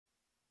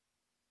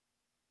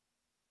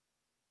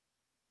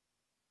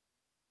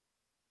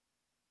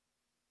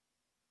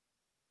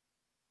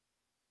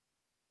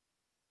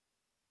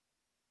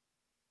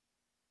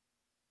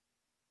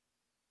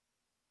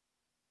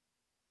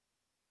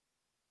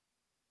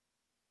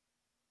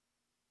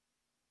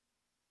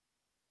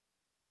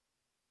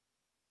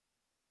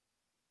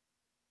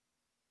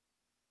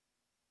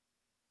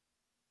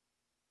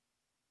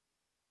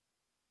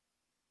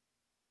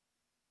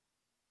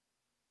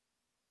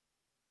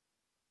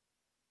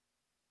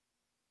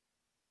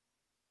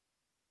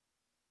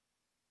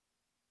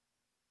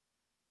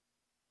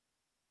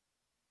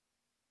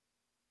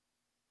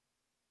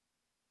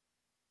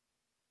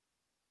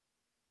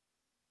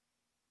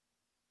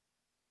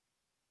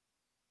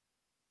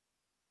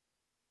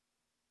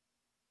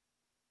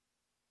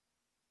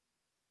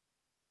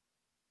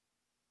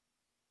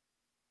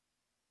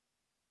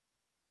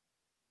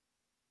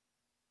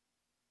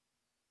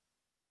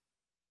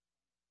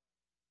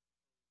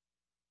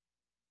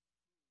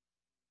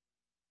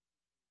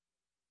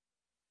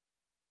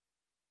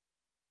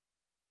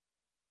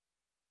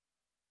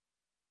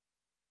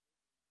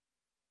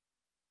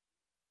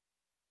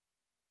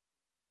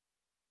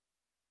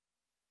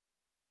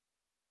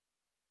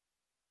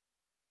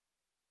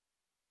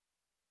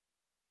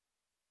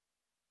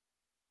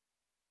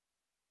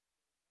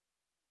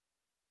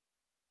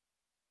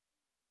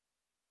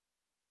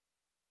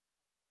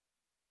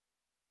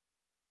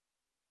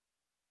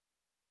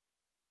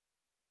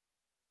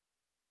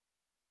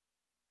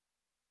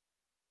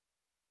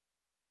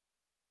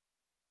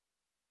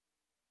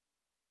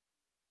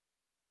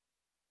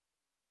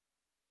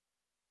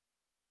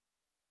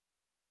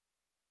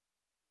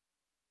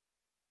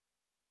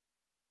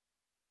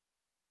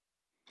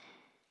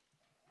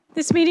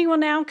This meeting will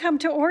now come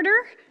to order.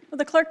 Will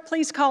the clerk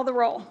please call the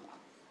roll?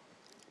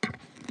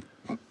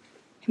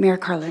 Mayor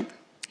Carlett.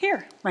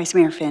 Here. Vice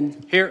Mayor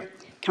Finn. Here.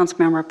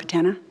 Councilmember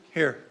Patena.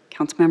 Here.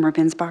 Councilmember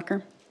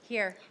Binsbacher.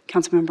 Here.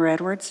 Councilmember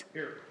Edwards.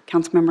 Here.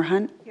 Councilmember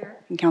Hunt. Here.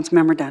 And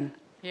Councilmember Dunn.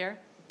 Here.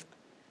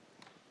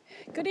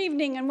 Good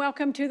evening and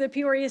welcome to the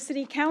Peoria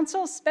City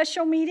Council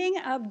special meeting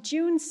of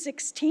June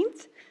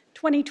 16th,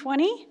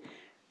 2020.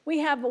 We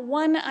have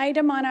one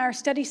item on our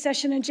study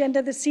session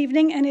agenda this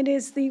evening, and it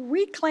is the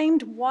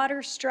Reclaimed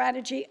Water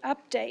Strategy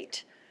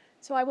Update.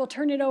 So I will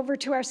turn it over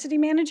to our city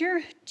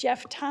manager,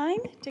 Jeff Tyne,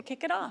 to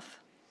kick it off.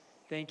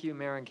 Thank you,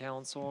 Mayor and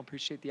Council.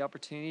 Appreciate the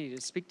opportunity to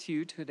speak to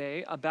you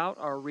today about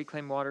our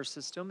reclaimed water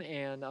system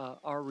and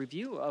our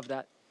review of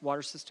that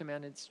water system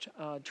and its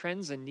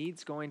trends and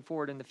needs going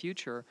forward in the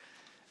future.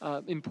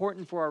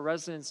 Important for our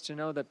residents to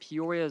know that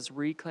Peoria's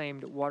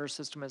reclaimed water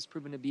system has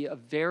proven to be a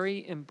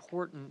very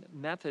important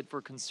method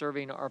for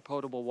conserving our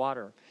potable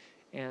water.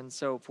 And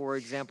so, for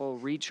example,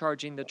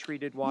 recharging the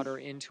treated water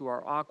into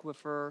our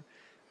aquifer.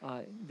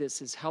 This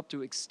has helped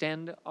to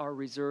extend our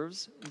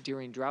reserves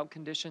during drought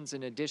conditions.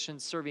 In addition,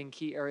 serving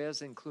key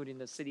areas, including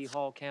the City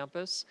Hall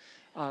campus,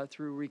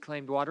 through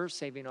reclaimed water,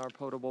 saving our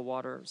potable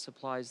water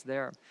supplies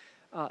there.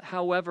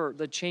 However,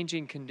 the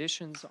changing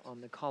conditions on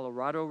the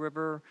Colorado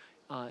River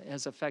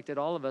has affected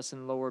all of us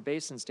in lower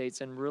basin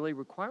states and really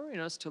requiring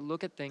us to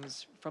look at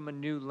things from a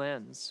new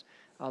lens.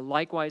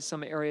 Likewise,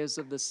 some areas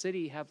of the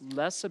city have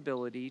less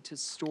ability to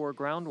store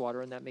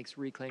groundwater, and that makes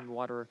reclaimed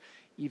water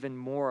even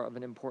more of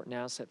an important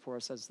asset for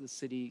us as the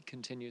city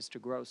continues to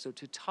grow. So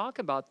to talk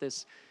about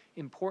this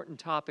important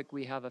topic,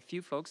 we have a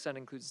few folks. That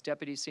includes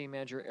Deputy City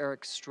Manager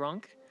Eric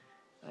Strunk,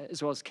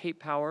 as well as Kate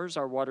Powers,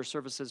 our Water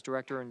Services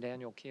Director, and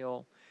Daniel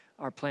Keel,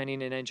 our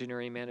Planning and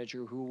Engineering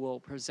Manager, who will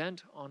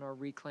present on our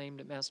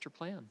reclaimed master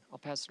plan. I'll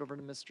pass it over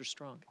to Mr.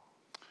 Strunk.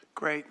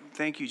 Great.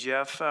 Thank you,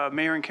 Jeff.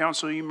 Mayor and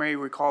Council, you may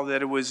recall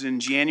that it was in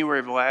January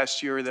of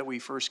last year that we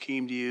first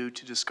came to you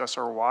to discuss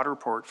our water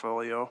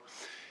portfolio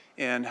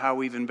and how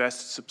we've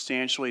invested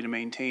substantially to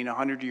maintain a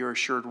 100-year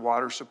assured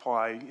water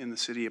supply in the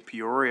city of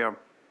Peoria.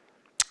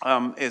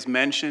 As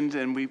mentioned,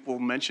 and we will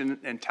mention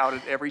and tout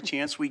it every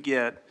chance we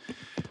get,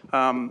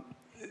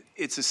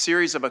 it's a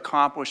series of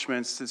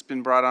accomplishments that's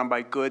been brought on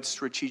by good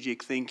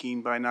strategic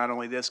thinking by not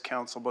only this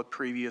council but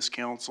previous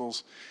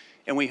councils,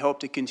 and we hope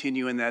to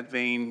continue in that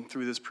vein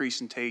through this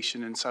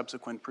presentation and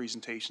subsequent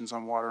presentations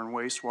on water and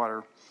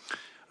wastewater.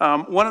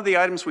 One of the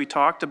items we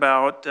talked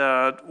about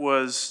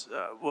was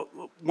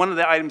one of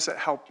the items that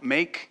helped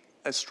make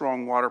a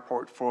strong water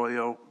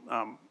portfolio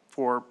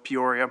for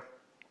Peoria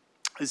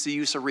is the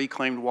use of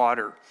reclaimed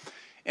water.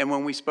 And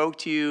when we spoke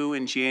to you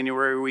in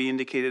January, we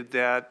indicated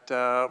that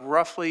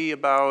roughly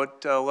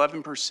about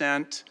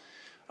 11%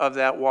 of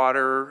that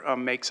water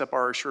makes up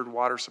our assured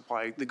water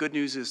supply. The good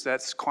news is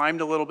that's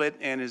climbed a little bit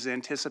and is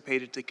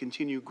anticipated to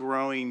continue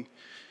growing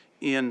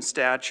in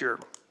stature.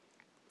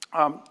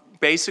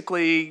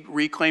 Basically,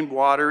 reclaimed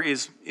water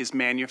is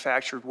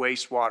manufactured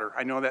wastewater.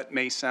 I know that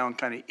may sound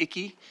kind of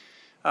icky,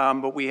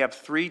 but we have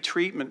 3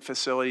 treatment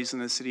facilities in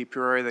the city of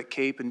Peoria that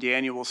Kate and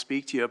Daniel will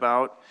speak to you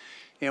about.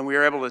 And we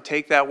are able to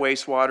take that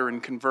wastewater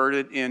and convert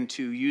it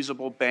into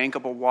usable,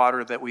 bankable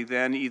water that we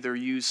then either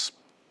use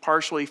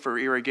partially for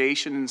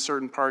irrigation in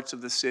certain parts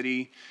of the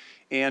city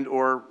and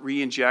or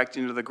re-inject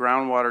into the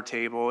groundwater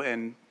table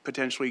and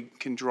potentially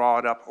can draw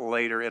it up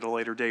later at a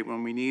later date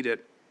when we need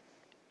it.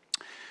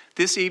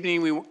 This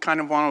evening, we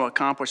kind of want to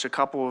accomplish a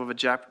couple of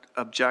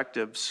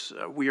objectives.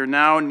 We are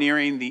now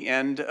nearing the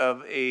end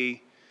of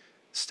a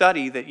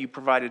study that you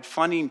provided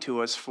funding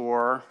to us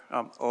for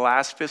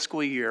last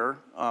fiscal year,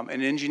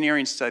 an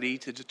engineering study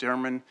to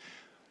determine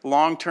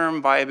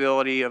long-term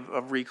viability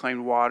of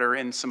reclaimed water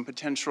and some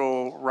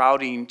potential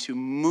routing to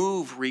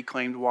move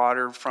reclaimed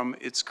water from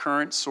its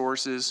current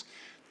sources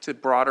to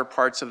broader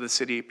parts of the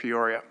city of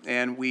Peoria.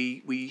 And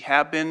we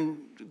have been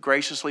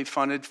graciously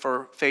funded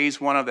for phase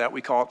 1 of that.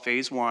 We call it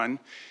phase 1.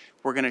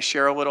 We're going to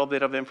share a little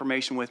bit of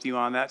information with you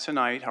on that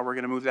tonight, how we're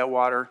going to move that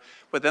water.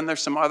 But then there's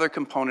some other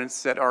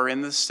components that are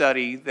in the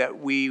study that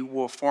we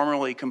will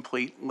formally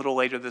complete a little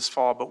later this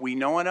fall. But we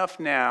know enough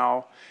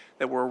now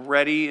that we're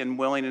ready and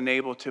willing and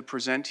able to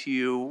present to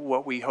you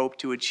what we hope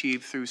to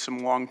achieve through some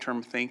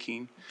long-term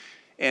thinking.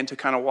 And to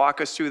kind of walk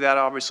us through that,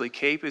 obviously,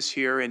 Cape is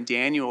here and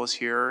Daniel is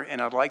here.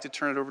 And I'd like to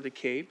turn it over to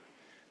Cape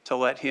to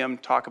let him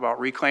talk about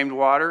reclaimed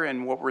water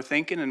and what we're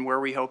thinking and where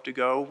we hope to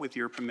go with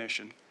your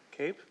permission.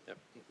 Cape? Yep.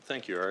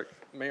 Thank you, Eric.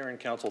 Mayor and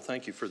Council,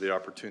 thank you for the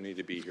opportunity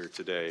to be here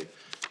today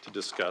to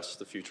discuss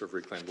the future of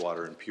reclaimed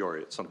water in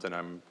Peoria. It's something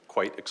I'm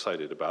quite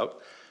excited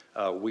about.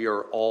 We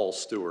are all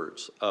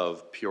stewards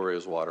of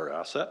Peoria's water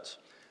assets,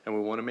 and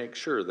we want to make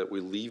sure that we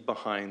leave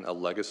behind a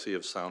legacy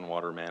of sound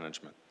water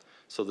management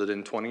so that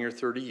in 20 or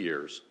 30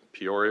 years,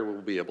 Peoria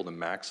will be able to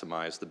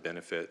maximize the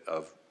benefit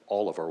of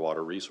all of our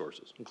water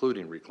resources,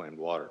 including reclaimed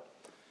water.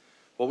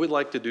 What we'd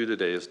like to do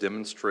today is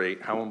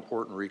demonstrate how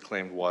important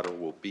reclaimed water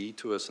will be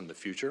to us in the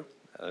future,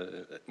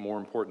 more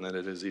important than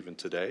it is even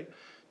today.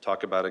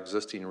 Talk about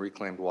existing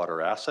reclaimed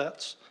water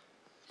assets,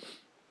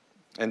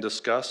 and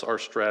discuss our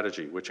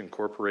strategy, which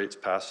incorporates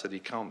past city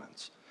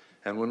comments.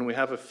 And when we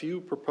have a few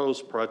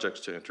proposed projects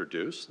to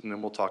introduce, and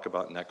then we'll talk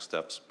about next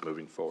steps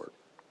moving forward.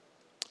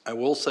 I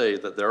will say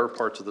that there are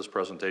parts of this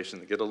presentation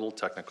that get a little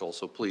technical,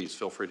 so please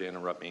feel free to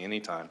interrupt me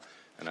anytime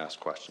and ask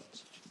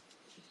questions.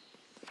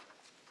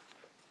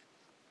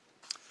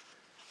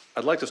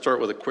 I'd like to start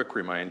with a quick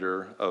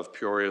reminder of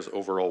Peoria's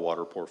overall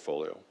water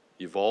portfolio.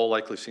 You've all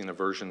likely seen a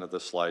version of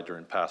this slide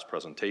during past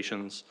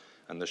presentations,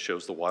 and this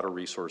shows the water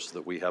resources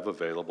that we have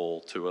available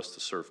to us to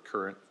serve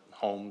current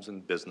homes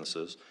and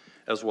businesses,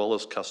 as well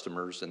as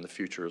customers in the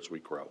future as we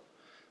grow.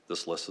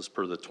 This list is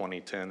per the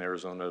 2010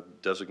 Arizona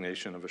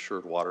designation of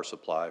assured water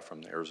supply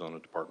from the Arizona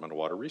Department of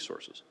Water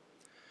Resources.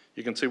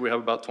 You can see we have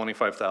about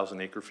 25,000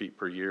 acre feet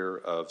per year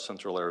of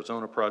Central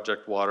Arizona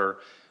project water,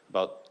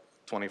 about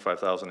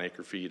 25,000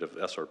 acre feet of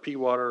SRP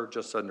water,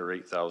 just under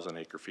 8,000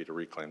 acre feet of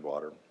reclaimed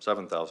water,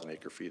 7,000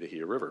 acre feet of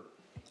Gila River.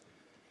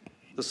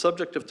 The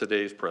subject of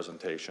today's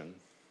presentation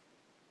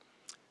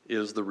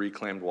is the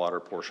reclaimed water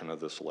portion of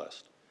this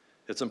list.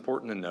 It's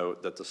important to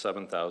note that the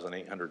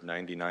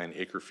 7,899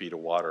 acre feet of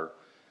water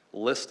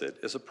listed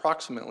is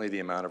approximately the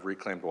amount of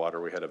reclaimed water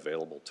we had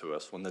available to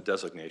us when the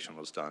designation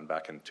was done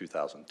back in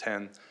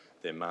 2010.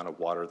 The amount of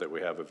water that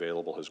we have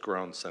available has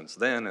grown since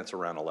then. It's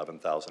around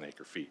 11,000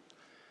 acre feet.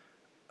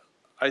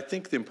 I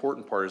think the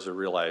important part is to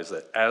realize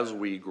that as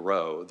we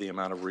grow, the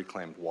amount of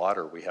reclaimed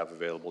water we have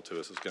available to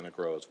us is going to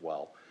grow as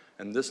well.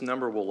 And this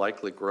number will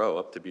likely grow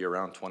up to be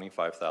around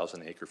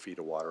 25,000 acre feet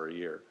of water a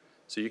year.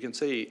 So you can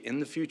see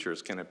in the future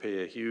it's going to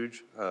play a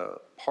huge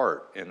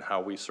part in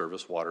how we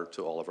service water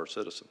to all of our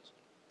citizens.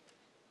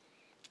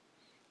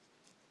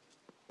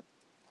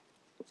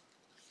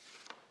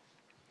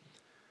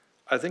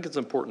 I think it's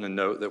important to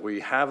note that we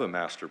have a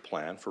master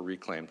plan for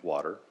reclaimed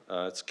water.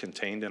 It's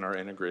contained in our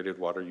Integrated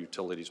Water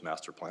Utilities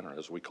Master Plan, or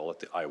as we call it,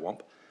 the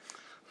IWUMP.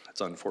 It's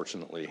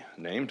unfortunately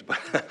named,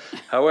 but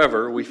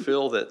however, we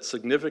feel that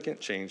significant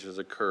changes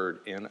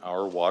occurred in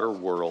our water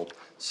world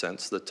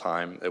since the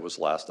time it was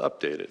last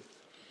updated.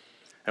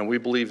 And we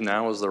believe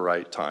now is the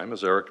right time,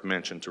 as Eric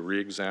mentioned, to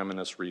re-examine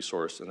this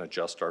resource and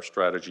adjust our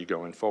strategy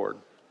going forward.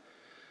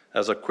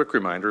 As a quick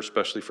reminder,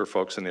 especially for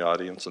folks in the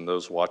audience and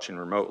those watching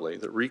remotely,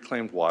 that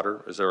reclaimed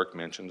water, as Eric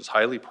mentioned, is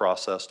highly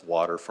processed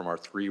water from our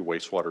 3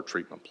 wastewater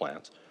treatment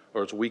plants,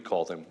 or as we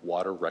call them,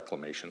 water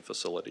reclamation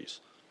facilities.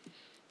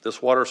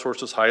 This water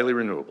source is highly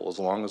renewable. As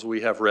long as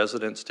we have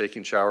residents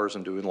taking showers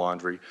and doing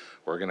laundry,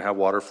 we're going to have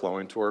water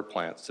flowing to our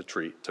plants to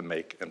treat, to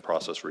make, and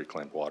process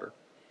reclaimed water.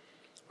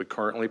 We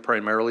currently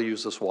primarily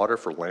use this water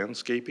for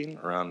landscaping.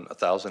 Around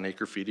 1,000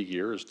 acre feet a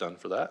year is done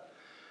for that.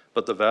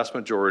 But the vast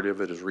majority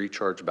of it is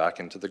recharged back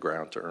into the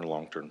ground to earn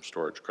long-term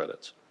storage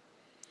credits.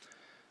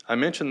 I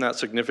mentioned that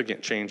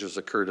significant changes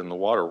occurred in the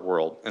water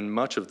world, and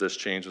much of this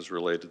change is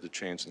related to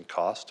change in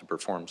cost to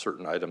perform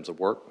certain items of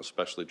work,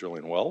 especially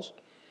drilling wells.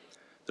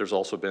 There's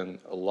also been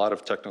a lot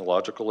of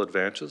technological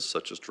advances,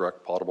 such as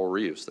direct potable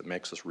reuse, that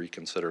makes us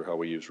reconsider how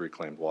we use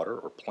reclaimed water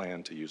or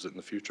plan to use it in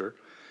the future.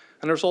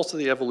 And there's also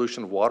the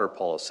evolution of water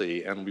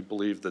policy, and we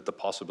believe that the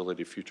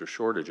possibility of future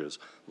shortages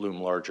loom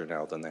larger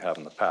now than they have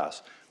in the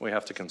past. We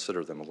have to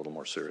consider them a little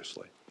more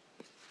seriously.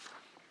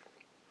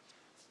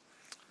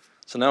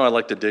 So now I'd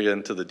like to dig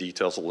into the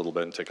details a little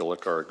bit and take a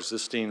look at our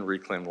existing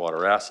reclaimed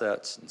water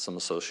assets and some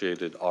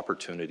associated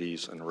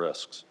opportunities and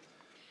risks.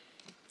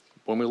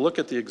 When we look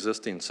at the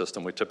existing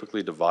system, we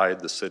typically divide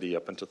the city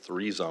up into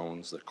 3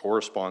 zones that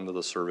correspond to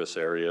the service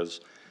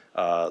areas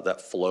that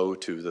flow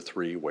to the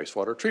 3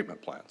 wastewater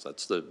treatment plants.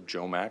 That's the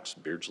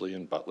Jomax, Beardsley,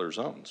 and Butler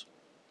zones.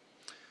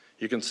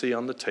 You can see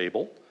on the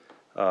table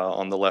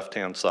on the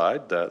left-hand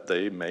side that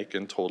they make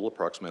in total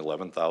approximately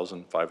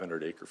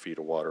 11,500 acre feet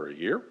of water a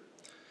year.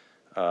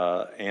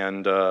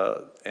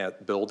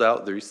 At build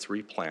out, these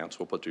 3 plants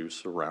will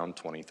produce around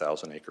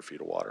 20,000 acre feet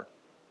of water.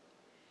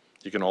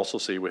 You can also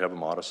see we have a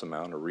modest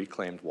amount of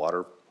reclaimed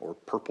water or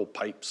purple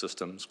pipe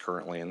systems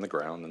currently in the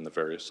ground in the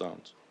various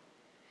zones.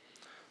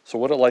 So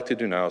what I'd like to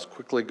do now is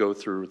quickly go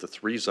through the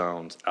 3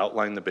 zones,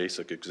 outline the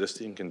basic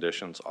existing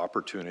conditions,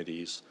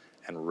 opportunities,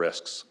 and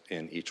risks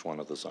in each one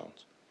of the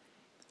zones.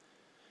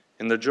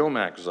 In the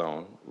Jomax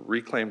zone,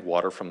 reclaimed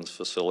water from this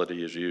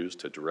facility is used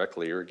to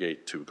directly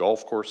irrigate 2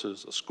 golf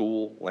courses, a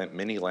school,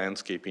 many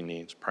landscaping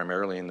needs,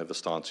 primarily in the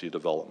Vistancia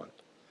development.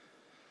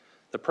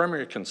 The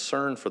primary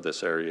concern for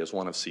this area is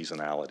one of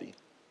seasonality.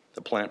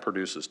 The plant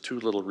produces too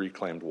little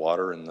reclaimed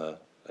water in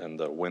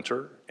the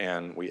winter,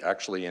 and we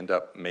actually end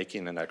up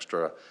making an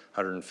extra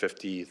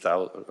 150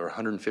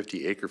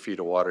 acre feet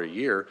of water a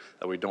year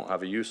that we don't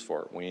have a use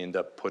for. We end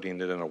up putting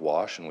it in a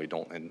wash, and we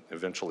don't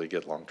eventually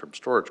get long-term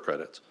storage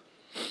credits.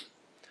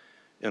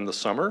 In the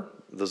summer,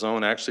 the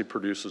zone actually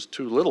produces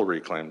too little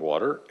reclaimed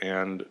water,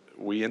 and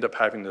we end up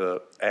having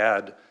to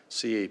add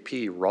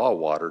CAP raw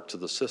water to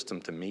the system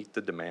to meet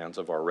the demands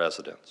of our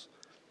residents.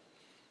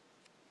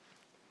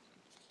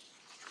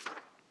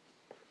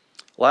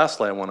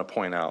 Lastly, I want to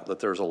point out that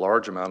there's a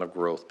large amount of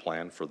growth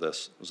planned for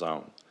this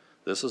zone.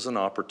 This is an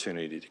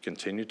opportunity to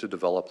continue to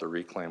develop the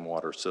reclaimed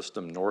water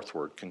system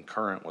northward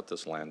concurrent with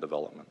this land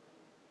development.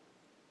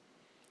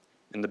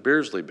 In the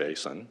Beardsley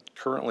Basin,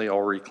 currently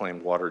all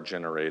reclaimed water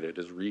generated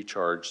is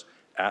recharged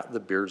at the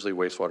Beardsley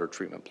wastewater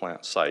treatment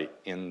plant site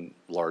in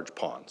large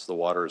ponds. The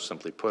water is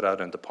simply put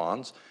out into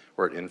ponds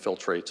where it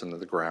infiltrates into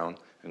the ground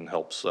and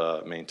helps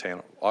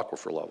maintain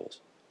aquifer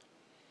levels.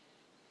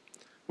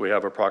 We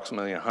have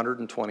approximately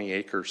 120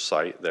 acre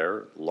site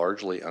there,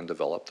 largely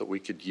undeveloped, that we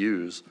could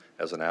use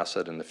as an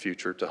asset in the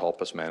future to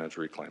help us manage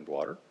reclaimed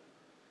water.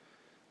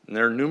 And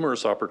there are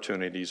numerous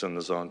opportunities in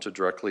the zone to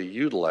directly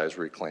utilize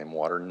reclaimed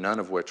water, none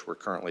of which we're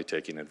currently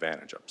taking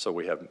advantage of. So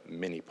we have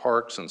many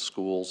parks and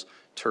schools,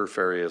 turf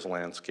areas,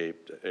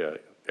 landscaped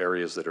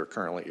areas that are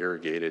currently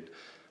irrigated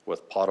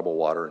with potable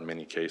water in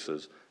many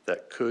cases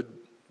that could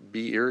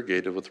be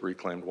irrigated with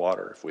reclaimed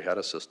water if we had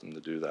a system to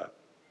do that.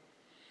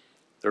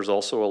 There's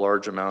also a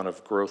large amount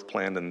of growth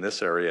planned in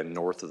this area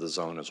north of the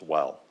zone as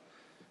well,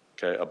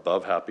 okay,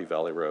 above Happy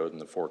Valley Road in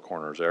the Four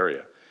Corners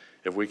area.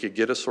 If we could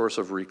get a source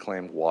of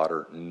reclaimed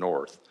water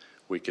north,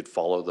 we could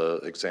follow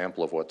the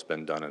example of what's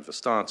been done in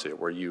Vistancia,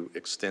 where you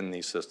extend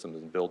these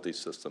systems and build these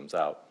systems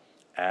out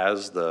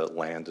as the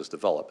land is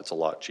developed. It's a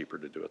lot cheaper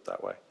to do it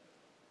that way.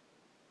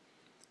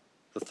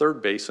 The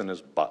third basin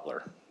is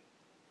Butler.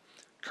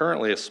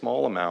 Currently, a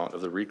small amount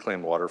of the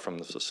reclaimed water from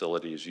the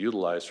facility is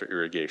utilized for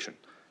irrigation,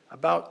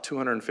 about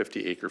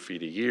 250 acre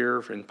feet a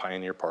year in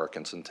Pioneer Park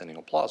and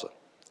Centennial Plaza,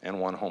 and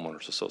one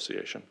homeowners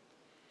association.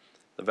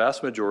 The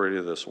vast majority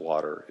of this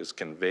water is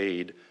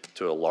conveyed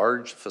to a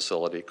large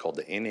facility called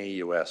the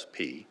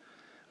NAUSP,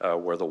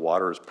 where the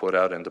water is put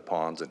out into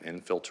ponds and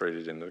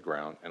infiltrated into the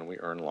ground, and we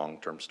earn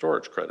long-term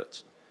storage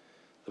credits.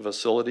 The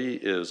facility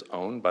is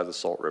owned by the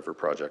Salt River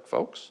Project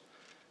folks.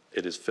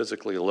 It is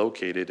physically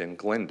located in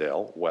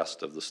Glendale,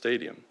 west of the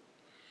stadium.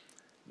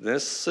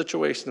 This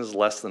situation is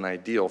less than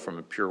ideal from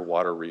a pure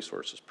water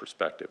resources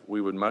perspective.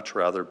 We would much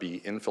rather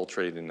be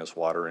infiltrating this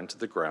water into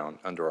the ground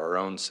under our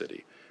own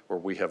city, where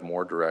we have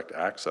more direct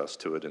access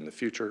to it in the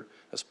future,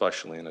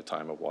 especially in a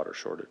time of water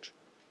shortage.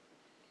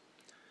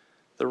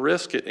 The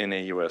risk at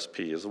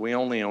NAUSP is we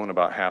only own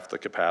about half the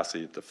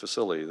capacity at the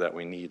facility that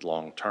we need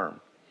long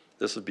term.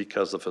 This is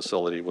because the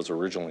facility was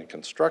originally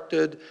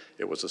constructed,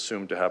 it was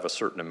assumed to have a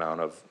certain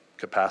amount of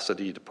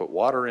capacity to put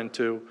water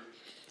into,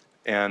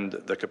 and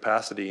the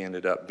capacity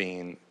ended up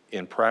being,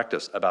 in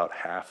practice, about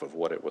half of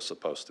what it was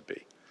supposed to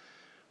be.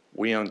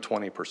 We own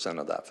 20%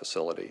 of that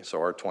facility, so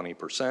our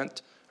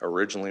 20%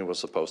 originally was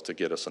supposed to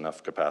get us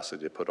enough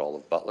capacity to put all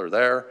of Butler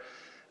there.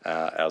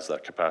 As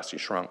that capacity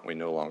shrunk, we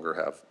no longer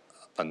have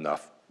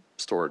enough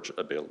storage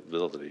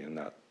availability in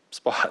that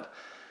spot.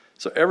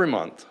 So every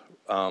month,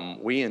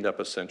 we end up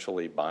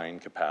essentially buying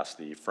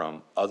capacity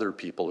from other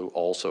people who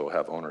also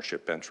have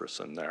ownership interests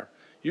in there,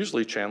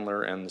 usually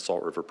Chandler and the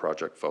Salt River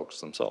Project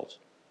folks themselves.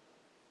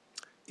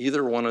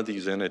 Either one of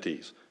these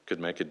entities could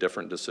make a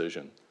different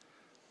decision,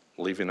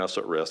 leaving us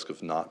at risk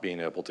of not being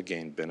able to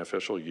gain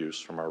beneficial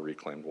use from our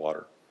reclaimed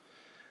water.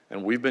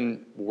 And we've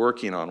been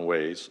working on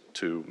ways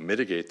to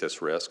mitigate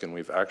this risk, and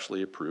we've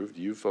actually approved,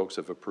 you folks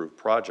have approved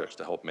projects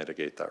to help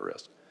mitigate that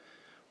risk.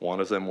 One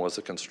of them was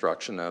the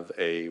construction of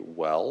a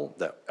well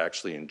that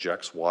actually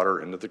injects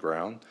water into the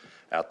ground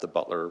at the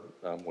Butler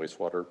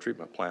wastewater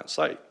treatment plant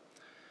site.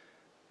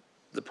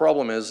 The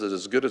problem is that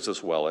as good as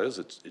this well is,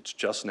 it's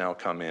just now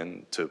come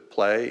into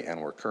play,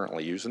 and we're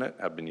currently using it.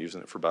 I've been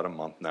using it for about a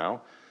month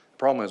now. The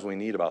problem is we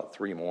need about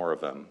 3 more of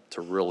them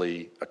to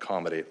really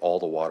accommodate all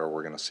the water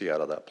we're going to see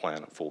out of that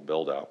plant at full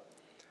build out.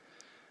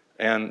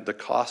 And the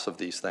costs of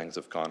these things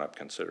have gone up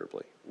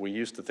considerably. We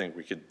used to think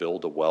we could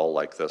build a well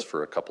like this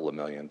for a couple of $1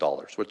 million,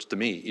 which to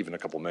me, even a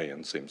couple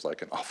million seems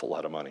like an awful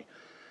lot of money.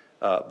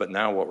 But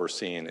now what we're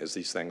seeing is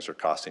these things are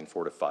costing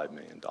 $4 to $5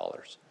 million.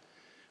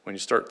 When you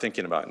start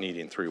thinking about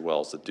needing 3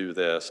 wells to do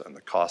this and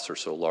the costs are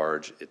so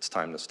large, it's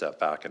time to step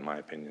back, in my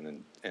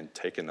opinion, and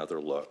take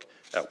another look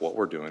at what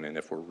we're doing and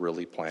if we're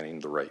really planning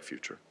the right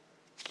future.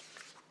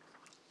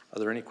 Are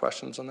there any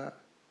questions on that?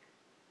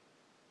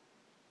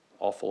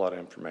 Awful lot of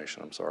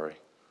information, I'm sorry.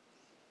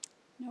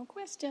 No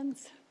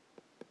questions.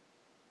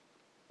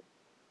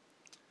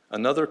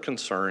 Another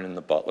concern in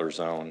the Butler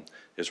zone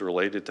is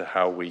related to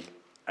how we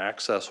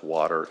access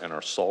water in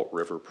our Salt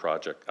River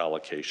Project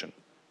allocation.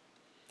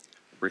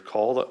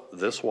 Recall that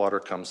this water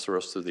comes through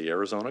us through the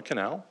Arizona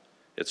Canal.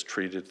 It's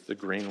treated at the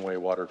Greenway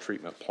Water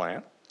Treatment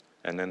Plant,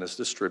 and then is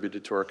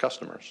distributed to our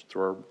customers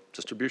through our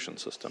distribution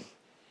system.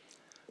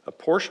 A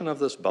portion of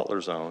this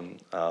Butler zone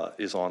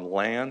is on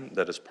land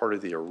that is part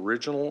of the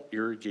original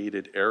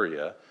irrigated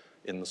area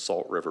in the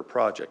Salt River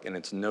Project, and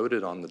it's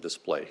noted on the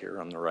display here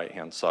on the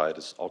right-hand side.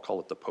 I'll call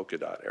it the polka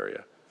dot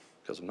area,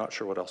 because I'm not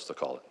sure what else to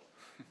call it.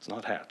 It's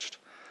not hatched.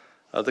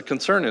 The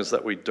concern is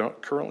that we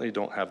currently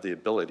don't have the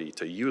ability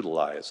to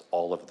utilize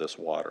all of this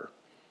water.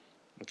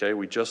 Okay,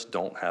 we just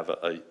don't have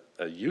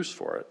a use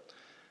for it.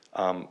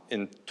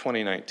 In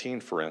 2019,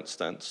 for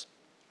instance,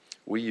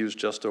 we used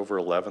just over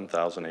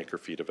 11,000 acre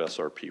feet of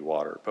SRP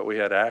water, but we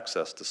had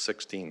access to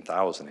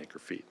 16,000 acre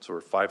feet. So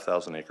we're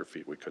 5,000 acre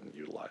feet we couldn't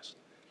utilize.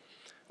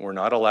 We're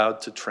not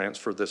allowed to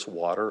transfer this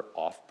water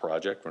off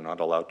project. We're not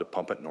allowed to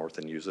pump it north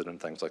and use it and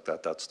things like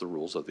that. That's the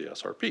rules of the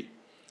SRP.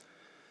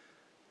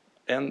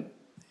 And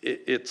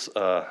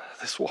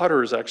This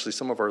water is actually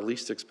some of our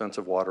least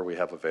expensive water we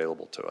have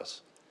available to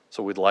us.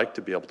 So we'd like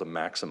to be able to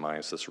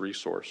maximize this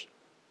resource.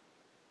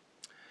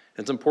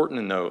 It's important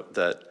to note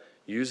that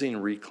using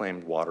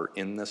reclaimed water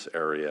in this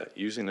area,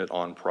 using it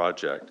on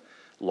project,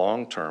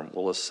 long-term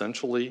will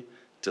essentially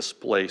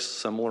displace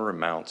similar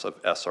amounts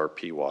of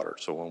SRP water.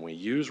 So when we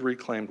use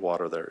reclaimed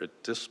water there,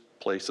 it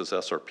displaces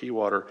SRP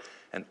water,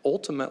 and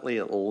ultimately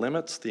it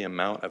limits the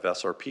amount of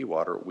SRP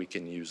water we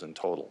can use in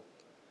total.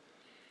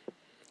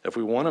 If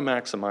we want to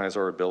maximize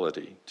our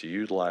ability to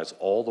utilize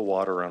all the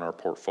water in our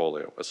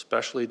portfolio,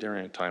 especially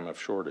during a time of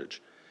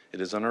shortage,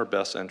 it is in our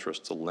best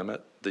interest to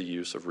limit the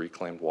use of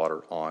reclaimed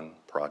water on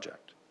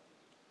project.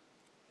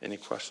 Any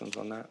questions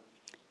on that?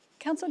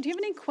 Council, do you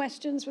have any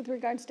questions with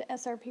regards to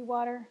SRP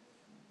water?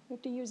 We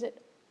have to use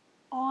it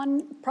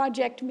on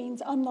project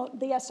means on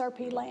the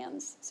SRP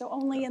lands, so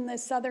only in the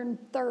southern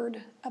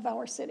third of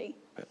our city.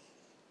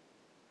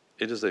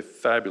 It is a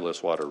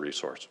fabulous water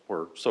resource.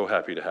 We're so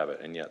happy to have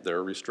it, and yet there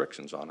are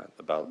restrictions on it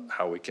about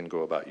how we can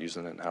go about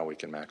using it and how we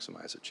can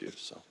maximize its use.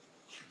 So,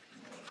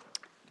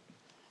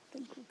 I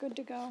think we're good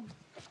to go.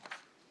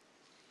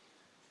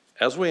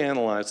 as we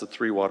analyze the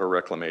 3 water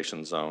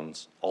reclamation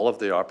zones, all of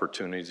the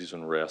opportunities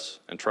and risks,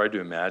 and try to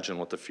imagine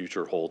what the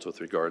future holds with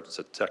regards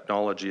to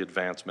technology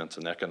advancements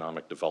and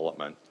economic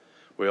development,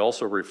 we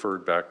also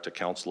referred back to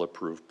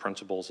council-approved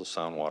principles of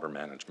sound water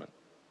management.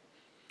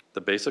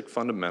 The basic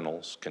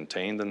fundamentals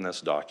contained in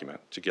this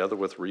document, together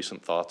with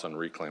recent thoughts on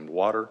reclaimed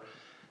water,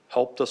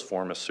 helped us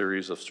form a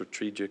series of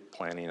strategic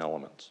planning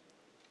elements.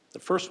 The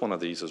first one of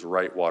these is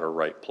right water,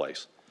 right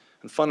place.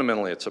 And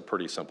fundamentally, it's a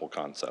pretty simple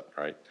concept,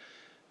 right?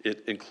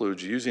 It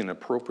includes using an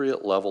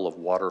appropriate level of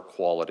water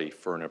quality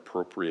for an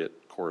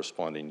appropriate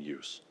corresponding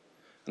use.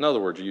 In other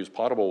words, you use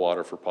potable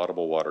water for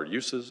potable water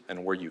uses,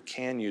 and where you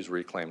can use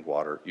reclaimed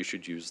water, you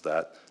should use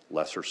that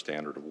lesser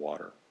standard of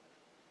water.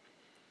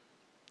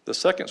 The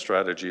second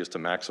strategy is to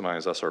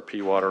maximize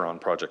SRP water on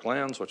project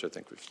lands, which I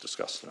think we've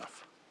discussed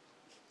enough.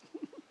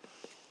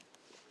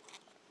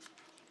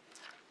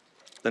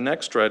 The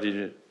next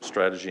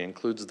strategy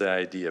includes the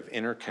idea of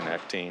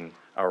interconnecting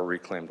our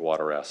reclaimed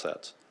water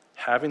assets.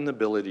 Having the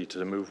ability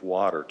to move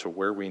water to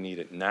where we need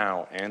it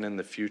now and in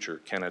the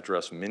future can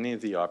address many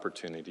of the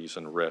opportunities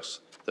and risks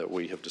that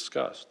we have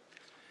discussed.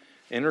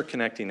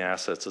 Interconnecting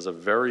assets is a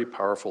very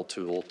powerful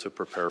tool to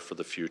prepare for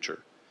the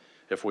future.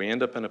 If we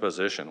end up in a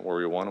position where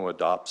we want to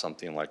adopt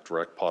something like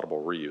direct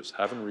potable reuse,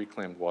 having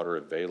reclaimed water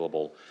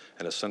available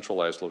in a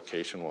centralized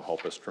location will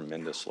help us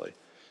tremendously.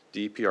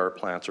 DPR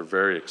plants are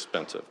very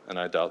expensive, and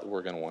I doubt that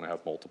we're going to want to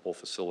have multiple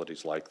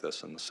facilities like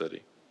this in the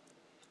city.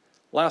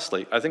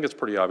 Lastly, I think it's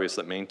pretty obvious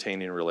that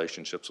maintaining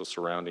relationships with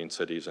surrounding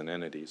cities and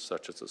entities,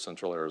 such as the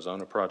Central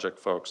Arizona Project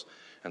folks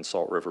and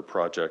Salt River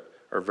Project,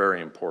 are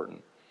very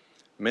important.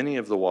 Many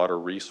of the water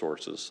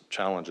resources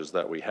challenges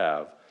that we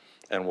have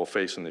and will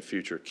face in the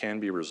future can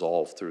be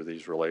resolved through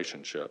these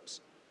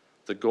relationships.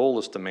 The goal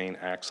is to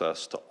maintain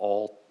access to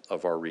all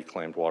of our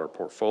reclaimed water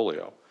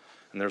portfolio.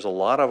 And there's a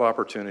lot of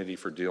opportunity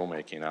for deal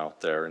making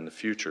out there in the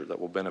future that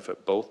will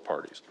benefit both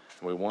parties.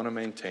 And we want to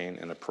maintain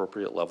an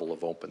appropriate level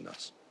of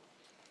openness.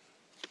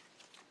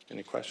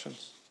 Any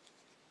questions?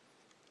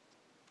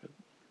 Good.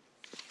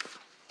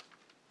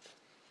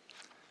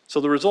 So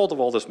the result of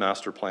all this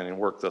master planning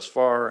work thus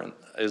far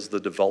is the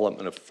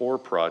development of 4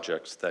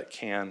 projects that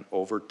can,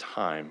 over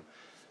time,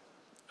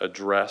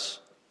 address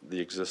the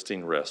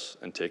existing risks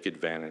and take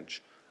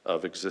advantage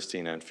of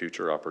existing and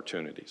future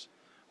opportunities.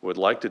 What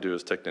we'd like to do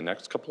is take the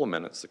next couple of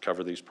minutes to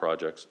cover these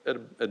projects at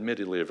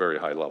admittedly a very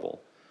high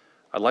level.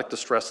 I'd like to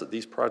stress that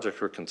these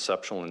projects are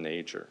conceptual in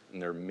nature, and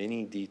there are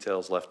many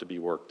details left to be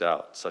worked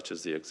out, such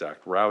as the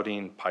exact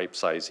routing, pipe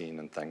sizing,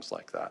 and things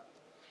like that.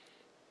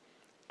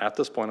 At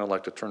this point, I'd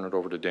like to turn it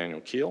over to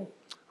Daniel Keel,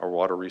 our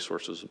Water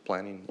Resources and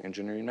Planning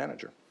Engineering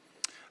Manager.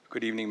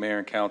 Good evening, Mayor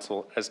and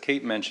Council. As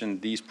Kate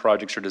mentioned, these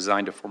projects are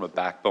designed to form a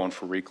backbone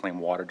for reclaimed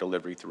water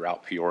delivery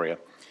throughout Peoria.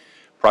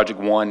 Project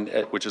 1,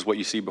 which is what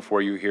you see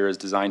before you here, is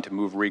designed to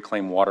move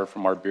reclaimed water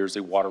from our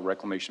Beardsley Water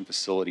Reclamation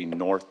Facility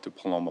north to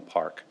Paloma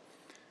Park.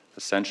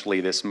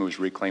 Essentially, this moves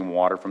reclaimed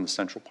water from the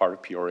central part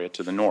of Peoria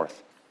to the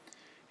north.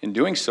 In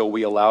doing so,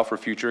 we allow for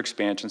future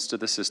expansions to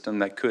the system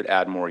that could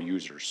add more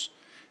users.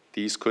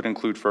 These could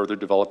include further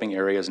developing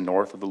areas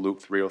north of the Loop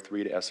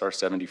 303 to SR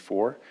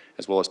 74,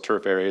 as well as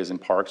turf areas in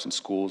parks and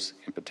schools,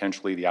 and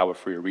potentially the Agua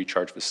Fria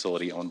recharge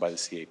facility owned by the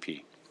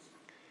CAP.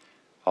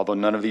 Although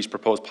none of these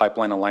proposed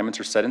pipeline alignments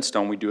are set in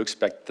stone, we do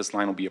expect this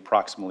line will be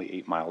approximately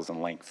 8 miles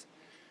in length.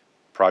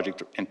 The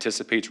project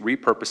anticipates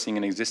repurposing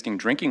an existing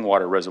drinking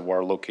water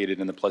reservoir located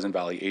in the Pleasant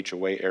Valley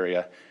HOA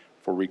area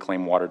for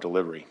reclaimed water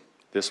delivery.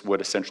 This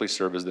would essentially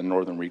serve as the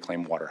northern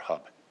reclaimed water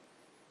hub.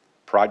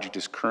 The project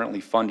is currently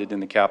funded in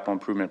the capital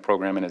improvement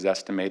program and is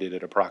estimated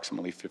at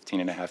approximately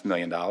 $15.5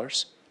 million.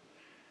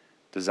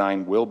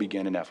 Design will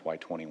begin in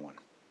FY21.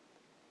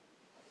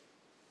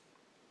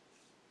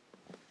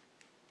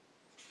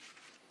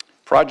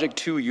 Project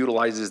 2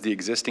 utilizes the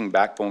existing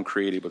backbone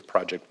created with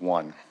Project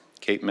 1.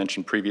 Kate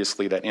mentioned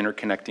previously that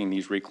interconnecting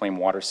these reclaimed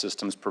water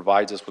systems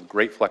provides us with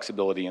great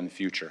flexibility in the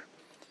future.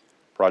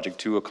 Project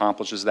 2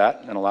 accomplishes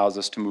that and allows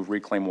us to move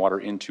reclaimed water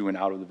into and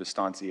out of the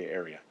Vistancia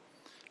area,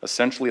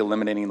 essentially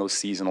eliminating those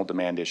seasonal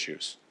demand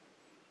issues.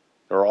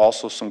 There are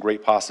also some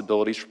great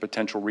possibilities for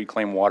potential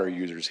reclaimed water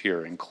users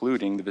here,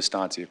 including the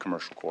Vistancia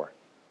Commercial Core.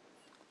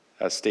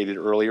 As stated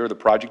earlier, the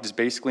project is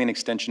basically an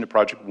extension to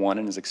Project 1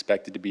 and is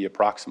expected to be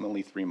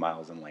approximately 3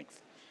 miles in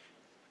length.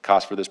 The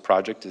cost for this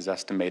project is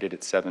estimated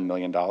at $7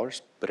 million,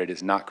 but it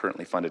is not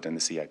currently funded in the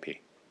CIP.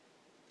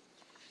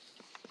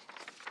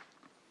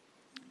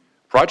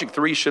 Project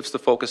 3 shifts the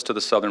focus to the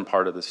southern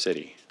part of the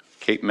city.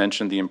 Kate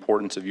mentioned the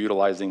importance of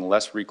utilizing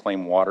less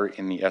reclaimed water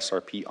in the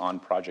SRP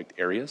on-project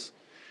areas.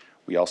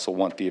 We also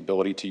want the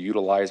ability to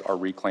utilize our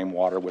reclaimed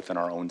water within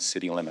our own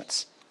city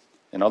limits.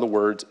 In other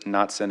words,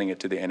 not sending it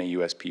to the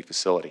NAUSP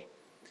facility.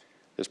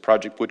 This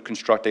project would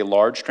construct a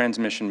large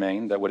transmission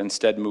main that would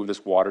instead move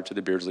this water to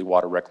the Beardsley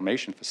Water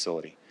Reclamation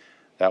Facility.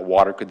 That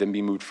water could then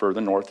be moved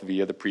further north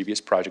via the previous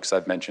projects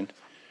I've mentioned,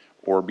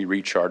 or be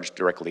recharged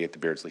directly at the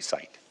Beardsley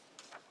site.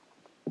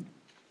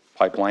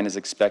 Pipeline is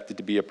expected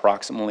to be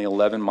approximately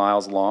 11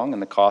 miles long, and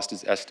the cost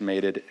is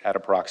estimated at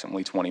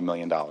approximately $20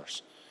 million.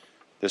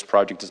 This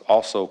project is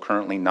also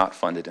currently not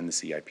funded in the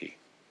CIP.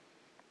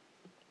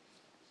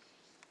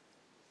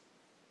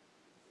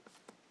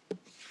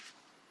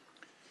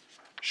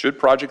 Should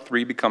Project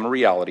 3 become a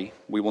reality,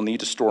 we will need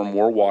to store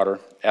more water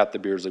at the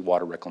Beardsley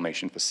Water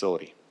Reclamation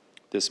Facility.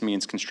 This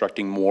means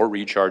constructing more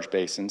recharge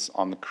basins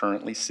on the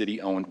currently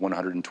city-owned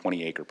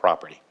 120-acre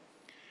property.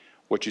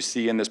 What you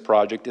see in this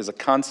project is a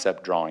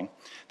concept drawing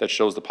that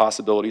shows the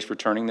possibilities for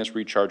turning this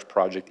recharge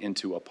project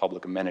into a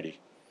public amenity.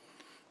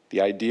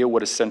 The idea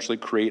would essentially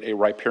create a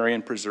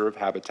riparian preserve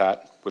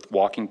habitat with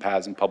walking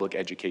paths and public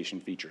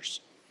education features.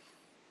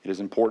 It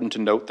is important to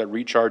note that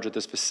recharge at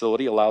this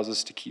facility allows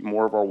us to keep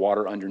more of our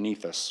water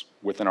underneath us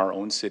within our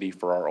own city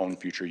for our own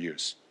future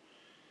use.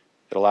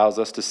 It allows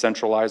us to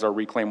centralize our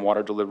reclaimed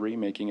water delivery,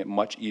 making it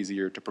much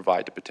easier to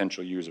provide to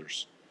potential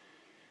users.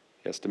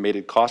 The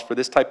estimated cost for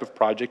this type of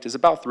project is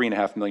about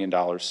 $3.5 million,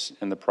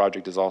 and the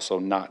project is also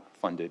not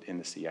funded in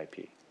the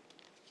CIP.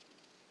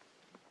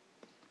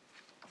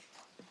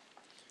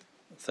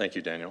 Thank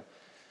you, Daniel.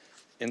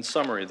 In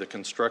summary, the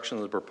construction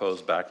of the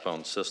proposed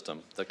backbone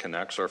system that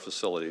connects our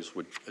facilities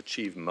would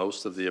achieve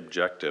most of the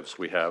objectives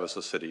we have as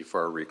a city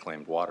for our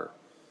reclaimed water.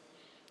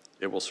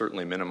 It will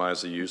certainly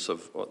minimize the use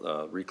of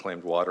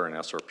reclaimed water in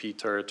SRP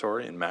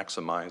territory and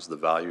maximize the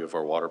value of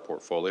our water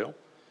portfolio.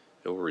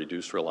 It will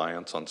reduce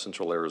reliance on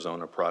Central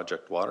Arizona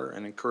project water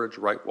and encourage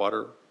right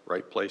water,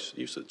 right place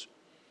usage.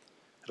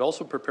 It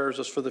also prepares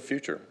us for the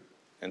future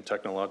and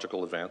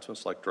technological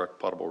advancements like direct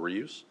potable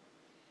reuse.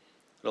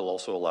 It'll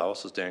also allow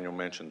us, as Daniel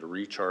mentioned, to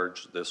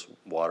recharge this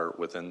water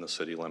within the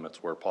city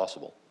limits where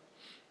possible.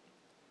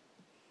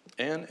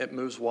 And it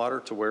moves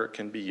water to where it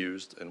can be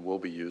used and will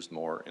be used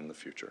more in the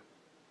future.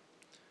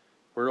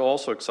 We're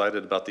also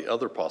excited about the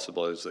other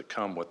possibilities that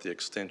come with the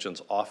extensions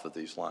off of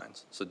these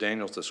lines. So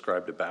Daniel's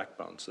described a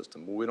backbone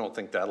system. Well, we don't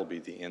think that'll be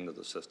the end of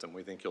the system.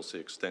 We think you'll see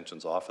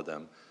extensions off of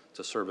them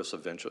to service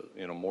eventually,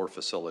 more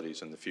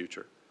facilities in the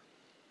future.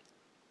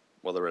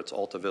 Whether it's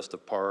Alta Vista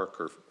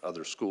Park or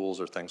other schools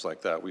or things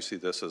like that, we see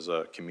this as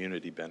a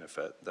community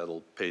benefit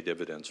that'll pay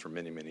dividends for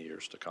many, many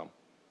years to come.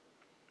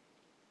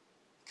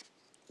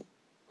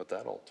 With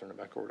that, I'll turn it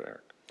back over to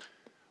Eric.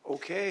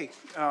 Okay.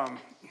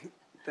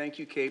 Thank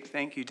you, Kate.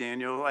 Thank you,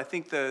 Daniel. I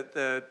think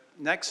the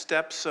next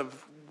steps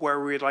of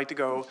where we'd like to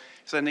go,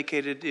 as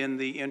indicated in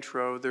the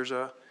intro, there's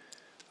a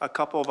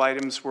couple of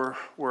items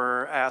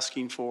we're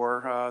asking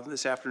for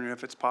this afternoon,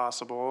 if it's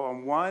possible.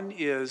 One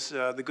is,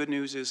 the good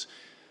news is,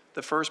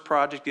 the first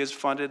project is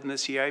funded in the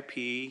CIP.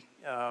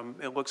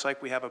 It looks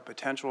like we have a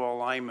potential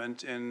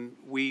alignment, and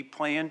we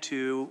plan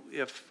to,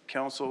 if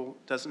council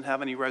doesn't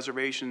have any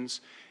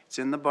reservations, it's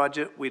in the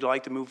budget. We'd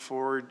like to move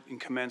forward and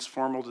commence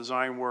formal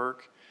design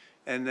work,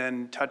 and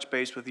then touch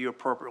base with you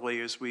appropriately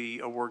as we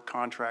award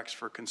contracts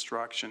for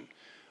construction.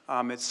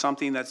 It's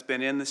something that's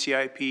been in the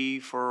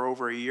CIP for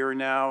over a year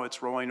now.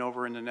 It's rolling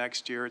over into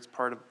next year. It's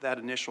part of that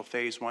initial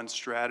phase 1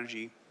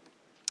 strategy.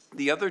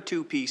 The other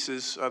two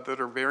pieces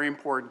that are very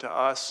important to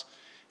us,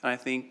 and I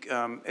think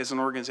as an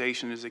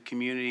organization, as a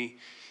community,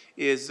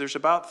 is there's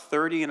about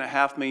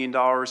 $30.5 million in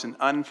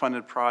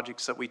unfunded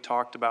projects that we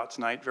talked about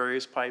tonight,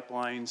 various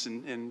pipelines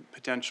and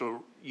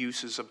potential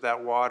uses of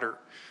that water.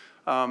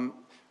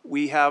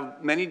 We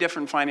have many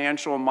different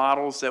financial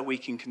models that we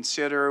can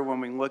consider when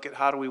we look at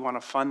how do we want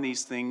to fund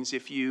these things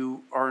if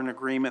you are in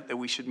agreement that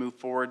we should move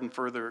forward and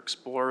further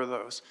explore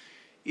those.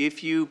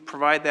 If you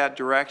provide that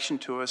direction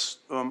to us,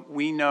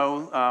 we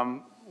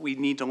know we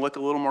need to look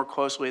a little more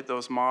closely at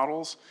those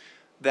models.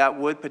 That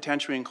would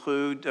potentially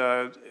include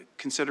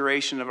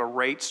consideration of a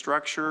rate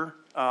structure,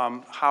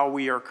 how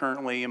we are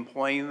currently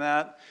employing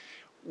that.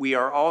 We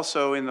are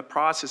also in the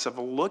process of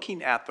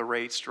looking at the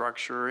rate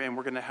structure, and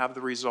we're going to have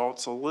the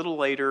results a little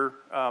later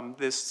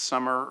this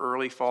summer,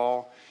 early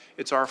fall.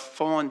 It's our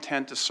full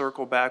intent to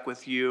circle back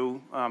with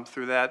you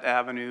through that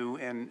avenue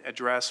and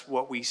address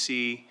what we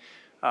see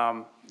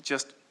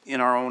just in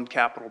our own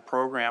capital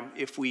program.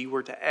 If we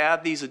were to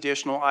add these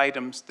additional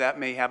items, that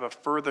may have a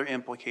further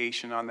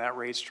implication on that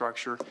rate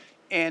structure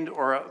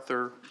and/or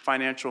other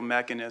financial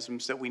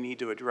mechanisms that we need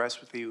to address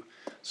with you.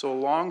 So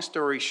long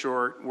story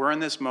short, we're in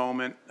this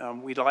moment.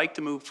 We'd like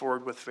to move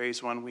forward with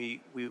phase one.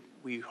 We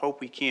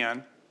hope we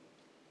can.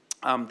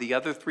 The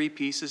other three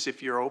pieces,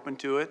 if you're open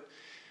to it,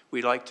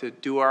 we'd like to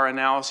do our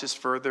analysis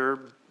further,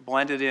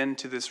 blend it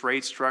into this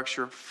rate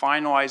structure,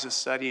 finalize a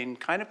study, and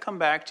kind of come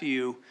back to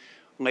you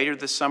later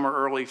this summer,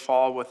 early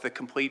fall with the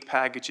complete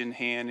package in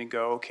hand and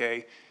go,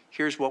 okay,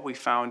 here's what we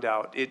found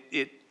out.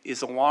 It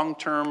is a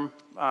long-term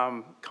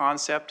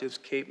concept, as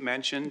Kate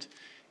mentioned.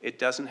 It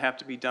doesn't have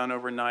to be done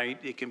overnight.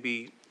 It can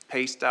be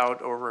paced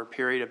out over a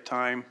period of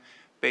time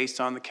based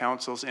on the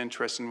council's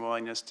interest and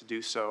willingness to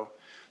do so.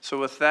 So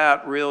with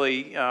that,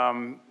 really,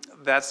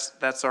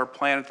 that's our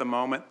plan at the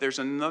moment. There's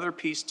another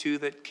piece too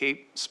that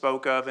Kate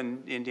spoke of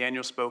and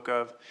Daniel spoke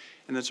of,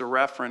 and there's a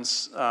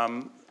reference,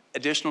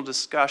 additional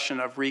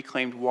discussion of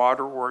reclaimed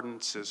water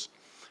ordinances.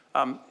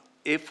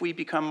 If we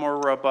become more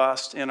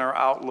robust in our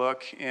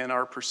outlook and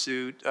our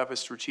pursuit of a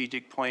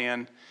strategic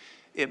plan,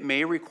 it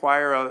may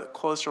require a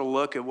closer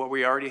look at what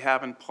we already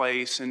have in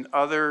place and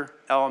other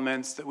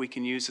elements that we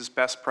can use as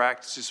best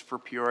practices for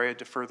Peoria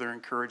to further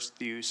encourage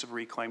the use of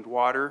reclaimed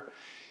water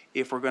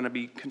if we're going to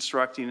be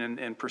constructing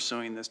and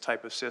pursuing this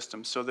type of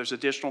system. So there's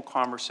additional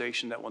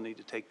conversation that will need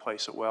to take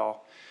place as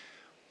well.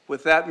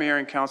 With that, Mayor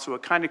and Council,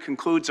 it kind of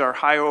concludes our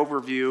high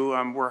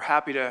overview. We're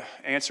happy to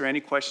answer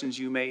any questions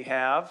you may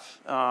have.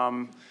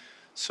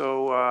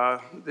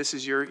 This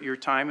is your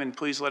time, and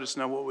please let us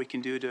know what we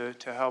can do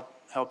to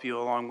help you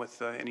along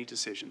with any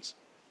decisions.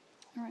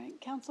 All right,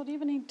 Council, do you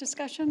have any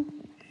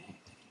discussion?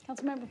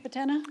 Councilmember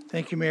Patena?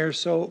 Thank you, Mayor.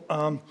 So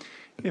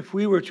if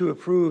we were to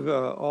approve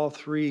all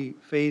three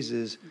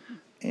phases,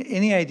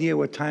 any idea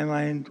what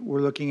timeline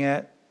we're looking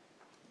at?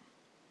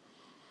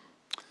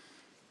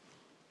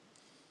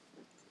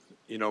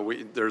 You know,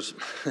 there's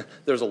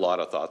a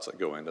lot of thoughts that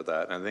go into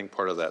that, and I think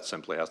part of that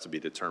simply has to be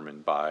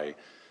determined by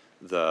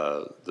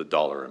the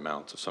dollar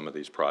amounts of some of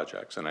these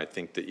projects. And I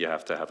think that you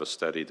have to have a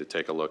study to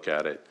take a look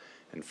at it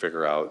and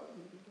figure out,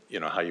 you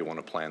know, how you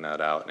want to plan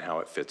that out and how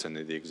it fits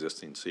into the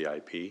existing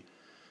CIP.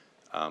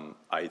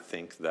 I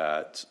think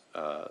that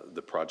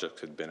the project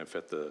could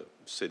benefit the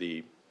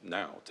city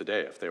now,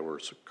 today, if they were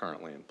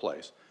currently in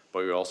place.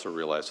 But we also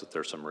realize that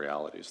there's some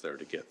realities there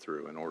to get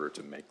through in order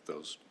to make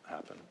those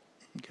happen.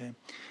 Okay.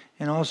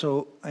 And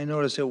also, I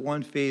noticed at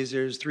one phase,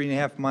 there's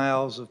 3.5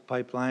 miles of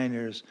pipeline,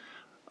 there's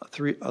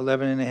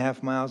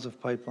 11.5 miles of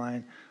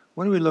pipeline.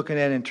 What are we looking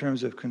at in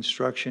terms of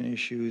construction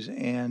issues?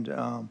 And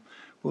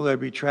will there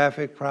be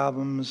traffic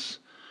problems?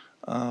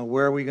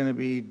 Where are we going to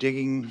be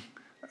digging?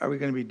 Are we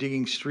going to be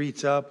digging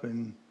streets up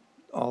and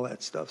all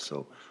that stuff?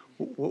 So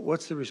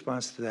what's the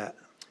response to that?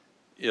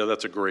 Yeah,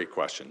 that's a great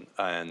question.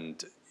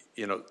 And,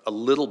 you know, a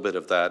little bit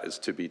of that is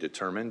to be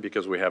determined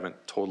because we haven't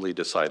totally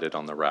decided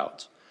on the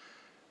routes.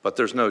 But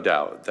there's no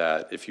doubt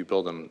that if you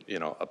build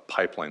a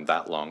pipeline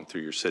that long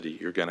through your city,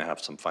 you're going to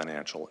have some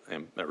financial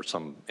or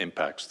some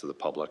impacts to the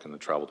public and the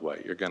traveled way.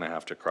 You're going to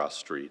have to cross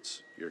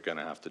streets. You're going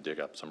to have to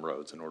dig up some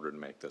roads in order to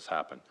make this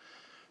happen.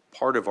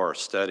 Part of our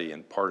study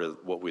and part of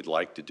what we'd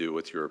like to do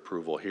with your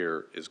approval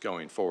here is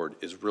going forward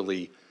is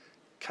really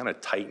kind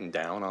of tighten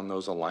down on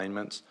those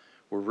alignments.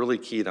 We're really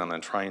keyed on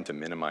trying to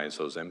minimize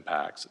those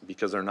impacts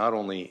because they're not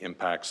only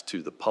impacts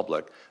to the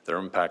public, they're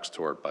impacts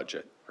to our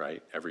budget,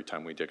 right? Every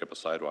time we dig up a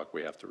sidewalk,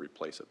 we have to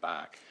replace it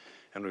back.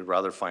 And we'd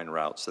rather find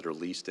routes that are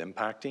least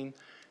impacting,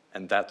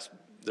 and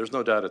there's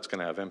no doubt it's going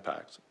to have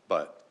impacts,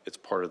 but it's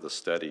part of the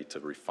study to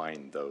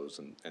refine those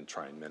and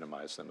try and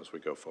minimize them as we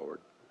go forward.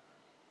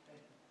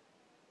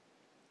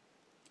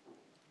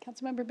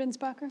 Councilmember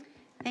Binsbacher?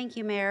 Thank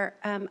you, Mayor.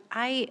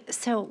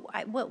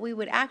 What we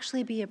would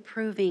actually be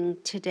approving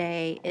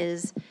today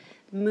is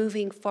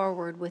moving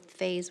forward with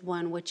phase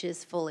one, which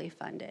is fully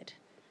funded,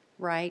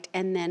 right?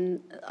 And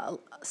then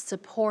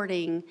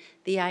supporting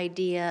the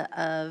idea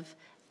of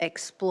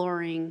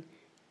exploring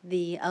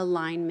the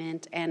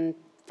alignment and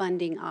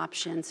funding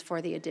options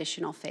for the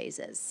additional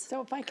phases.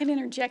 So if I can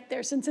interject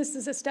there, since this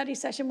is a study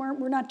session,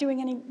 we're not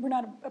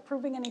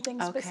approving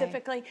anything Okay.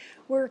 specifically.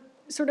 We're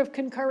sort of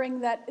concurring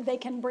that they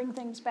can bring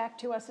things back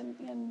to us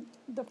in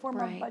the form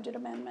of Right. budget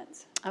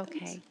amendments.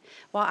 Okay.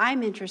 Well,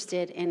 I'm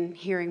interested in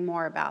hearing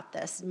more about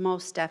this,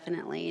 most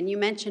definitely. And you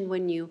mentioned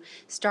when you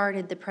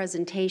started the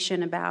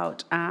presentation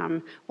about,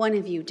 one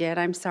of you did,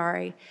 I'm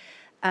sorry,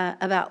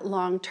 about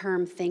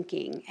long-term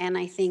thinking. And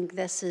I think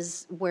this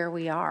is where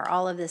we are.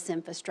 All of this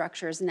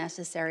infrastructure is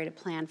necessary to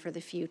plan for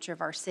the future of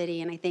our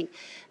city. And I think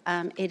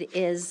it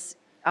is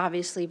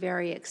obviously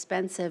very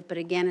expensive, but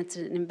again, it's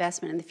an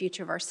investment in the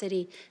future of our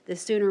city. The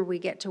sooner we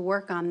get to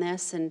work on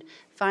this and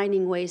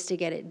finding ways to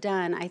get it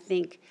done, I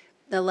think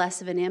the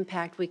less of an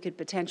impact we could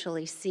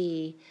potentially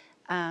see.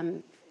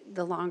 The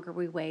longer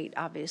we wait,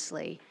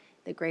 obviously,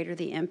 the greater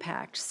the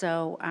impact.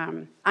 So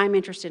I'm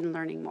interested in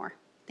learning more.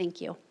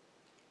 Thank you.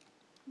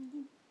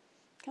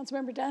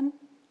 Councilmember Dunn?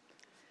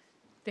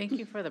 Thank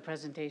you for the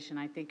presentation.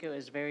 I think it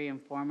was very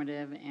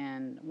informative,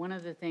 and one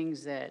of the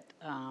things that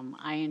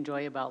I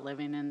enjoy about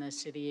living in the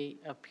city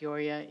of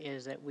Peoria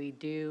is that we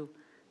do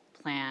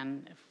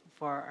plan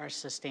for our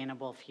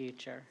sustainable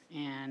future,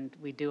 and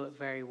we do it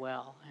very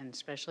well. And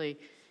especially,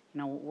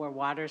 where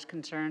water is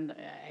concerned,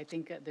 I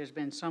think that there's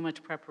been so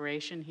much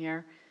preparation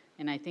here,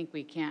 and I think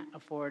we can't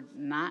afford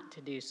not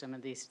to do some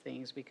of these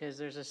things, because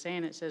there's a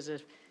saying that says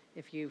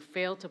if you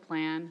fail to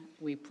plan,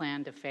 we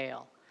plan to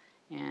fail.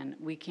 And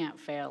we can't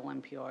fail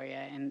in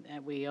Peoria, and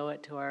we owe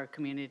it to our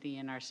community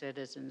and our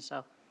citizens.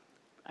 So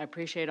I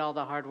appreciate all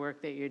the hard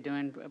work that you're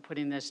doing,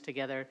 putting this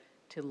together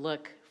to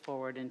look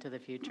forward into the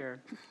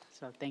future.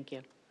 So thank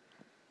you.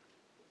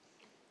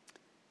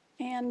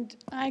 And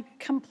I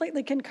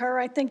completely concur.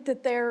 I think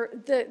that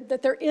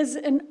there is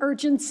an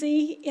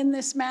urgency in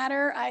this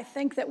matter. I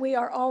think that we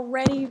are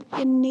already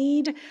in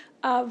need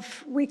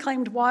of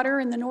reclaimed water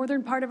in the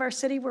northern part of our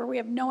city where we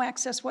have no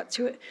access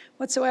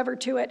whatsoever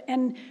to it.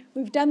 And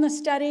we've done the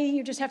study.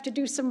 You just have to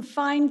do some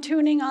fine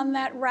tuning on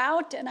that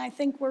route, and I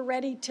think we're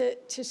ready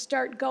to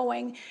start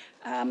going.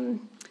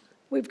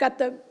 We've got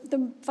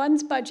the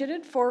funds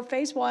budgeted for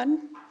phase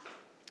 1.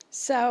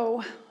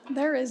 So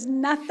there is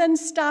nothing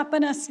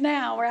stopping us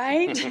now,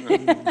 right?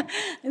 I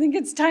think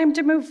it's time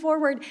to move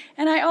forward.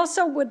 And I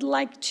also would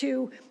like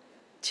to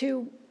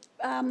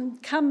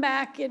come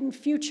back in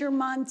future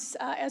months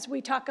as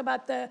we talk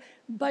about the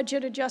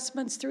budget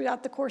adjustments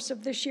throughout the course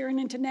of this year and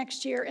into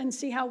next year, and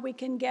see how we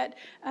can get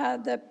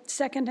the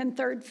second and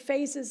third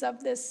phases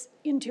of this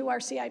into our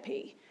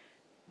CIP.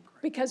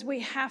 Because we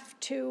have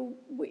to,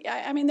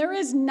 I mean, there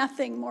is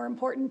nothing more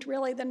important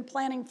really than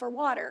planning for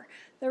water.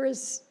 There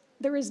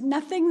is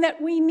nothing that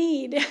we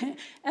need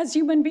as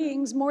human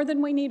beings more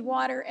than we need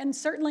water. And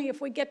certainly if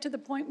we get to the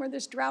point where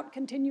this drought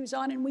continues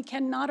on and we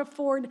cannot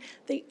afford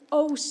the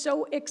oh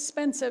so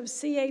expensive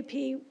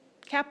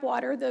cap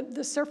water,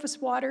 the surface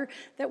water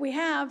that we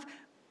have,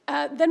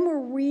 then we're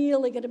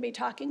really going to be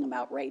talking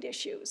about rate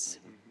issues.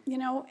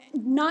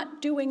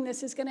 Not doing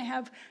this is going to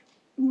have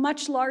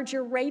much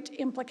larger rate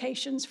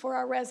implications for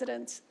our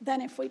residents than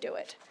if we do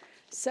it.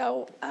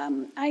 So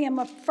I am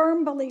a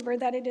firm believer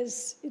that it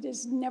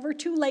is never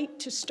too late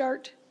to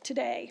start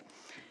today.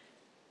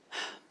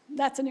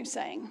 That's a new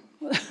saying.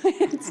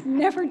 It's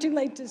never too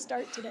late to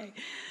start today.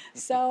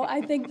 So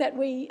I think that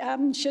we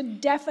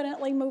should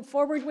definitely move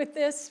forward with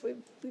this.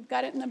 We've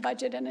got it in the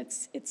budget, and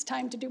it's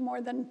time to do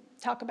more than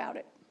talk about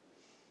it.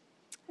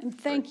 And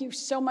thank you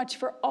so much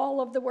for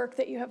all of the work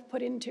that you have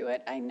put into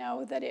it. I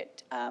know that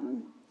it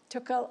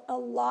took a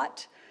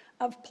lot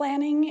of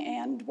planning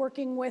and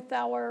working with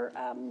our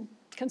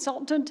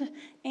consultant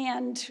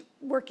and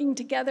working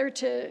together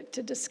to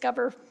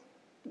discover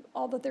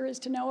all that there is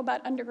to know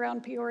about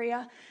underground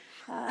Peoria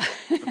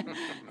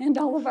and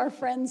all of our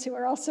friends who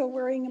are also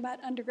worrying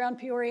about underground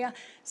Peoria.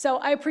 So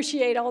I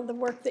appreciate all the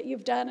work that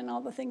you've done and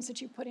all the things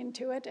that you put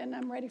into it, and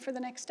I'm ready for the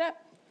next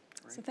step.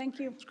 Great. So thank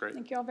you. That's great.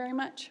 Thank you all very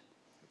much.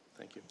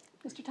 Thank you.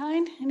 Mr.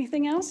 Tyne,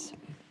 anything else?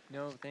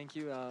 No, thank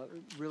you.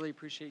 Really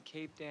appreciate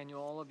Cape, Daniel,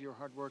 all of your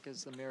hard work,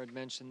 as the mayor had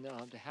mentioned.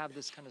 To have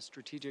this kind of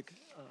strategic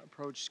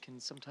approach can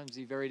sometimes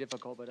be very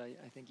difficult, but I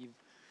think you've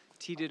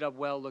teed it up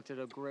well, looked at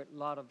a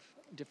lot of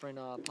different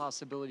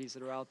possibilities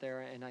that are out there,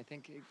 and I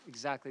think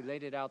exactly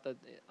laid it out that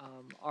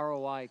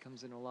ROI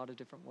comes in a lot of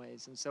different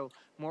ways. And so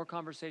more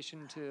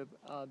conversation to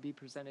be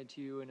presented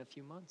to you in a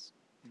few months.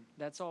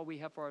 That's all we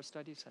have for our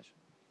study session.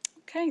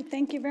 Okay,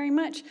 thank you very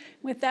much.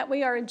 With that,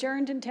 we are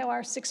adjourned until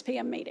our 6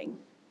 p.m. meeting.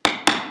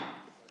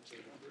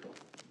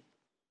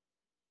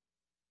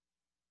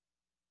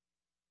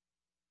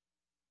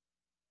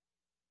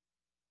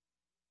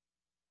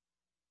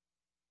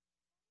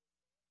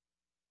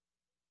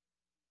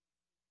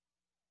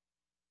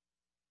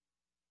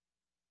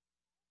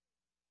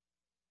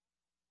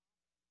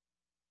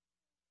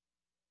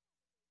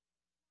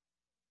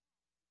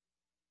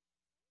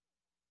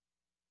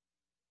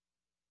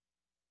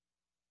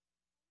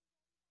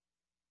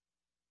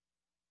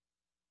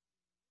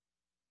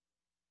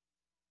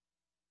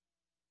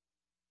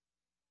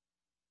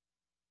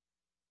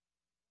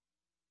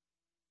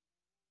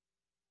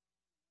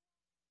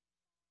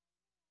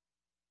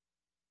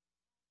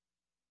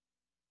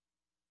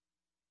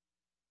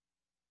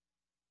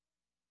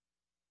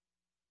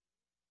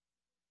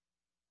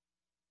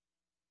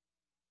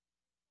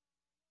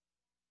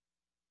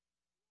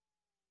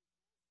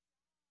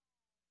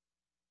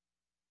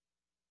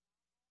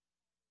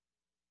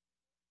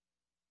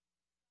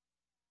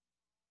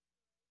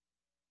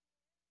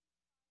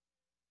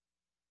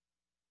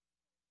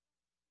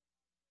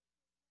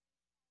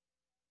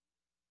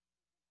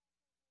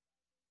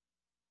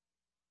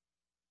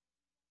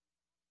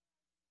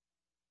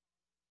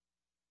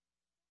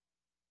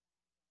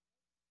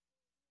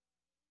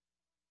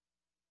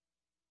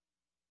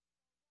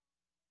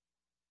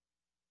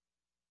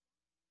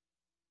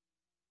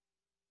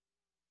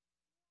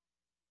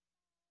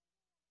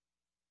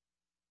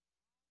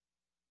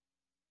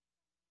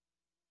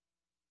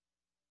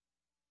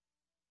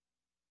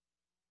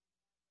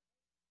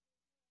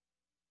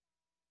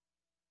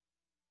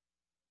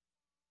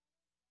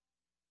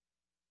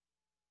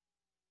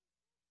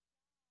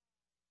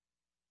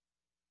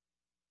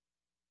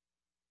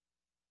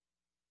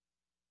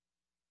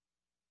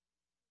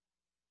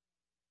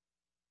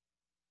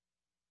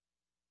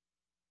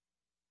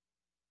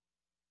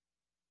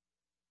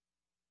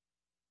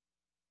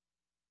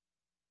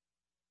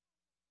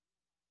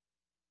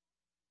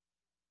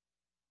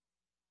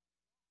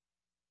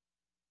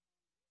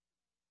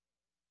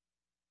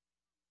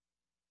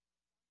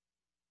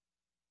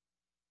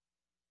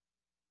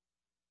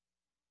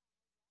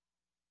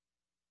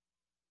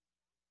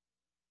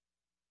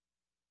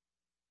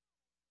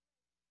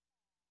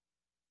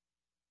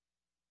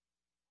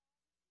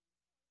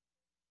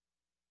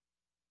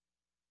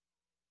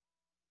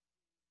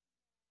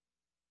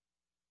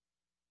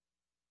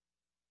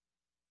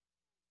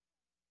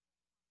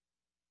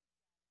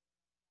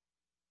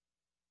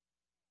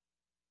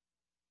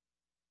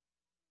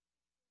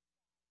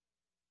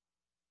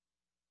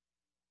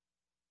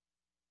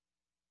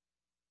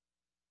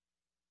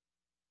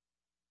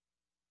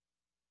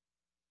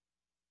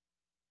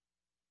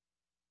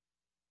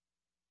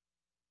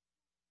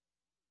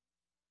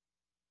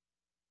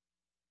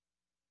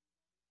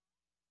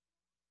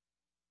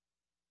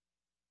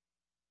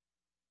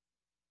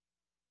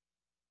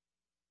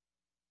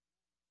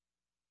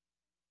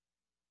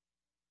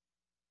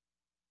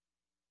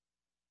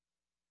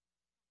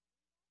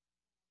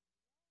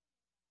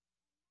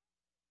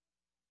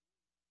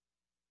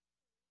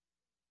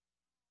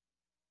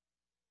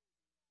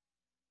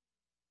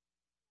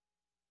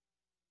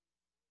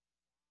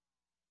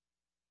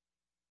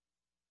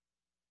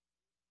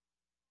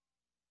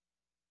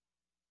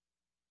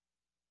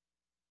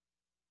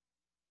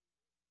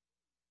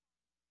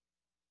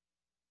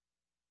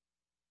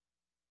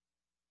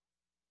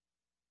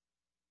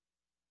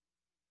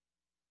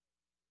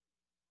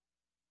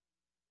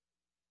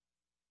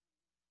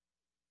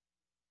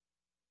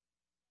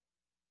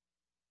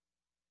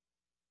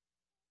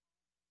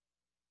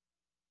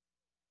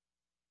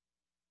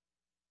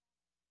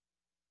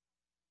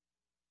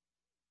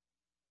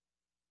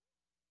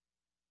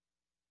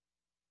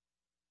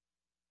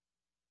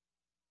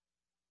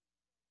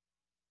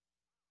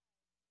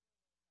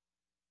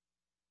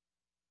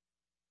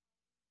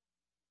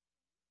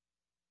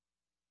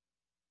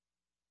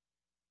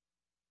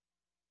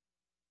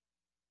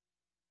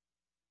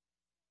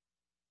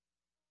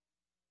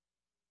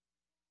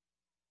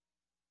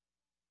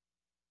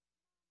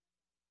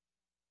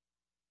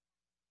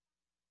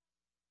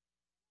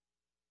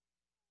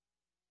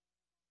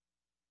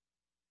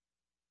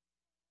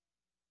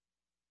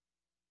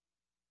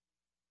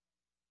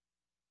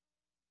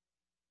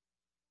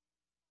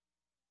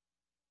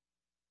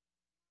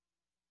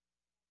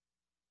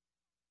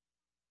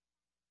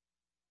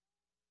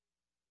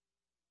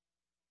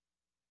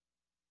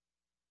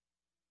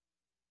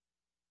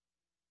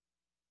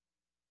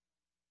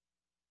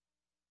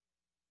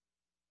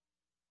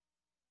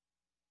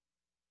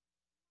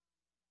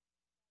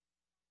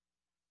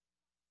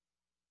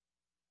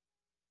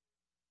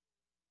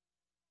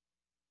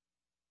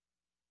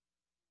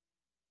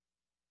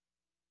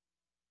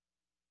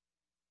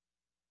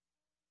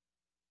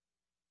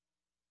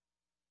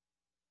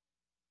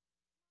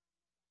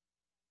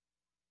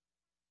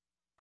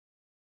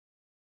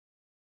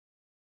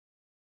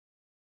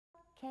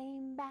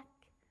 came back.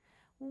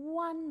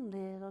 One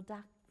little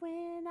duck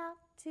went out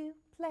to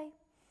play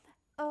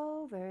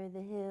over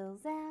the hills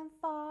and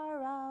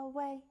far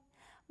away.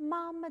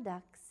 Mama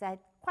duck said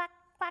quack,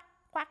 quack,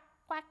 quack,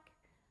 quack.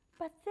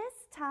 But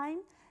this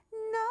time,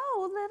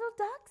 no little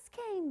ducks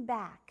came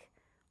back.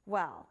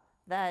 Well,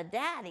 the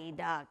daddy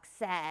duck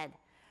said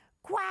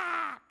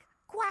quack,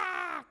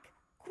 quack,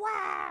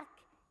 quack.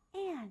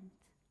 And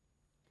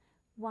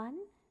 1,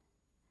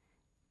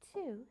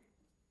 2,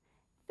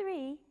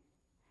 3,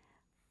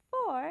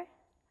 4,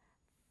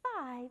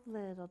 5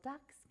 little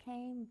ducks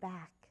came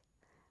back.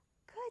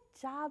 Good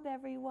job,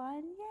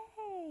 everyone.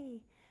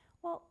 Yay!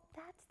 Well,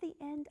 that's the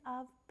end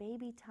of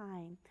baby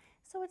time.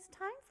 So it's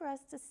time for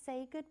us to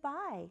say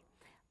goodbye.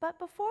 But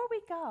before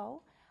we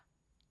go,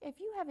 if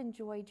you have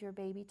enjoyed your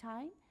baby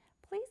time,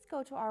 please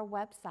go to our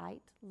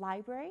website,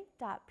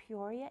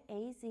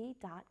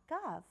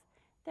 library.peoriaaz.gov.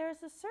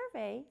 There's a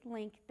survey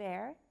link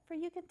there for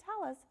you can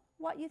tell us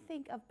what you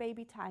think of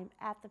baby time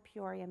at the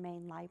Peoria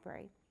Main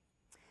Library.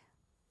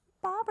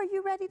 Bob, are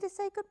you ready to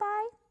say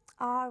goodbye?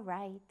 All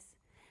right.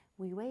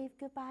 We wave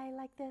goodbye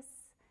like this.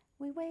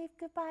 We wave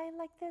goodbye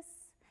like this.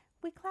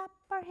 We clap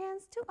our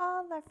hands to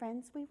all our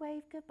friends. We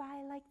wave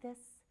goodbye like this.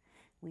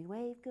 We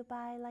wave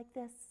goodbye like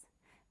this.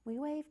 We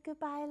wave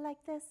goodbye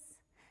like this.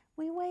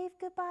 We wave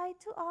goodbye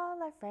to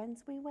all our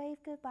friends. We wave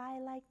goodbye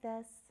like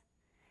this.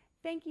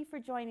 Thank you for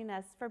joining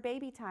us for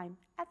Baby Time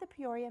at the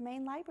Peoria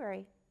Main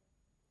Library.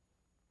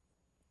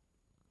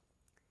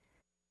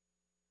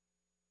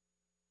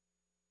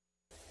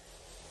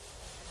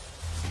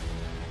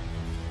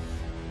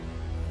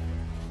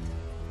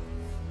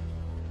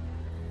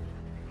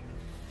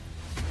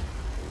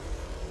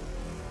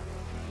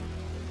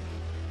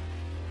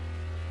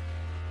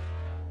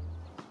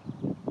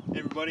 Hey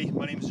everybody,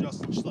 my name is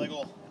Justin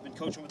Schlegel. I've been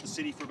coaching with the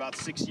city for about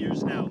 6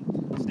 years now.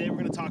 Today we're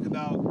going to talk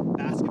about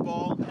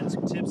basketball and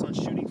some tips on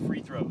shooting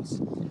free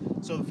throws.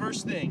 So the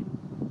first thing,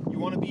 you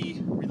want to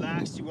be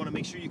relaxed, you want to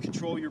make sure you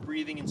control your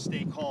breathing and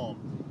stay calm.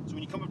 So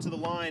when you come up to the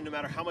line, no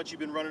matter how much you've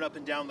been running up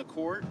and down the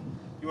court,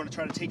 you want to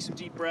try to take some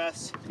deep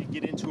breaths and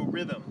get into a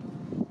rhythm.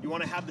 You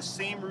want to have the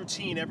same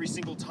routine every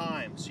single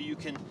time so you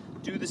can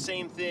do the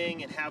same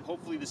thing and have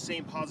hopefully the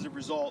same positive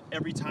result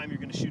every time you're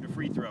going to shoot a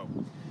free throw.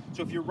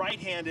 So if you're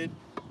right-handed,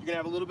 you're going to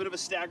have a little bit of a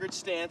staggered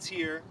stance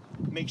here.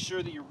 Make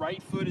sure that your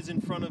right foot is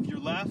in front of your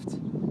left,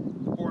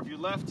 or if you're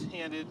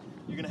left-handed,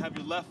 you're going to have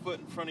your left foot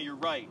in front of your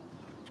right.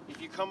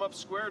 If you come up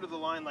square to the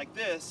line like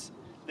this,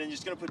 then you're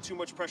just going to put too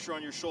much pressure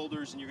on your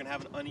shoulders and you're going to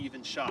have an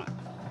uneven shot.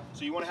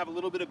 So you want to have a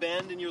little bit of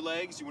bend in your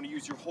legs. You want to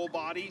use your whole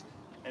body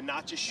and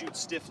not just shoot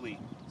stiffly.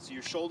 So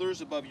your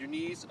shoulders above your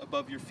knees,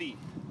 above your feet.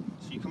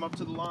 So you come up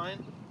to the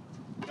line,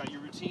 got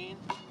your routine.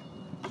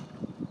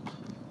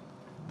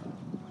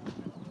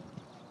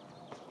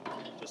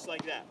 Just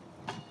like that.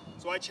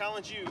 So I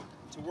challenge you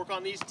to work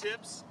on these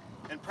tips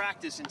and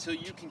practice until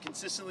you can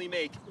consistently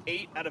make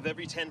 8 out of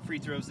every 10 free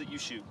throws that you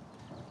shoot.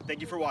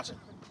 Thank you for watching.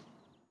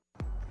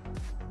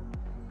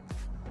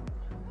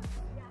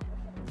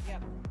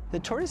 The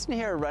Tortoise and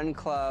Hare Run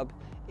Club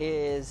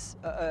is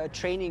a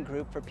training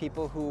group for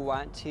people who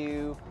want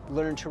to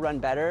learn to run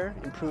better,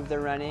 improve their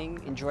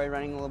running, enjoy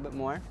running a little bit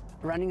more.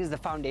 Running is the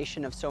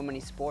foundation of so many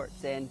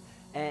sports, and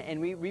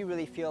we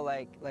really feel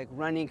like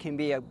running can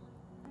be a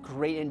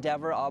great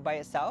endeavor all by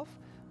itself,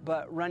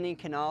 but running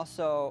can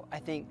also, I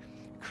think,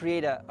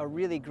 create a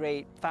really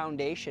great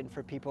foundation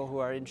for people who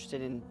are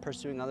interested in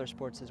pursuing other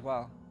sports as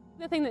well.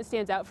 The thing that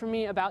stands out for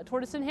me about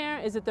Tortoise and Hare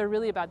is that they're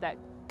really about that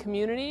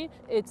community.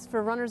 It's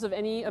for runners of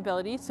any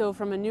ability, so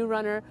from a new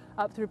runner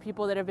up through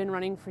people that have been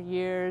running for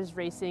years,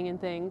 racing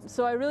and things.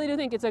 So I really do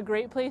think it's a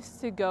great place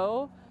to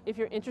go if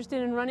you're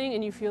interested in running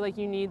and you feel like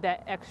you need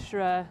that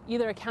extra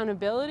either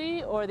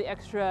accountability or the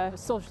extra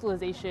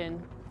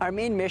socialization. Our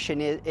main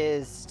mission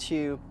is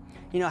to,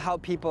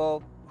 help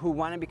people who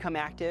want to become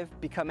active,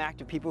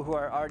 people who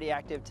are already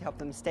active to help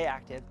them stay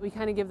active. We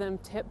kind of give them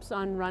tips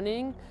on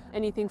running,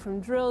 anything from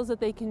drills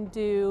that they can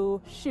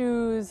do,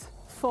 shoes,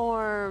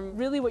 form.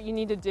 Really what you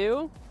need to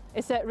do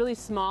is set really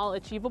small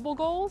achievable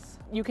goals.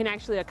 You can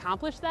actually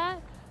accomplish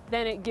that.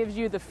 Then it gives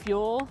you the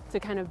fuel to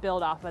kind of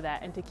build off of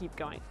that and to keep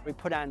going. We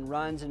put on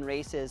runs and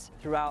races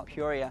throughout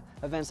Peoria,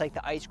 events like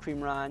the ice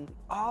cream run.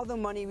 All the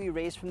money we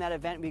raise from that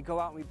event, we go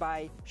out and we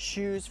buy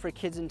shoes for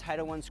kids in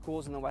Title I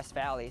schools in the West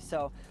Valley.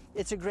 So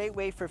it's a great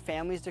way for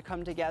families to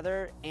come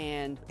together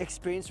and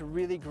experience a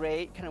really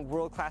great kind of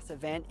world-class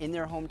event in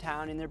their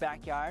hometown, in their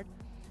backyard,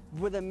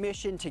 with a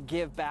mission to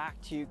give back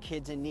to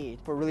kids in need.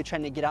 We're really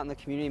trying to get out in the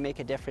community and make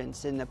a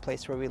difference in the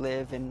place where we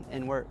live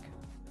and work.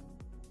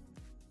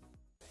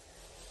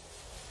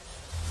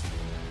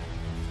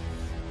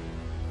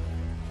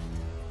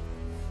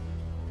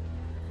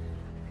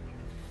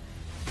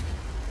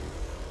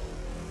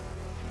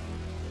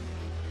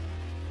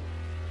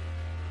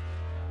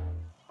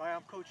 Hi,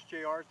 I'm Coach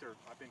Jay Arthur.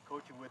 I've been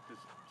coaching with the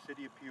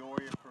City of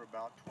Peoria for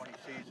about 20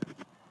 seasons.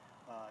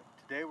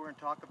 Today we're going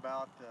to talk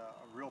about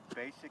a real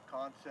basic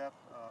concept,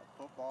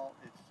 football.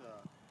 It's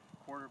a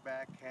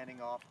quarterback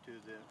handing off to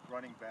the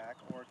running back,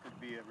 or it could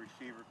be a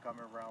receiver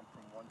coming around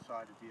from one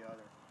side to the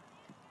other.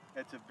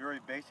 It's a very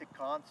basic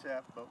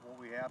concept, but what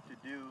we have to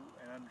do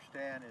and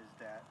understand is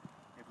that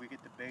if we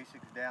get the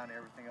basics down,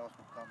 everything else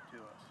will come to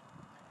us.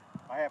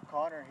 I have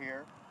Connor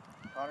here.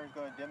 Connor's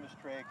going to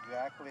demonstrate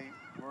exactly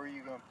where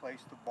you're going to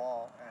place the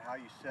ball and how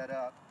you set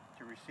up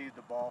to receive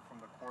the ball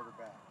from the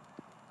quarterback.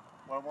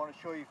 What I want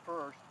to show you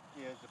first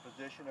is the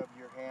position of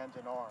your hands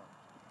and arms.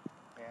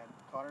 And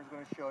Connor's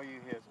going to show you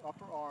his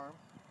upper arm.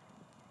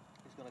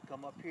 He's going to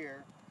come up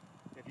here.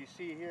 If you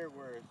see here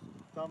where his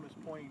thumb is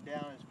pointing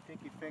down, his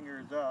pinky finger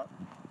is up,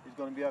 he's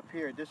going to be up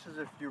here. This is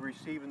if you're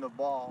receiving the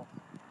ball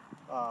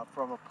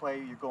from a play,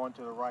 you're going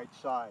to the right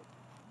side.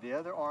 The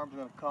other arm's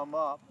going to come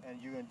up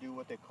and you're going to do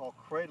what they call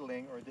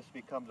cradling, or this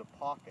becomes a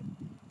pocket.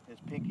 His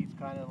pinky's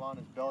kind of on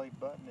his belly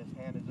button, his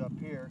hand is up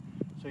here.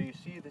 So you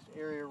see this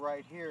area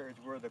right here is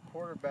where the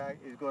quarterback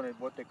is going to,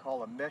 what they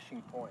call a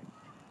meshing point.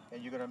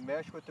 And you're going to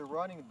mesh with the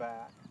running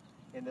back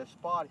in this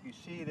spot. If you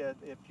see that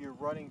if you're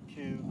running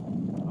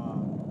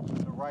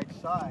to the right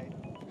side,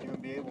 you're going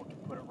to be able to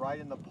put it right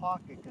in the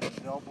pocket because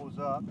his elbow's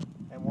up.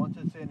 And once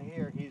it's in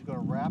here, he's going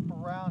to wrap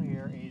around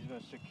here and he's going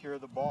to secure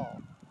the ball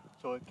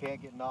so it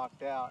can't get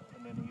knocked out,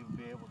 and then he'll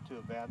be able to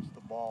advance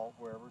the ball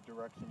wherever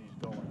direction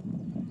he's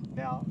going.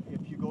 Now,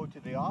 if you go to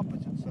the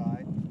opposite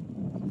side,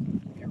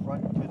 if you're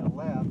running to the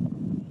left,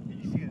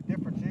 and you see the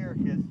difference here,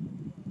 his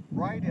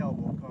right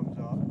elbow comes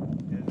up.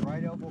 And his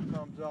right elbow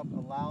comes up,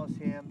 allows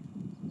him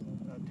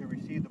to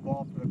receive the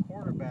ball from the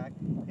quarterback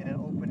in an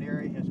open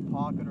area, his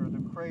pocket or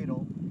the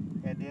cradle.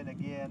 And then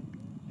again,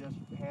 just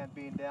hand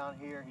being down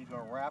here, he's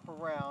going to wrap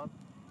around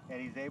and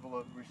he's able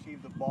to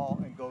receive the ball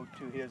and go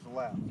to his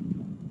left.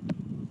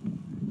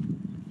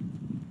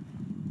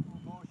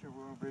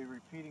 We're going to be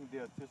repeating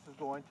this. This is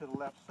going to the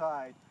left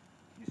side.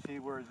 You see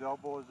where his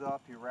elbow is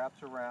up, he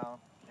wraps around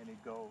and he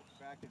goes.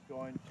 Back is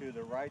going to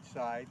the right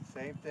side.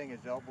 Same thing, his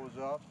elbow's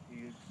up,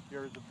 he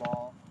secures the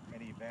ball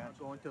and he advances.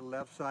 Going to the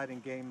left side in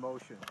game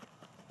motion.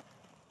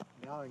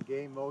 Now in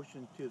game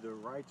motion to the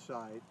right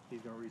side,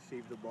 he's going to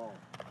receive the ball.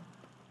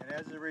 And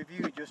as a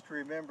review, just to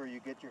remember, you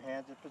get your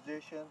hands in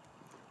position.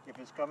 If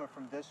it's coming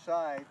from this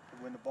side,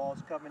 when the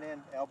ball's coming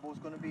in, elbow's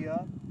going to be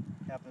up,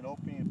 have an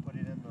opening and put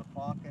it in the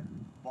pocket.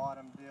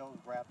 Bottom deal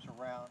wraps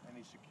around and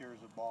he secures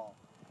the ball.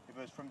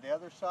 If it's from the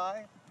other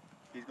side,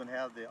 he's going to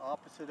have the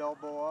opposite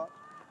elbow up.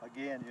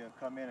 Again, you're going to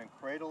come in and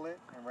cradle it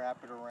and wrap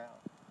it around.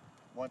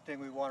 One thing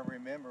we want to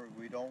remember,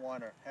 we don't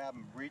want to have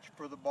him reach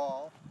for the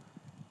ball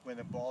when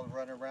the ball is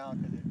running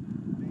around because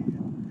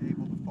they're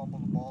able to fumble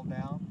the ball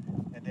down.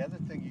 And the other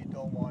thing you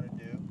don't want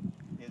to do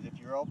is if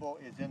your elbow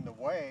is in the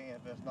way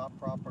and if it's not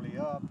properly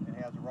up and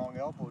has the wrong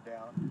elbow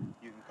down,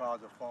 you can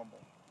cause a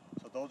fumble.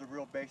 So those are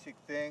real basic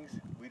things.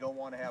 We don't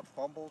want to have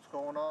fumbles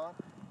going on.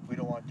 We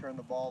don't want to turn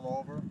the ball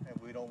over,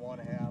 and we don't want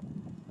to have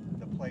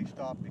the play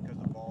stop because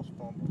the ball's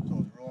fumbled.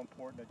 So it's real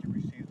important that you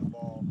receive the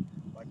ball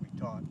like we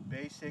taught.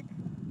 Basic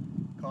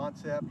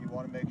concept, you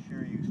want to make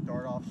sure you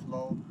start off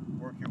slow,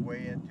 work your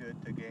way into it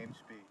to game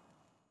speed.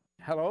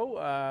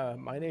 Hello,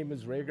 my name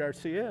is Ray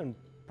Garcia, and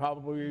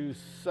probably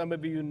some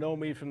of you know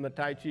me from the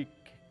Tai Chi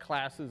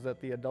classes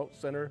at the Adult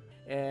Center.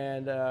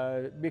 And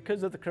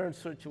because of the current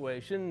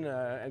situation,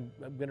 I'm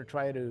going to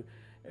try to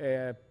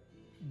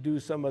do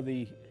some of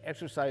the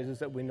exercises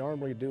that we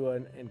normally do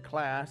in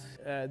class.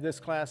 This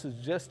class is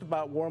just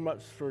about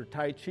warm-ups for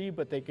Tai Chi,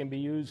 but they can be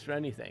used for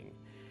anything.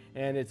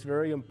 And it's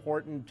very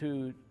important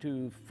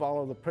to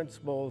follow the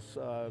principles,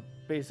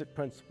 basic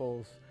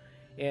principles.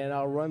 And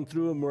I'll run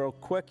through them real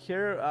quick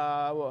here.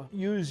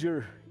 Use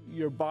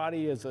your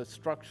body as a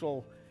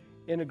structural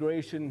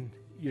integration,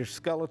 your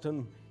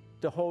skeleton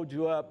to hold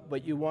you up,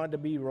 but you want to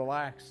be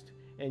relaxed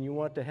and you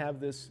want to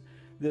have this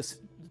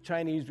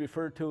Chinese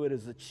refer to it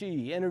as the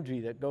qi,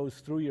 energy that goes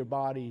through your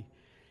body.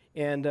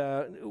 And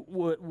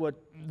what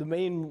the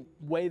main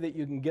way that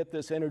you can get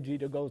this energy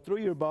to go through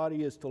your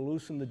body is to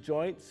loosen the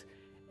joints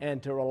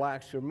and to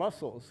relax your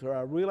muscles.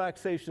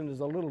 Relaxation is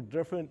a little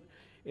different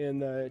in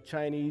the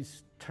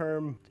Chinese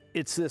term.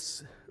 It's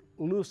this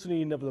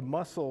loosening of the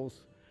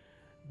muscles,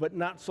 but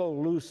not so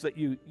loose that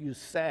you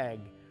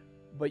sag,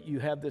 but you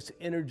have this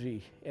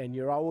energy and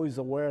you're always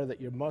aware that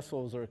your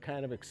muscles are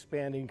kind of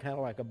expanding, kind of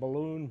like a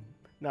balloon,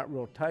 not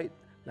real tight,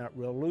 not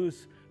real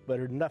loose, but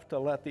enough to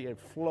let the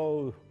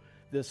flow,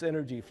 this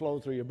energy flow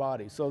through your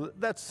body. So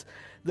that's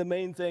the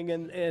main thing,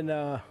 and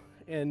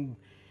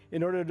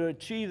in order to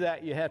achieve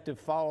that, you have to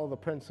follow the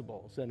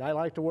principles. And I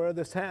like to wear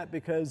this hat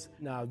because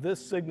now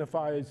this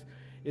signifies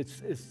it's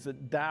the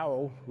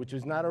Tao, which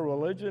is not a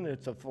religion,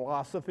 it's a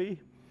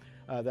philosophy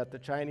that the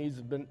Chinese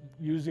have been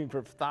using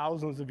for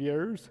thousands of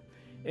years.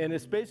 And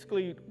it's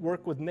basically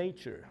work with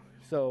nature.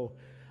 So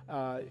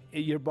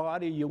your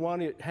body, you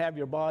want to have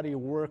your body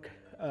work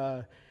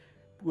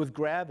with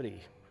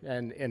gravity,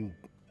 and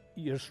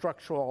your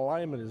structural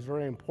alignment is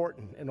very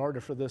important. In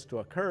order for this to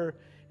occur,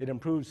 it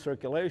improves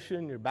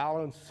circulation, your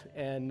balance,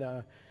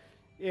 and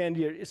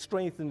it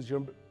strengthens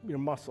your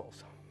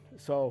muscles.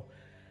 So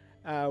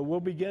we'll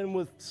begin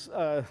with,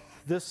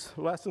 this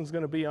lesson's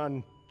going to be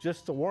on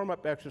just the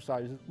warm-up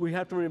exercises. We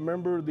have to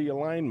remember the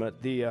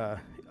alignment.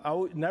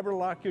 Never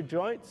lock your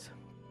joints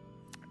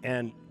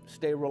and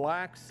stay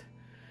relaxed.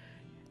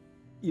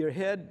 Your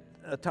head,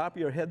 top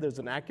of your head, there's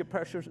an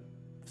acupressure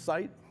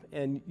site,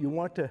 and you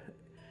want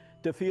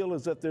to feel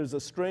as if there's a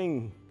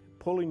string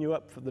pulling you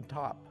up from the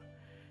top,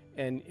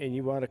 and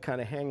you want to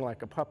kind of hang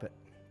like a puppet.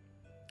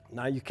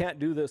 Now, you can't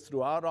do this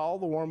throughout all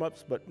the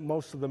warm-ups, but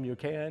most of them you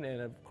can,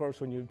 and of course,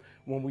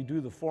 when we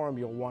do the form,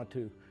 you'll want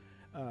to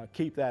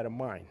keep that in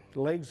mind.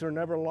 The legs are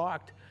never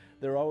locked.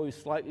 They're always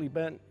slightly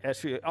bent.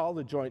 Actually, all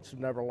the joints are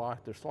never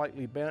locked. They're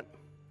slightly bent.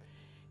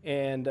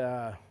 And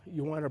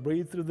you want to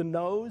breathe through the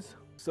nose.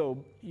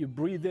 So you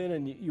breathe in,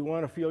 and you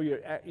want to feel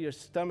your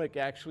stomach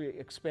actually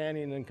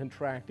expanding and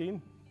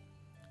contracting.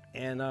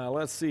 And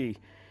let's see.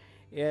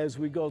 As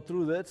we go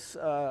through this,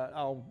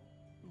 I'll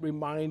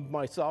remind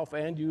myself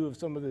and you of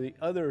some of the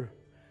other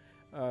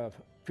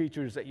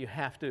features that you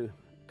have to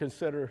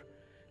consider,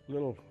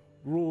 little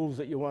rules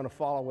that you want to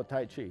follow with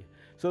Tai Chi.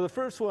 So the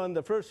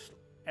first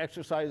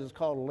exercise is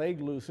called leg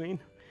loosening.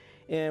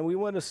 And we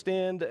want to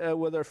stand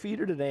with our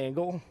feet at an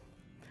angle,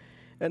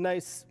 a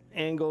nice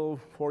angle,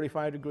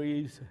 45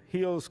 degrees,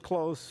 heels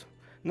close,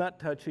 not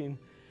touching.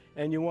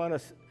 And you want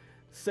to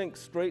sink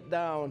straight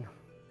down,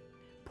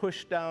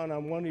 push down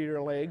on one of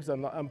your legs.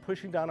 I'm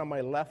pushing down on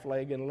my left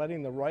leg and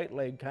letting the right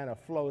leg kind of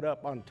float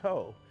up on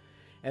toe.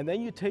 And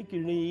then you take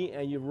your knee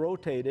and you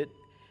rotate it.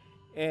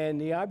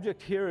 And the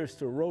object here is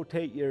to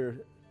rotate your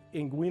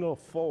inguinal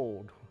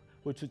fold,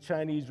 which the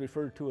Chinese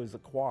refer to as the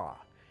qua.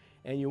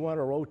 And you want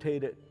to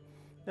rotate it,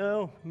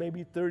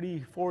 maybe 30,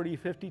 40,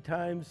 50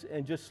 times,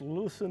 and just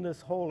loosen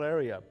this whole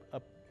area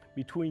up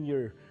between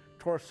your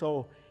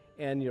torso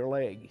and your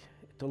leg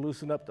to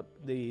loosen up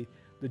the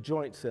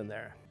joints in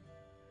there.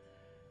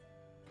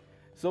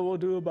 So we'll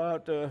do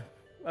about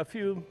a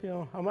few,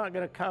 I'm not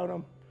going to count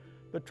them,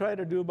 but try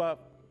to do about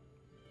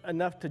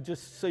enough to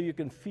just so you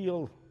can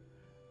feel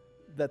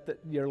that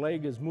your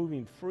leg is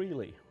moving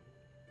freely.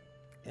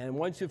 And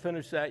once you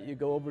finish that, you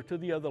go over to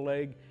the other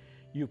leg,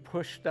 you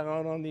push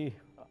down on the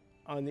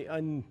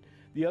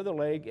other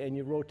leg, and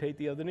you rotate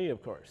the other knee,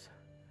 of course.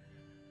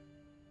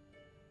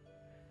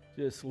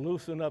 Just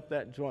loosen up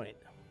that joint.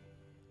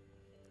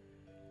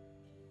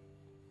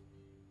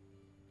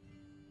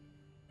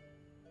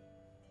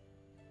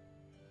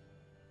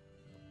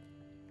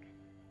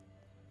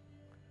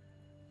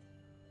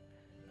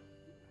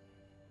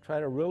 Try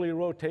to really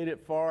rotate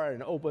it far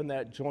and open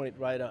that joint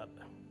right up.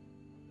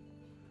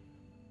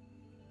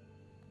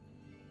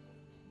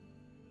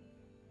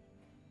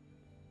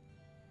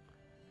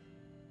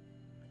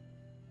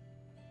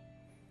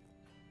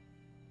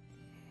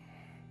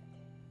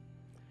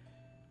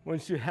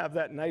 Once you have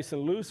that nice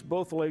and loose,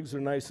 both legs are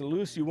nice and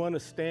loose, you want to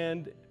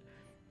stand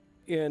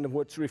in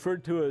what's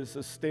referred to as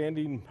a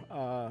standing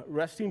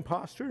resting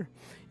posture.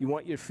 You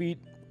want your feet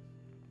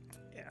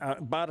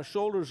about a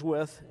shoulder's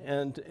width,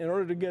 and in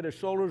order to get a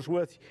shoulder's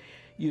width,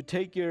 you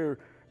take your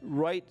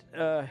right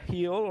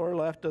heel or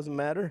left, doesn't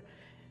matter,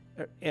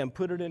 and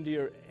put it into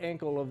your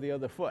ankle of the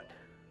other foot.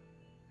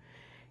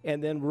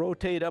 And then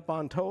rotate up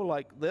on toe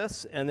like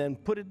this, and then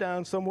put it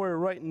down somewhere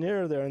right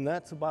near there, and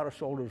that's about a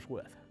shoulder's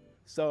width.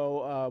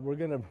 So we're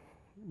going to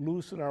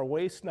loosen our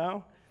waist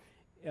now.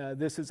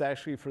 This is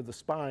actually for the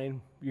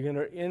spine. You're going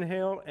to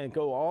inhale and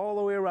go all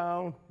the way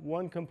around,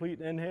 one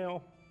complete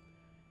inhale.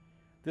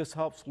 This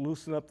helps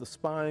loosen up the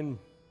spine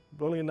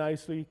really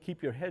nicely.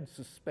 Keep your head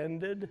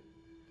suspended.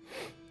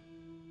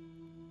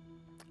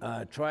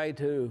 Try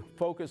to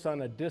focus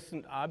on a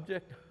distant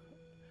object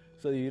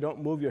so that you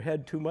don't move your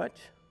head too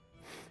much.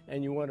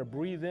 And you want to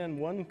breathe in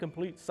one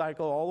complete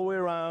cycle all the way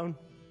around,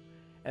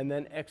 and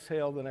then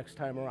exhale the next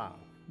time around.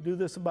 Do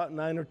this about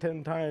 9 or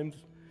 10 times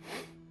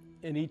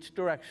in each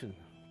direction.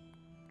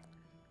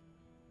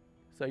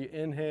 So you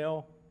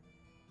inhale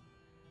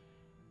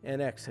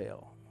and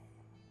exhale.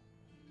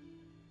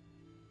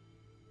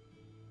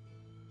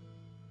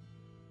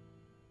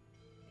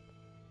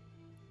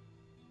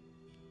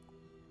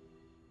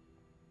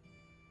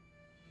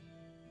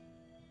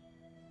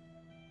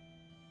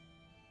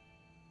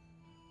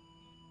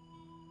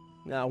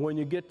 Now, when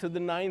you get to the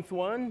 9th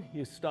one,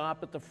 you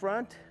stop at the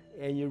front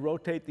and you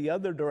rotate the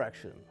other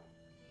direction.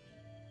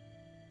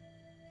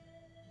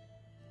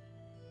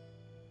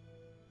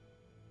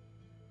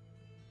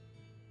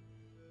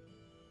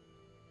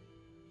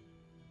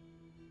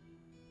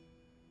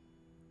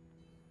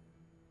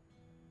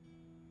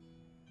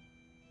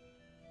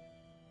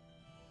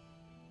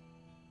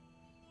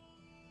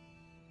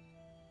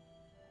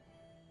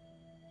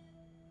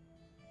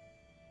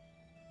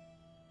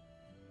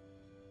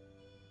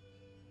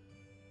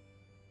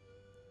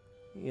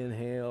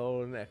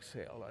 Inhale and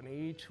exhale on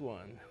each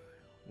one.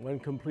 One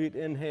complete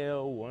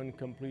inhale, one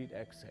complete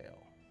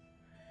exhale.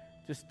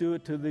 Just do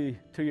it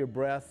to your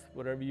breath,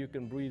 whatever you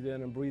can breathe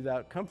in and breathe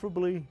out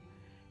comfortably.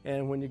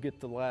 And when you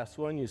get to the last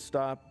one, you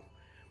stop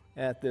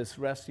at this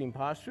resting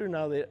posture.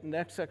 Now the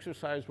next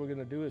exercise we're going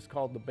to do is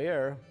called the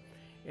bear.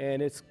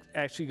 And it's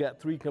actually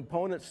got 3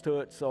 components to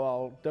it, so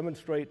I'll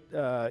demonstrate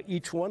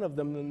each one of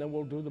them, and then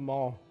we'll do them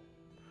all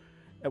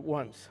at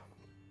once.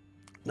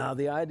 Now,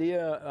 the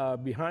idea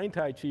behind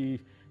Tai Chi,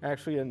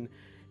 actually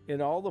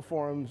in all the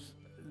forms,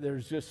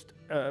 there's just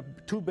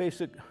two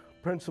basic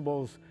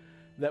principles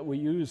that we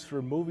use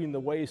for moving the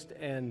waste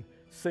and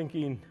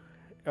sinking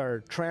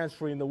or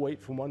transferring the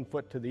weight from one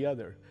foot to the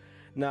other.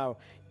 Now,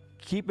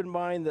 keep in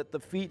mind that the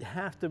feet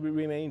have to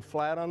remain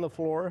flat on the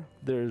floor.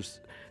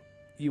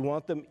 You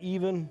want them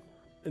even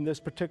in this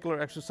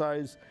particular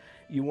exercise.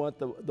 You want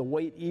the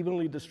weight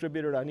evenly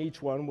distributed on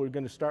each one. We're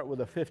going to start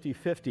with a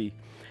 50-50.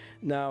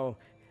 Now,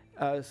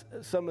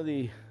 some of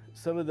the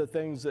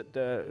things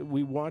that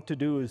we want to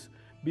do is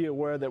be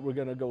aware that we're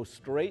going to go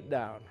straight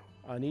down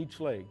on each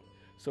leg.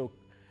 So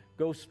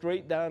go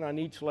straight down on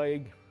each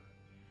leg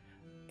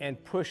and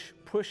push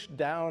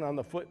down on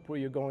the foot where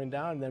you're going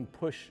down, and then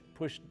push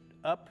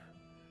up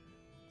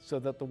so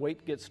that the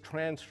weight gets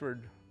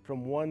transferred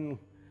from one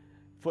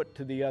foot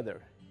to the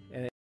other.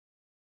 And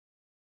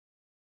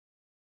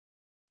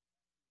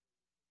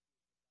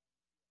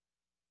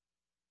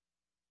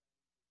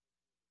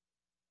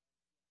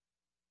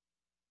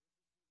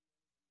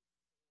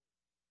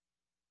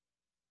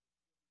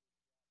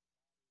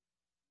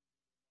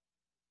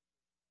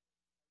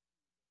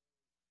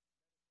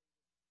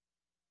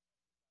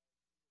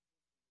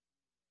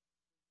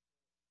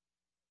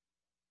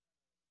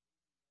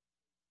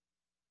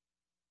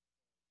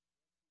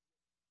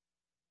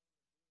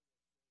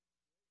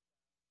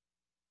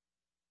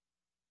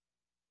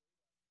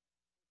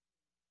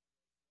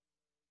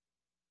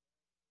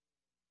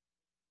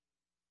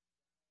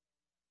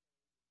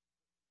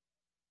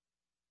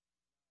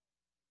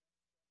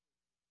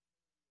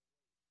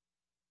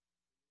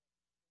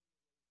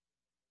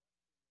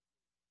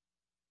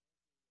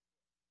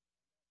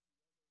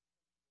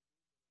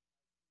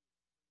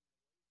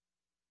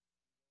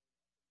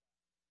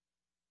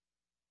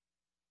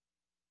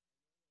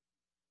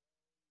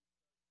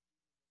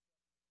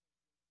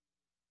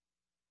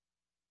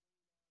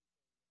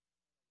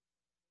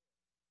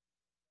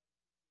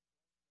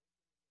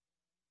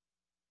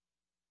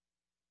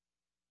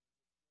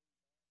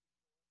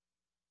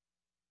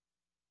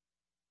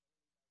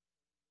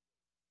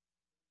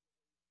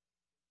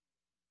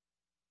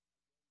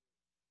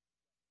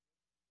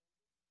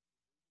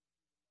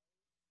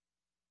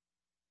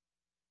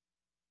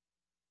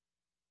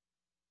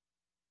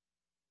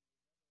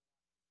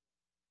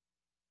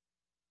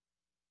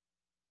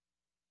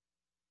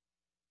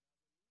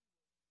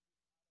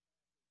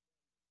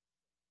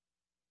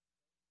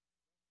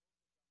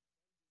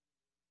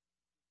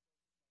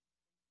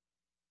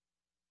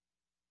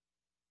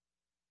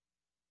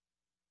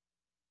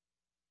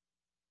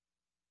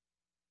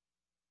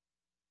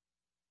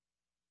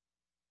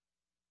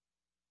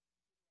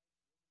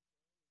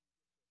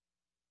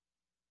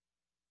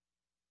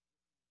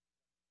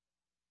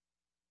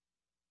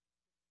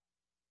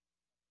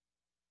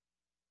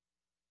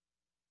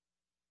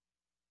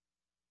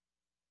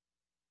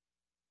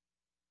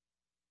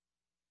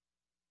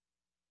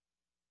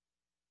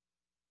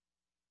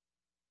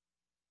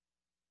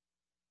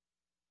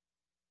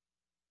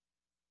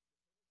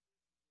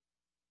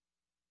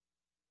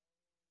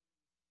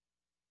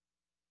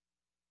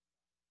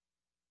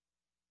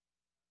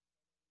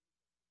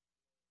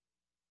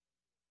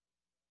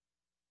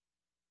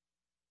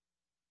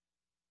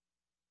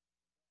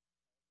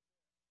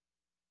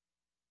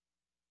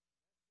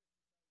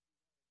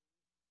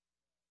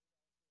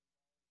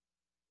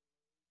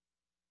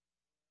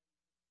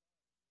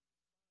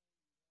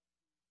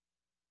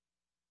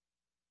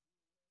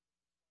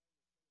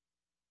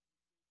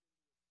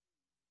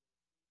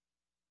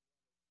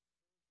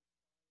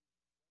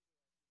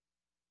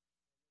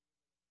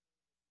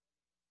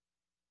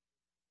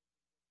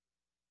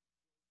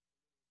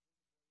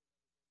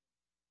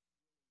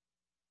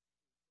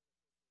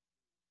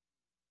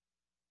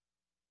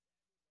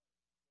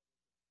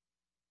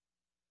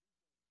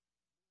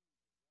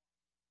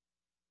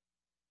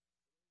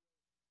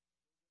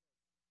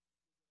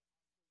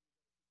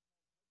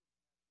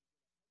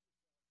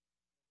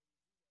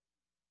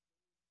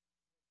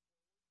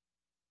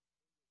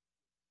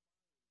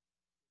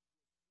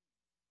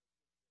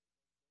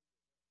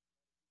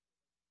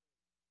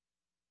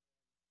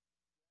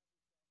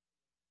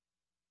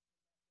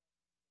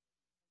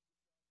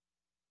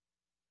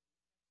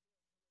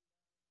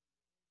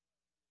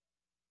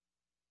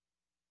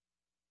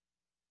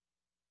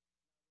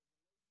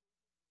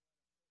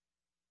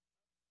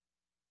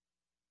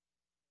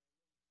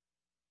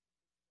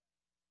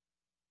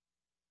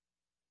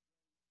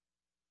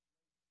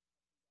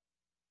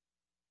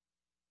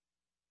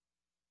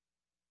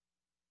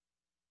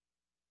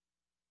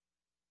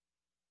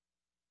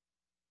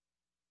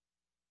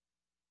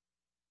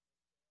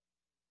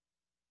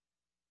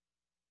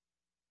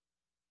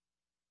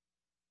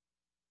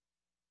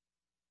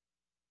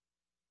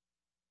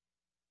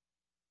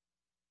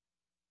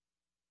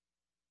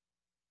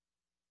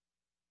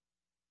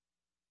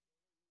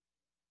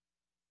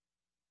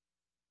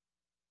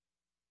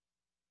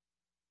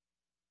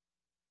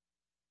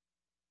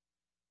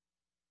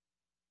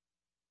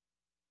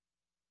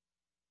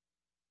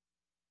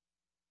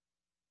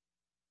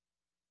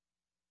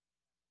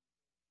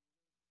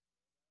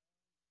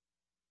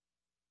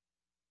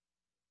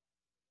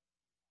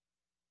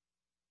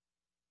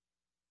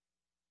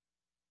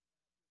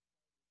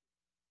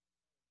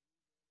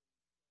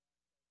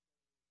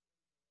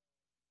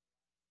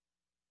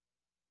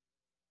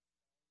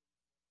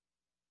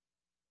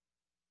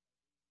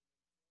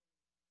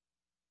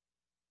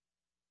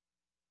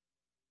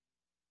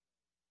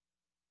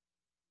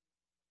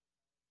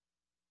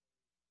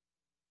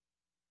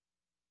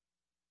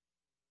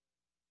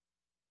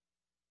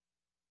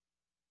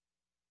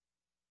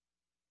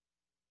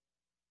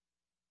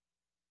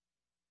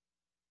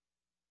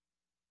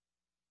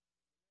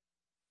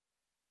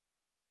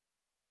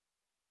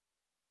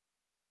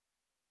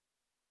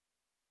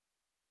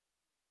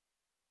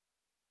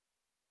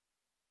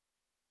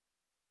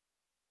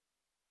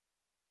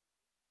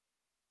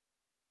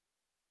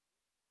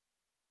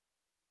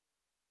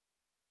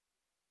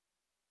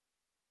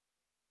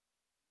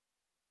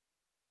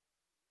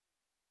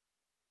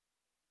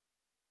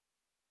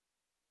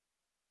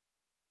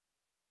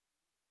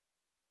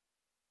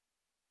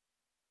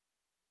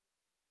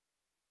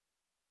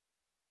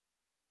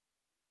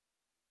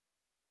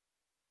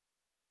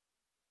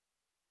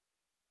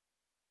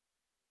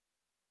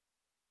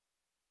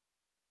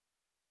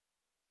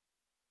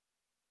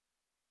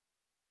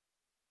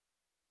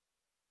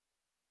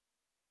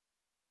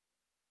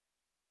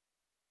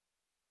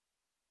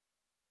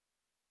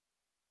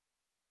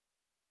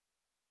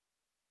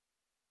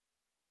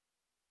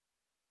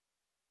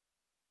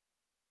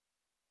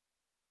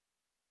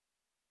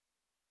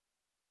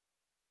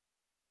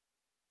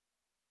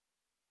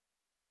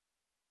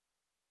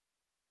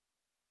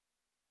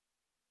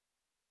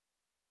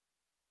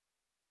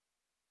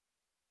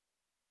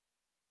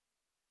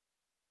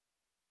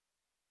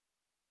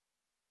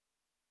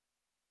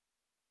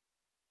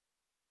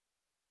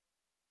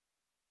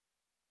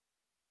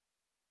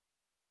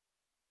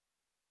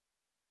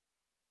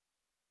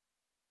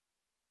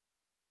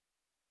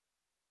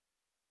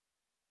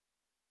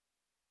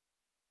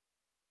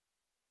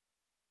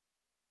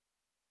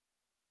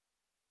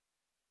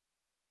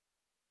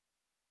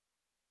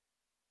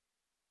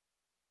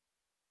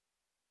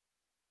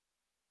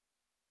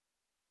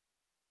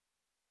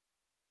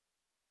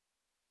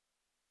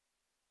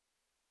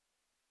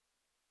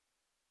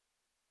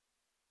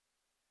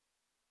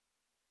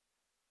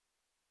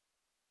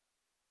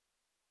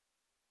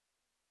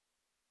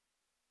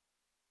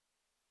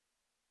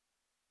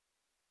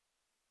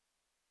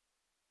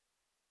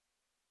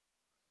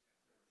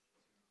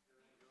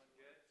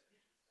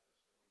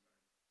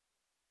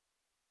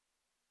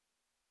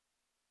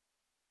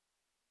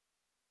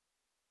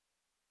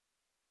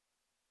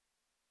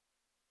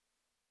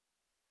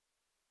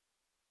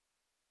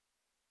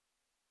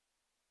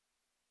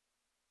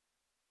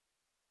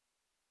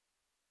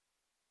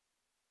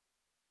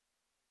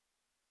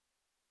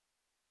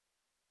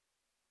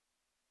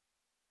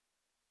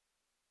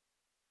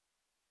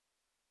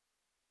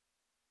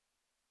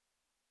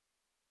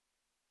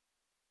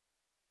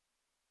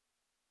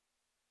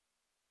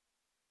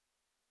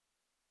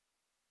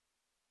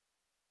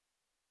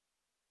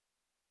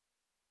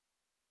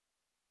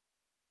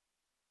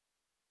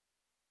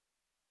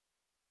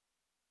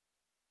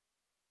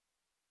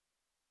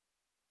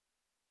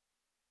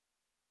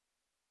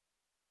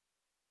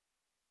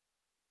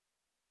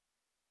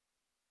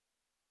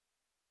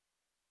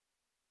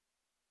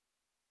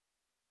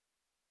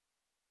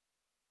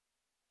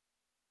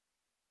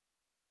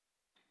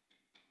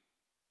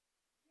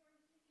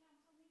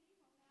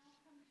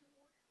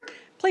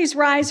Please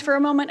rise for a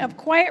moment of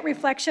quiet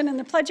reflection and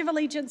the Pledge of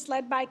Allegiance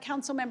led by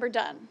Councilmember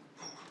Dunn.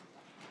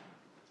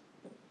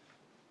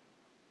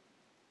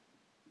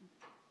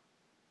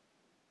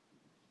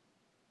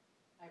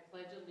 I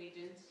pledge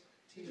allegiance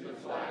to the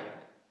flag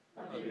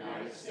of the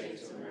United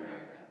States of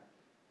America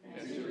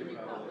and to the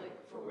republic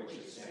for which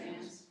it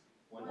stands,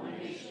 one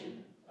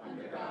nation,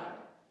 under God,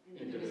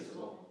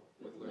 indivisible,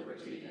 with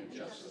liberty and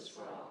justice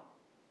for all.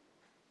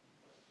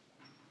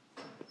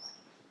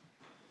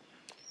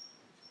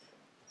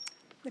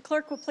 The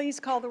clerk will please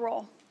call the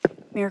roll.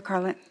 Mayor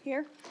Carlett.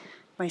 Here.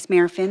 Vice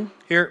Mayor Finn.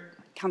 Here.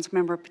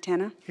 Councilmember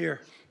Patena.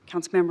 Here.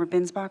 Councilmember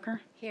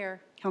Binsbacher.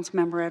 Here.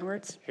 Councilmember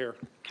Edwards. Here.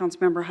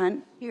 Councilmember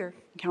Hunt. Here.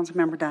 And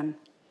Councilmember Dunn.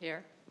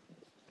 Here.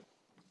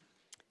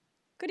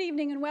 Good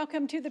evening and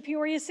welcome to the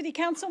Peoria City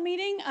Council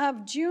meeting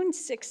of June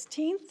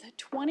 16th,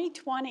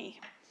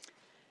 2020.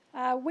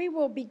 We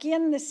will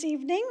begin this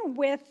evening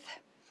with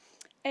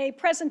a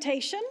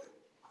presentation.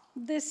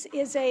 This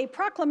is a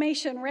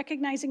proclamation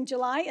recognizing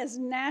July as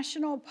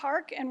National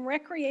Park and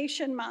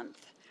Recreation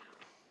Month.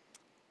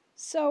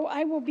 So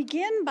I will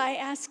begin by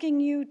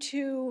asking you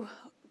to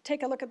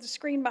take a look at the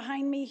screen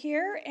behind me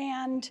here,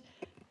 and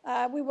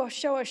we will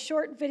show a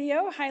short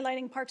video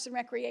highlighting Parks and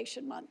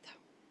Recreation Month.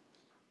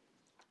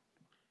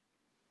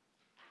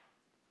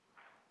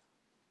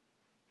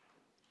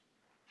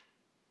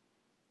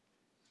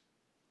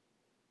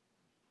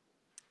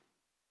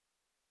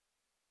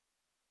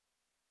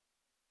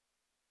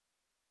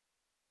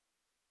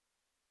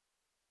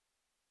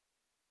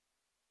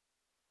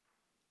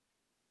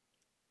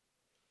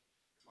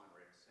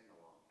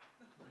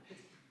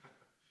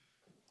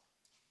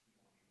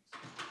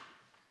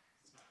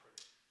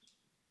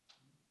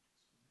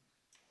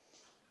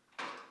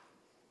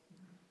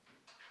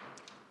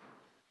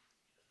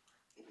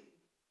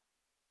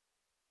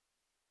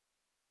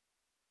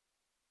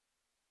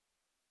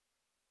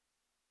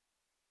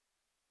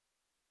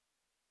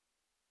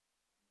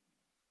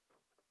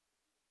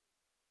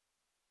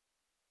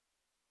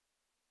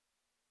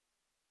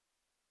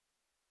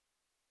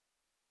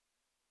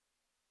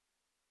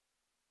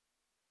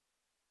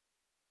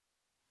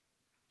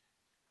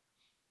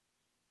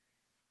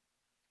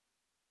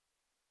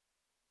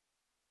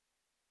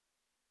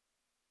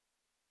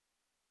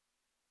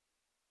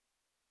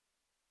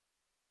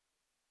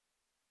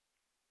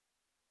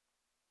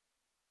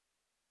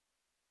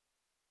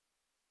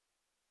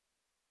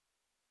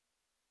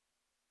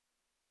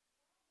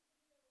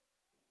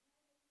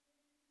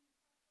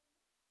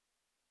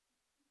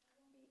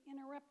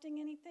 Interrupting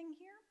anything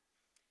here?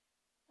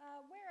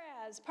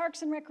 Whereas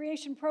parks and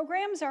recreation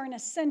programs are an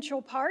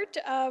essential part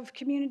of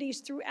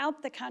communities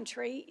throughout the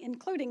country,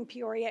 including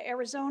Peoria,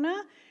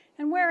 Arizona,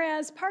 and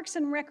whereas parks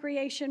and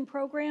recreation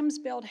programs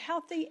build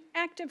healthy,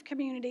 active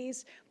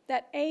communities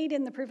that aid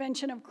in the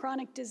prevention of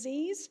chronic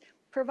disease,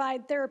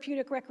 provide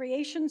therapeutic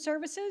recreation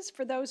services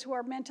for those who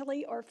are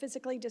mentally or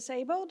physically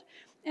disabled,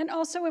 and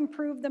also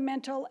improve the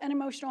mental and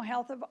emotional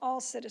health of all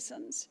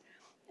citizens.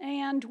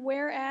 And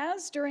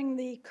whereas during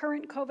the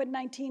current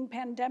COVID-19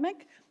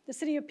 pandemic, the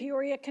City of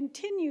Peoria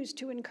continues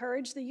to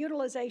encourage the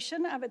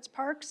utilization of its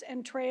parks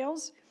and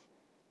trails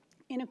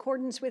in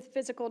accordance with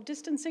physical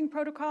distancing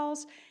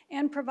protocols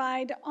and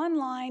provide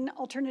online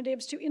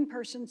alternatives to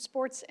in-person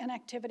sports and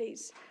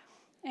activities.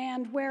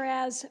 And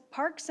whereas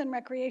parks and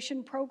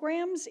recreation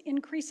programs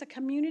increase a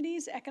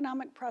community's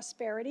economic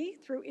prosperity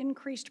through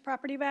increased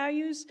property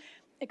values,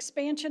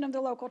 expansion of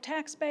the local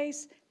tax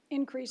base,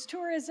 increased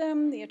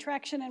tourism, the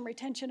attraction and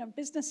retention of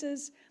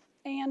businesses,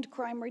 and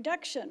crime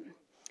reduction.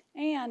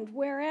 And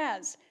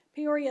whereas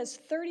Peoria's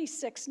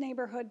 36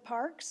 neighborhood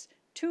parks,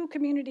 2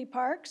 community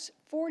parks,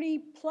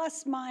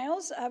 40+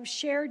 miles of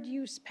shared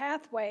use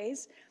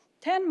pathways,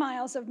 10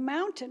 miles of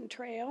mountain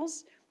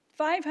trails,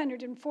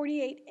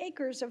 548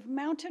 acres of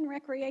mountain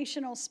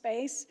recreational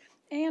space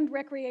and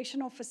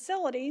recreational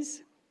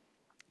facilities,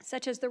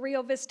 such as the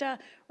Rio Vista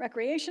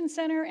Recreation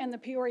Center and the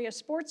Peoria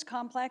Sports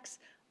Complex,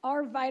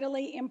 are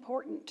vitally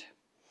important.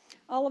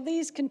 All of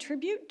these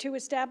contribute to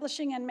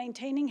establishing and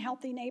maintaining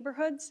healthy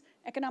neighborhoods,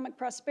 economic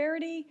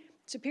prosperity,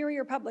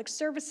 superior public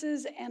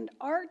services, and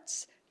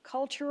arts,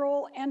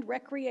 cultural, and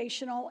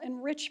recreational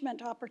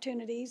enrichment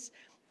opportunities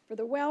for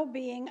the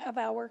well-being of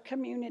our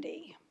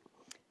community.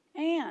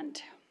 And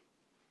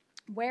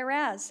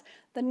whereas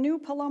the new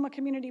Paloma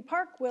Community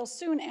Park will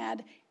soon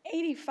add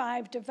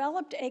 85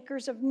 developed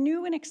acres of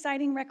new and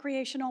exciting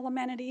recreational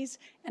amenities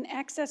and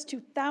access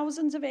to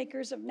thousands of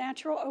acres of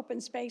natural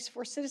open space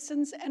for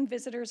citizens and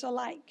visitors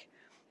alike.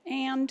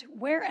 And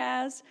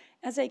whereas,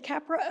 as a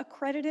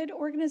CAPRA-accredited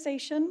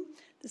organization,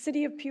 the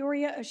City of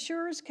Peoria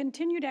assures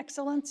continued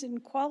excellence in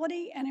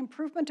quality and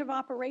improvement of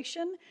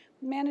operation,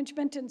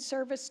 management, and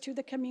service to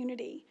the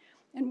community.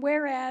 And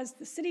whereas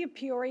the City of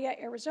Peoria,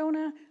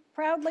 Arizona,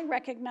 proudly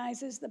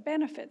recognizes the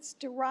benefits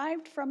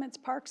derived from its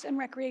parks and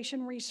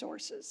recreation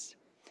resources.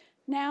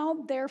 Now,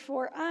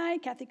 therefore, I,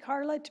 Kathy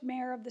Carlett,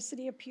 Mayor of the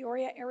City of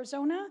Peoria,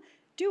 Arizona,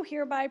 do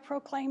hereby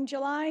proclaim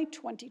July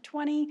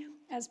 2020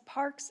 as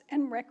Parks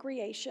and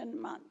Recreation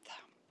Month.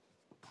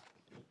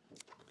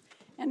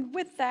 And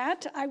with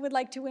that, I would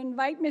like to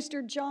invite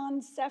Mr.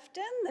 John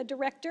Sefton, the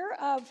Director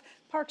of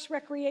Parks,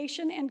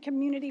 Recreation, and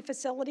Community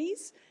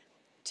Facilities,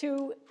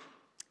 to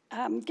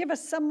give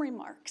us some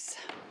remarks.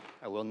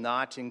 I will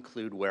not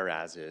include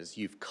whereases.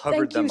 You've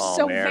covered them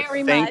all, Mayor. Thank you so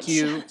very Thank much.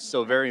 you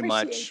so very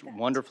Appreciate much. that.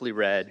 Wonderfully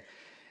read.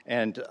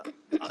 And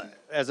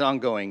as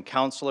ongoing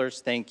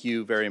counselors, thank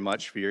you very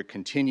much for your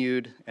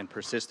continued and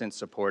persistent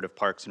support of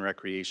Parks and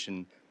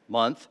Recreation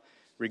Month.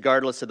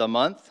 Regardless of the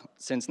month,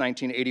 since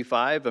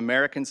 1985,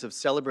 Americans have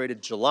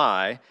celebrated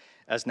July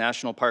as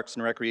National Parks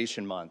and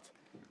Recreation Month.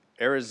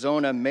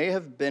 Arizona may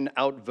have been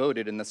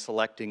outvoted in the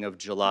selecting of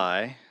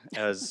July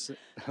as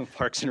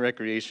Parks and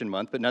Recreation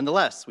Month, but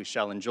nonetheless, we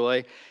shall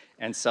enjoy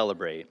and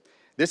celebrate.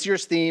 This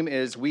year's theme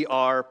is We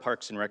Are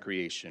Parks and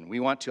Recreation. We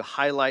want to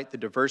highlight the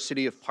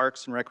diversity of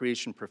parks and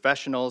recreation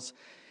professionals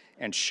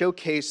and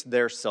showcase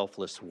their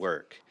selfless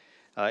work.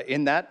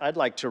 In that, I'd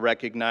like to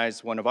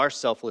recognize one of our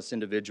selfless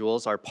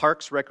individuals. Our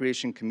Parks,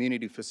 Recreation,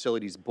 Community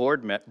Facilities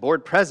Board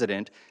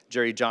President,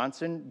 Jerry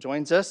Johnson,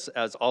 joins us,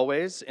 as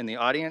always, in the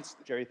audience.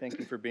 Jerry, thank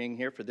you for being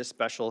here for this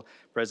special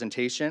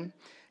presentation.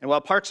 And while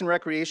Parks and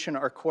Recreation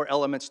are core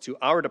elements to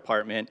our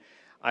department,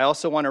 I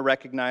also want to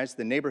recognize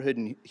the Neighborhood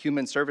and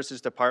Human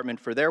Services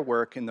Department for their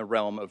work in the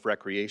realm of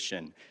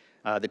recreation.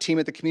 The team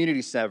at the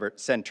Community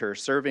Center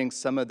serving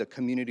some of the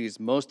community's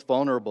most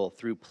vulnerable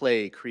through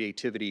play,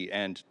 creativity,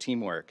 and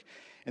teamwork.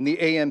 And the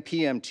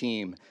AM/PM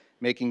team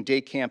making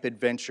day camp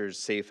adventures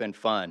safe and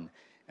fun.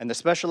 And the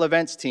special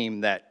events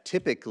team that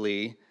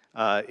typically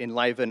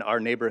enliven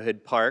our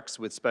neighborhood parks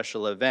with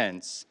special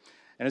events.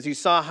 And as you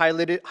saw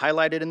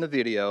highlighted in the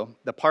video,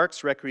 the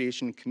Parks,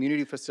 Recreation,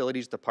 Community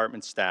Facilities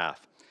Department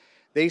staff,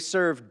 they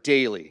serve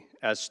daily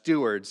as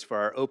stewards for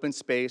our open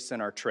space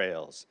and our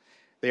trails.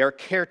 They are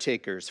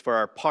caretakers for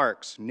our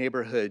parks and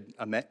neighborhood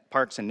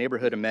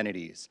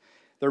amenities.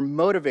 They're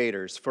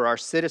motivators for our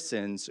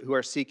citizens who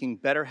are seeking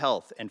better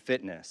health and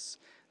fitness.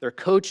 They're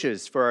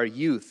coaches for our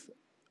youth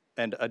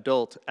and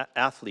adult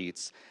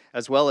athletes,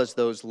 as well as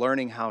those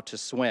learning how to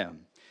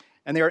swim.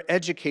 And they are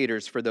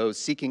educators for those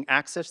seeking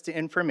access to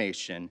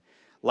information,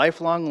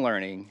 lifelong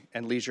learning,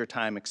 and leisure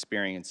time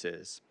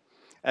experiences.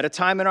 At a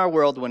time in our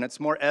world when it's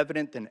more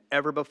evident than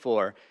ever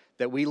before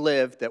that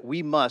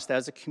we must,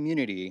 as a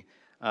community,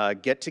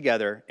 get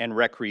together and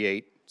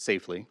recreate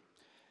safely.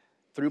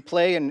 Through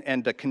play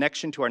and a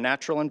connection to our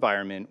natural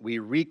environment, we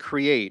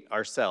recreate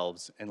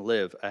ourselves and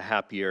live a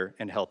happier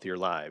and healthier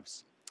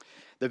lives.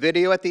 The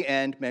video at the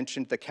end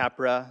mentioned the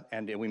CAPRA,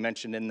 and we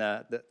mentioned in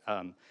the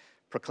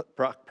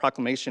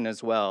proclamation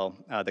as well,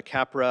 the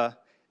CAPRA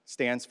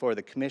stands for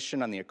the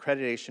Commission on the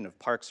Accreditation of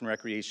Parks and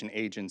Recreation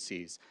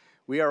Agencies.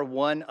 We are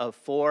one of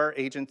 4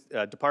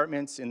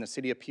 departments in the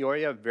city of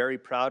Peoria, very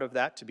proud of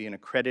that, to be an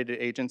accredited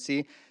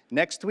agency.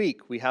 Next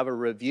week, we have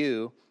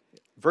a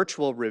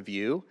virtual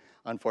review.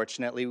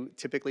 Unfortunately,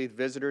 typically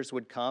visitors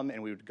would come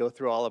and we would go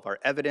through all of our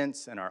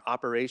evidence and our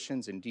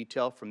operations in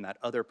detail from that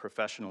other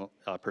professional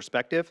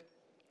perspective.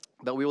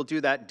 But we will do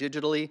that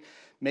digitally,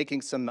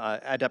 making some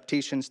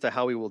adaptations to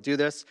how we will do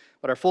this.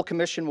 But our full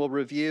commission will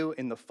review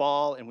in the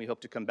fall, and we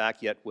hope to come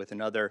back yet with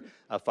another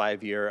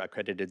 5-year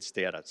accredited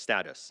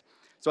status.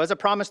 So as a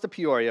promise to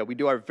Peoria, we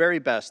do our very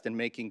best in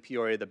making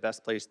Peoria the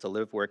best place to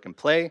live, work, and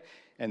play.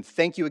 And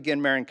thank you again,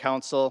 Mayor and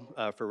Council,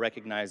 for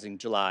recognizing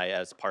July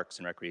as Parks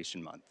and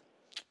Recreation Month.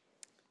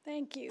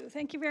 Thank you.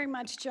 Thank you very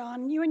much,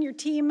 John. You and your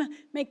team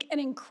make an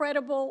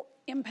incredible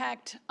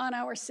impact on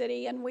our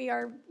city, and we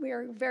are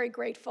very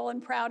grateful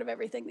and proud of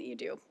everything that you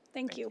do.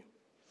 Thank you.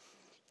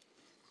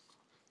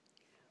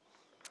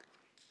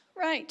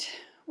 Right.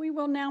 We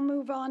will now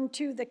move on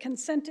to the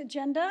consent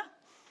agenda.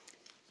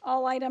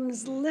 All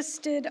items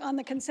listed on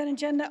the consent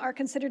agenda are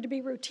considered to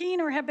be routine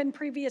or have been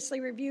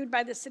previously reviewed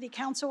by the City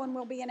Council and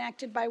will be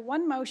enacted by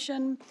one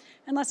motion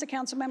unless a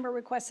council member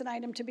requests an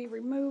item to be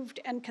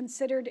removed and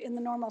considered in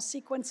the normal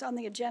sequence on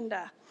the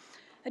agenda.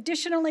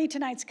 Additionally,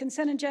 tonight's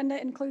consent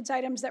agenda includes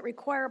items that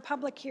require a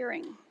public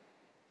hearing.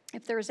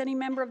 If there is any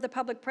member of the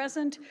public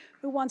present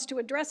who wants to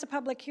address a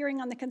public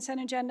hearing on the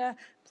consent agenda,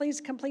 please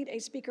complete a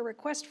speaker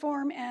request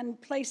form and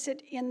place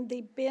it in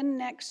the bin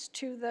next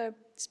to the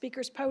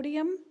speaker's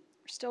podium.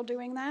 We're still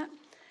doing that.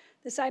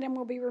 This item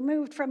will be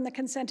removed from the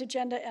consent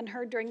agenda and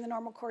heard during the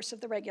normal course of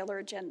the regular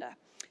agenda.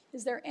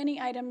 Is there any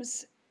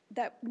items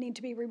that need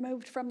to be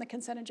removed from the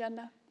consent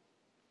agenda?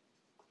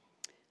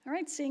 All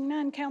right, seeing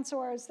none,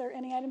 Council, is there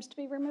any items to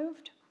be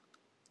removed?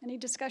 Any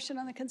discussion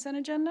on the consent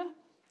agenda?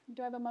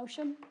 Do I have a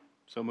motion?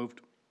 So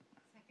moved.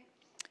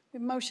 We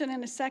have a motion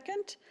and a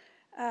second.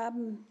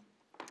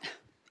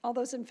 All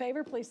those in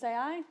favor, please say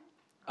aye.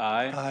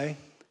 Aye. Aye.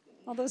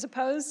 All those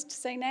opposed,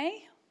 say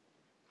nay.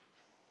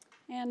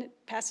 And it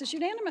passes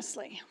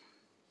unanimously.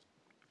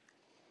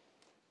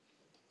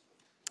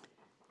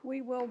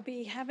 We will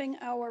be having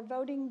our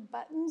voting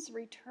buttons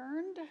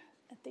returned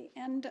at the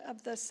end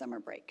of the summer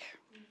break.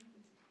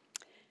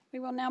 We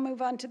will now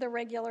move on to the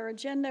regular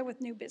agenda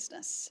with new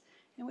business.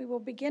 And we will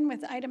begin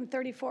with item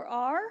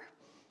 34R,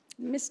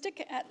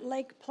 Mystic at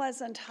Lake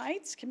Pleasant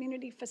Heights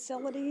Community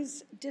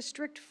Facilities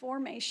District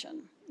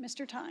Formation.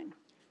 Mr. Tyne.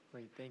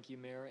 Great, thank you,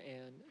 Mayor.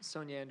 And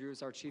Sonia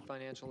Andrews, our Chief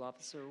Financial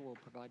Officer, will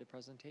provide a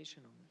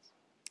presentation on this.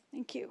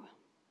 Thank you.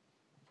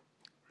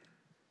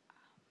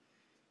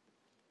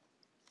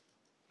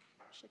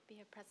 Should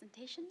be a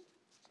presentation.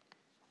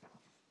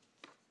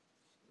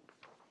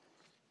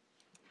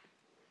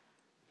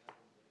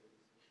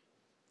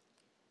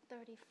 $34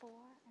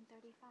 and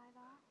 $35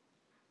 are.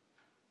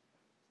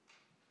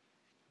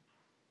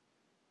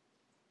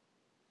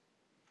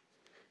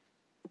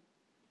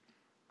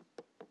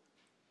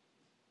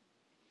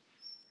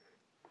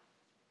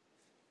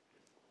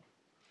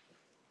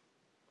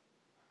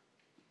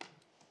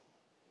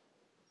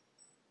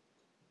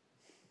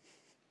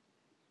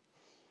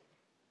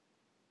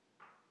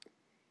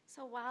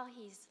 So while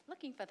he's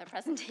looking for the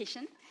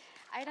presentation,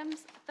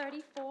 items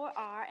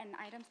 34R and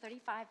items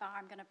 35R,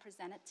 I'm going to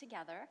present it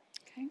together.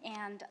 Okay.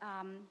 And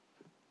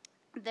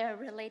they're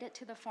related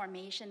to the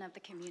formation of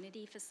the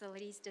Community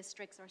Facilities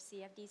Districts, or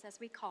CFDs as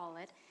we call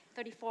it.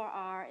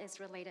 34R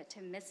is related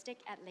to Mystic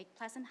at Lake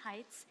Pleasant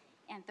Heights,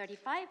 and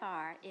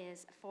 35R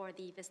is for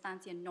the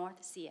Vistancia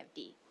North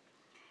CFD.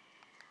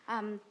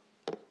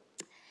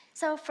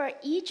 So for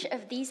each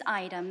of these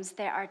items,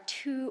 there are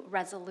 2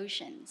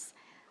 resolutions.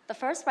 The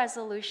first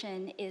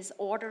resolution is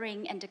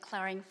ordering and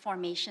declaring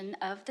formation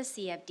of the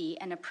CFD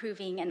and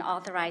approving and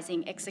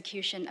authorizing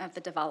execution of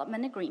the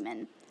development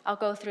agreement. I'll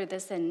go through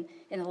this in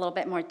a little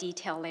bit more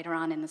detail later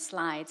on in the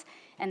slides.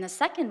 And the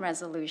second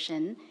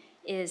resolution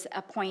is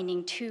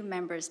appointing 2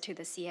 members to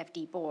the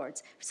CFD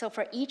boards. So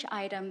for each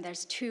item,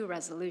 there's 2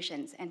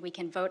 resolutions, and we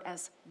can vote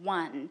as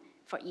one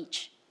for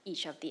each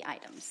of the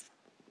items.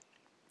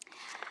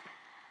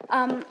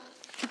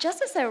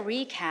 Just as a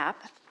recap,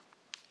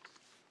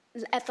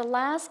 at the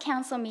last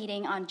council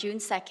meeting on June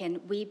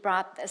 2nd, we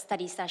brought a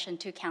study session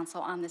to council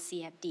on the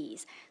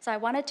CFDs. So I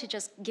wanted to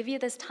just give you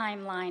this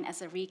timeline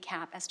as a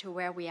recap as to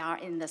where we are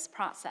in this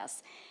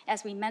process.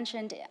 As we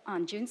mentioned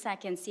on June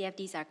 2nd,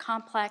 CFDs are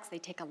complex. They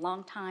take a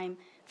long time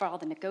for all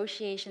the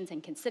negotiations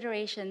and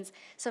considerations.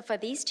 So for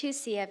these 2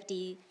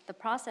 CFD, the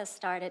process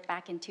started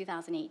back in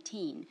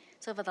 2018.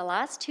 So for the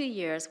last 2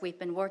 years, we've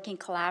been working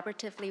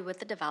collaboratively with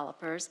the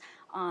developers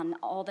on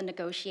all the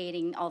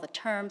negotiating, all the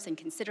terms and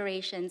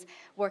considerations,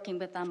 working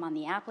with them on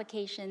the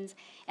applications,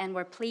 and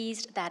we're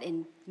pleased that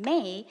in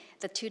May,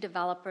 the 2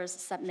 developers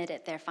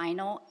submitted their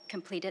final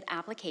completed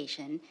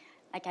application.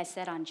 Like I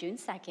said, on June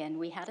 2nd,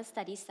 we had a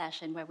study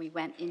session where we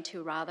went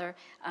into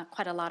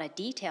quite a lot of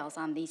details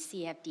on these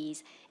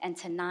CFDs, and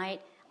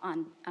tonight,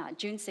 on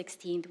June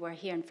 16th, we're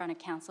here in front of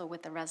council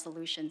with the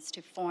resolutions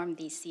to form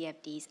these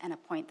CFDs and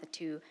appoint the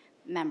 2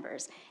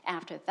 members.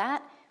 After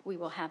that, we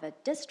will have a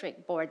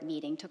district board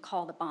meeting to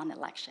call the bond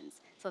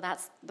elections. So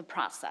that's the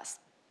process.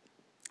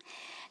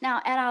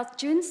 Now, at our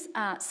June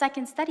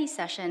 2nd study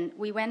session,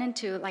 we went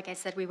into, like I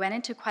said, we went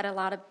into quite a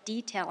lot of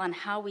detail on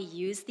how we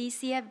use these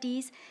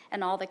CFDs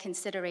and all the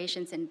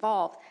considerations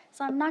involved.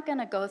 So I'm not going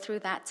to go through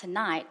that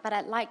tonight, but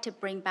I'd like to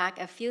bring back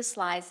a few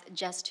slides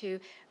just to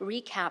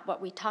recap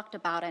what we talked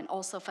about, and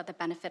also for the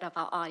benefit of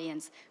our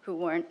audience who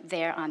weren't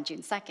there on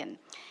June 2nd.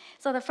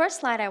 So the first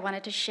slide I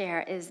wanted to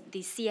share is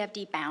the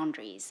CFD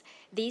boundaries.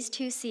 These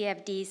 2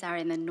 CFDs are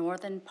in the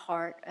northern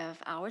part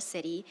of our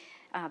city.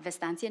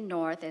 Vistancia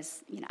North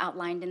is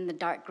outlined in the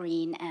dark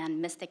green, and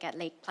Mystic at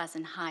Lake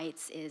Pleasant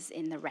Heights is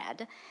in the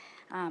red.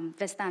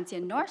 Vistancia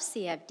North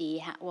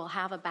CFD will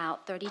have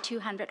about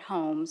 3,200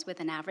 homes with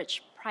an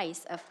average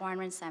price of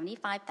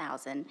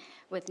 $475,000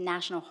 with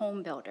national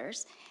home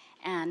builders.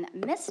 And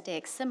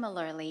Mystic,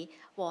 similarly,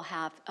 will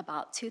have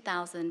about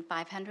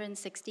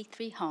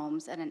 2,563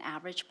 homes at an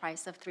average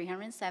price of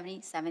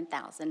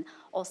 $377,000,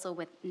 also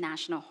with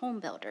national home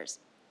builders.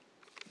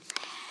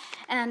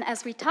 And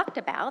as we talked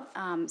about,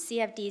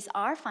 CFDs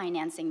are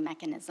financing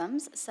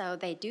mechanisms, so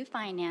they do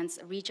finance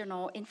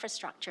regional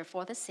infrastructure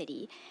for the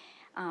city.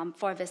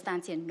 For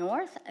Vistancia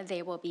North,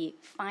 they will be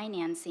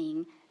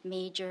financing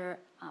major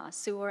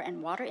sewer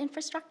and water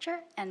infrastructure,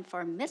 and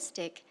for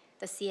Mystic,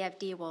 the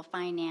CFD will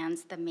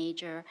finance the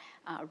major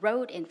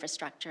road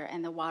infrastructure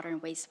and the water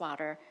and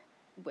wastewater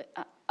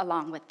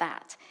along with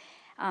that.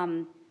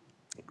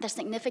 There's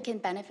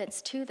significant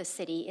benefits to the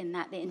city in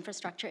that the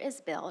infrastructure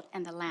is built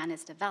and the land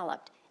is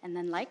developed. And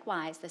then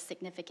likewise, the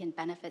significant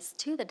benefits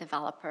to the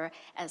developer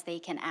as they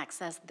can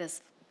access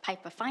this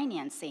type of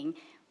financing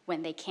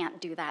when they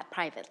can't do that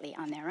privately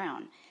on their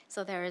own.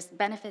 So there's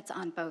benefits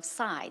on both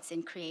sides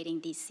in creating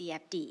these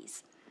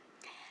CFDs.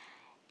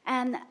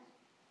 And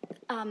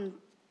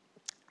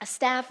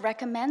staff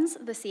recommends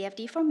the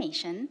CFD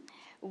formation.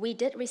 We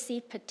did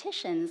receive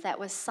petitions that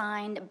was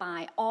signed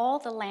by all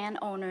the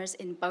landowners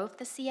in both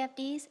the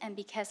CFDs, and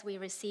because we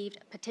received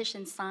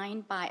petitions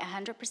signed by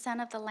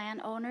 100% of the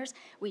landowners,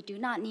 we do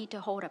not need to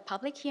hold a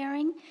public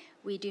hearing.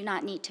 We do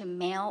not need to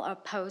mail or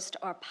post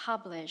or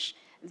publish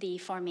the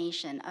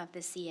formation of the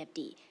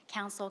CFD.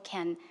 Council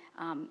can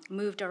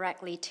move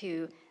directly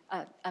to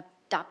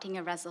adopting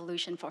a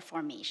resolution for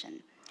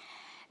formation.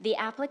 The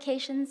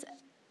applications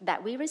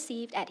that we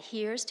received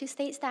adheres to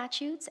state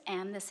statutes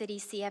and the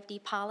city's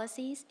CFD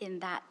policies in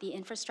that the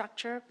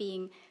infrastructure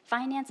being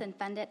financed and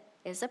funded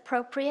is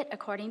appropriate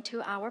according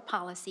to our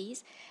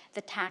policies.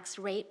 The tax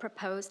rate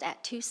proposed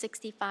at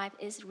 $265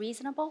 is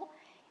reasonable,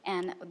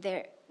 and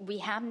we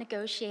have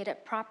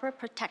negotiated proper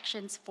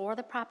protections for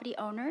the property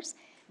owners.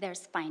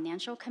 There's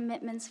financial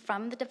commitments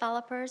from the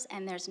developers,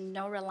 and there's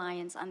no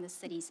reliance on the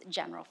city's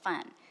general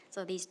fund.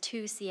 So these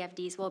two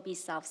CFDs will be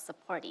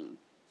self-supporting.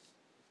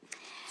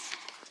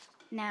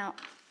 Now,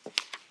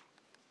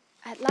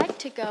 I'd like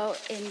to go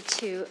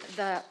into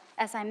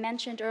as I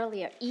mentioned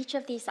earlier, each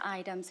of these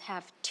items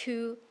have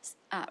two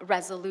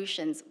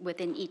resolutions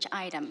within each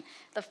item.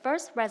 The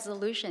first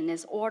resolution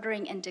is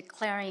ordering and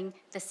declaring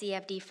the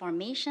CFD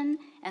formation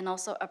and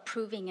also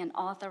approving and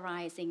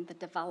authorizing the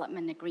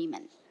development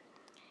agreement.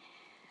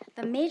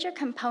 The major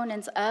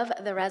components of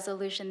the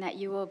resolution that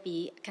you will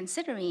be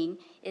considering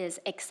is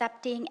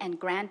accepting and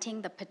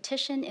granting the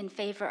petition in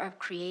favor of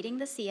creating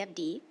the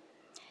CFD.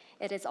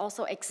 It is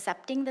also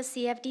accepting the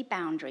CFD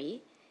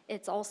boundary.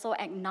 It's also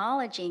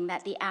acknowledging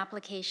that the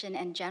application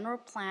and general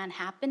plan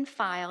have been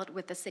filed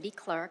with the city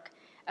clerk,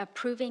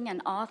 approving and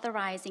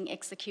authorizing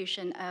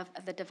execution of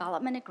the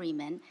development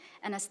agreement,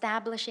 and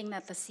establishing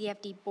that the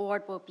CFD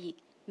board will be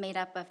made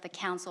up of the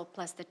council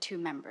plus the 2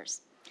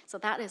 members. So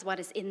that is what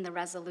is in the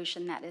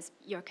resolution that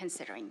you're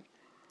considering.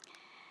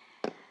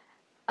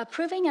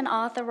 Approving and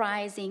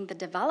authorizing the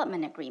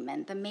development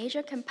agreement, the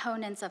major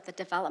components of the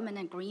development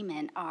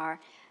agreement are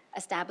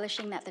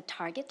establishing that the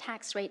target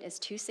tax rate is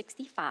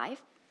 $265,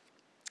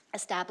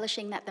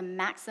 establishing that the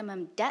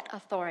maximum debt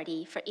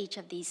authority for each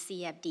of these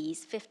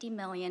CFDs, $50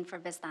 million for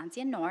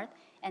Vistancia North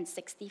and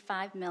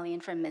 $65 million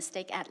for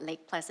Mystic at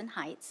Lake Pleasant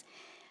Heights.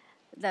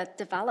 The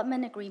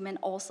development agreement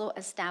also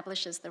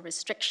establishes the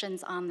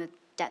restrictions on the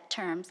debt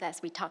terms,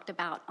 as we talked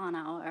about on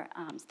our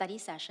study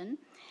session.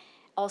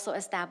 Also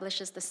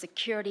establishes the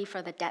security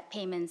for the debt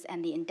payments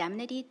and the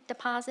indemnity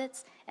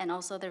deposits, and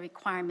also the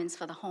requirements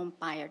for the home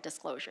buyer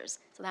disclosures.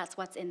 So that's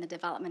what's in the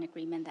development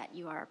agreement that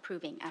you are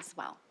approving as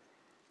well.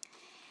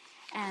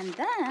 And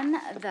then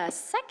the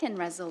second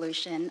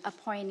resolution,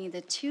 appointing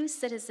the 2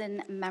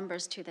 citizen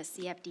members to the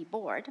CFD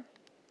board.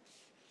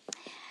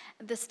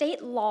 The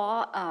state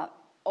law,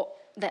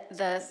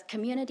 the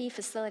Community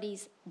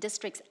Facilities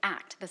Districts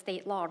Act, the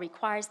state law,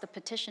 requires the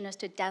petitioners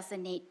to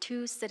designate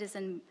 2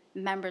 citizen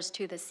members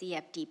to the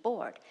CFD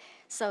board.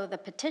 So the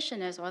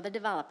petitioners, or the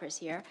developers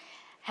here,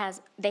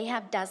 they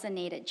have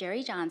designated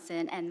Jerry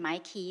Johnson and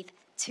Mike Heath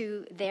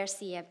to their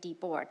CFD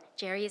board.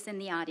 Jerry is in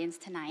the audience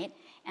tonight,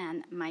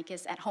 and Mike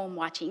is at home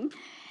watching.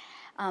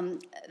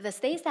 The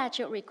state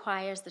statute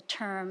requires the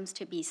terms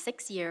to be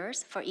 6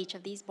 years for each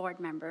of these board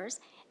members,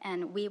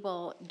 and we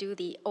will do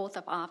the oath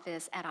of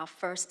office at our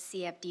first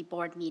CFD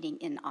board meeting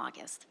in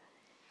August.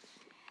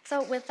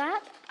 So with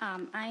that,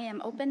 I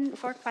am open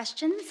for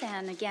questions,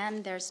 and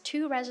again, there's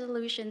 2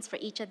 resolutions for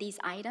each of these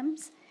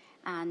items,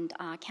 and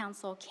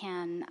council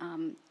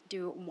can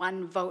do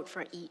 1 vote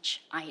for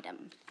each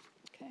item.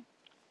 Okay,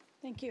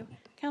 thank you.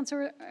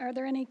 Councilor, are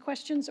there any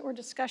questions or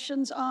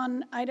discussions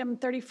on item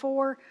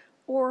 34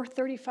 or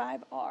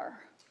 35R?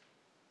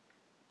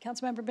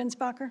 Councilmember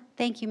Binsbacher?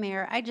 Thank you,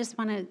 Mayor. I just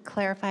want to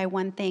clarify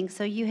one thing.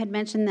 So you had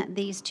mentioned that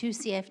these 2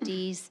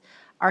 CFDs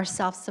are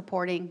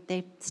self-supporting,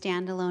 they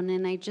stand alone,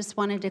 and I just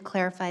wanted to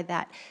clarify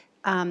that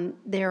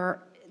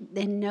they're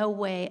in no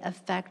way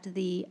affect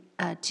the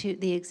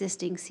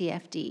existing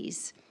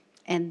CFDs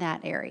in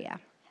that area.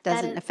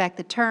 Doesn't affect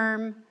the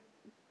term,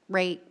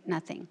 rate,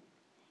 nothing.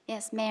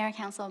 Yes, Mayor,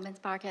 Councilman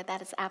Binsbacher,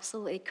 that is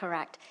absolutely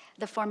correct.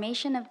 The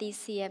formation of these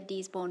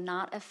CFDs will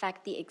not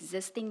affect the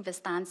existing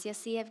Vistancia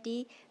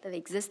CFD. The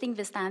existing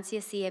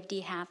Vistancia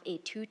CFD have a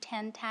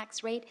 210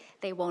 tax rate.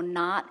 They will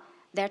not,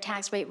 their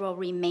tax rate will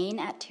remain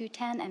at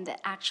 210, and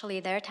actually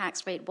their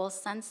tax rate will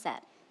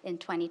sunset in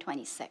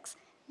 2026.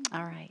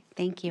 All right,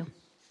 thank you.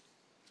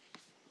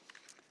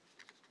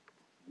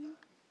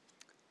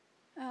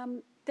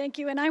 Thank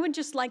you, and I would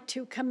just like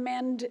to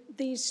commend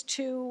these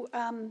 2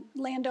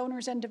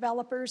 landowners and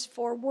developers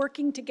for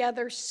working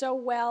together so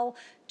well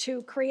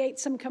to create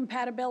some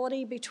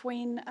compatibility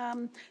between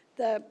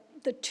the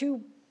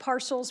 2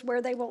 parcels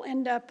where they will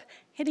end up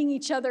hitting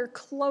each other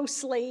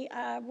closely,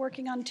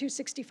 working on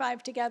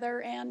 265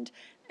 together, and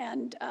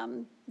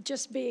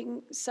just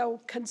being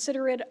so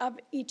considerate of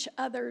each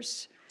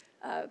other's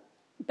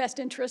best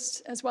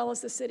interests as well as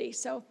the city.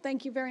 So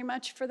thank you very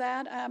much for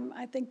that.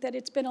 I think that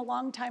it's been a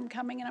long time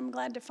coming, and I'm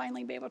glad to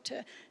finally be able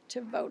to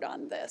vote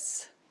on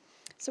this.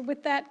 So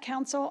with that,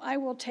 council, we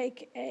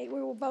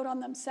will vote on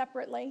them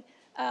separately.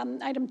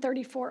 Item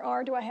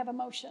 34R, do I have a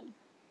motion?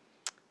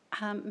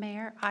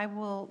 Mayor, I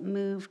will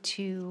move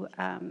to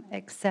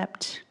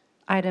accept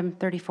item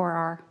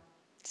 34R.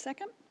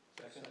 Second?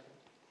 Second.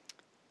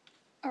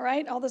 All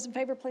right, all those in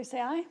favor, please say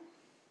aye.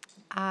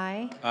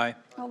 Aye. Aye.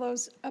 All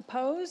those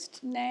opposed,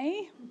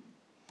 nay.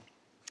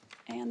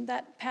 And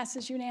that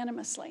passes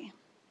unanimously.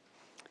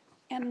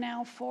 And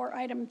now for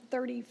item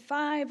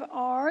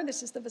 35R,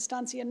 this is the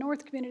Vistancia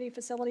North Community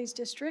Facilities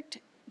District.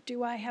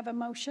 Do I have a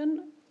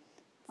motion?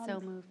 So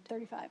moved.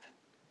 35.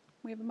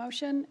 We have a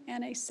motion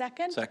and a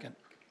second. Second.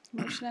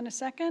 Motion and a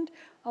second.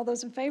 All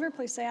those in favor,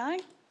 please say aye.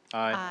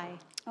 Aye.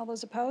 All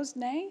those opposed,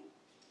 nay.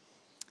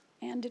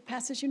 and it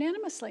passes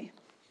unanimously.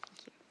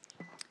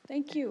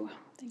 Thank you.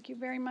 Thank you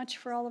very much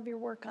for all of your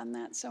work on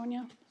that,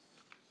 Sonia.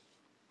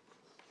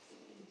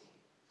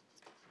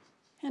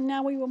 And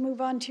now we will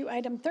move on to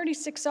item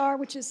 36R,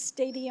 which is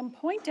Stadium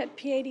Point at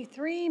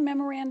P83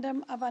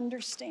 Memorandum of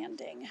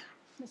Understanding.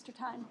 Mr.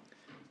 Tyne.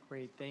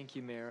 Great, thank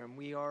you, Mayor. And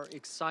we are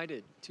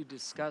excited to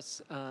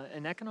discuss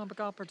an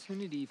economic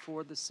opportunity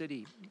for the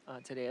city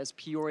today. As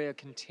Peoria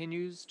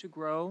continues to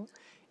grow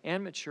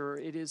and mature,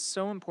 it is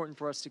so important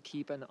for us to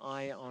keep an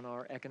eye on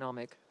our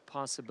economic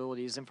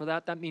possibilities. And for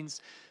that, that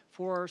means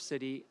for our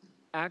city,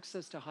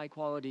 access to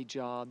high-quality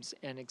jobs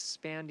and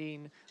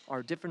expanding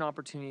our different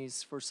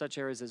opportunities for such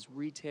areas as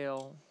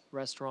retail,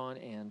 restaurant,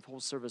 and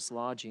full-service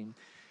lodging.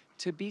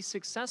 To be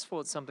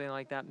successful at something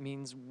like that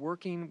means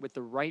working with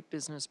the right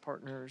business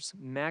partners,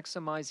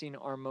 maximizing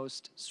our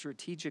most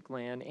strategic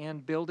land,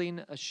 and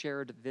building a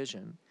shared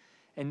vision.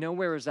 And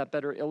nowhere is that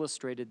better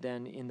illustrated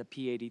than in the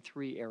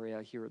P83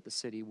 area here at the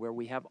city, where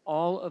we have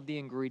all of the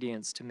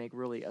ingredients to make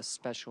really a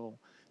special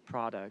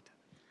product.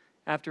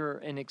 After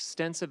an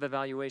extensive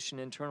evaluation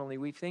internally,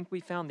 we think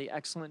we found the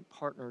excellent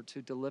partner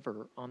to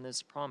deliver on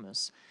this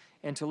promise.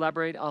 And to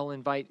elaborate, I'll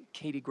invite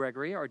Katie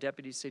Gregory, our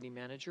Deputy City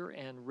Manager,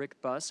 and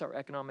Rick Buss, our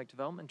Economic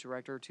Development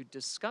Director, to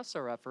discuss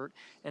our effort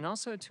and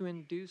also to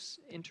introduce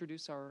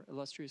our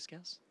illustrious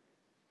guests.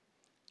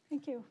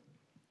 Thank you.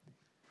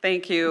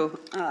 Thank you,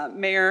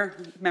 Mayor,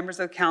 members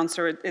of the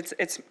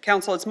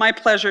council. It's my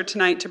pleasure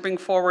tonight to bring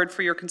forward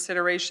for your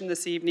consideration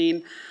this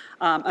evening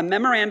a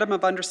memorandum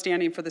of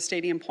understanding for the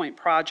Stadium Point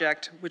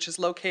project, which is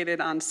located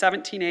on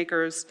 17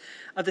 acres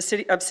of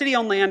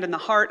city-owned land in the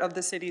heart of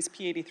the city's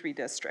P83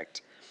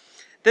 district.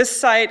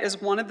 This site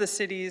is one of the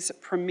city's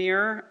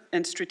premier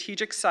and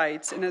strategic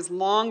sites and has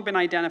long been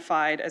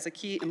identified as a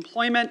key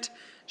employment,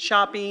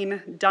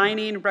 shopping,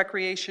 dining,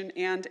 recreation,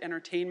 and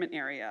entertainment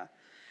area.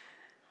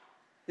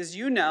 As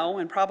you know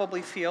and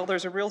probably feel,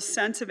 there's a real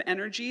sense of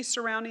energy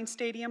surrounding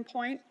Stadium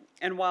Point.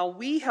 And while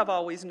we have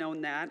always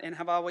known that and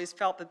have always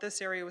felt that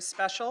this area was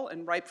special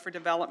and ripe for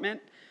development,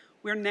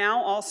 we're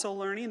now also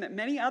learning that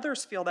many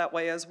others feel that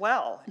way as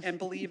well and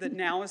believe that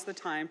now is the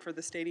time for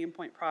the Stadium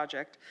Point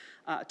project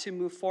to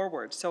move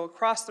forward. So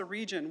across the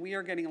region, we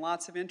are getting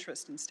lots of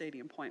interest in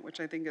Stadium Point, which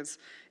I think is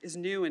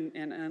new and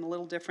a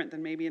little different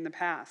than maybe in the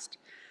past.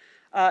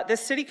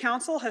 This city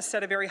council has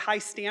set a very high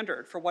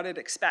standard for what it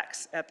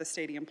expects at the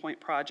Stadium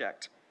Point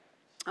project.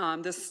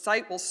 This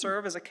site will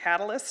serve as a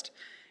catalyst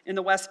in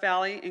the West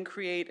Valley and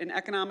create an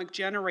economic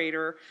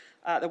generator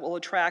that will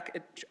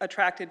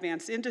attract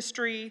advanced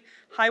industry,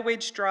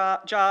 high-wage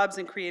jobs,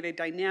 and create a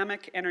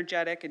dynamic,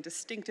 energetic, and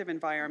distinctive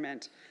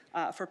environment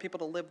for people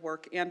to live,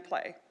 work, and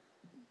play.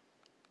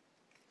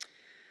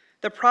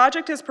 The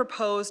project as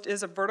proposed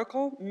is a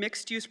vertical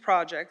mixed-use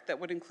project that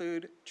would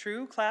include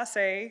true Class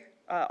A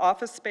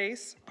office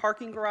space,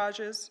 parking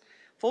garages,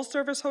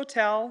 full-service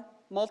hotel,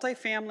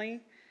 multifamily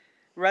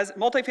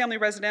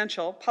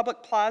residential,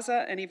 public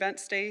plaza and event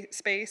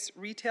space,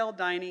 retail,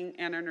 dining,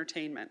 and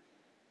entertainment.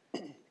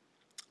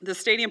 The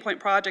Stadium Point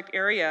project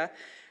area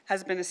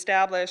has been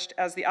established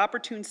as the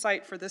opportune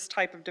site for this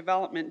type of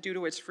development due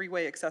to its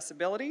freeway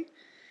accessibility,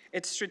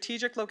 its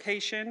strategic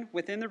location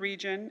within the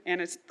region, and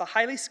it's the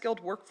highly skilled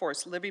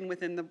workforce living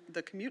within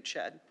the commute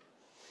shed.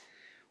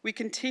 We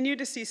continue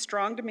to see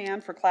strong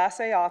demand for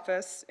Class A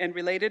office and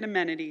related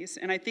amenities,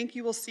 and I think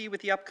you will see with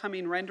the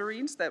upcoming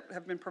renderings that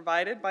have been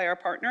provided by our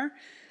partner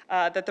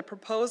that the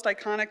proposed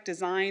iconic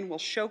design will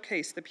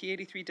showcase the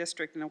P83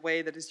 district in a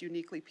way that is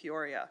uniquely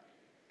Peoria.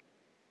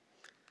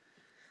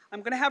 I'm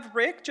going to have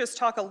Rick just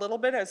talk a little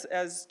bit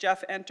as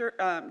Jeff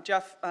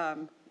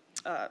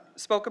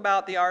spoke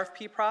about the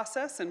RFP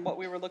process and what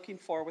we were looking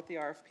for with the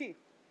RFP.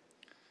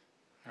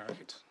 All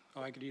right.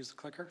 Oh, I could use the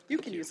clicker? You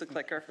can use the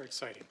clicker. Very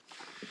exciting.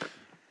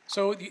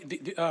 So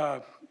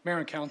Mayor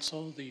and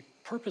Council, the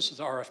purpose of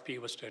the RFP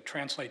was to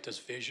translate this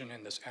vision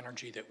and this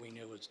energy that we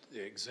knew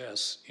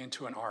exists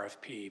into an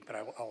RFP. But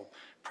I'll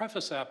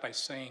preface that by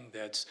saying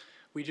that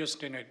we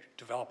just didn't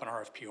develop an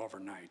RFP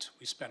overnight.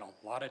 We spent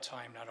a lot of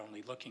time not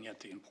only looking at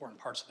the important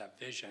parts of that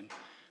vision,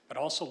 but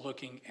also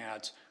looking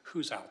at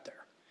who's out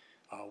there.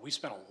 We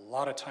spent a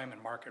lot of time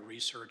in market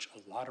research,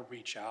 a lot of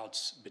reach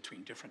outs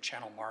between different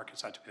channel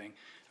markets, that type of thing.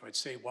 I would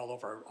say well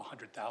over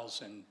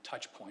 100,000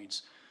 touch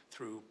points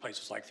through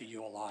places like the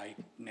ULI,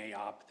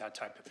 NAIOP, that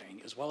type of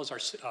thing, as well as our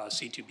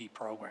C2B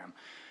program.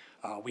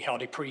 We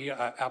held a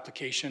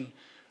pre-application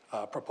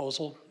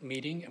proposal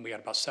meeting, and we had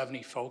about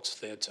 70 folks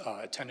that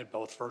attended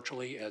both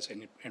virtually as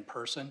in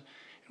person,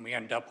 and we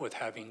ended up with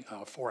having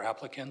 4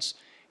 applicants,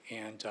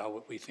 and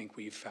we think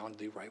we've found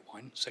the right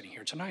one sitting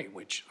here tonight,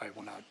 which I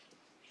will not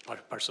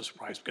are so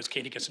surprised because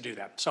Katie gets to do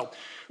that. So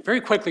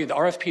very quickly, the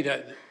RFP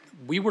that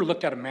we were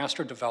looked at a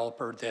master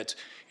developer that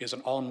is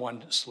an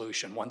all-in-one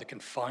solution, one that can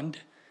fund,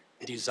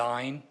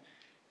 design,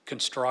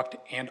 construct,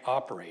 and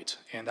operate.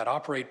 And that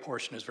operate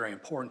portion is very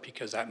important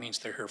because that means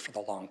they're here for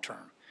the long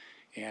term.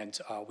 And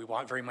we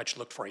very much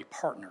look for a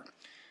partner.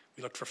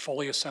 We looked for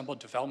fully assembled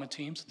development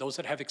teams, those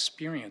that have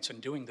experience in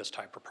doing this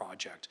type of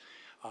project,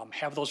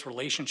 have those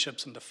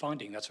relationships in the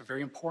funding. That's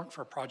very important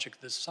for a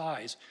project this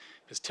size,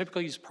 because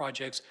typically these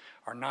projects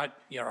are not,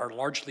 are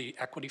largely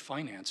equity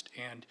financed,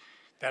 and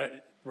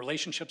that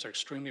relationships are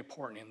extremely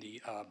important in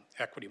the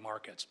equity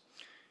markets.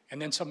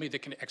 And then somebody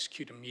that can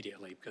execute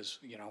immediately, because,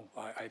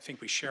 I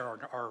think we share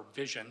our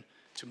vision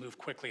to move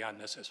quickly on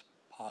this as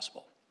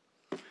possible.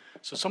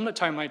 So some of the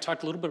time I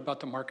talked a little bit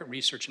about the market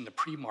research and the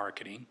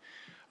pre-marketing.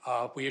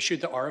 We issued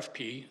the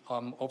RFP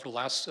over the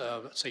last,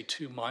 say,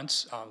 2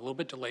 months, a little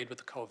bit delayed with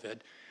the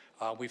COVID.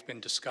 We've been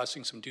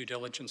discussing some due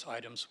diligence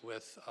items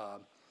with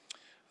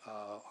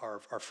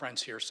our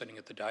friends here sitting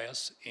at the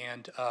dais,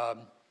 and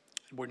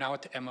we're now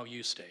at the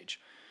MOU stage.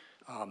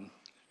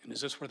 And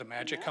is this where the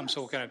magic comes?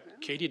 So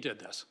Katie did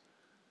this.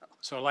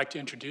 So I'd like to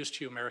introduce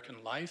to you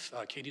American Life.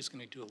 Katie's going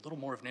to do a little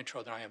more of an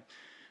intro than I am.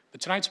 But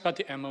tonight's about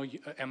the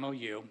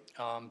MOU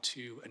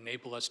to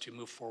enable us to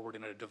move forward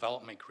in a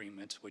development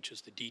agreement, which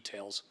is the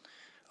details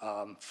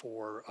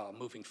for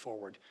moving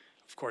forward.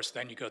 Of course,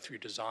 then you go through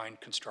design,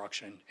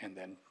 construction, and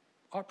then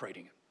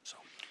operating it. So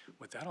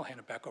with that, I'll hand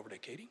it back over to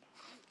Katie.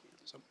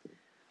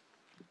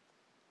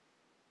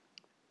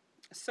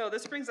 So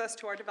this brings us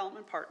to our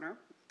development partner.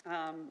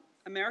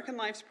 American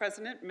Life's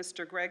president,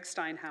 Mr. Greg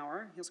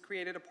Steinhauer, has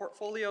created a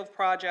portfolio of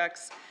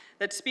projects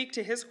that speak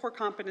to his core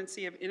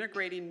competency of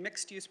integrating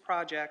mixed-use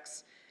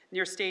projects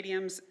near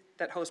stadiums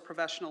that host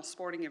professional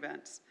sporting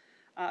events.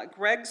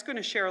 Greg's going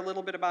to share a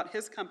little bit about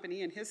his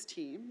company and his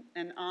team.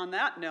 And on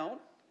that note,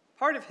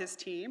 part of his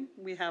team,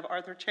 we have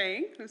Arthur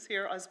Chang, who's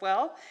here as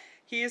well.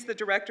 He is the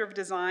director of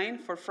design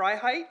for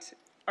Freiheit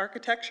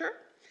Architecture.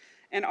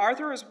 And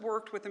Arthur has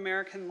worked with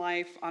American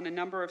Life on a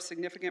number of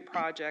significant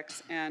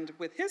projects, and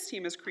with his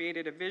team has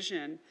created a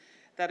vision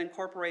that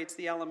incorporates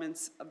the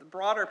elements of the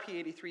broader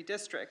P83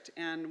 district,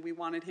 and we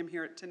wanted him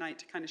here tonight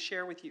to kind of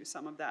share with you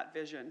some of that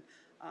vision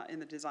in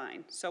the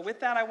design. So with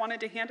that, I wanted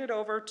to hand it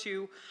over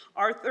to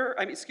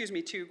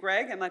to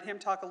Greg, and let him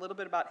talk a little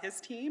bit about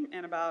his team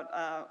and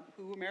about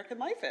who American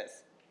Life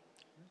is.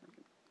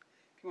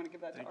 If you want to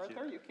give that to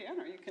Arthur, you can,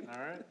 or you can.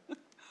 All right.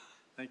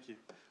 Thank you.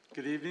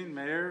 Good evening,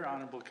 Mayor,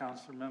 honorable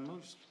council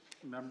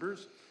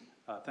members.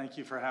 Thank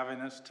you for having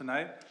us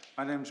tonight.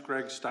 My name is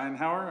Greg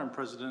Steinhauer. I'm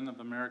president of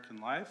American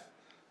Life.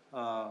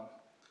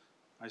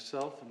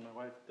 Myself and my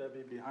wife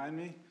Debbie behind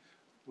me,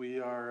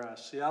 we are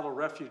Seattle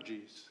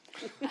refugees.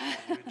 We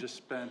just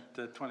spent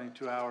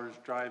 22 hours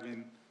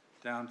driving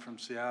down from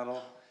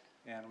Seattle,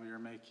 and we are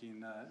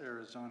making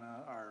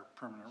Arizona our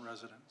permanent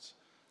residence.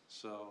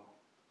 So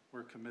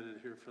we're committed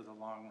here for the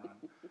long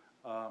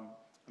run.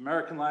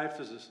 American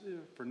Life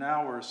for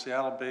now, we're a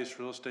Seattle-based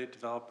real estate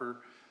developer.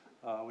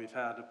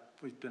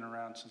 We've been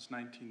around since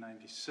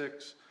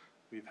 1996.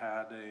 We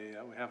have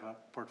a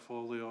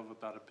portfolio of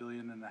about $1.5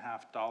 billion.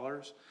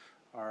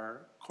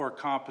 Our core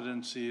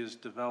competency is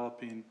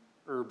developing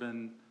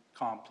urban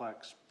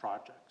complex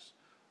projects,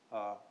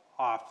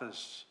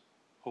 office,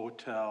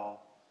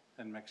 hotel,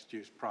 and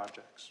mixed-use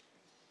projects.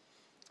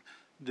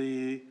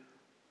 The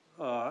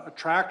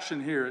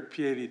attraction here at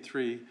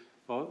P83.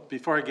 Well,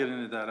 before I get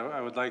into that,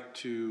 I would like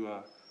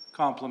to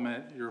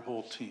compliment your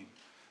whole team.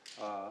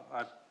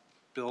 I've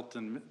built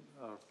in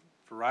a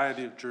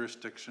variety of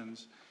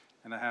jurisdictions,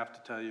 and I have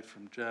to tell you,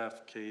 from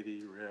Jeff,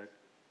 Katie, Rick,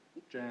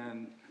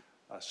 Jen,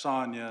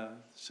 Sonia,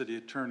 city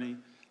attorney,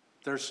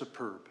 they're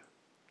superb,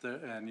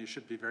 and you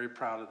should be very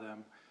proud of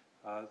them.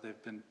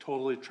 They've been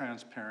totally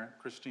transparent.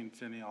 Christine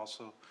Finney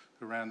also,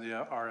 who ran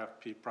the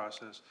RFP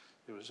process.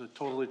 It was a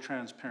totally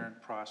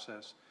transparent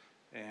process,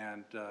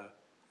 and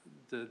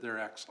they're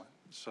excellent.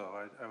 So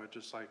I would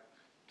just like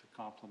to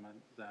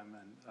compliment them,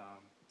 and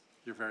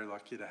you're very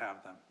lucky to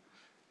have them.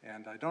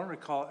 And I don't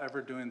recall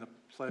ever doing the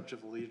Pledge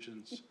of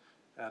Allegiance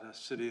at a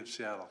City of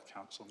Seattle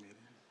Council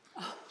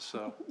meeting.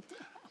 So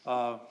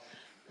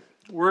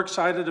we're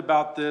excited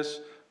about this.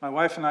 My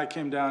wife and I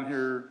came down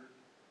here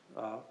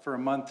for a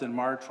month in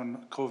March when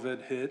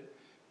COVID hit,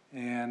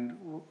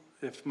 and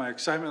if my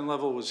excitement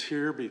level was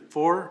here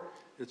before,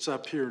 it's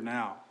up here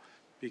now,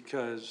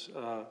 because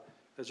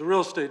as a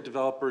real estate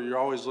developer, you're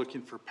always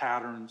looking for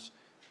patterns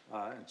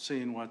and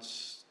seeing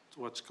what's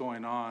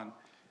going on.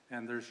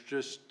 And there's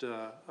just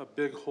a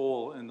big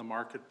hole in the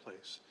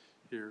marketplace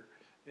here.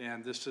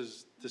 And this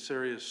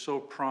area is so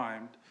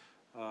primed.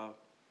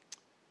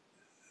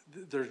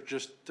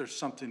 There's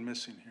something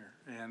missing here.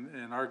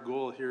 And our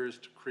goal here is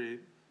to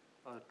create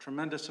a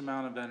tremendous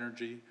amount of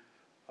energy.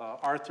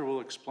 Arthur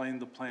will explain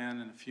the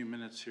plan in a few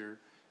minutes here.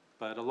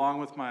 But along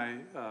with my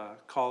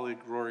colleague,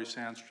 Rory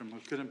Sandstrom, who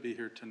couldn't be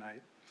here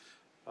tonight,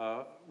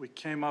 we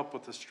came up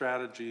with a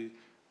strategy.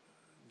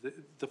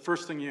 The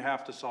first thing you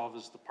have to solve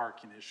is the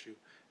parking issue.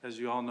 As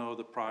you all know,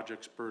 the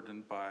project's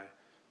burdened by,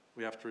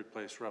 we have to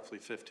replace roughly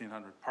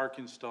 1,500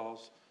 parking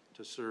stalls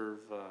to serve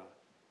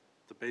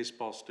the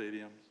baseball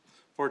stadium.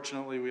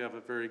 Fortunately, we have a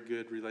very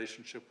good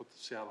relationship with the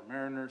Seattle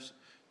Mariners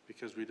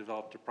because we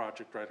developed a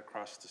project right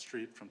across the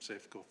street from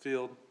Safeco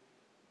Field.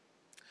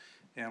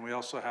 And we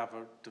also have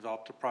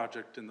developed a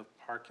project in the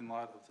parking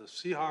lot of the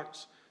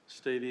Seahawks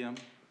Stadium,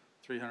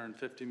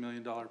 $350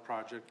 million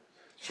project.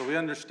 So we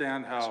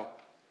understand how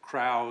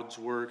crowds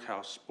work,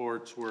 how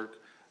sports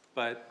work,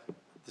 but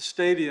the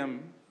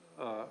stadium,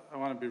 I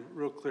want to be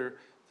real clear,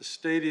 the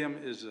stadium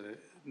is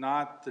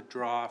not the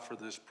draw for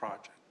this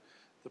project.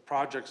 The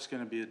project's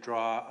going to be a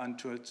draw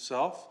unto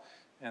itself,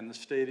 and the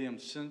stadium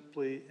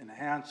simply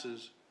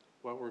enhances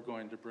what we're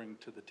going to bring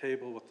to the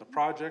table with the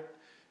project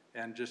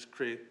and just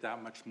create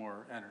that much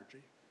more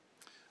energy.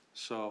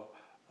 So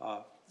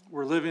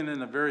we're living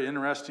in a very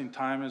interesting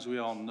time, as we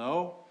all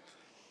know,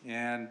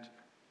 and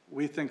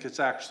we think it's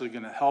actually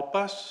going to help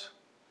us,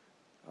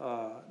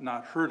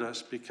 not hurt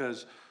us,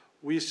 because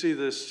we see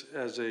this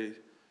as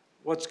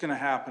what's going to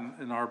happen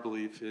in our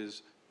belief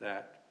is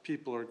that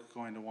people are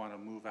going to want to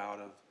move out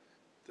of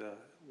the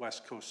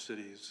West Coast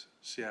cities,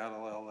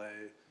 Seattle,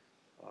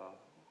 LA,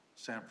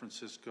 San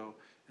Francisco,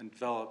 and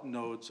develop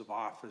nodes of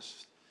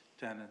office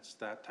tenants,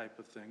 that type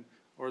of thing.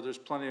 Or there's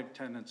plenty of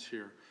tenants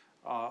here.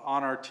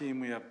 On our team,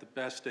 we have the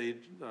best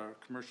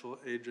commercial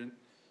agent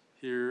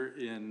here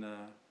in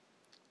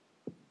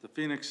the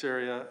Phoenix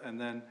area,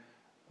 and then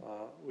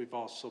we've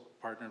also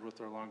partnered with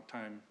our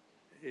longtime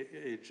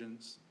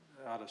agents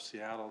out of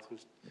Seattle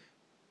who's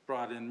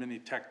brought in many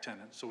tech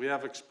tenants. So we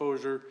have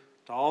exposure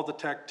to all the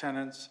tech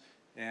tenants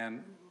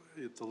and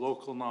the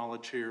local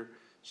knowledge here.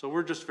 So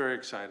we're just very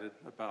excited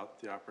about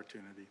the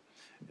opportunity.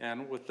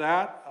 And with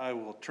that, I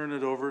will turn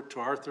it over to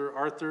Arthur.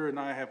 Arthur and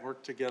I have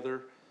worked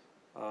together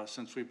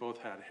since we both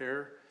had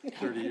hair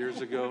 30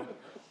 years ago.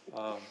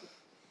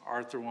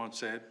 Arthur won't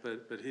say it,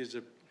 but he's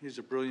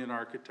a brilliant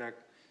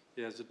architect.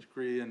 He has a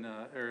degree in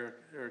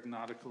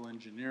aeronautical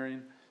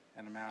engineering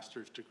and a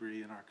master's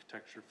degree in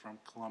architecture from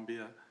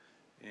Columbia.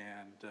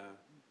 And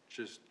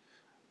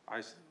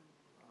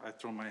I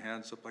throw my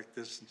hands up like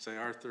this and say,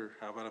 Arthur,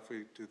 how about if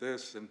we do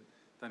this? And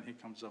then he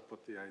comes up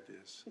with the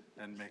ideas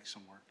and makes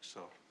them work.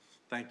 So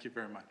thank you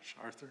very much.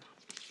 Arthur?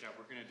 Yeah,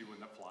 we're going to do one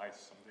that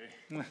flies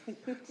someday.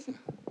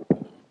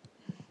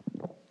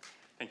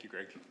 Thank you,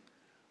 Greg.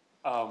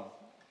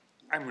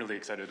 I'm really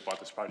excited about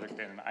this project,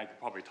 and I could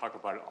probably talk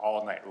about it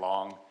all night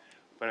long,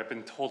 but I've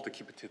been told to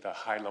keep it to the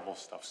high-level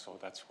stuff, so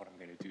that's what I'm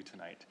going to do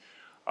tonight.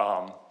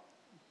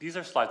 These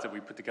are slides that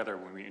we put together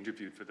when we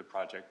interviewed for the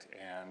project,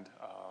 and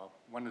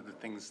one of the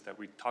things that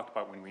we talked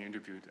about when we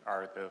interviewed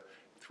are the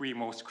 3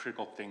 most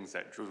critical things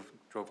that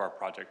drove our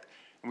project.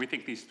 And we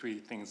think these 3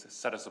 things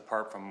set us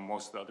apart from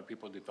most of the other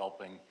people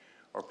developing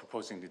or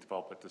proposing to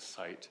develop at this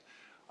site.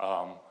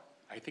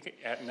 I think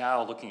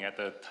now, looking at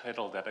the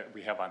title that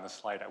we have on the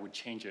slide, I would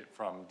change it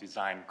from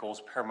design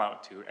goals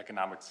paramount to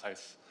economic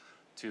success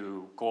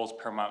to goals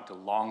paramount to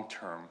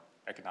long-term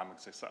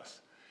economic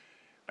success.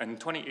 In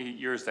 28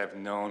 years that I've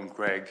known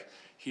Greg,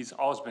 he's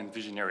always been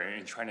visionary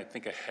in trying to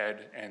think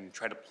ahead and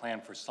try to plan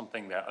for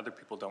something that other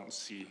people don't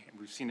see. And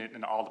we've seen it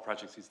in all the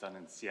projects he's done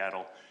in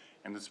Seattle,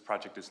 and this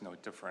project is no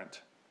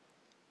different.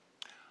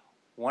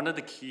 One of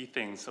the key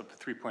things of the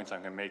 3 points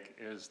I'm going to make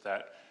is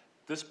that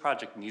this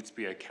project needs to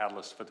be a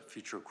catalyst for the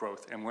future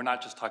growth. And we're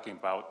not just talking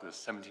about the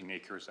 17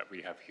 acres that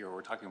we have here.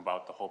 We're talking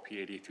about the whole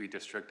P83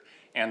 district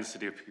and the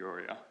city of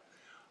Peoria.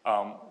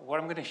 What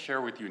I'm going to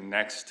share with you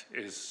next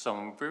is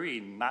some very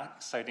not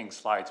exciting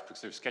slides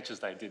because they're sketches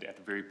that I did at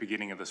the very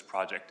beginning of this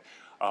project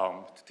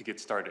to get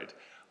started.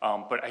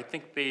 But I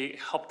think they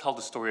help tell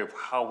the story of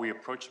how we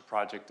approach the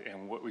project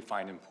and what we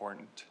find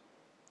important.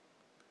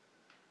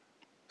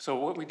 So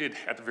what we did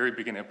at the very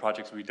beginning of the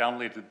project is we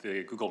downloaded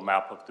the Google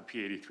map of the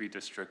P83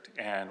 district,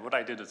 and what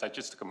I did is I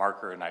just took a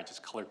marker and I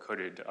just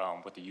color-coded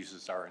what the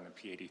uses are in the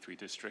P83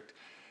 district.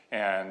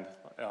 And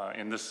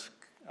in this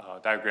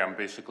diagram,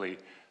 basically,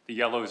 the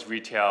yellow is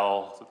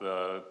retail,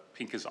 the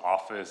pink is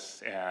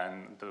office,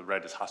 and the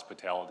red is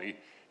hospitality,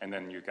 and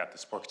then you've got the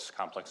sports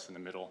complex in the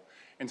middle.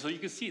 And so you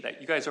can see that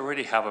you guys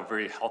already have a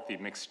very healthy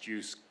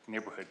mixed-use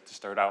neighborhood to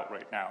start out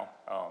right now.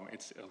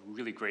 It's a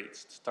really great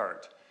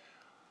start.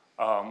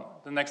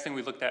 The next thing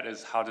we looked at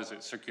is how does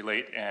it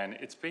circulate, and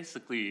it's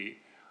basically,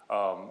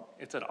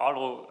 it's an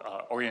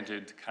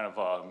auto-oriented kind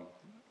of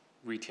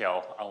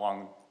retail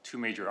along 2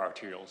 major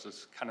arterials.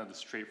 It's kind of the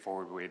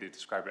straightforward way to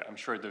describe it. I'm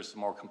sure there's some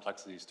more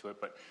complexities to it,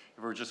 but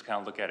if we're just kind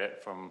of look at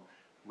it from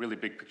really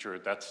big picture,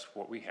 that's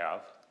what we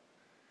have.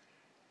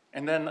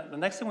 And then the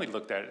next thing we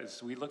looked at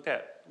is we looked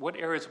at what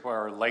areas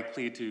are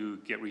likely to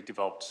get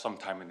redeveloped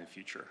sometime in the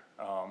future.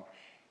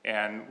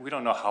 And we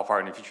don't know how far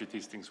in the future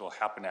these things will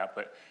happen at,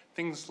 but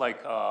things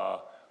like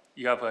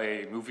you have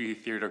a movie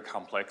theater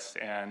complex,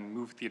 and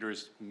movie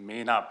theaters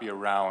may not be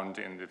around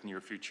in the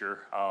near future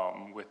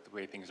with the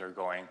way things are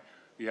going.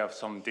 You have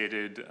some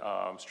dated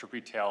strip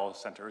retail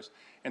centers.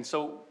 And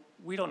so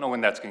we don't know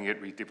when that's going to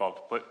get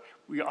redeveloped, but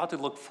we ought to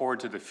look forward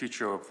to the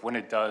future of when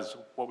it does,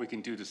 what we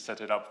can do to set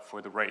it up for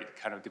the right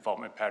kind of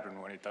development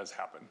pattern when it does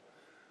happen.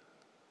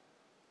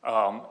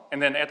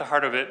 And then at the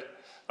heart of it,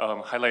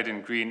 highlighted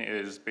in green,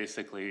 is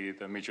basically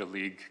the Major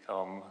League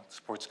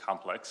sports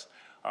complex,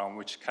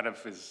 which kind of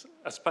is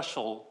a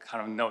special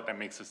kind of note that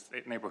makes this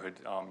neighborhood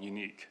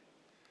unique.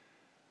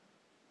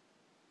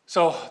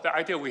 So the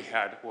idea we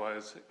had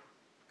was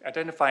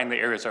identifying the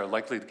areas that are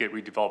likely to get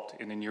redeveloped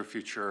in the near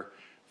future,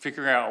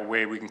 figuring out a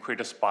way we can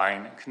create a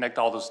spine, connect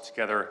all those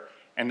together,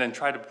 and then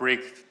try to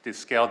break the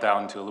scale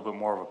down to a little bit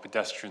more of a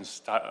pedestrian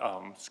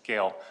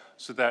scale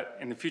so that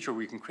in the future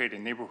we can create a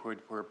neighborhood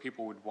where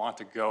people would want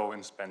to go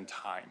and spend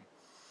time.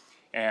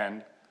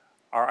 And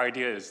our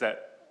idea is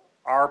that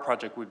our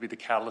project would be the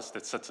catalyst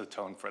that sets the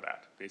tone for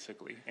that,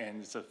 basically.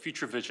 And it's a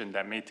future vision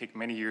that may take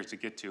many years to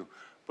get to,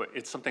 but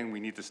it's something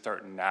we need to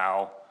start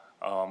now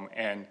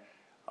and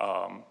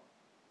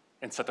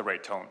set the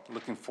right tone.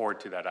 Looking forward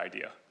to that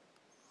idea.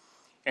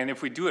 And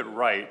if we do it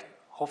right,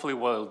 hopefully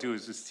what it'll do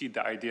is just seed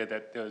the idea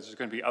that there's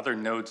going to be other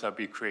nodes that will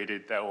be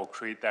created that will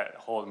create that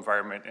whole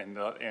environment,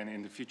 and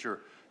in the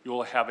future you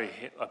will have a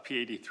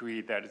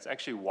P83 that is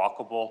actually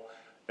walkable,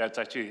 that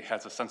actually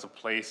has a sense of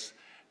place,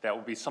 that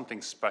will be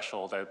something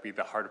special, that will be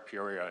the heart of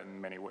Peoria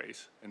in many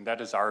ways. And that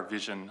is our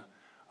vision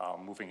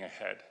moving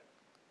ahead.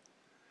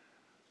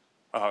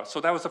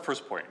 So that was the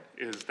first point,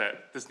 is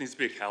that this needs to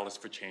be a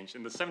catalyst for change.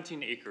 And the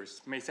 17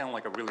 acres may sound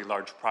like a really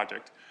large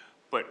project,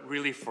 but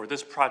really for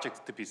this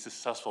project to be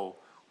successful,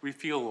 we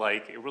feel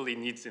like it really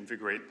needs to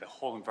invigorate the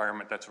whole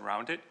environment that's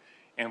around it.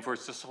 And for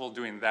successful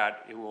doing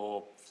that, it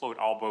will float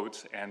all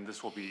boats, and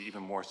this will be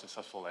even more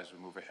successful as we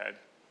move ahead.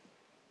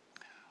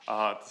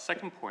 The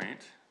second point,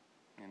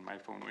 and my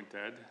phone went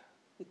dead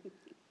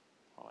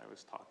while I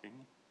was talking.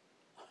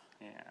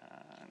 And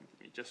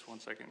give me just 1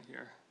 second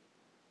here.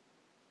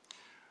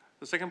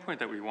 The second point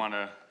that we want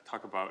to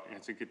talk about,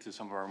 and to get to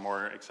some of our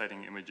more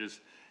exciting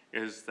images,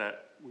 is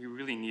that we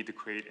really need to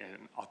create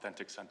an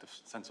authentic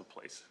sense of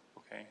place,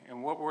 okay?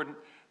 And what we're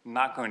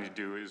not going to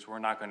do is we're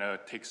not going to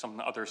take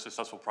some other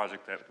successful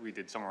project that we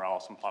did somewhere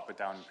else and plop it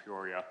down in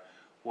Peoria.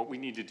 What we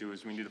need to do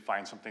is we need to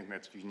find something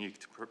that's unique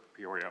to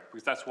Peoria,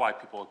 because that's why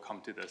people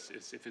come to this,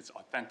 is if it's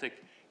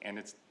authentic and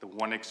it's the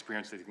one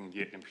experience that you can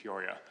get in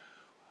Peoria.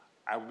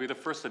 I will be the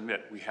first to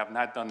admit we have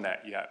not done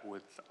that yet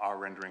with our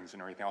renderings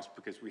and everything else,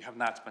 because we have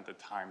not spent the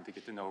time to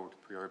get to know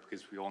Peoria,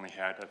 because we only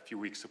had a few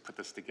weeks to put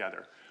this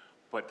together.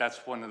 But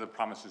that's one of the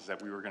promises that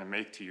we were going to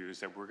make to you, is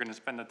that we're going to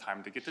spend the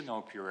time to get to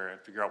know Peoria,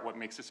 figure out what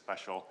makes it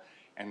special,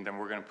 and then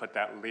we're going to put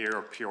that layer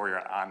of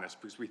Peoria on this,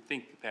 because we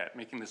think that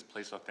making this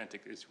place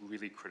authentic is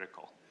really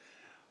critical.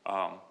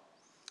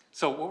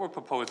 So what we're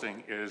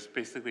proposing is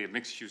basically a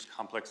mixed-use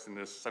complex in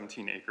this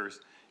 17 acres.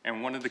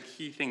 And one of the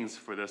key things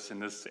for this, in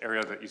this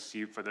area that you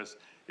see for this,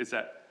 is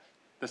that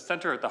the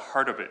center at the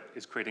heart of it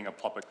is creating a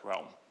public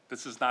realm.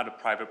 This is not a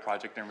private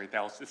project and everything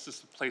else. This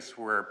is a place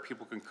where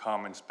people can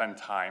come and spend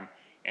time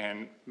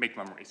and make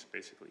memories,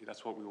 basically.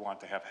 That's what we want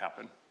to have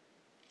happen.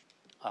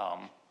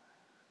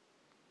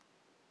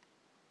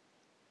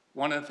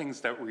 One of the things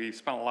that we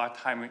spent a lot of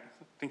time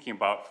thinking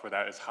about for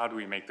that is how do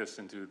we make this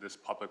into this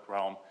public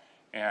realm?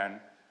 And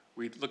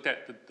we looked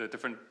at the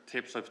different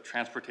types of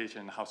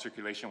transportation and how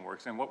circulation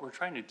works. And what we're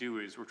trying to do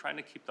is we're trying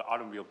to keep the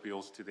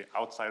automobiles to the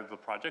outside of the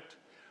project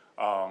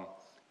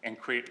and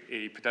create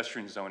a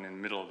pedestrian zone in the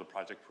middle of the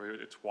project where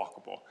it's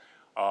walkable.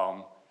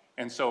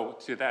 And so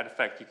to that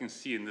effect, you can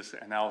see in this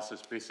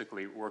analysis,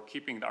 basically, we're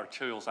keeping the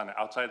arterials on the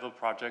outside of the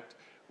project.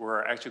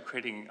 We're actually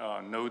creating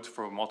nodes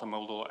for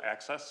multimodal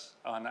access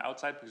on the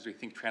outside, because we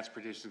think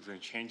transportation is going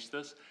to change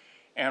this.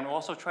 And we're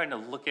also trying to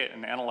look at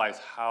and analyze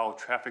how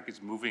traffic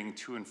is moving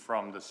to and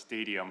from the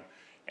stadium,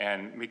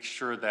 and make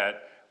sure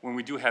that when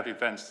we do have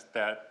events,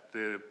 that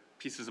the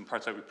pieces and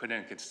parts that we put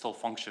in can still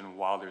function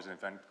while there's an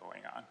event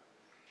going on.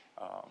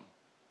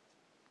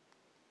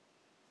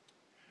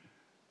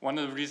 One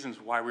of the reasons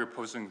why we're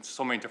proposing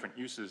so many different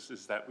uses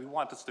is that we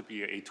want this to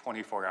be a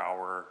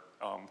 24-hour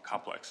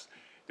complex.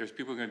 There's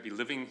people going to be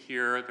living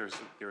here,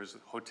 there's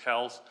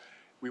hotels.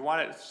 We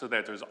want it so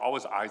that there's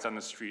always eyes on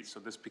the street, so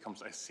this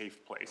becomes a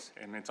safe place,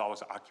 and it's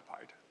always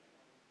occupied.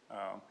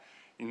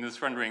 In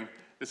this rendering,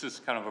 this is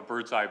kind of a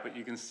bird's eye, but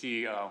you can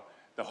see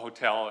the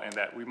hotel, and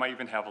that we might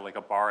even have like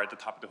a bar at the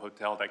top of the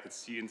hotel that could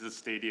see into the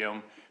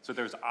stadium. So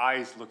there's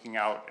eyes looking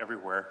out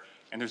everywhere,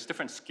 and there's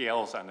different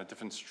scales on the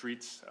different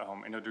streets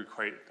in order to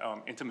create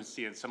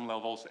intimacy at some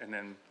levels, and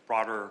then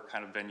broader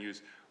kind of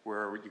venues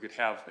where you could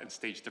have and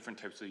stage different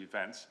types of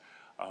events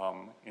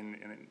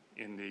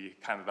in the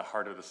kind of the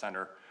heart of the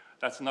center.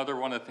 That's another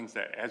one of the things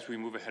that as we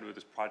move ahead with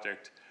this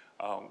project,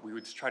 we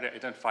would try to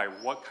identify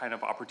what kind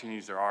of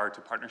opportunities there are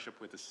to partnership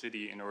with the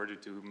city in order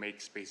to make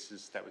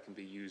spaces that can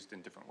be used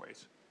in different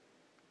ways.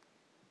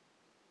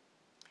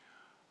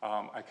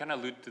 I kind of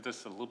alluded to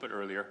this a little bit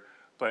earlier,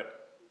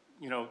 but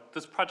you know,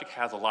 this project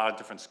has a lot of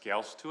different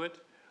scales to it.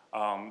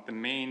 The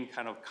main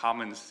kind of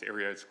commons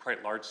area is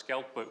quite large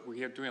scale, but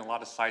we are doing a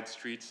lot of side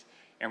streets,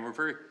 and we're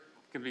going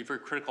to be very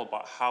critical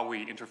about how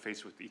we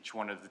interface with each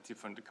one of the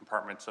different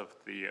compartments of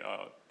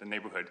the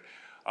neighborhood.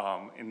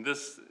 In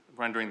this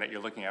rendering that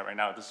you're looking at right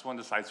now, this is one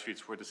of the side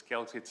streets where the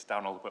scale gets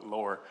down a little bit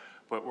lower,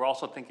 but we're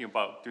also thinking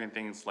about doing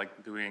things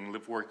like doing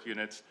live-work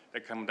units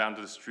that come down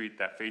to the street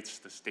that face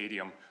the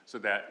stadium, so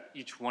that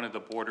each one of the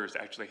borders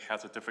actually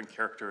has a different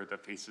character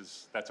that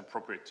faces, that's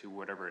appropriate to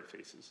whatever it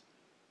faces.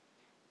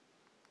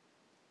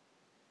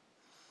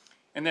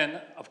 And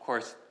then, of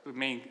course,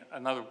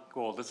 another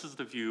goal, this is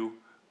the view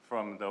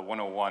from the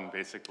 101,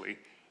 basically.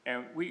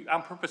 And we,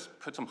 on purpose,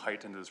 put some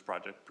height into this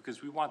project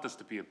because we want this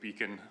to be a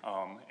beacon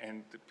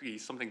and to be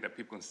something that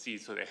people can see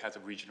so that it has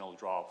a regional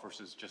draw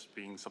versus just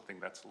being something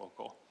that's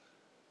local.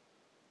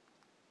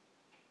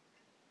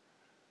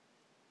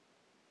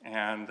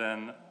 And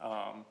then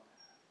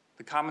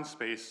the common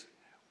space,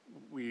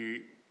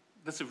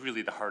 this is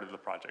really the heart of the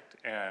project.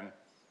 And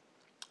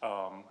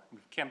it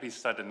can't be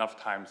said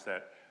enough times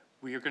that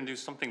we are going to do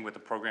something with the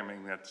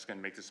programming that's going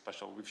to make this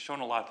special. We've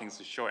shown a lot of things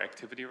to show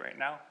activity right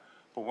now,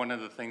 but one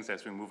of the things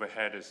as we move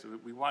ahead is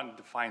we want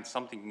to find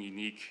something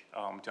unique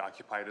to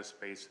occupy this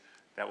space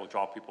that will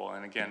draw people.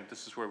 And again,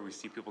 this is where we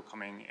see people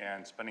coming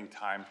and spending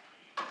time.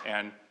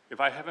 And if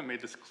I haven't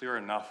made this clear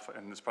enough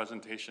in this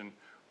presentation,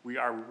 we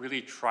are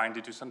really trying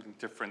to do something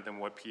different than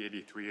what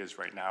P83 is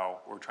right now.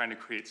 We're trying to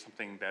create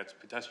something that's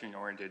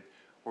pedestrian-oriented,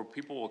 where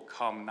people will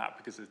come not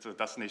because it's a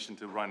destination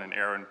to run an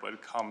errand,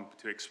 but come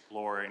to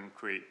explore and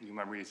create new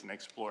memories and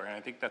explore. And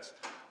I think that's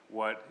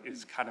what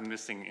is kind of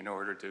missing in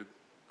order to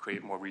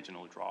create more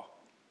regional draw.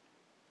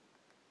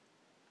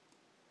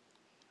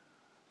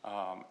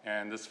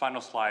 And this final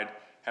slide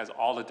has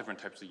all the different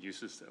types of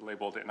uses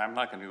labeled, and I'm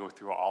not going to go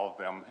through all of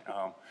them,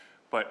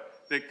 but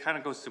it kind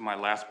of goes to my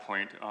last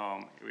point,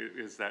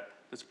 is that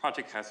this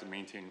project has to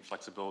maintain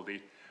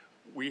flexibility.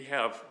 We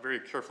have very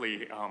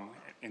carefully,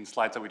 in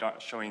slides that we're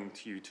not showing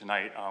to you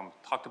tonight,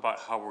 talked about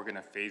how we're going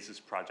to phase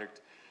this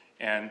project.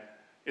 And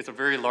it's a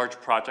very large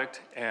project,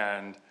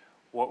 and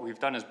what we've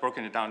done is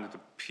broken it down into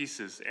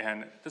pieces,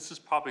 and this is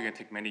probably going to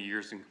take many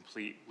years to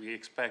complete. We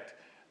expect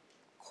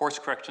course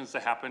corrections to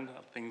happen,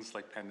 things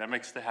like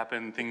pandemics to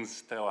happen,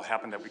 things that will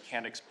happen that we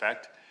can't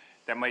expect,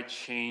 that might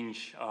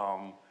change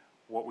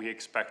what we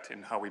expect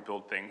and how we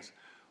build things.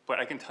 But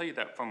I can tell you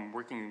that from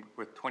working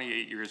with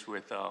 28 years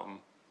with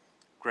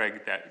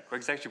Greg, that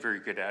Greg's actually very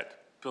good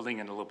at building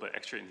in a little bit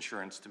extra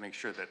insurance to make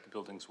sure that the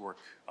buildings work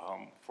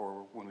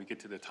for when we get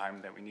to the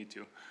time that we need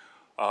to.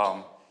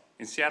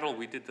 In Seattle,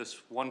 we did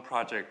this one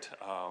project.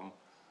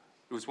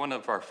 It was one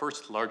of our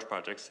first large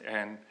projects,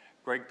 and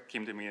Greg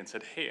came to me and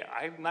said, hey,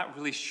 I'm not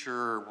really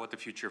sure what the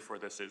future for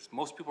this is.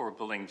 Most people were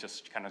building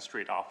just kind of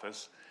straight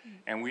office,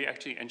 and we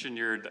actually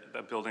engineered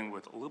the building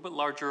with a little bit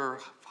larger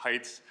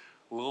heights,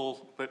 a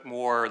little bit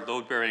more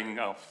load-bearing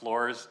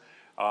floors,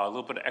 a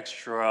little bit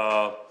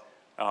extra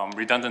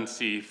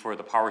redundancy for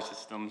the power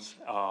systems,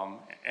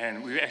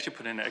 and we actually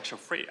put in an extra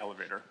freight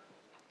elevator.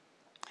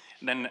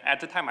 And then at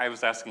the time I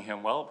was asking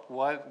him, well,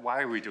 why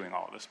are we doing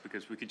all of this?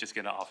 Because we could just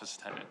get an office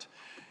tenant.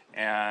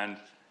 And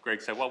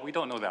Greg said, well, we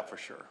don't know that for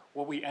sure.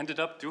 What we ended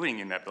up doing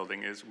in that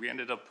building is we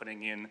ended up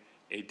putting in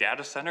a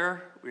data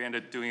center. We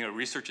ended up doing a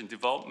research and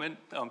development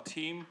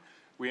team.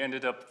 We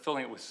ended up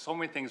filling it with so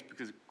many things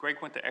because Greg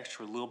went the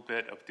extra little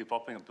bit of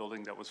developing a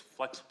building that was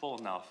flexible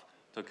enough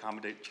to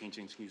accommodate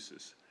changing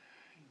uses.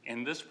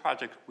 In this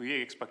project, we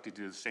expect to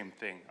do the same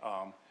thing.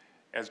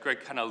 As Greg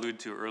kind of alluded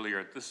to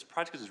earlier, this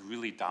project is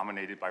really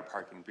dominated by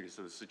parking because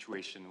of the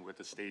situation with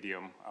the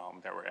stadium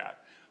that we're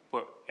at.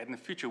 But in the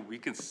future, we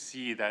can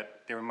see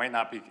that there might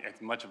not be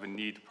as much of a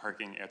need for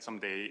parking at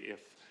someday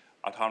if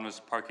autonomous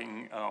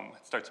parking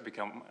starts to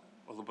become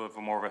a little bit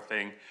more of a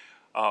thing.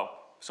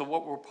 So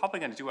what we're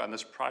probably going to do on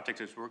this project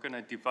is we're going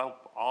to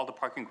develop all the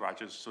parking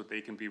garages so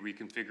they can be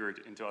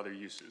reconfigured into other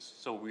uses.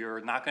 So we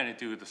are not going to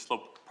do the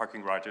sloped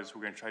parking garages.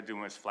 We're going to try to do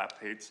them as flat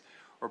plates.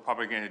 We're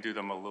probably going to do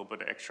them a little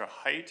bit extra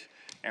height,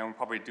 and we'll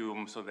probably do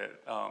them so that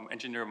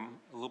engineer them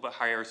a little bit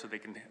higher so they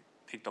can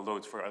take the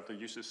loads for other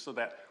uses, so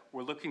that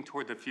we're looking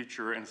toward the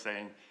future and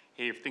saying,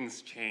 hey, if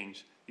things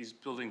change, these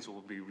buildings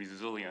will be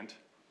resilient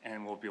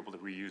and we'll be able to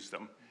reuse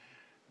them.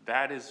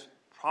 That is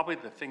probably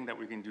the thing that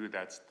we can do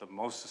that's the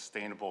most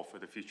sustainable for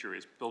the future,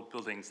 is build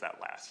buildings that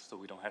last, so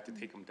we don't have to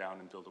take them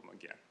down and build them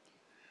again.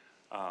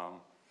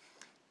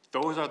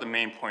 Those are the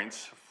main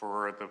points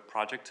for the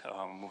project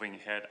moving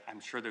ahead. I'm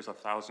sure there's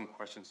 1,000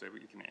 questions that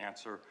we can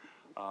answer,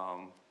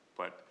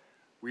 but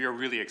we are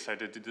really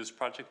excited to do this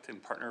project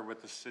and partner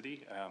with the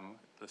city.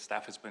 The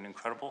staff has been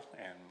incredible,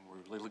 and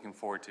we're really looking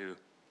forward to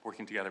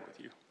working together with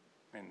you.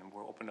 And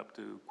we'll open up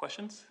to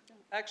questions.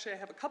 Actually, I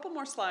have a couple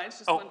more slides.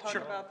 Just want to talk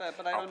about that,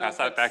 but I don't know if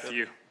I'll pass that back to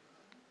you.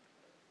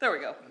 There we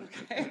go.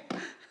 Okay.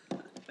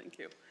 Thank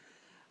you.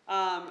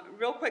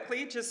 Real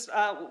quickly, just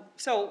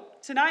so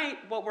tonight,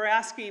 what we're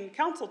asking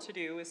council to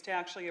do is to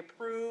actually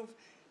approve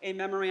a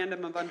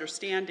memorandum of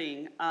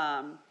understanding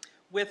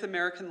with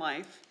American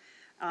Life.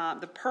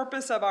 The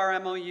purpose of our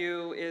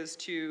MOU is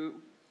to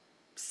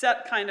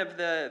set kind of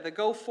the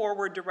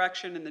go-forward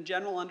direction and the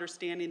general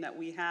understanding that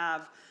we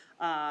have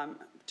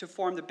to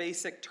form the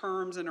basic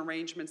terms and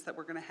arrangements that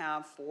we're going to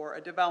have for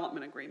a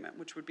development agreement,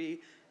 which would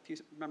be, if you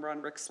remember on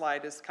Rick's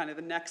slide, is kind of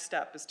the next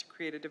step is to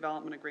create a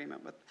development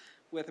agreement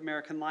with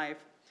American Life.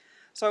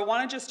 So I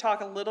want to just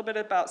talk a little bit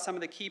about some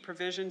of the key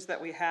provisions that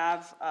we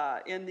have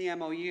in the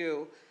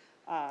MOU.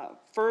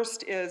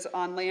 First is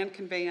on land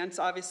conveyance.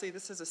 Obviously,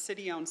 this is a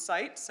city-owned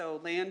site,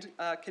 so land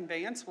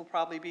conveyance will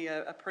probably be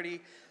a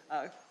pretty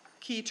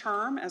key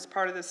term as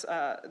part of this,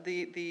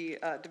 the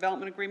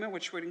development agreement,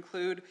 which would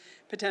include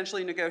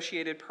potentially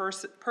negotiated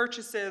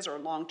purchases or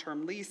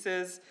long-term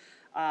leases.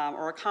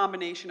 or a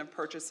combination of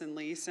purchase and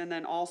lease, and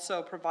then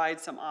also provide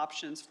some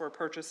options for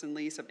purchase and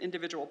lease of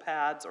individual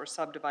pads or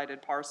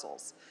subdivided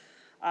parcels.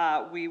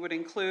 We would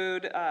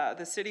include,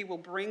 the city will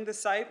bring the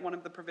site. One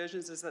of the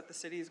provisions is that the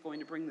city is going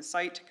to bring the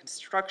site to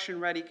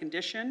construction-ready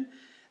condition.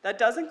 That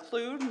does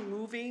include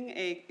moving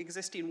an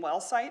existing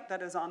well site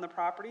that is on the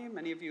property.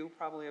 Many of you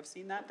probably have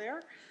seen that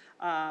there.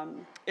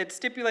 It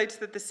stipulates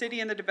that the city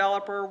and the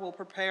developer will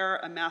prepare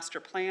a master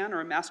plan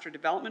or a master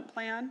development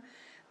plan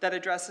that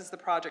addresses the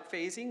project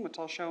phasing, which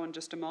I'll show in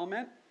just a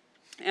moment,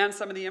 and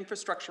some of the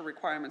infrastructure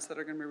requirements that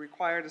are going to be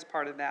required as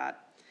part of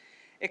that.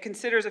 It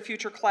considers a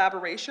future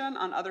collaboration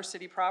on other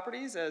city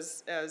properties.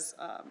 As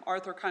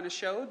Arthur kind of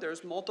showed,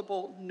 there's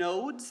multiple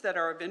nodes that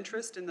are of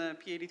interest in the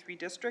P83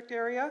 district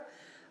area.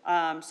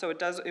 So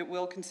it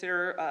will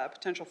consider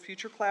potential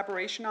future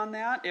collaboration on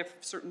that if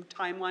certain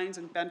timelines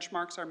and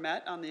benchmarks are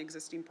met on the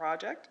existing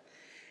project.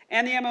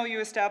 And the MOU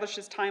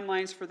establishes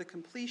timelines for the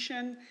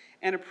completion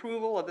and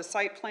approval of the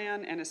site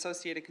plan and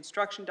associated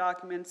construction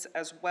documents,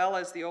 as well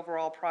as the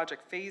overall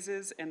project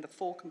phases and the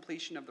full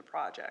completion of the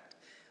project.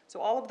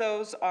 So all of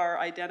those are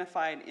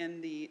identified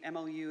in the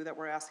MOU that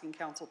we're asking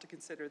council to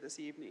consider this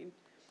evening.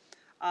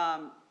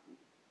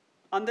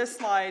 On this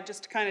slide,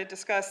 just to kind of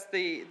discuss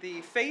the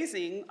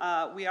phasing,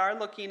 we are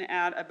looking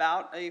at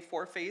about a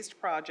 4-phased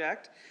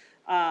project.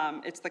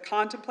 It's the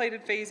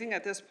contemplated phasing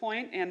at this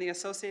point and the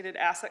associated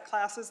asset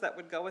classes that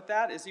would go with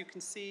that. As you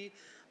can see,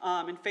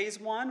 in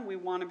phase 1, we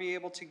want to be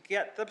able to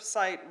get the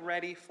site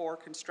ready for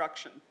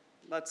construction.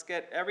 Let's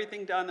get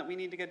everything done that we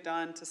need to get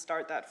done to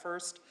start that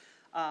first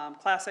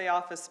Class A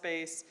office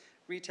space,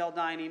 retail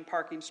dining,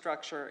 parking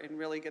structure, and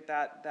really get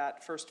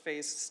that first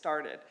phase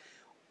started.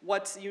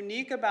 What's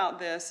unique about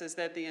this is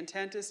that the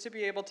intent is to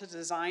be able to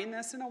design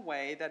this in a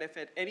way that if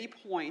at any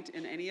point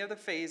in any of the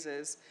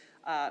phases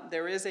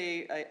there is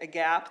a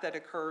gap that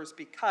occurs,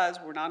 because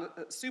we're not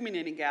assuming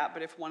any gap,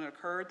 but if one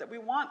occurred, that we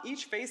want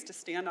each phase to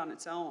stand on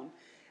its own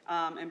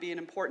and be an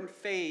important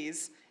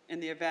phase in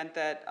the event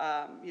that,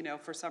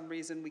 for some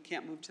reason we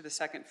can't move to the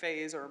second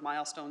phase or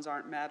milestones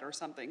aren't met or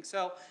something.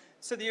 So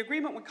the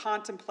agreement would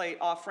contemplate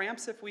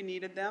off-ramps if we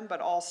needed them,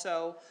 but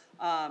also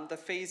the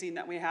phasing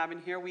that we have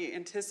in here. We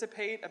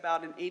anticipate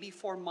about an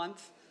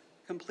 84-month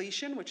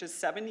completion, which is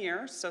 7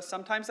 years. So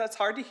sometimes that's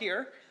hard to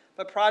hear,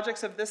 but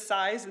projects of this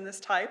size and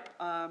this type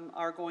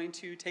are going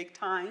to take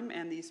time,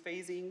 and these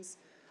phasings,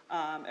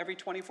 every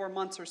 24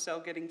 months or so,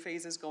 getting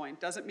phases going.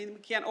 Doesn't mean we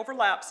can't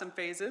overlap some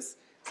phases.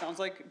 Sounds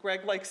like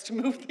Greg likes to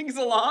move things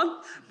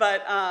along,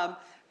 but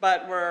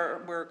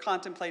we're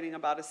contemplating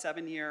about a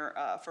 7-year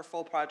for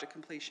full project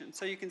completion.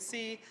 So you can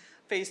see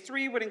phase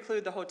 3 would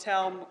include the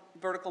hotel,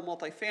 vertical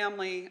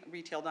multifamily,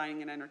 retail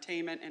dining and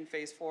entertainment, and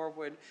phase 4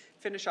 would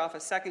finish off a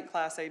second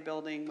Class A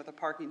building with a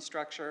parking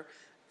structure,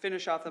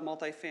 finish off the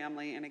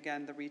multifamily, and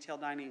again, the retail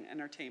dining and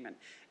entertainment.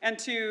 And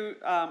to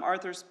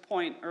Arthur's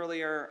point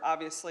earlier,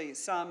 obviously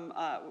some,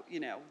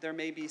 there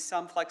may be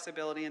some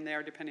flexibility in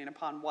there depending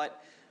upon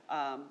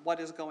what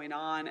is going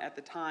on at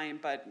the time,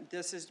 but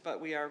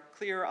we are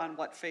clear on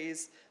what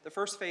phase, the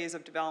first phase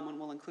of development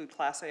will include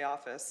Class A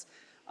office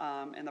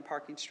and the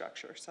parking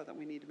structure, so that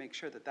we need to make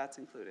sure that that's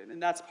included.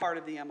 And that's part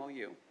of the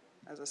MOU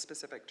as a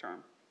specific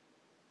term.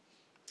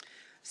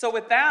 So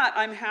with that,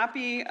 I'm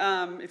happy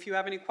if you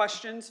have any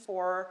questions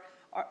for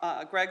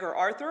Greg or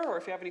Arthur, or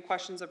if you have any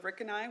questions of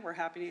Rick and I, we're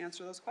happy to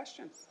answer those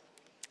questions.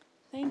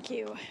 Thank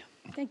you.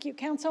 Thank you,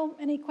 Council.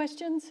 Any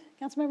questions?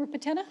 Councilmember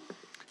Patena?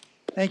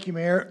 Thank you,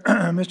 Mayor.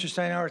 Mr.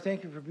 Steinhauer,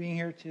 thank you for being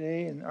here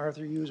today, and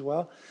Arthur, you as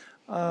well.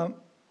 I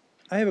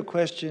have a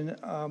question.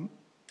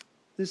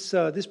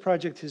 This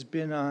project has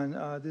been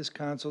on this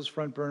council's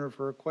front burner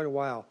for quite a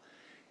while.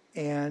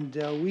 And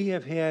we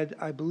have had,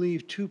 I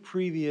believe, 2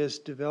 previous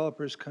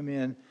developers come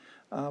in,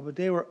 but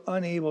they were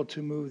unable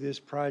to move this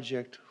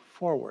project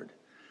forward.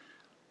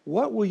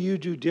 What will you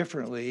do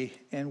differently,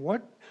 and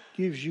what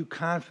gives you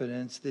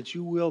confidence that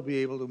you will be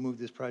able to move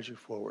this project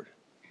forward?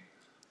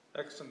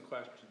 Excellent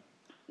question.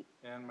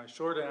 And my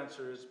short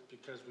answer is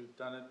because we've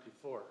done it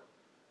before.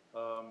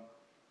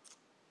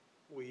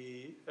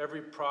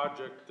 Every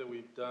project that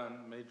we've done,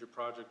 major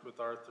project with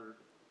Arthur,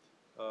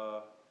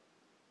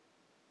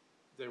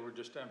 they were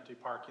just empty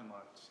parking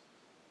lots.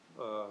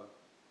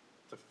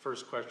 The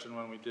first question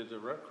when we did the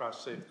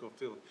Cross Safeco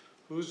Field,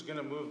 who's going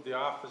to move the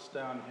office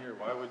down here?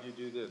 Why would you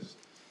do this?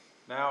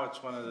 Now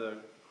it's one of the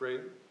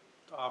great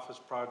office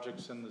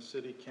projects in the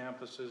city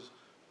campuses.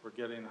 We're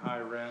getting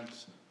high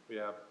rents. We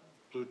have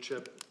blue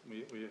chip.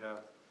 We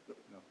have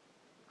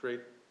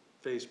great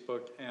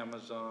Facebook,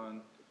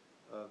 Amazon,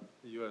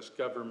 the U.S.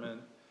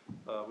 government.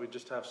 We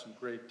just have some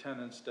great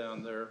tenants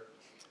down there.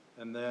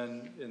 And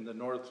then in the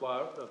north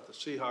lot of the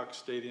Seahawks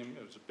Stadium,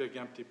 it was a big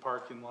empty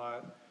parking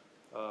lot.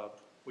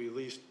 We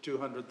leased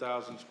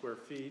 200,000 square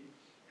feet.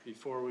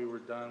 Before we were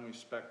done, we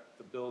spec'd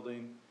the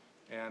building,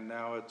 and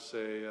now it's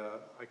a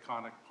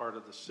iconic part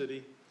of the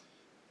city.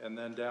 And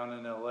then down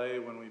in LA,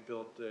 when we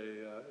built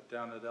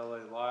down at LA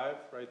Live,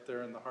 right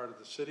there in the heart of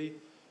the city,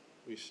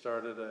 we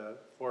started a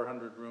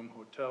 400-room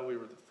hotel. We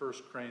were the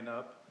first crane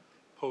up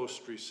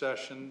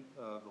post-recession,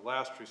 the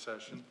last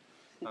recession.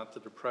 not the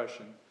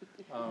Depression.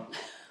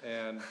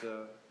 And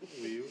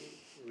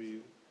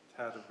we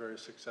had a very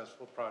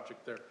successful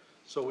project there.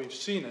 So we've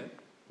seen it,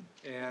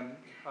 and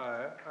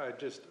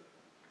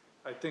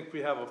I think we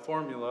have a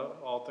formula,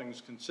 all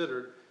things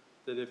considered,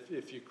 that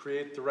if you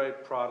create the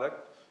right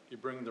product, you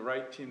bring the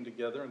right team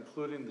together,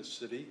 including the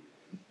city,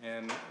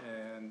 and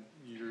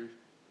you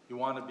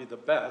want to be the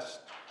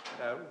best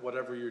at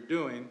whatever you're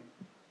doing,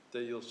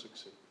 that you'll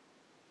succeed.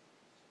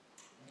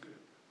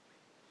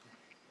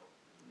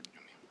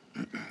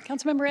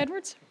 Councilmember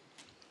Edwards?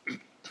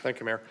 Thank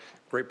you, Mayor.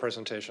 Great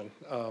presentation.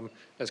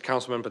 As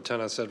Councilman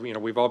Patena said,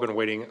 we've all been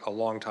waiting a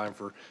long time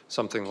for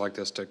something like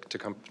this to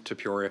come to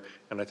Peoria,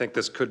 and I think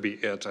this could be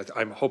it.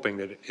 I'm hoping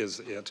that it is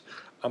it.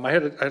 I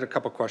had a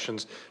couple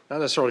questions, not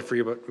necessarily for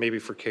you, but maybe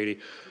for Katie.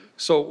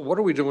 So what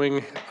are we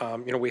doing?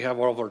 We have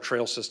all of our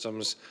trail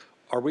systems.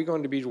 Are we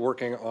going to be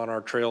working on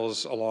our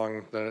trails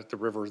along the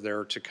river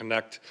there to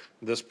connect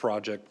this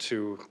project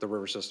to the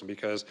river system?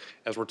 Because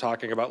as we're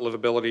talking about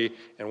livability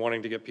and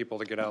wanting to get people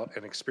to get out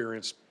and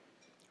experience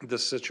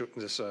this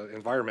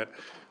environment,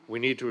 we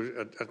need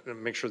to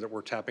make sure that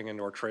we're tapping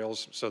into our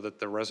trails so that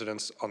the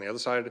residents on the other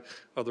side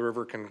of the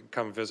river can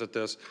come visit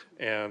this,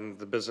 and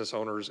the business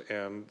owners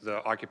and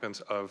the occupants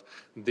of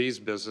these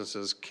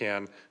businesses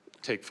can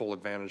take full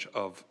advantage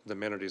of the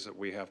amenities that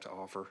we have to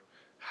offer.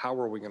 How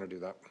are we going to do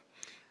that?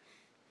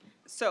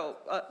 So,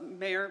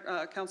 Mayor,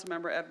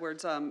 Councilmember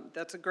Edwards,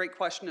 that's a great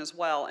question as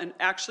well. And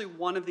actually,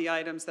 one of the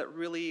items that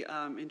really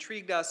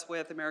intrigued us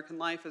with American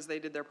Life as they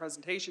did their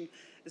presentation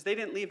is they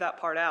didn't leave that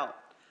part out.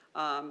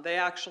 They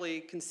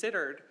actually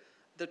considered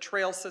the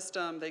trail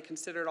system, they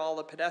considered all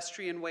the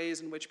pedestrian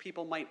ways in which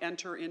people might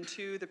enter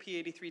into the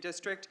P83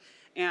 district,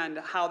 and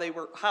how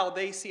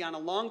they see on a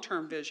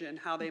long-term vision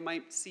how they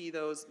might see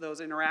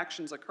those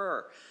interactions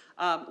occur.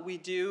 I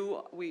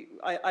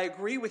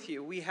agree with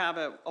you. We have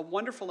a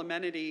wonderful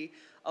amenity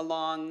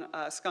along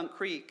Skunk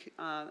Creek,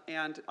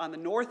 and on the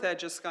north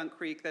edge of Skunk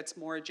Creek that's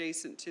more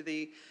adjacent to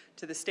the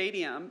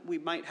stadium, we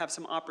might have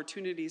some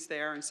opportunities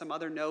there and some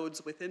other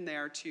nodes within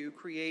there to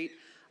create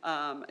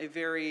a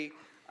very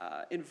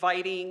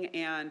inviting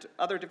and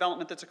other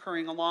development that's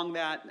occurring along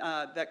that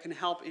that can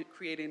help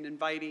create an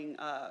inviting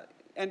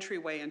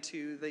entryway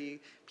into the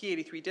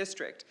P83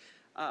 district.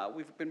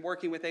 We've been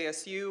working with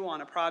ASU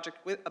on a project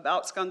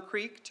about Skunk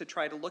Creek to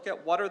try to look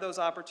at what are those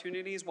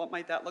opportunities, what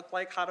might that look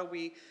like, how do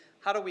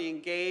we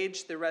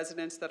engage the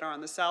residents that are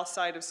on the south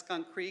side of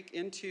Skunk Creek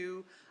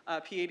into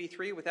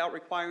P83 without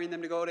requiring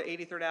them to go to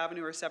 83rd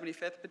Avenue or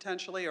 75th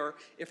potentially, or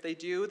if they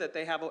do, that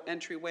they have an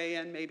entryway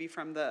in maybe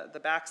from the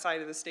back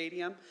side of the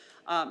stadium.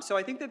 So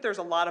I think that there's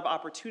a lot of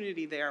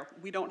opportunity there.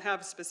 We don't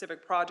have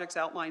specific projects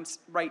outlined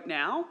right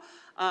now,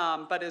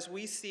 but as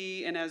we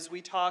see and as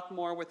we talk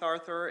more with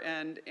Arthur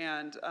and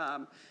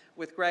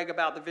with Greg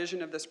about the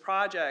vision of this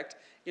project,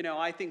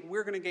 I think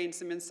we're going to gain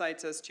some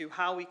insights as to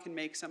how we can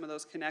make some of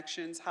those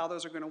connections, how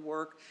those are going to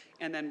work,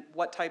 and then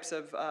what types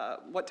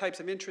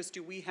of interest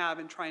do we have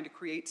in trying to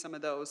create some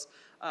of those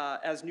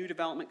as new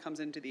development comes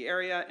into the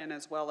area, and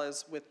as well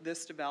as with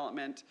this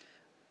development,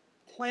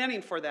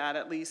 planning for that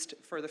at least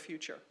for the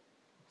future.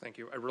 Thank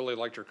you. I really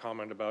liked your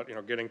comment about,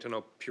 getting to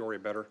know Peoria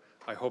better.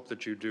 I hope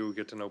that you do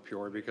get to know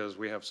Peoria because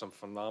we have some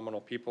phenomenal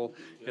people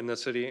in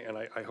this city, and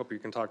I hope you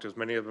can talk to as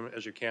many of them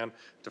as you can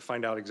to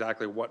find out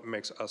exactly what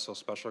makes us so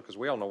special, because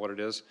we all know what it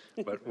is,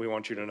 but we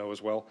want you to know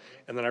as well.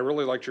 And then I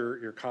really liked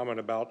your comment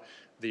about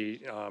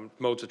the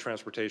modes of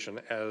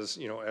transportation as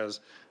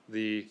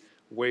the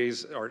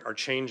ways are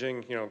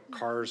changing,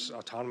 cars,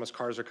 autonomous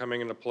cars are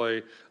coming into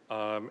play,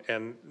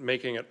 and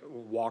making it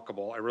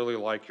walkable. I really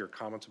like your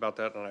comments about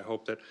that, and I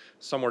hope that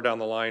somewhere down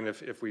the line,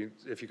 if you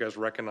guys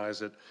recognize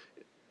that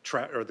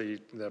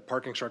the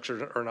parking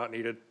structures are not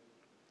needed,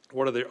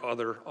 what are the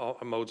other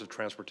modes of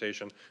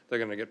transportation that are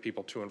going to get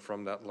people to and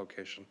from that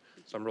location?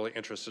 So I'm really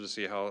interested to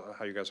see how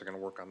you guys are going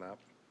to work on that.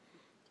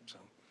 So,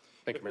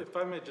 thank you, Mayor. If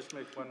I may just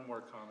make one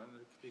more comment,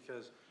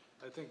 because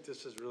I think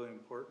this is really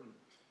important.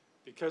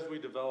 Because we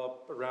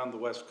develop around the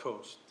West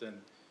Coast,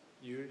 and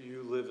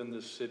you live in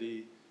this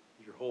city,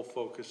 your whole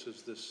focus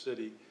is this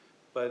city,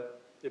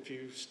 but if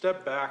you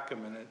step back a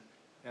minute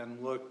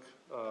and look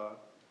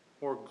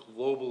more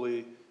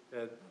globally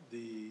at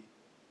the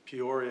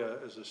Peoria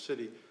as a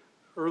city,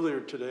 earlier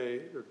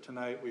today or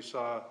tonight we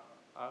saw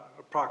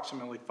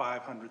approximately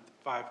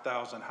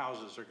 5,000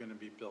 houses are going to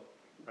be built,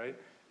 right?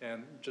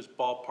 And just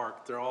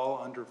ballpark, they're all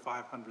under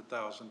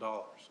 $500,000,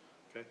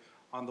 okay?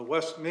 On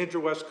the major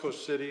West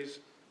Coast cities,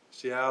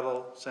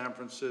 Seattle, San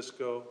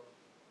Francisco,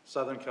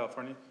 Southern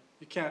California,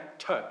 you can't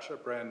touch a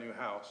brand new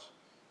house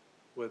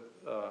for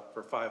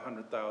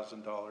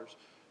 $500,000.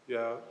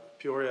 Yeah,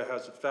 Peoria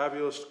has a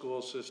fabulous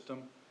school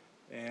system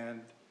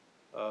and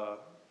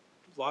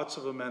lots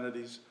of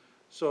amenities.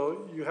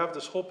 So you have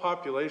this whole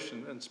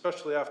population, and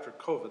especially after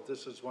COVID,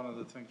 this is one of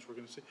the things we're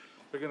going to see.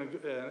 They're going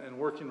to and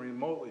working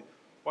remotely.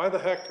 Why the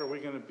heck are we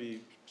going to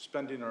be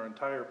spending our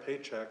entire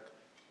paycheck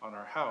on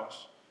our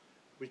house?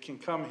 We can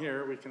come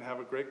here, we can have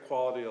a great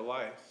quality of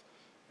life,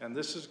 and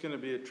this is going to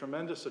be a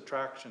tremendous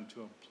attraction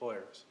to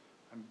employers.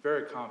 I'm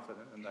very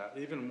confident in that,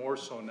 even more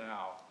so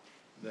now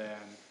than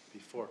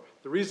before.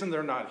 The reason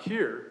they're not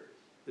here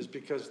is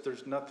because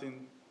there's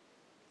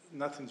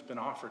nothing's been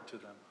offered to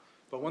them.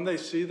 But when they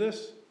see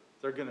this,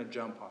 they're going to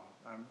jump on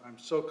it. I'm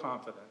so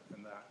confident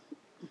in that.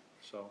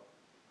 So,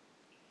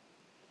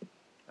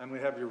 and we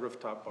have your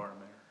rooftop bar,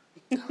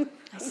 Mayor.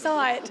 I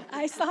saw it.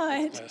 I saw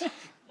it.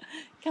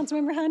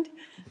 Councilmember Hunt?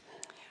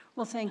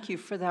 Well, thank you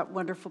for that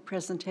wonderful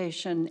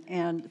presentation,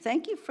 and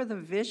thank you for the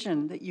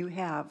vision that you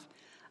have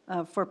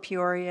for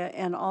Peoria,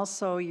 and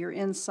also your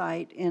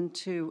insight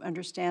into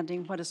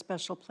understanding what a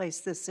special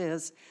place this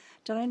is.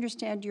 Did I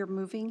understand you're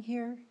moving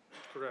here?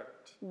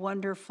 Correct.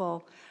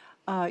 Wonderful.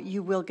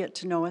 You will get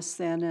to know us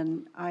then,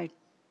 and I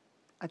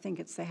think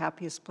it's the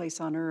happiest place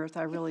on earth.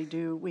 I really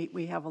do.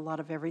 We have a lot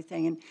of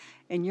everything,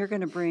 and you're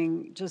going to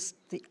bring just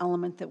the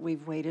element that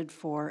we've waited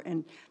for,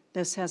 and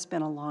this has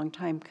been a long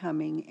time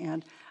coming.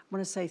 And I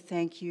want to say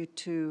thank you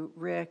to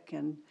Rick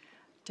and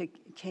to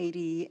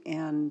Katie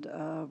and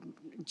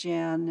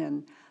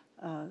Jen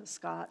and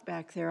Scott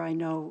back there. I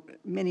know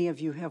many of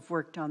you have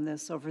worked on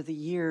this over the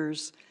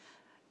years,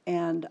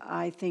 and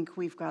I think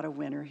we've got a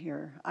winner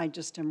here. I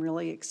just am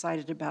really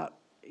excited about,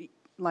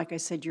 like I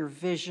said, your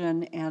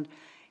vision and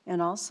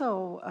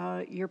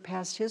also your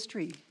past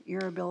history,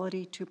 your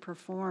ability to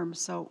perform.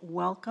 So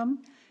welcome.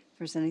 If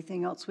there's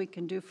anything else we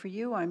can do for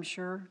you, I'm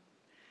sure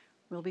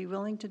we'll be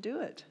willing to do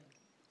it.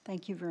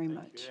 Thank you very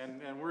much.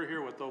 And we're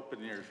here with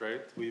open ears,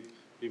 right? We've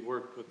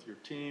worked with your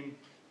team.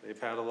 They've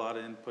had a lot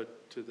of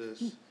input to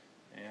this,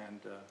 and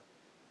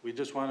we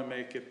just want to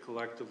make it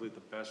collectively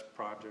the best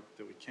project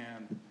that we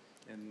can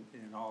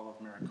in all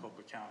of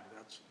Maricopa County.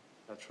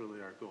 That's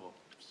really our goal.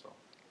 So.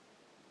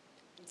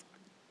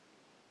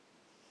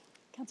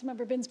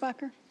 Councilmember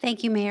Binsbacher?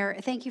 Thank you, Mayor.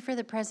 Thank you for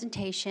the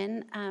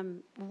presentation.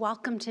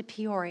 Welcome to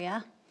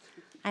Peoria.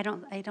 I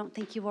don't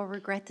think you will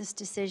regret this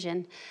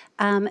decision.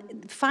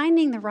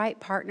 Finding the right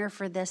partner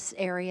for this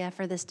area,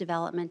 for this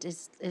development,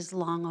 is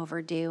long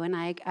overdue, and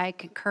I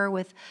concur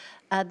with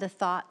the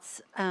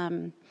thoughts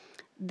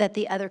that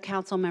the other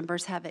council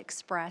members have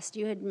expressed.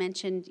 You had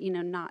mentioned,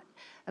 not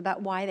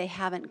about why they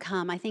haven't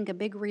come. I think a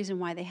big reason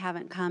why they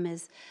haven't come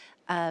is,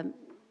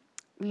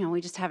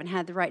 we just haven't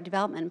had the right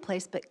development in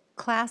place. But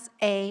Class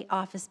A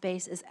office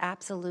space is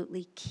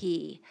absolutely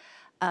key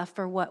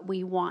for what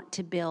we want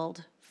to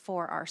build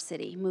for our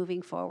city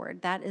moving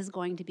forward. That is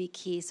going to be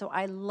key. So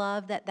I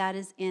love that that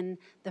is in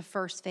the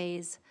first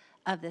phase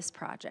of this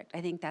project.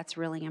 I think that's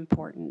really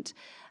important.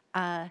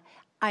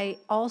 I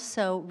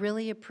also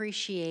really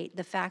appreciate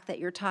the fact that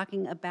you're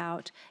talking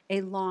about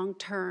a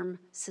long-term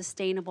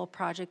sustainable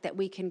project that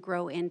we can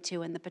grow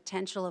into, and the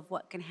potential of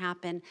what can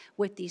happen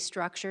with these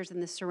structures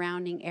in the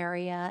surrounding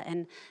area,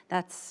 and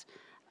that's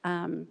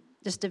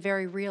just a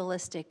very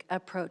realistic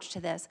approach to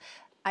this.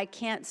 I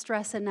can't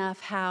stress enough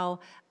how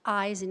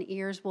eyes and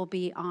ears will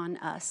be on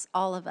us,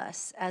 all of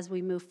us, as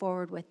we move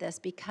forward with this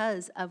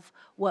because of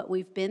what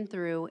we've been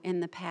through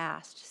in the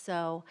past.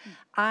 So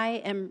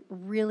I am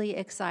really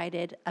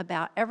excited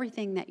about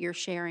everything that you're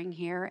sharing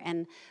here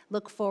and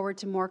look forward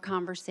to more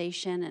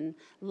conversation and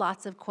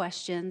lots of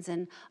questions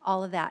and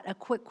all of that. A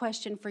quick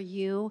question for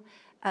you,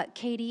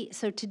 Katie.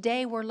 So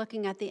today we're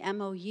looking at the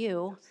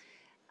MOU.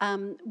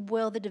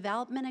 Will the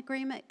development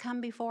agreement come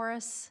before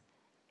us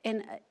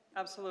in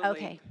Absolutely.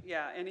 Okay.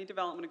 Yeah, any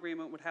development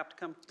agreement would have to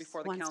come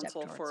before the One step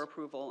council for towards.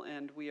 approval,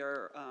 and we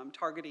are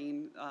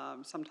targeting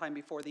sometime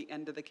before the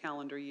end of the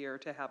calendar year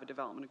to have a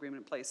development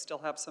agreement in place. Still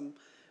have some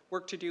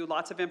work to do,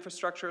 lots of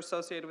infrastructure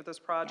associated with this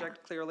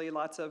project, clearly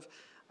lots of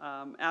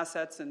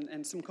assets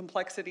and some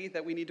complexity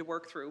that we need to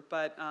work through,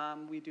 but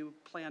we do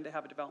plan to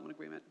have a development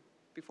agreement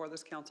before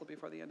this council,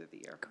 before the end of the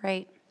year.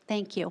 Great,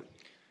 thank you.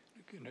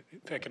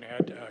 If I can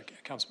add,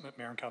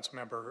 Mayor and Council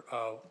Member,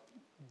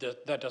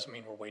 that doesn't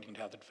mean we're waiting to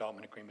have the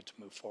development agreement to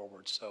move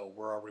forward. So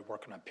we're already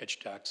working on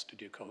pitch decks to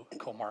do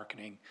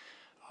co-marketing.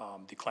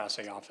 The Class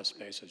A office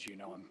space, as you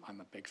know,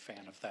 I'm a big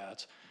fan of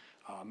that.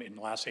 In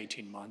the last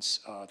 18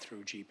 months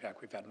through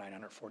GPAC, we've had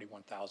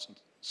 941,000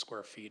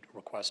 square feet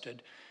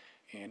requested.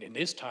 And in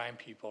this time,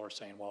 people are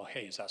saying, well,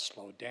 hey, is that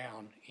slowed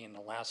down? In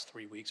the last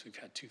 3 weeks, we've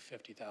had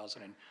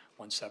 250,000 and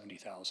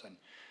 170,000.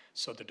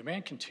 So the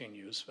demand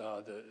continues.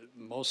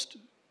 Most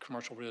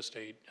commercial real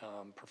estate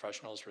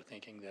professionals are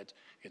thinking that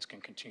it's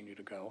going to continue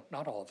to go.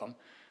 Not all of them,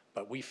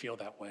 but we feel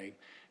that way.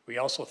 We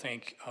also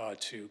think,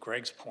 to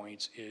Greg's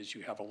point, is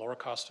you have a lower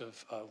cost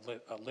of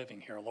living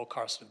here, a low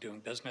cost of doing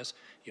business,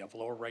 you have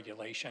lower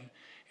regulation,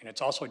 and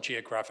it's also a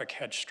geographic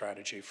hedge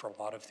strategy for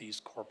a lot of these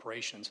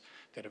corporations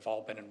that have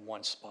all been in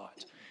one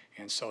spot.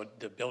 And so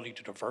the ability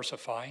to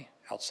diversify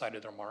outside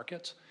of their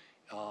markets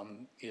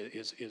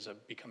is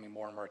becoming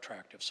more and more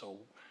attractive. So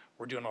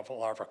we're doing a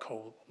lot of our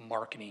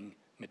co-marketing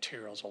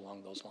materials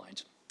along those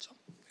lines. So,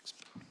 thanks.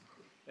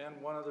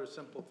 And one other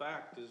simple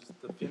fact is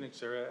the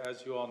Phoenix area,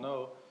 as you all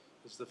know,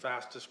 is the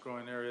fastest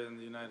growing area in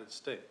the United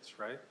States,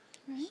 right?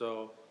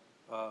 So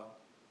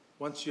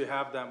once you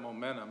have that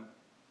momentum,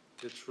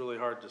 it's really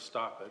hard to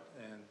stop it,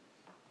 and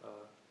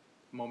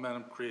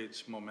momentum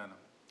creates momentum.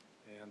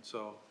 And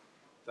so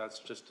that's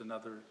just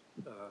another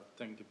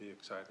thing to be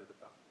excited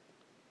about.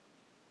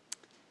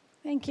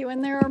 Thank you.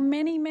 And there are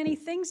many, many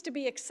things to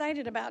be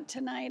excited about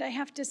tonight. I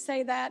have to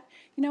say that,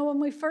 you know, when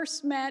we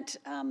first met,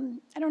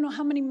 I don't know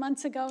how many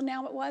months ago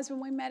now it was when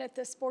we met at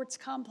the sports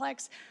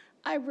complex,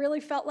 I really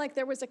felt like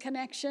there was a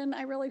connection.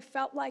 I really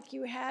felt like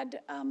you had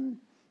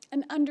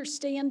an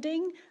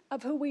understanding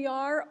of who we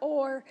are,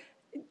 or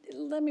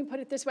let me put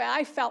it this way,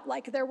 I felt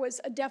like there was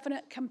a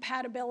definite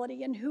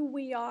compatibility in who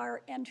we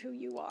are and who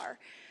you are.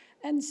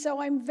 And so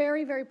I'm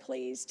very, very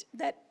pleased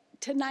that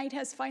tonight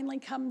has finally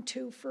come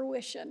to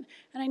fruition.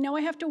 And I know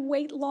I have to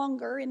wait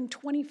longer in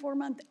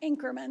 24-month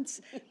increments,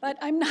 but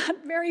I'm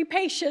not very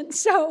patient,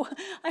 so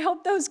I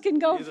hope those can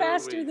go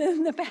faster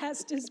than the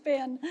past has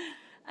been.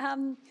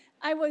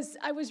 I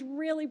was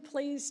really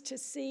pleased to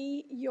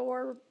see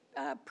your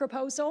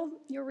proposal,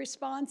 your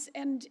response,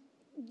 and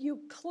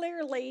you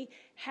clearly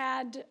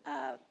had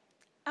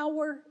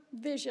our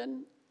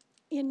vision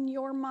in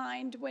your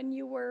mind when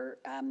you were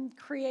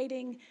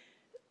creating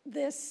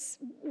this,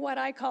 what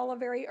I call a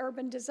very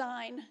urban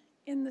design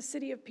in the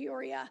city of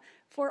Peoria.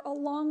 For a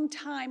long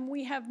time,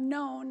 we have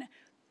known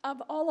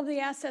of all of the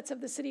assets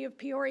of the city of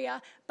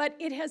Peoria, but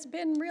it has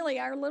been really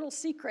our little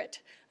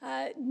secret.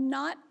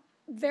 Not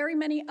very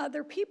many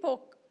other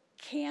people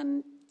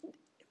can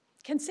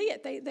see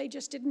it. They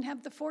just didn't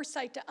have the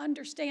foresight to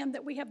understand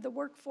that we have the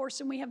workforce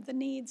and we have the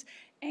needs,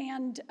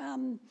 and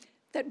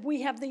that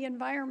we have the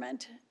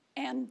environment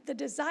and the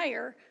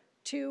desire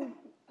to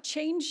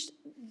change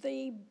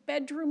the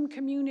bedroom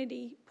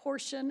community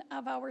portion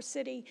of our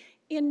city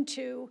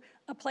into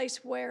a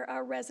place where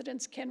our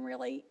residents can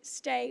really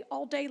stay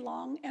all day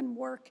long and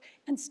work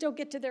and still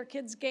get to their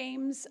kids'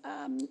 games,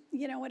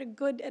 you know, at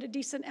a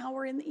decent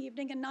hour in the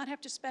evening, and not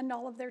have to spend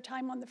all of their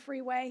time on the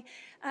freeway.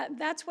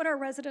 That's what our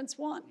residents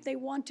want. They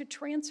want to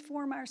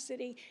transform our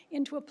city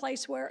into a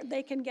place where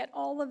they can get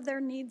all of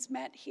their needs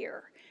met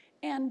here.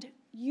 And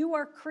you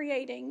are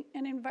creating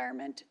an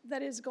environment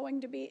that is going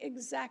to be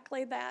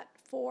exactly that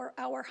for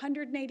our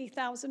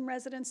 180,000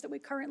 residents that we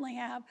currently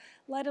have,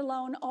 let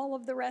alone all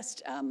of the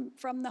rest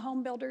from the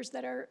home builders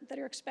that are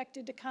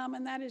expected to come,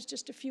 and that is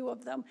just a few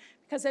of them.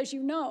 Because as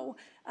you know,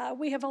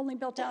 we have only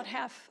built out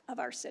half of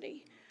our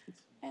city.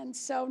 And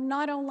so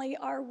not only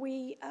are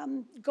we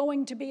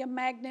going to be a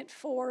magnet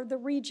for the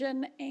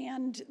region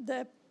and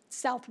the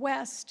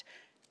Southwest,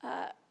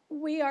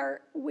 we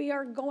are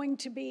going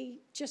to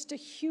be just a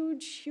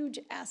huge, huge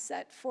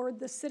asset for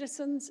the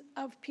citizens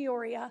of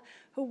Peoria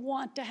who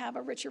want to have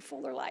a richer,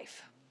 fuller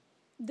life.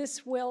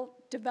 This will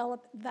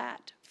develop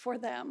that for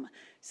them.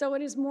 So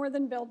it is more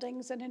than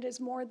buildings, and it is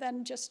more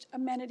than just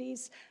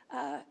amenities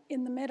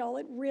in the middle.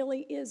 It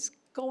really is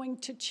going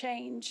to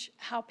change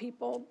how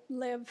people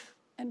live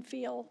and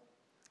feel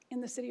in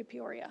the city of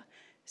Peoria.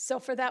 So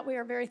for that, we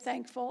are very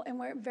thankful, and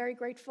we're very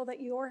grateful that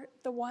you're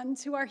the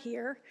ones who are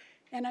here.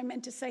 And I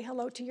meant to say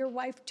hello to your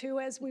wife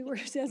too as we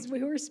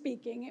were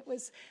speaking. It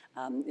was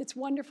it's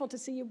wonderful to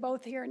see you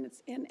both here,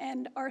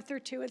 and Arthur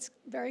too.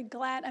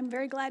 I'm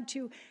very glad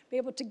to be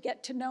able to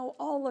get to know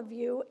all of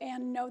you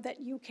and know that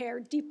you care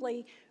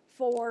deeply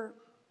for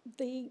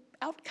the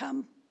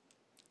outcome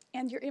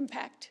and your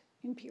impact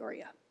in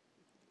Peoria.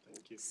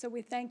 Thank you. So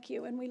we thank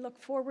you, and we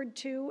look forward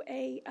to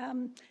a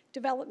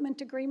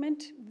development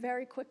agreement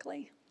very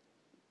quickly.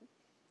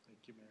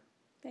 Thank you, Mayor.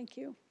 Thank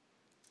you.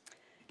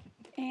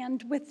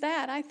 And with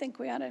that, I think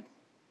we ought to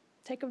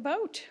take a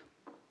vote.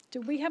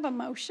 Do we have a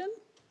motion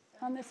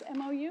on this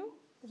MOU?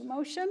 A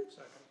motion?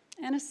 Second.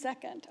 And a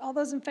second. All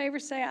those in favor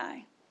say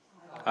aye.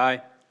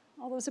 Aye.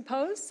 All those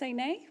opposed say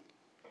nay.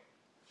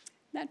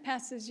 That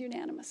passes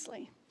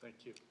unanimously.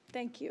 Thank you.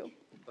 Thank you.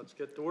 Let's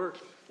get to work.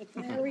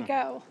 There we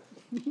go.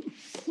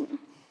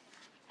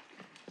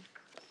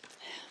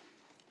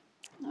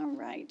 All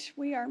right,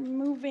 we are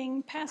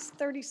moving past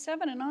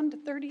 37 and on to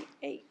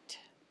 38.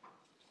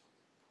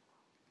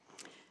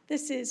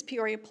 This is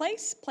Peoria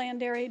Place,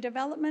 Planned Area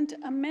Development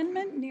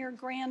Amendment near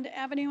Grand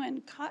Avenue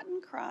and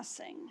Cotton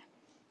Crossing.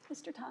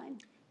 Mr. Tyne.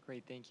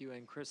 Great, thank you.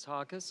 And Chris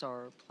Hawkes,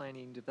 our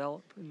Planning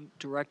Development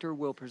Director,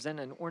 will present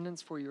an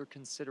ordinance for your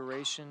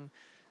consideration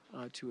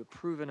to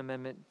approve an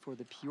amendment for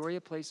the Peoria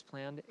Place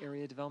Planned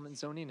Area Development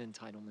Zoning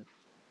Entitlement.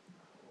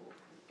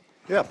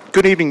 Yeah,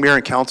 good evening, Mayor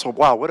and Council.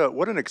 Wow,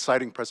 what an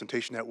exciting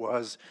presentation that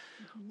was.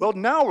 Well,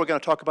 now we're going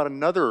to talk about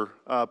another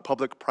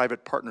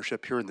public-private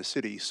partnership here in the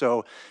city.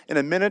 So in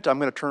a minute, I'm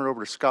going to turn it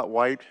over to Scott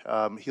White.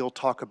 He'll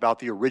talk about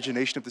the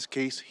origination of this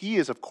case. He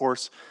is, of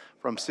course,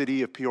 from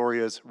City of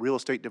Peoria's Real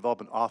Estate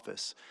Development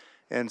Office.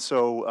 And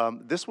so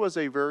this was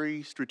a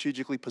very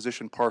strategically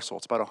positioned parcel.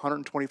 It's about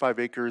 125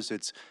 acres.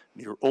 It's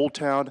near Old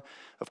Town.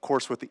 Of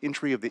course, with the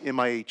entry of the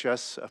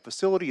MIHS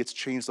facility, it's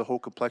changed the whole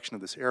complexion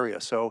of this area.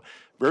 So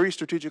very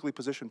strategically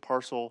positioned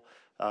parcel.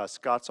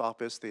 Scott's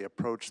office, they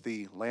approached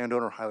the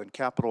landowner, Highland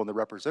Capital, and the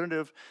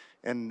representative.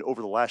 And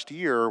over the last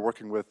year,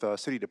 working with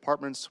city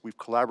departments, we've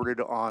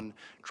collaborated on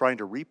trying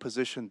to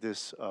reposition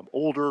this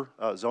older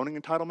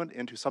zoning entitlement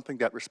into something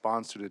that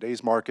responds to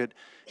today's market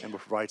and will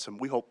provide some,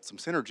 we hope, some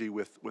synergy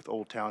with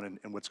Old Town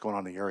and what's going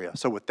on in the area.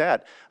 So with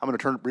that, I'm going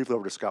to turn it briefly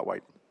over to Scott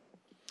White.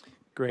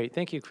 Great.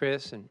 Thank you,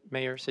 Chris, and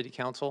Mayor, City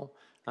Council.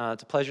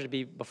 It's a pleasure to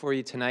be before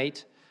you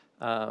tonight.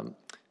 The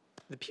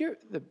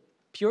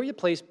Peoria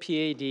Place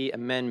PAD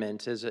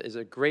amendment is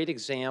a great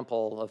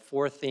example of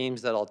 4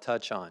 themes that I'll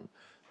touch on.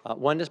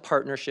 1 is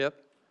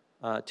partnership,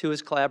 2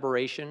 is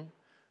collaboration,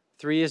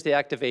 3 is the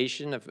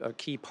activation of a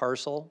key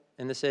parcel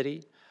in the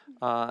city,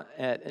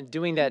 and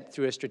doing that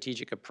through a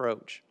strategic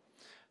approach.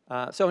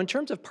 So in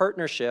terms of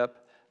partnership,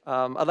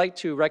 I'd like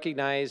to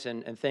recognize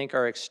and thank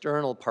our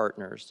external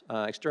partners.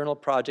 External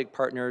project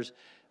partners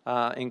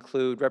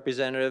include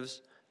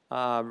representatives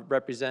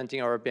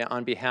representing or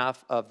on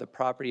behalf of the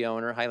property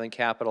owner, Highland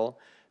Capital.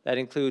 That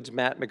includes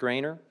Matt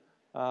McGrainer,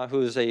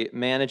 who is a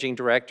managing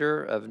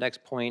director of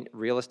Next Point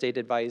Real Estate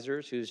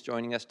Advisors, who's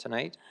joining us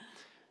tonight.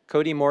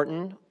 Cody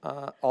Morton,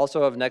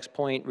 also of Next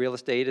Point Real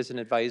Estate, as an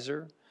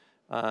advisor.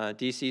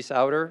 DC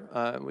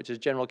Souter, which is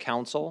general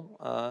counsel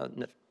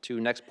to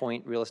Next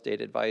Point Real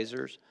Estate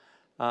Advisors.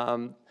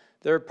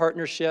 Their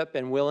partnership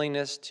and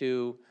willingness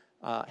to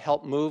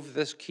help move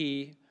this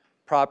key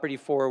property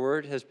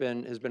forward has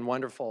been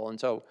wonderful, and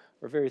so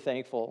we're very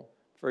thankful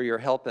for your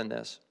help in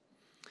this.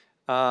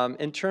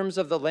 In terms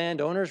of the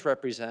landowner's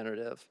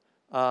representative,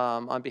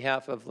 on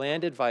behalf of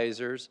Land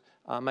Advisors,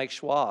 Mike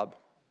Schwab,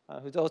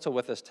 who's also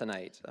with us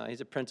tonight.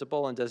 He's a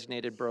principal and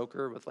designated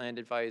broker with Land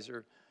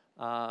Advisor,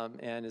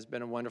 and has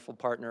been a wonderful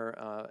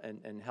partner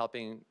in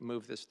helping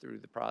move this through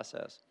the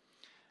process.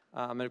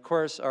 And of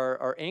course,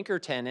 our anchor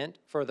tenant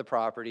for the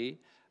property,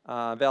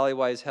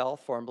 Valleywise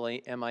Health,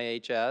 formerly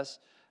MIHS,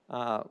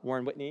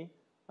 Warren Whitney,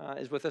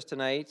 is with us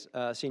tonight,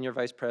 Senior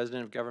Vice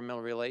President of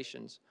Governmental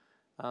Relations.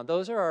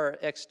 Those are our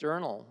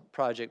external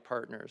project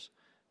partners.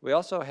 We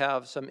also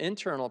have some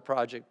internal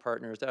project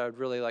partners that I would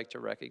really like to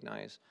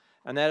recognize,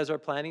 and that is our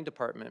planning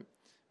department.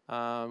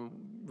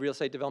 Real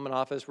Estate Development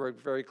Office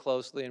worked very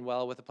closely and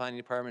well with the planning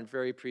department,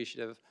 very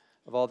appreciative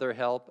of all their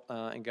help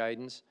and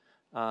guidance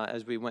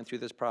as we went through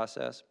this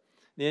process.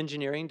 The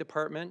engineering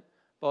department,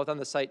 both on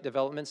the site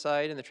development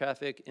side and the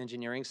traffic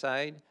engineering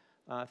side,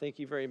 thank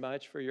you very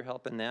much for your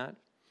help in that.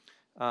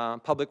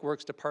 Public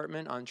Works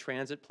Department on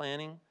transit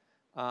planning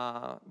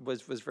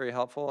was very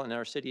helpful, and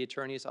our city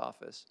attorney's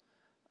office.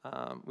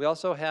 We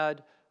also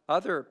had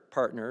other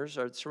partners,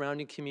 our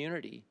surrounding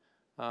community,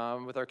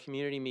 with our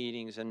community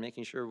meetings and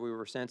making sure we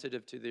were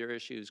sensitive to their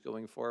issues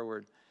going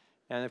forward.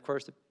 And of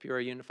course, the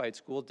Peoria Unified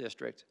School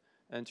District,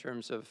 in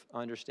terms of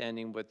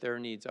understanding what their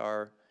needs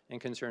are and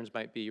concerns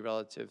might be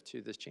relative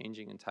to this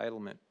changing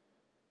entitlement.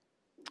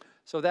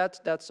 So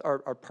that's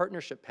our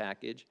partnership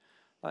package.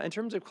 In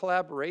terms of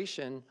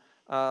collaboration,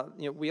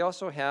 we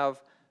also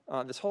have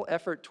this whole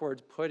effort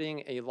towards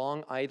putting a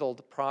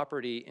long-idled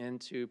property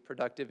into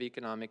productive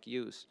economic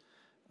use.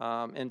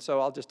 And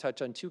so I'll just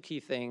touch on 2 key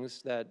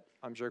things that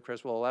I'm sure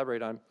Chris will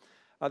elaborate on.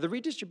 The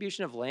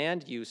redistribution of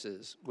land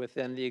uses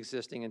within the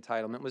existing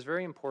entitlement was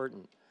very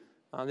important.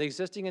 The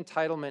existing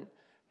entitlement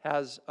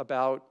has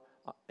about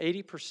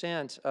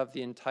 80% of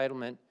the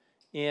entitlement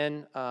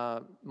in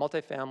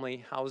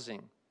multifamily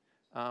housing.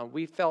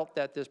 We felt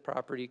that this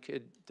property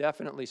could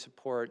definitely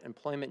support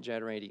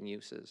employment-generating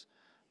uses,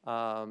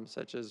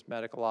 such as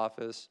medical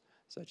office,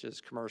 such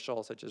as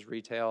commercial, such as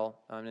retail,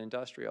 and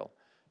industrial.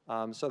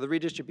 So the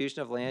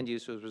redistribution of land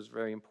uses was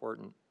very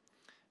important,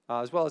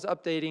 as well as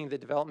updating the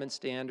development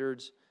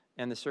standards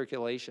and the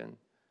circulation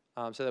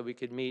so that we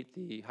could meet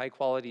the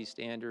high-quality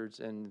standards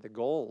and the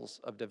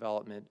goals of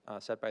development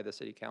set by the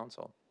City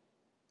Council.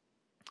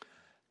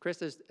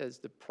 Chris, as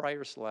the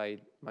prior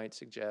slide might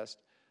suggest,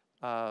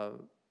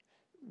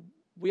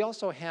 we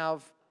also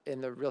have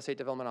in the Real Estate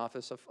Development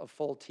Office a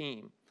full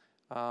team.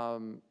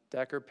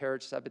 Decker,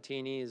 Parrish,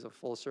 Sabatini is a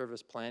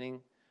full-service planning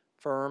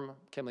firm.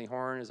 Kimley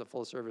Horn is a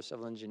full-service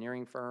civil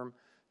engineering firm.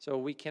 So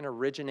we can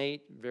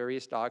originate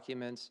various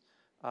documents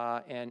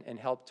and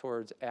help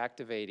towards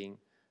activating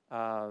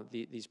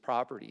these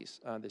properties,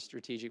 the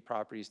strategic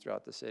properties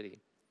throughout the city.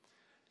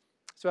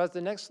 So as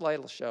the next slide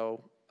will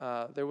show,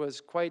 there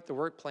was quite the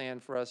work plan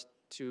for us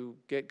to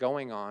get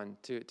going on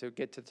to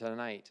get to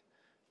tonight.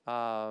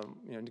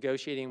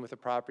 Negotiating with the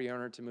property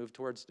owner to move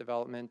towards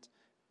development.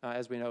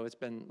 As we know, it's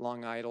been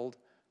long idled,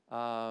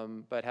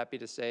 but happy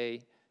to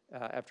say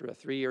after a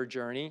 3-year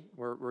journey,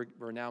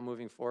 we're now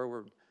moving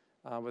forward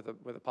with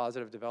a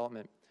positive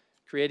development.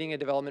 Creating a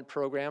development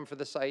program for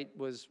the site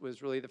was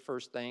really the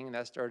first thing, and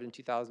that started in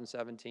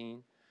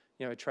 2017.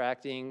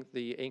 Attracting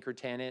the anchor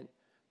tenant,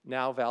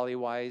 now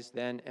Valleywise,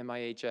 then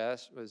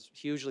MIHS, was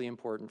hugely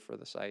important for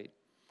the site.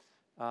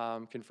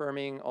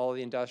 Confirming all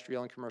the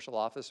industrial and commercial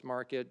office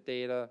market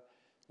data,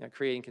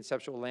 creating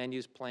conceptual land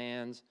use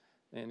plans,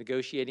 and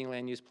negotiating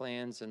land use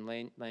plans and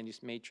land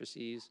use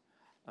matrices,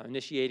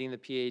 initiating the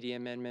PAD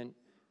amendment,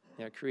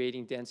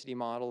 creating density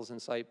models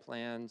and site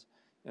plans,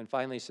 and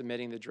finally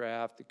submitting the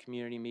draft, the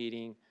community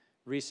meeting,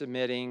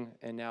 resubmitting,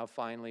 and now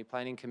finally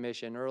Planning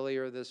Commission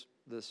earlier this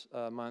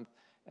month,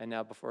 and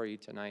now before you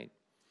tonight.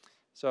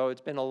 So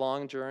it's been a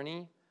long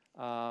journey,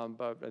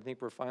 but I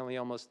think we're finally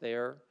almost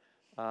there.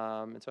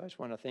 And so I just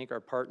want to thank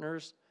our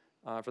partners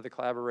for the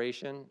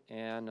collaboration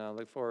and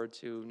look forward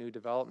to new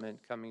development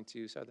coming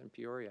to Southern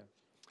Peoria.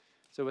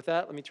 So with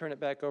that, let me turn it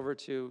back over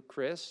to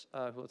Chris,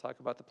 who will talk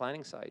about the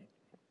planning side.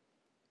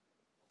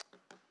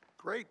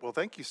 Great. Well,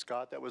 thank you,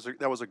 Scott. That was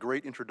a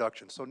great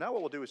introduction. So now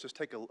what we'll do is just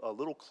take a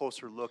little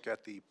closer look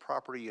at the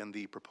property and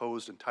the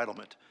proposed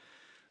entitlement.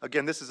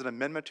 Again, this is an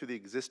amendment to the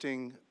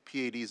existing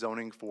PAD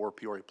zoning for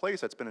Peoria Place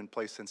that's been in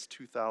place since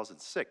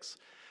 2006.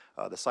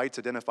 The site's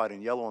identified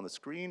in yellow on the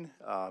screen,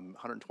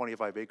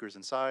 125 acres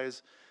in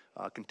size.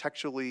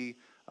 Contextually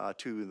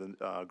to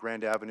the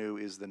Grand Avenue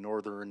is the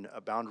northern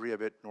boundary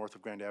of it. North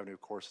of Grand Avenue,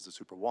 of course, is the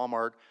Super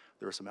Walmart.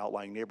 There are some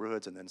outlying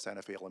neighborhoods and then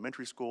Santa Fe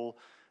Elementary School.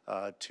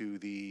 To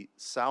the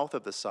south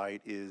of the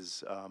site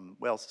is,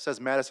 well, it says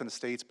Madison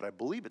Estates, but I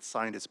believe it's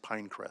signed as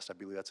Pinecrest. I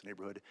believe that's a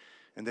neighborhood.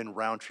 And then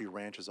Roundtree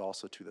Ranch is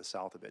also to the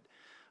south of it.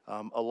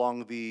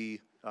 Along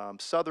the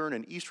southern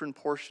and eastern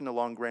portion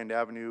along Grand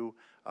Avenue,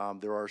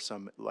 there are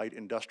some light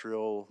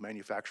industrial,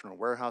 manufacturing, and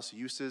warehouse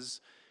uses.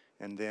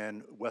 And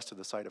then west of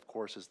the site, of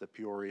course, is the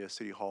Peoria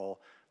City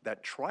Hall.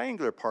 That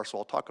triangular parcel,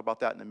 I'll talk about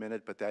that in a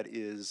minute, but that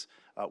is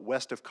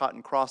west of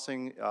Cotton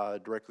Crossing,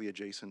 directly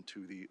adjacent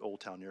to the Old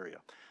Town area.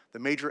 The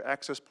major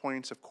access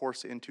points, of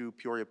course, into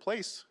Peoria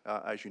Place,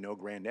 as you know,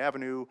 Grand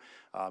Avenue,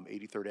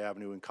 83rd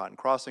Avenue, and Cotton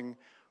Crossing.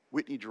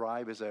 Whitney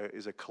Drive is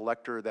a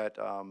collector that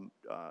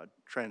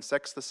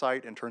transects the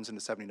site and turns into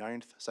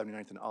 79th.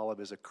 79th and Olive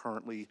is a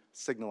currently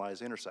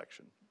signalized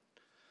intersection.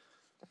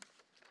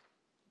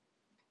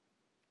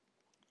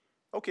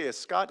 Okay, as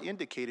Scott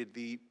indicated,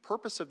 the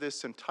purpose of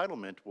this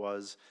entitlement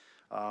was,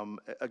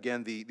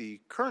 again, the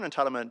current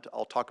entitlement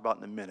I'll talk about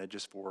in a minute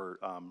just for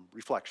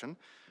reflection,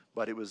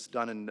 but it was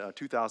done in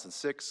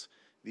 2006.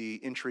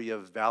 The entry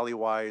of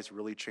Valleywise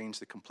really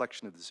changed the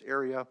complexion of this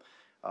area.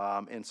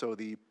 And so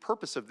the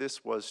purpose of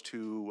this was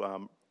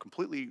to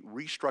completely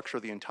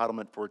restructure the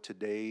entitlement for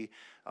today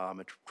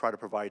and try to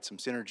provide some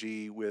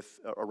synergy with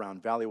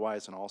around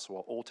Valleywise and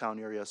also Old Town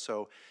area.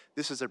 So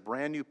this is a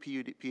brand new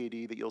PAD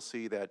that you'll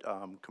see that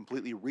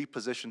completely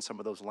repositions some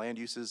of those land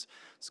uses.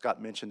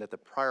 Scott mentioned that the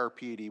prior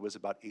PAD was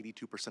about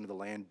 82% of the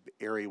land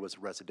area was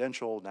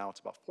residential. Now it's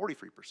about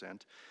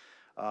 43%.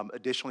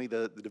 Additionally,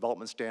 the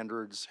development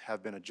standards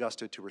have been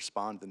adjusted to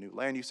respond to the new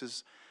land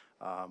uses.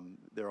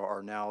 There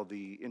are now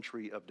the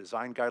entry of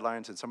design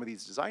guidelines, and some of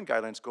these design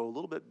guidelines go a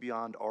little bit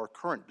beyond our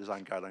current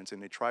design guidelines,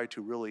 and they try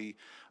to really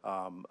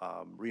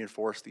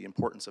reinforce the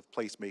importance of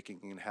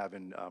placemaking and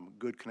having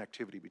good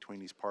connectivity between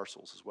these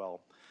parcels as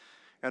well.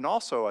 And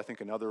also, I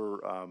think another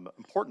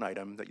important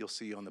item that you'll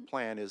see on the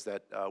plan is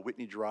that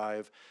Whitney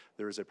Drive,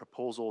 there is a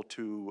proposal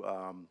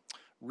to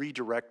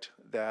redirect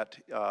that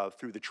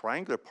through the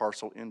triangular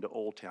parcel into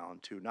Old Town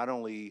to not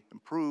only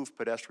improve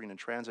pedestrian and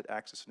transit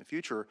access in the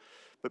future,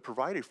 but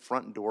provide a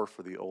front door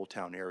for the Old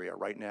Town area.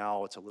 Right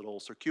now, it's a little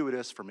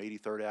circuitous from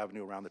 83rd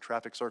Avenue around the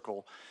traffic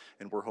circle,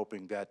 and we're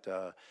hoping that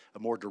a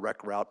more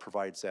direct route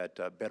provides that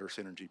better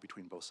synergy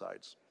between both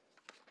sides.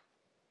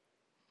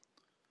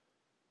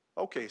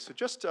 Okay, so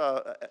just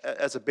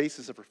as a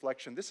basis of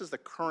reflection, this is the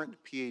current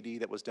PAD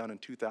that was done in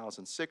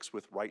 2006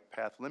 with Right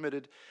Path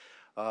Limited.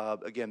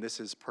 Again, this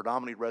is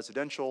predominantly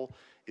residential.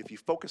 If you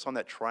focus on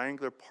that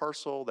triangular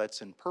parcel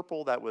that's in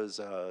purple, that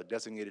was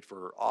designated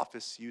for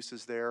office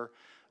uses there.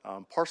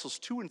 Parcels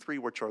 2 and 3,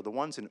 which are the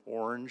ones in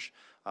orange,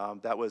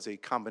 that was a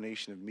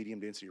combination of medium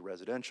density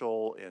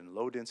residential and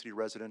low density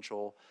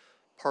residential.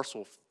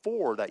 Parcel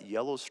 4, that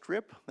yellow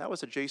strip, that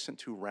was adjacent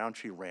to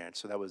Roundtree Ranch.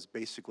 So that was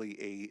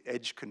basically a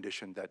edge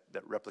condition that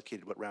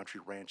replicated what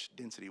Roundtree Ranch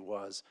density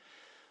was.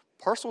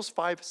 Parcels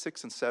 5,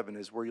 6, and 7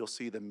 is where you'll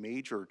see the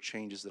major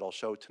changes that I'll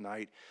show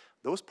tonight.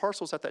 Those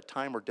parcels at that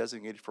time were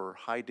designated for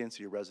high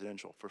density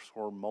residential,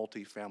 for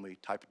multi-family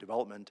type of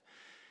development.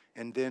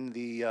 And then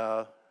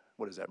the,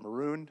 what is that,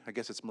 maroon? I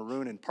guess it's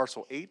maroon in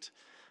parcel 8.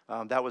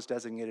 That was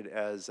designated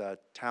as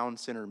town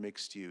center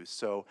mixed use.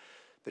 So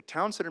the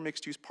town center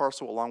mixed use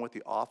parcel along with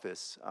the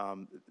office,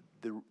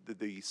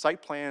 the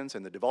site plans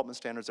and the development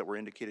standards that were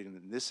indicated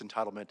in this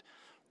entitlement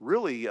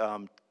really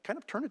kind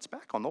of turned its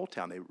back on Old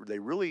Town. They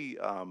really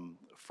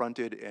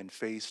fronted and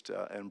faced,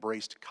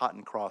 embraced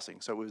Cotton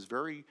Crossing. So it was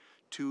very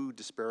two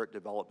disparate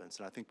developments.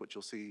 And I think what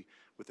you'll see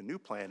with the new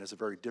plan is a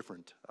very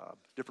different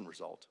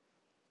result.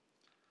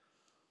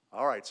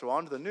 All right, so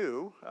on to the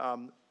new.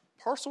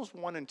 Parcels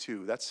 1 and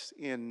 2, that's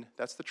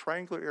the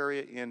triangular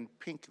area in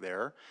pink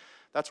there.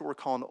 That's what we're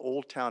calling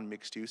Old Town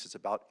mixed use. It's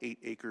about 8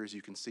 acres.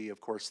 You can see, of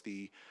course,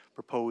 the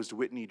proposed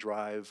Whitney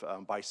Drive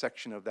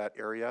bisection of that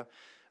area.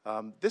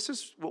 This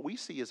is what we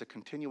see as a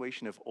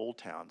continuation of Old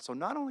Town. So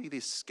not only the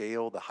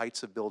scale, the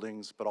heights of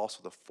buildings, but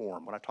also the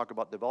form. When I talk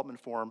about development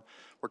form,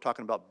 we're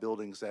talking about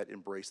buildings that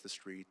embrace the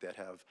street, that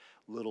have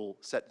little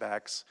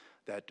setbacks,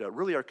 that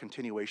really are a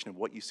continuation of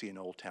what you see in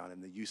Old Town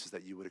and the uses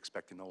that you would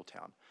expect in Old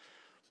Town.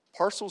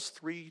 Parcels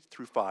 3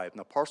 through 5.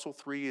 Now parcel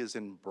 3 is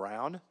in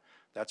brown.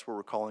 That's what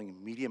we're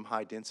calling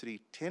medium-high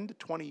density, 10 to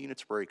 20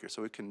 units per acre.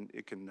 So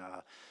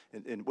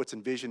and what's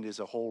envisioned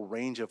is a whole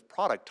range of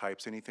product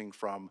types, anything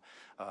from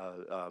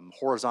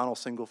horizontal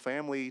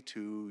single-family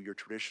to your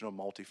traditional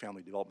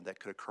multifamily development that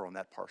could occur on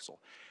that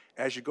parcel.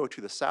 As you go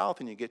to the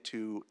south and you get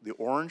to the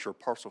orange or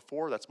parcel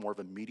 4, that's more of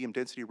a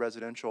medium-density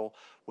residential.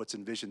 What's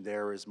envisioned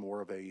there is more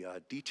of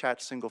a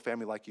detached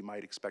single-family like you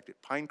might expect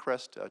at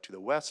Pinecrest to the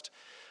west,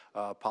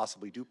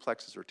 possibly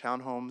duplexes or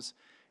townhomes.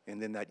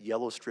 And then that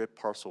yellow strip,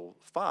 parcel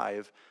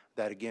 5,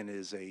 that again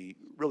is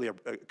really a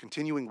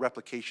continuing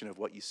replication of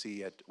what you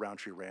see at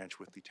Roundtree Ranch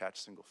with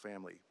detached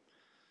single-family.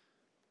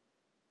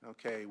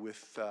 Okay,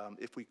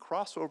 if we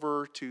cross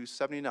over to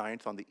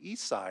 79th on the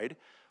east side,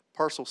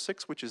 parcel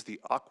 6, which is the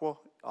aqua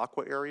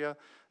area,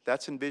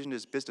 that's envisioned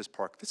as business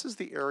park. This is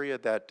the area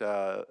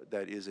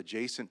that is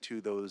adjacent to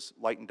those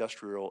light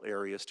industrial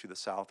areas to the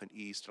south and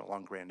east and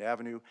along Grand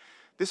Avenue.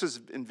 This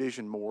is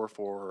envisioned more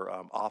for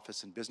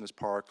office and business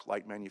park,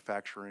 light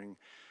manufacturing,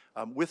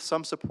 with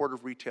some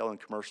supportive retail and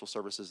commercial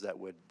services that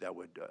would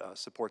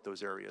support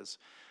those areas.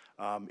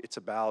 It's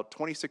about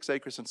 26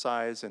 acres in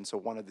size, and so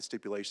one of the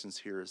stipulations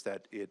here is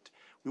that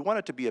we want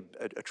it to be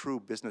a true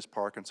business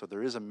park, and so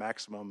there is a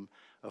maximum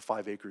of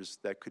 5 acres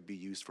that could be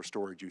used for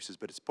storage uses,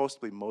 but it's supposed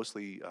to be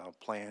mostly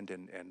planned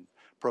and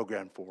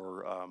programmed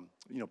for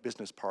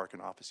business park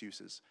and office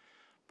uses.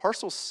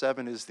 Parcel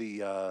 7 is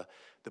the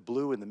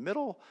blue in the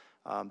middle.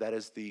 That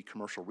is the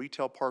commercial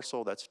retail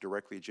parcel that's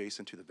directly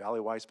adjacent to the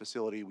Valleywise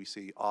facility. We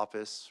see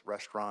office,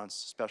 restaurants,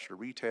 specialty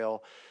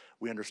retail.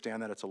 We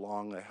understand that it's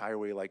along a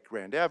highway like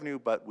Grand Avenue,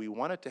 but we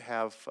want it to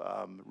have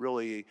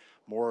really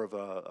more of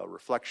a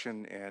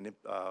reflection and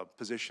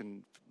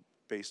position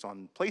based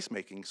on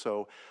placemaking.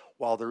 So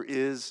while there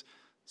is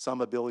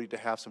some ability to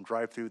have some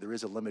drive-through, there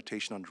is a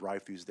limitation on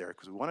drive-throughs there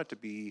because we want it to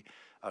be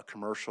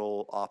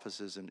commercial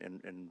offices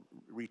and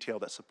retail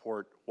that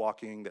support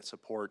walking, that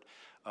support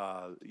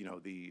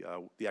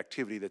the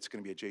activity that's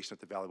going to be adjacent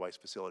to the Valleywise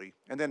facility.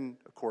 And then,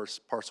 of course,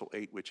 parcel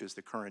 8, which is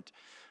the current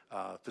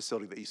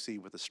facility that you see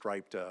with the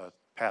striped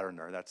pattern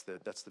there. That's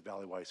the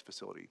Valleywise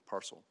facility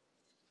parcel.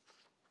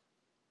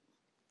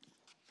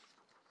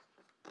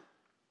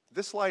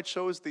 This slide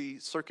shows the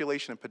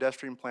circulation and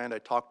pedestrian plan. I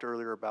talked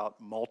earlier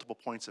about multiple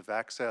points of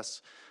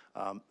access.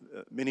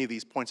 Many of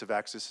these points of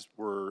access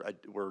were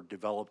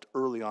developed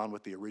early on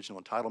with the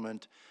original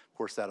entitlement. Of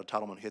course, that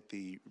entitlement hit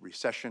the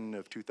recession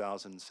of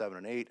 2007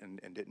 and 8 and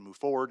didn't move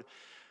forward.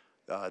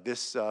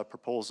 This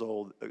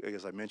proposal,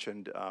 as I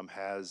mentioned,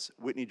 has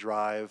Whitney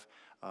Drive,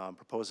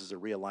 proposes a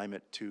realignment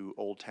to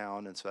Old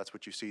Town, and so that's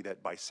what you see,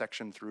 that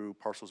bisection through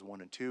parcels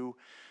 1 and 2.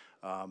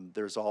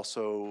 There's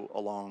also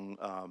along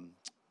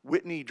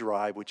Whitney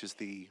Drive, which is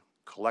the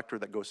collector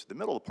that goes to the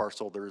middle of the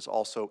parcel, there's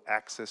also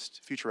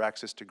future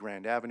access to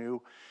Grand Avenue.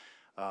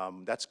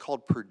 That's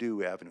called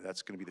Purdue Avenue.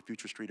 That's going to be the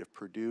future street of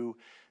Purdue.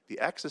 The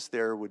access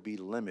there would be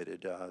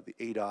limited. The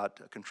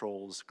ADOT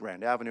controls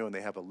Grand Avenue, and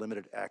they have a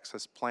limited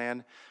access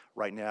plan.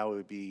 Right now, it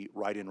would be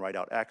right-in,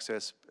 right-out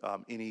access.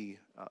 Any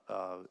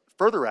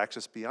further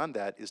access beyond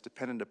that is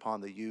dependent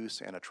upon the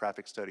use and a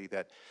traffic study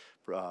that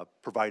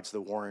provides the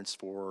warrants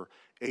for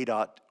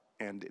ADOT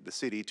and the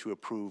city to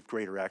approve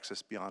greater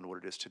access beyond what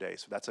it is today.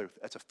 So that's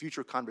a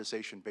future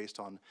conversation based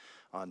on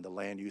the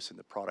land use and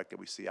the product that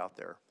we see out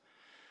there.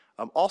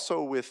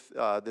 Also with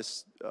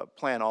this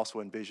plan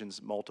also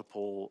envisions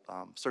multiple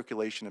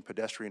circulation and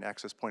pedestrian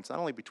access points, not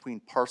only between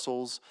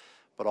parcels,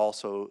 but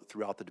also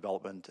throughout the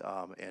development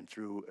and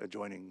through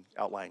adjoining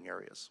outlying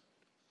areas.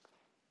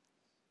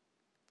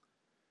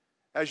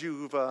 As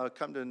you've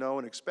come to know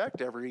and expect,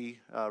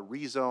 every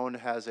rezone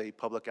has a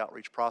public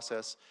outreach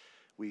process.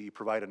 We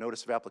provide a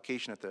notice of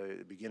application at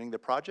the beginning of the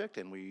project,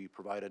 and we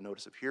provide a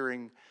notice of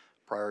hearing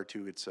prior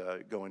to its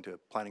going to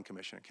Planning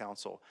Commission and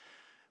Council.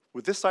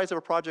 With this size of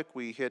a project,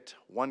 we hit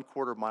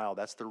 1/4 mile.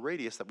 That's the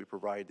radius that we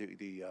provide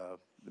the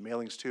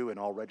mailings to, and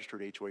all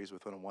registered HOAs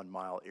within a 1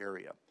 mile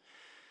area.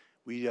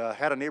 We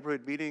had a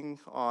neighborhood meeting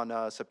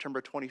on September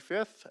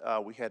 25th.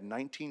 We had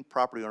 19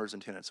 property owners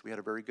and tenants. We had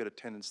a very good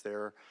attendance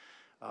there.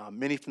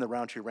 Many from the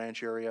Roundtree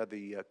Ranch area.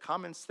 The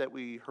comments that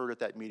we heard at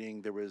that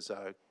meeting, there was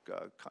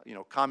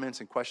comments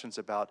and questions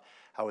about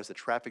how is the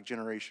traffic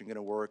generation going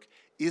to work?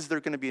 Is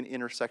there going to be an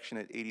intersection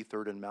at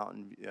 83rd and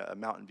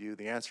Mountain View?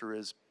 The answer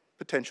is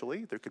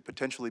potentially. There could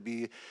potentially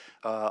be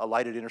a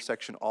lighted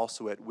intersection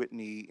also at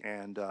Whitney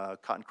and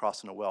Cotton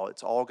Cross and Noel.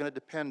 It's all going to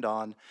depend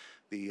on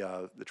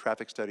the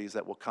traffic studies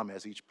that will come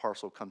as each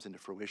parcel comes into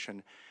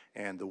fruition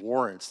and the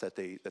warrants that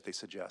they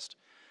suggest.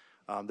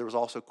 There was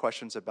also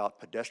questions about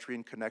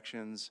pedestrian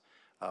connections,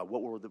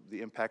 what will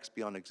the impacts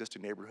be on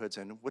existing neighborhoods,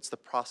 and what's the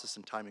process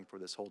and timing for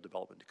this whole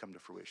development to come to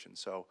fruition.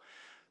 So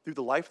through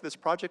the life of this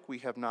project, we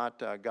have not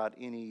got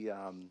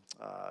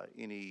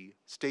any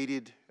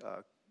stated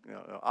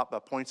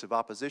points of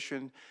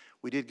opposition.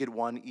 We did get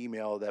one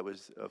email that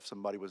was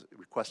somebody was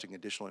requesting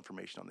additional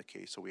information on the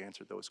case, so we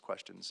answered those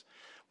questions.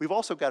 We've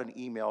also got an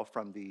email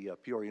from the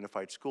Peoria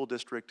Unified School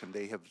District, and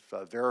they have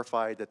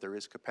verified that there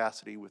is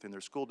capacity within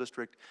their school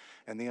district,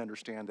 and they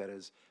understand that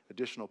as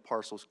additional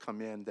parcels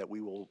come in, that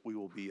we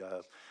will be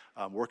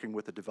working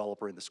with the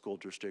developer in the school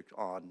district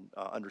on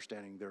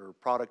understanding their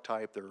product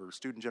type, their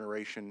student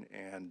generation,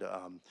 and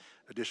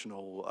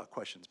additional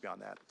questions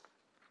beyond that.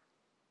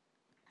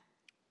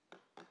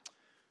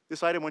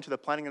 This item went to the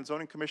Planning and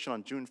Zoning Commission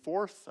on June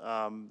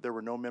 4th. There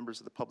were no members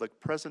of the public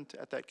present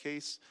at that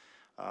case.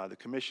 The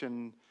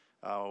commission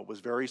was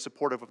very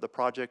supportive of the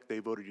project. They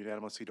voted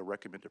unanimously to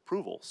recommend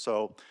approval.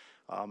 So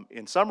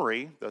in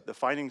summary, the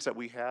findings that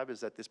we have is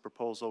that this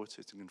proposal, it's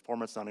in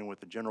conformance not only with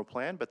the general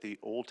plan, but the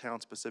Old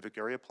Town Specific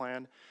Area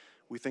Plan.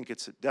 We think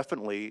it's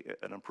definitely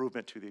an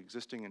improvement to the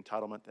existing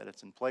entitlement that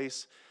it's in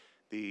place.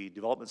 The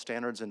development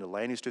standards and the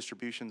land use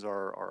distributions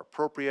are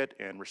appropriate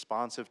and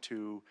responsive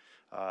to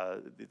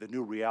the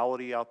new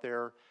reality out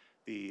there.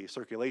 The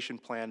circulation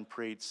plan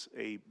creates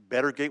a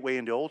better gateway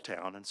into Old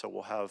Town, and so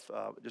we'll have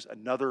just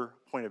another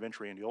point of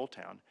entry into Old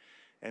Town.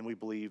 And we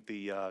believe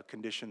the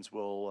conditions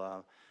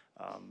will,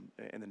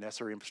 and the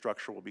necessary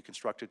infrastructure will be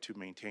constructed to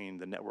maintain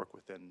the network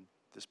within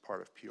this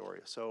part of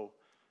Peoria. So,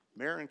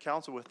 Mayor and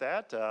Council, with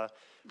that,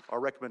 our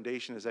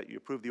recommendation is that you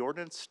approve the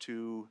ordinance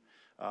to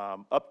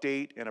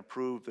update and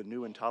approve the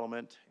new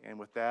entitlement. And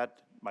with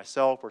that,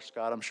 myself or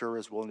Scott, I'm sure,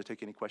 is willing to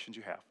take any questions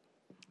you have.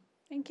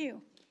 Thank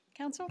you.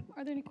 Council,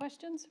 are there any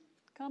questions,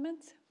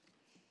 comments?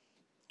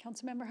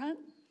 Councilmember Hunt?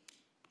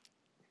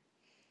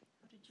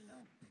 How did you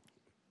know?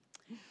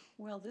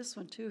 Well, this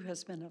one too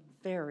has been a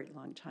very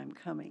long time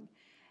coming,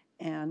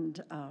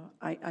 and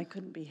I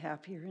couldn't be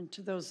happier. And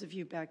to those of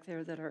you back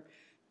there that are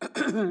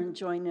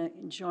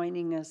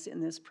joining us in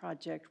this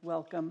project,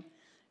 welcome.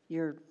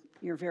 You're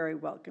very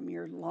welcome.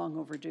 You're long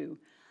overdue.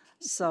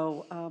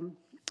 So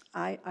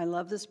I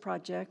love this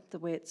project, the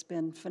way it's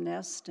been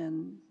finessed,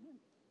 and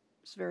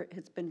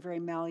it's been very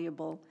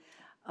malleable.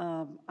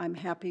 I'm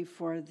happy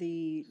for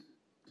the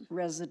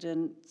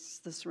residents,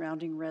 the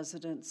surrounding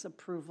residents'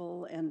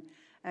 approval and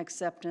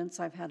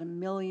acceptance. I've had a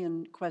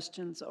million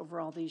questions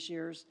over all these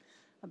years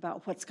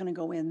about what's going to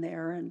go in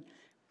there and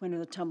when are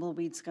the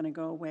tumbleweeds going to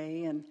go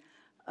away. And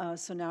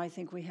so now I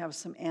think we have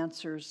some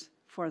answers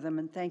for them.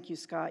 And thank you,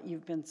 Scott.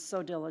 You've been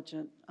so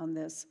diligent on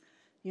this.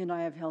 You and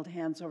I have held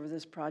hands over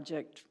this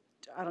project,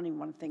 I don't even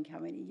want to think how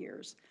many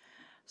years.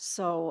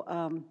 So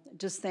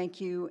just thank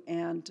you,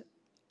 and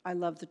I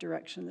love the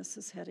direction this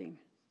is heading.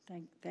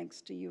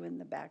 Thanks to you in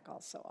the back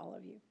also, all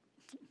of you.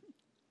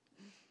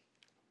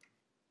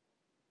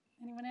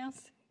 Anyone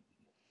else?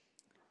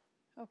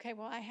 Okay,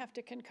 well, I have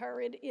to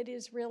concur. It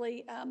is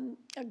really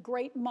a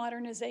great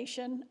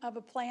modernization of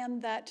a plan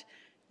that,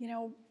 you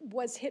know,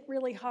 was hit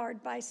really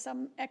hard by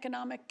some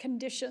economic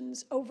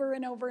conditions over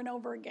and over and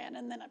over again,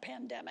 and then a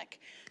pandemic.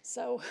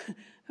 So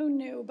who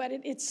knew? But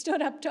it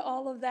stood up to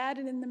all of that,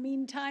 and in the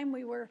meantime,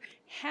 we were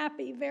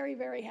happy, very,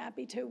 very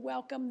happy to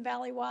welcome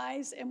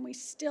Valleywise, and we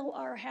still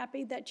are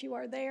happy that you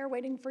are there,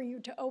 waiting for you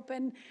to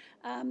open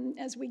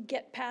as we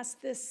get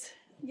past this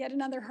yet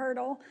another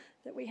hurdle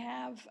that we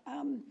have.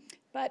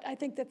 But I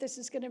think that this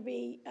is going to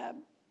be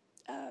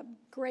a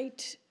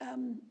great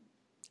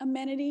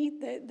amenity.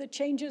 The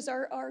changes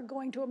are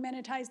going to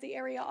amenitize the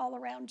area all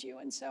around you,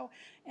 and so,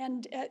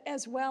 and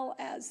as well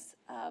as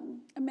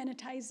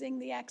amenitizing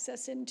the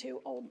access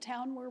into Old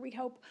Town, where we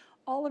hope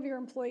all of your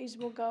employees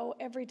will go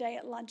every day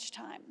at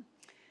lunchtime.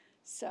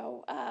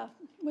 So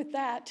with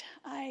that,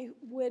 I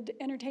would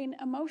entertain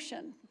a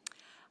motion.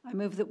 I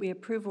move that we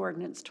approve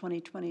ordinance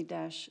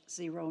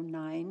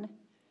 2020-09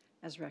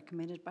 as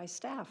recommended by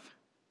staff.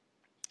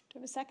 Do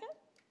we have a second?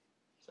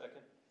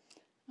 Second.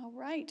 All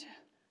right.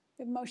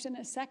 We have a motion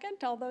and a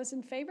second. All those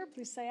in favor,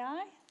 please say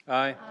aye.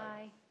 Aye.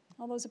 Aye.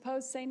 All those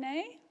opposed, say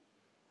nay.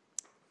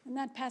 And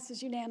that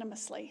passes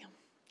unanimously.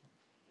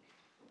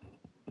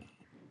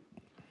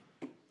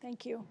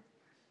 Thank you.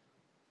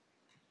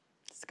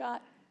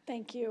 Scott,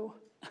 thank you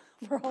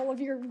for all of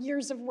your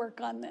years of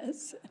work on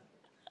this.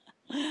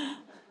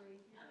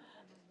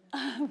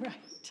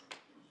 Right.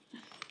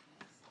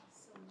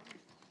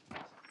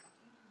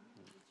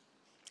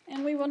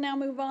 And we will now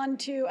move on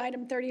to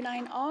item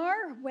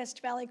 39R,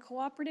 West Valley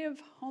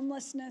Cooperative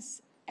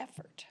Homelessness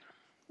Effort.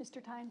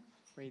 Mr. Tyne.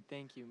 Great,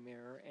 thank you,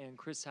 Mayor. And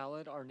Chris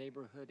Hallett, our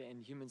Neighborhood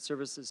and Human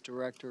Services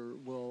Director,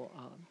 will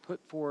put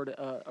forward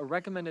a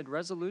recommended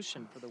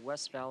resolution for the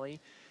West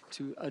Valley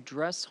to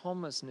address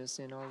homelessness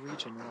in our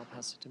region. And I'll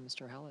pass it to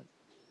Mr. Hallett.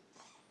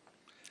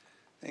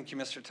 Thank you,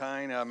 Mr.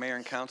 Tyne, Mayor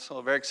and Council.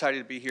 Very excited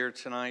to be here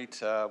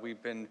tonight.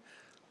 We've been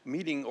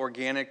meeting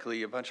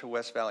organically a bunch of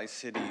West Valley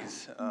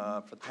cities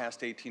for the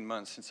past 18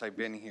 months since I've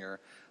been here.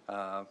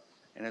 And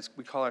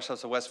we call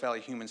ourselves the West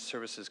Valley Human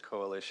Services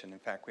Coalition. In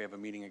fact, we have a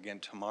meeting again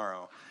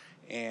tomorrow.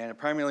 And it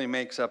primarily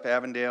makes up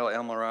Avondale,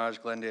 El Mirage,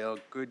 Glendale,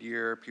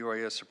 Goodyear,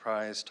 Peoria,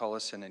 Surprise,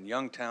 Tolleson, and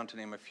Youngtown, to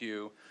name a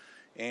few.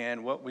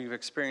 And what we've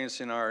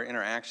experienced in our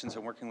interactions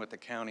and working with the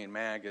county and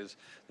MAG is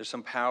there's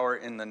some power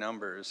in the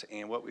numbers.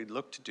 And what we'd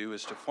look to do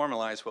is to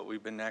formalize what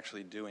we've been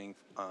actually doing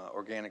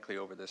organically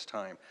over this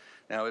time.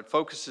 Now, it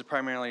focuses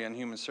primarily on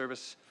human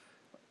service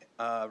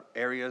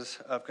areas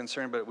of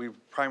concern, but we've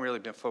primarily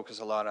been focused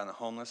a lot on the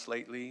homeless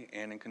lately,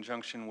 and in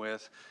conjunction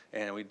with,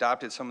 and we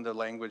adopted some of the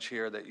language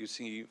here that you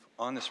see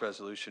on this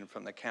resolution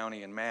from the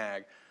county and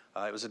MAG.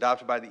 It was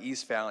adopted by the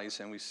East Valleys,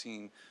 and we've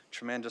seen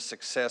tremendous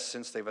success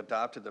since they've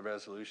adopted the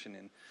resolution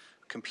in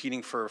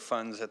competing for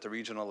funds at the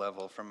regional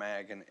level from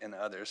MAG and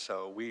others.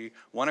 So we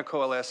want to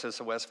coalesce as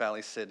the West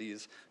Valley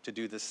cities to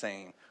do the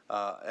same.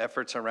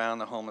 Efforts around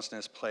the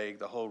homelessness plague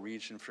the whole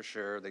region for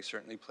sure. They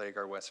certainly plague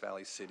our West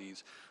Valley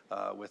cities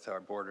with our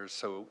borders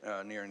so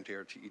near and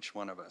dear to each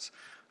one of us.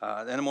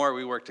 And the more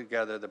we work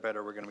together, the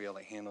better we're going to be able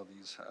to handle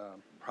these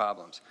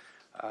problems.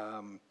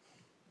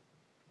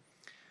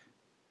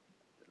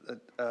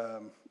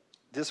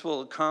 This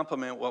will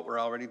complement what we're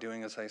already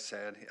doing, as I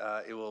said.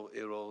 It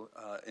will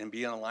and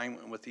be in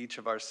alignment with each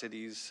of our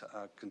cities'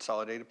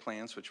 consolidated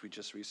plans, which we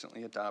just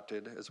recently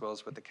adopted, as well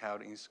as with the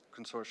county's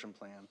consortium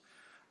plan.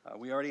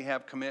 We already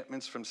have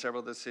commitments from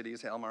several of the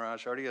cities. El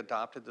Mirage already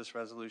adopted this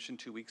resolution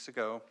 2 weeks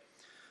ago.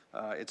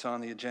 It's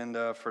on the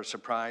agenda for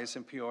surprise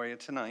in Peoria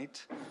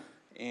tonight,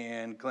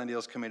 and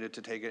Glendale's committed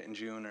to take it in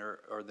June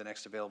or the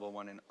next available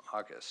one in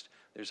August.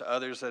 There's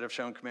others that have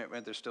shown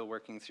commitment. They're still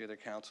working through their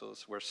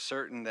councils. We're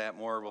certain that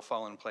more will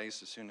fall in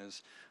place as soon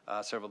as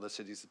several of the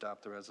cities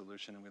adopt the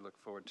resolution, and we look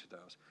forward to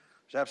those.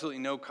 There's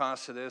absolutely no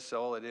cost to this.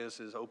 All it is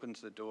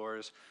opens the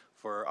doors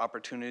for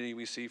opportunity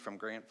we see from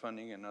grant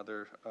funding and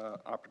other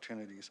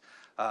opportunities.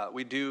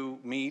 We do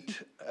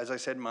meet, as I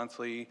said,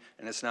 monthly,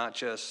 and it's not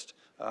just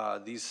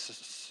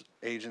these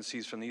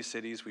agencies from these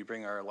cities. We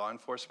bring our law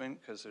enforcement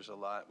because there's a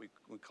lot. We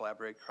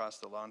collaborate across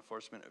the law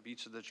enforcement of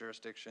each of the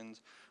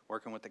jurisdictions,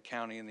 working with the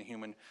county and the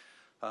human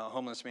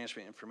homeless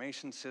management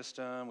information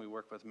system. We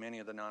work with many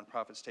of the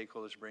nonprofit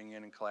stakeholders to bring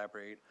in and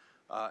collaborate.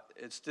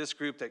 It's this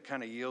group that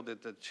kind of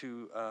yielded the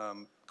two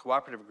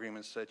cooperative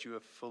agreements that you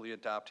have fully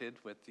adopted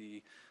with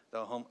the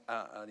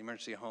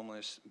Emergency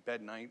Homeless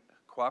Bed Night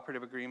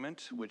Cooperative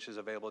Agreement, which is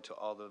available to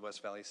all the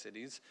West Valley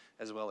cities,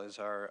 as well as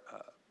our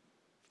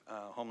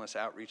Homeless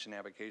Outreach and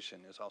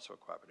Navigation is also a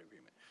cooperative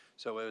agreement.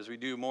 So as we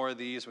do more of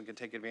these, we can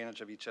take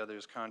advantage of each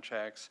other's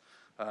contracts.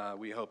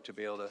 We hope to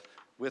be able to,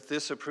 with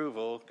this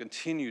approval,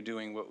 continue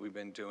doing what we've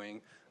been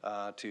doing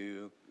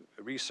to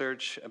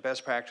research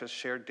best practice,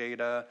 share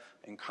data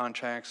and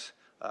contracts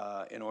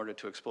in order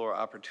to explore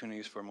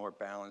opportunities for a more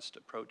balanced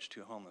approach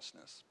to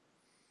homelessness.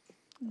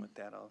 And with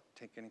that, I'll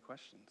take any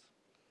questions.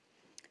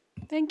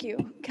 Thank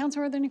you.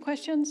 Councilor, are there any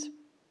questions?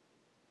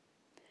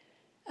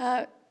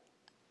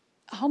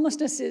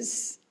 Homelessness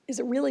is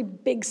a really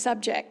big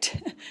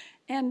subject,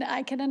 and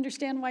I can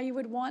understand why you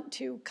would want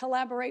to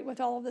collaborate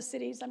with all of the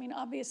cities. I mean,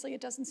 obviously,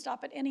 it doesn't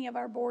stop at any of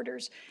our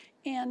borders,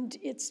 and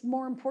it's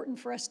more important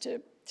for us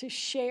to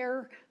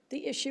share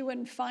the issue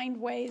and find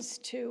ways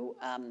to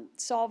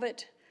solve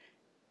it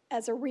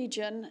as a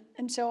region.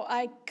 And so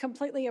I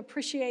completely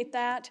appreciate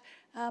that,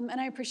 and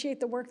I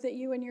appreciate the work that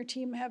you and your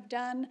team have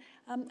done.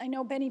 I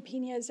know Benny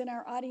Pena is in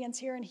our audience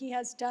here, and he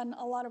has done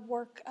a lot of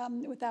work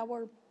with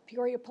our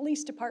Peoria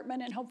Police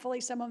Department, and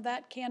hopefully some of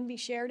that can be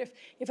shared.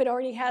 If it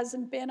already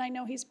hasn't been, I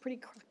know he's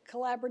pretty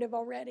collaborative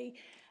already.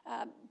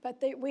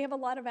 But we have a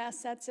lot of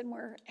assets, and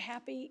we're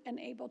happy and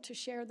able to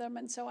share them.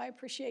 And so I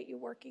appreciate you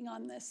working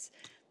on this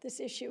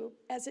issue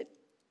as it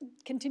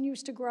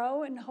continues to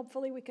grow, and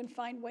hopefully we can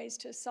find ways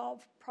to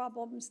solve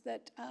problems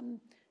that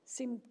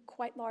seem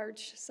quite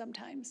large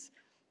sometimes.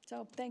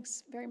 So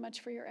thanks very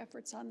much for your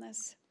efforts on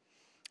this.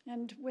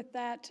 And with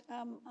that,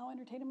 I'll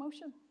entertain a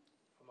motion.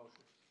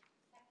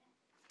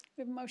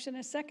 We have a motion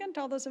and a second.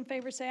 All those in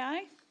favor say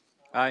aye.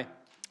 Aye.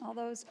 All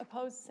those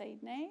opposed say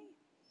nay.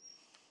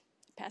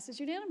 Passes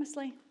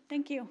unanimously.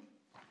 Thank you.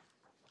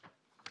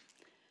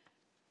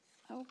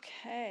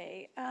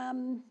 Okay.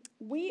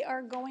 We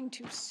are going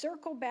to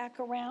circle back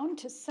around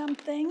to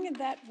something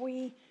that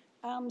we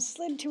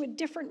slid to a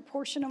different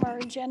portion of our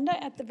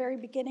agenda at the very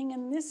beginning,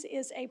 and this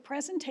is a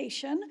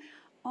presentation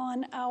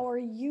on our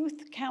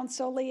Youth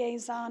Council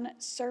Liaison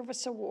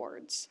Service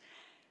Awards.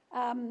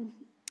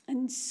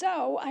 And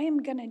so I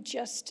am going to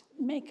just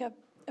make a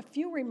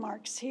few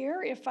remarks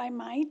here, if I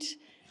might,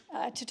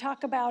 to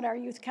talk about our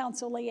Youth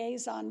Council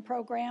Liaison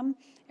Program.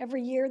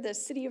 Every year, the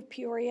City of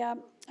Peoria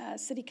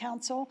City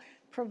Council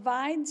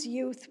provides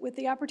youth with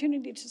the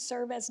opportunity to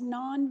serve as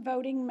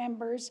non-voting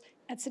members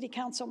at City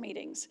Council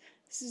meetings.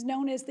 This is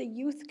known as the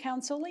Youth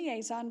Council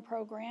Liaison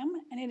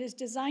Program, and it is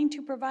designed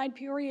to provide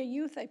Peoria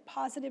youth a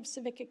positive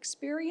civic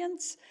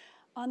experience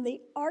on the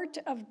art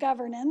of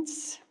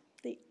governance.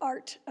 The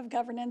art of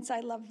governance,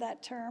 I love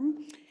that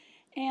term,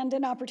 and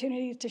an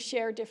opportunity to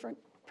share different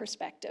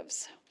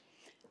perspectives.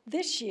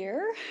 This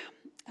year,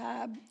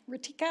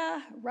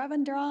 Ritika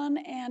Ravindran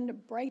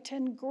and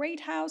Brighton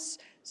Greathouse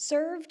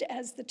served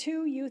as the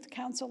two Youth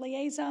Council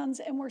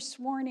liaisons and were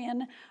sworn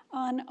in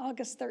on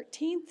August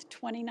 13th,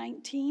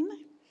 2019.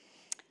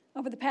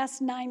 Over the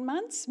past 9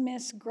 months,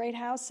 Ms.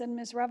 Greathouse and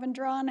Ms.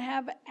 Ravindran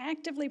have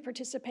actively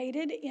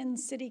participated in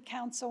City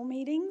Council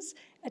meetings,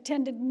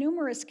 attended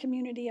numerous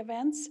community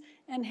events,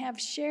 and have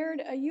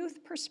shared a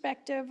youth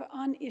perspective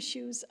on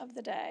issues of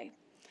the day.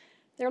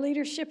 Their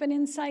leadership and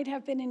insight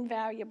have been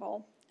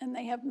invaluable, and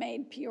they have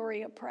made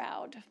Peoria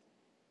proud.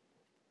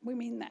 We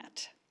mean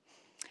that.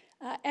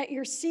 At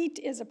your seat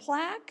is a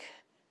plaque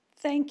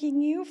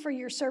thanking you for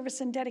your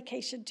service and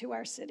dedication to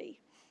our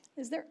city.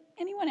 Is there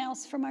anyone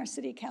else from our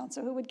City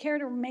Council who would care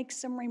to make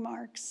some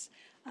remarks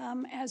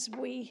as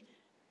we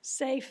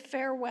say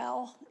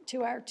farewell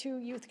to our 2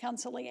 youth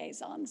council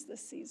liaisons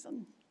this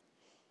season.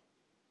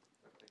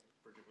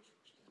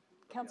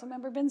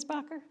 Councilmember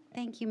Binsbacher?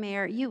 Thank you,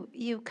 Mayor.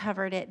 You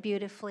covered it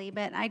beautifully,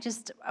 but I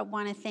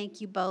want to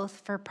thank you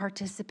both for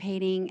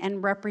participating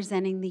and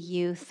representing the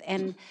youth.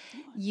 And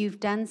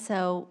you've done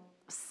so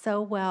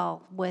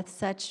well with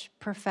such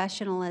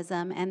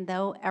professionalism. And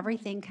though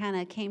everything kind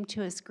of came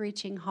to a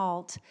screeching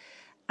halt,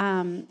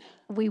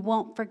 we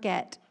won't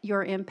forget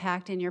your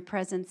impact and your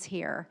presence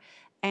here.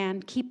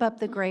 And keep up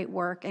the great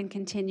work and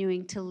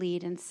continuing to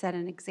lead and set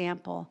an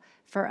example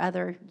for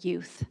other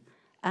youth.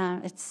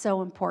 It's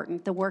so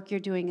important. The work you're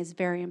doing is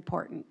very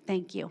important.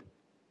 Thank you.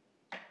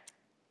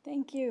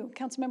 Thank you.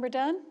 Councilmember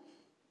Dunn?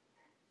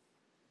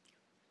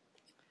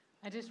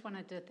 I just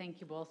wanted to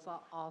thank you both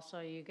also.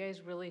 You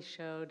guys really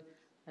showed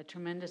a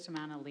tremendous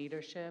amount of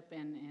leadership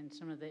in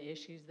some of the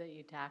issues that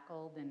you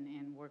tackled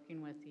and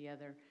working with the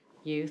other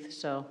youth.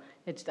 So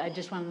I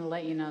just wanted to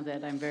let you know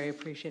that I'm very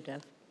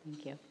appreciative.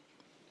 Thank you.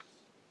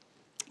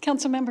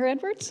 Councilmember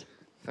Edwards?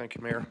 Thank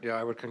you, Mayor. Yeah,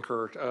 I would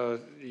concur.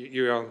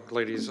 You young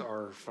ladies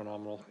are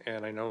phenomenal,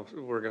 and I know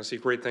we're going to see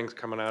great things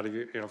coming out of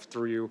you,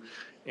 through you,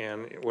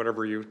 and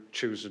whatever you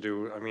choose to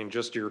do. I mean,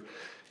 just your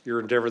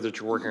endeavor that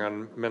you're working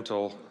on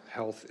mental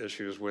health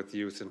issues with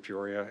youth in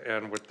Peoria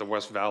and with the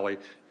West Valley. You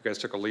guys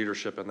took a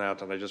leadership in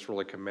that, and I just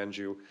really commend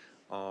you.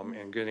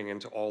 And getting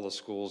into all the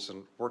schools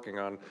and working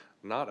on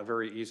not a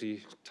very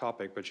easy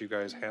topic, but you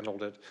guys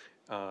handled it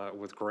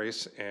with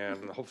grace,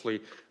 and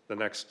hopefully the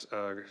next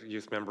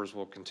youth members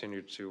will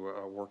continue to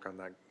work on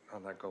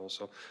that goal.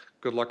 So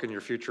good luck in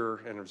your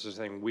future, and if there's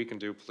anything we can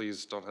do,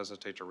 please don't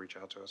hesitate to reach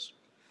out to us.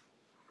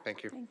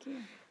 Thank you. Thank you.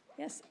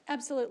 Yes,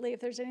 absolutely.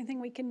 If there's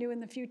anything we can do in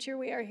the future,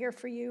 we are here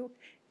for you,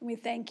 and we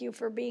thank you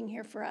for being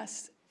here for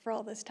us for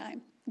all this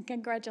time. And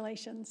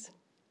congratulations.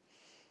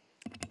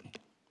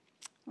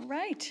 All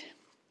right.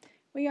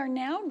 We are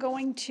now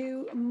going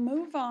to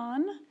move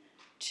on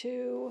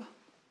to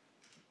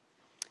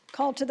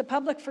call to the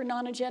public for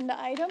non-agenda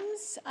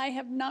items. I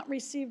have not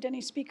received any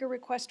speaker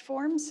request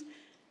forms,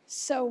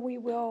 so we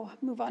will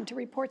move on to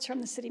reports from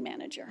the city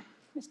manager.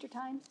 Mr.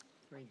 Tyne?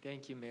 Great,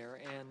 thank you, Mayor,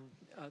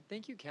 and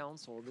thank you,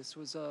 Council. This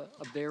was a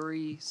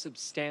very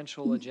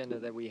substantial agenda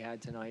that we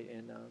had tonight,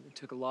 and it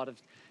took a lot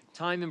of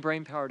time and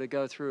brain power to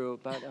go through,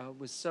 but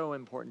was so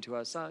important to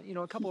us. A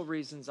couple of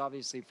reasons,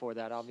 obviously, for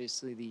that.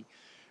 Obviously, the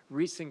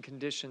recent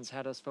conditions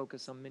had us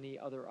focus on many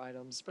other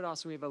items, but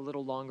also we have a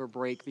little longer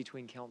break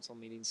between council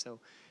meetings, so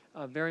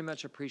very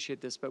much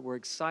appreciate this, but we're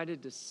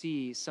excited to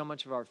see so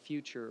much of our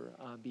future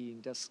being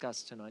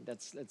discussed tonight.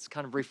 That's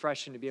kind of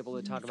refreshing to be able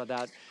to talk about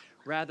that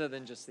rather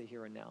than just the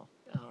here and now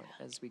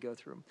as we go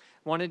through.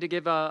 Wanted to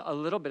give a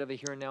little bit of a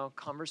here and now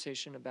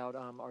conversation about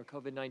our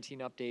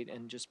COVID-19 update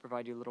and just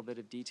provide you a little bit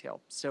of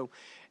detail. So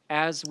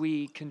as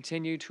we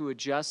continue to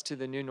adjust to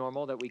the new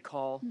normal that we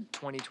call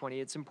 2020,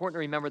 it's important to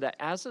remember that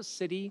as a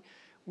city,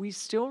 we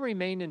still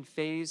remain in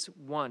phase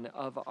 1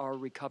 of our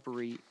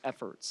recovery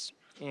efforts.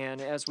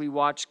 And as we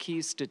watch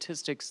key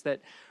statistics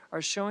that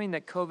are showing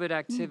that COVID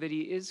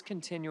activity is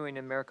continuing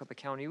in Maricopa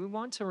County, we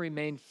want to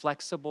remain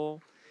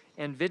flexible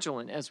and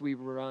vigilant as we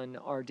run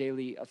our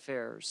daily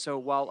affairs. So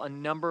while a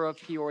number of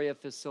Peoria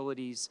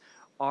facilities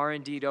are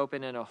indeed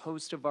open and a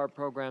host of our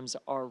programs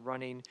are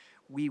running,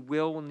 we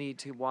will need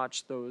to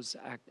watch those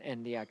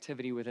and the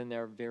activity within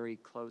there very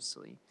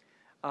closely.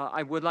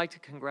 I would like to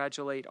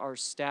congratulate our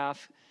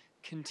staff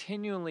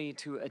continually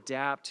to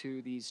adapt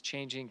to these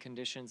changing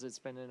conditions. It's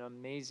been an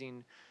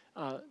amazing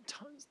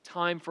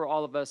time for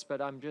all of us,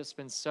 but I've just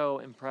been so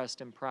impressed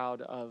and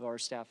proud of our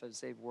staff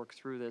as they've worked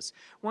through this.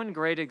 One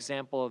great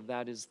example of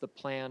that is the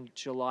planned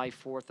July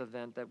 4th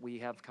event that we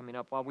have coming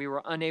up. While we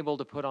were unable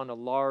to put on a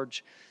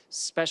large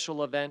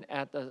special event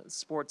at the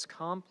sports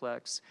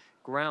complex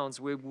grounds,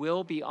 we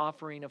will be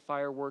offering a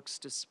fireworks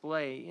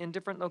display in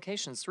different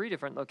locations, 3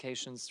 different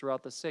locations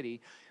throughout the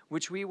city,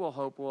 which we will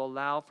hope will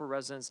allow for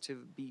residents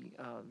to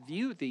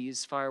view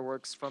these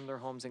fireworks from their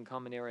homes and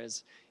common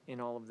areas in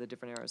all of the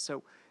different areas.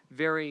 So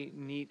very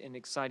neat and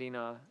exciting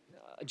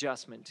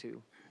adjustment to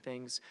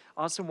things.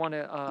 Also want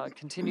to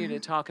continue to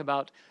talk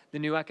about the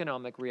new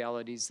economic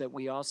realities that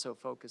we also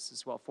focus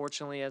as well.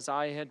 Fortunately, as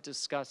I had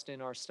discussed in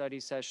our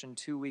study session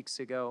 2 weeks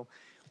ago,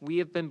 we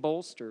have been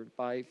bolstered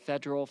by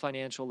federal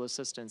financial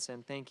assistance,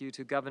 and thank you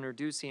to Governor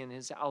Ducey and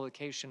his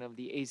allocation of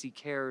the AZ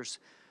Cares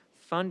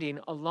funding,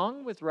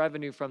 along with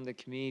revenue from the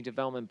Community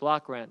Development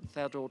Block Grant,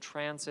 Federal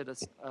Transit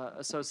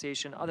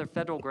Association, other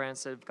federal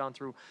grants that have gone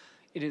through.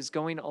 It is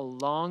going a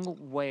long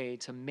way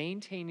to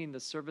maintaining the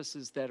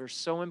services that are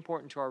so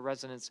important to our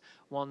residents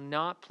while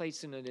not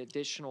placing an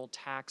additional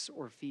tax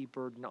or fee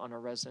burden on our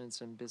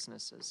residents and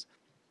businesses.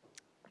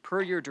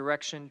 Per your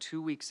direction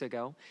 2 weeks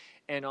ago,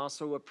 and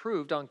also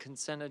approved on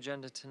consent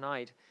agenda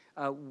tonight,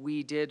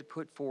 we did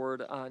put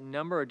forward a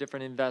number of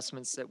different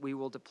investments that we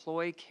will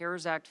deploy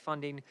CARES Act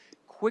funding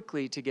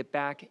quickly to get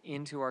back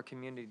into our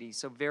community.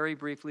 So very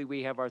briefly,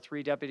 we have our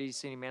 3 deputy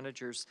city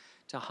managers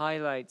to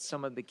highlight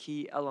some of the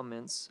key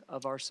elements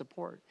of our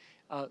support.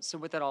 So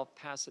with that, I'll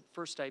pass it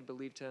first, I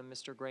believe, to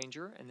Mr.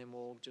 Granger, and then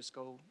we'll just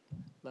go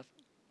left.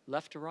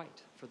 left to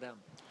right for them.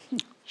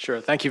 Sure.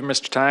 Thank you,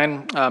 Mr.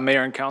 Tyne,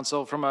 Mayor and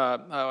Council.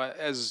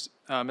 As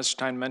Mr.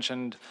 Tyne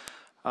mentioned,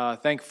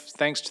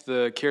 thanks to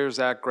the CARES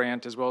Act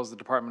grant as well as the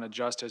Department of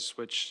Justice,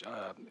 which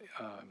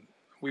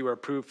we were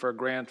approved for a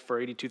grant for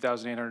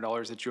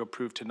 $82,800 that you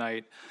approved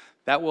tonight.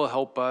 That will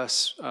help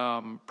us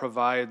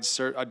provide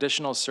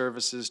additional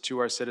services to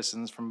our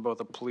citizens from both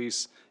a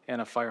police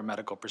and a fire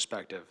medical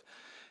perspective.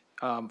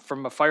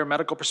 From a fire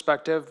medical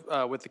perspective,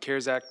 with the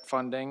CARES Act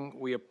funding,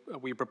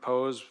 we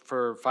propose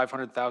for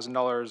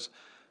 $500,000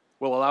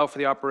 will allow for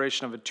the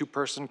operation of a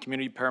 2-person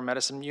community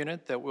paramedicine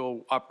unit that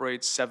will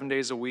operate 7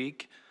 days a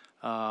week,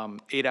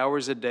 8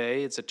 hours a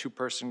day. It's a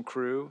 2-person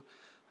crew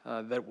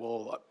that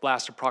will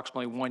last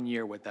approximately 1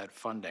 year with that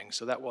funding.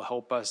 So that will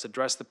help us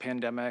address the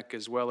pandemic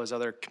as well as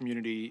other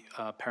community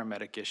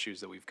paramedic issues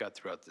that we've got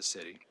throughout the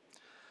city.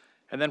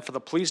 And then for the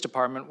police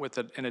department, with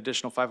an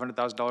additional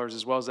 $500,000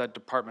 as well as that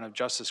Department of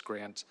Justice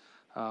grant,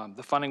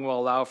 the funding will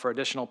allow for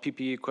additional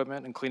PPE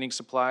equipment and cleaning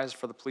supplies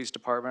for the police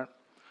department,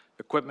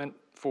 equipment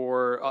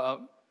for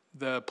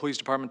the police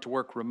department to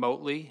work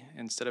remotely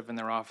instead of in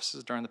their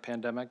offices during the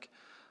pandemic,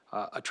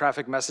 a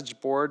traffic message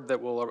board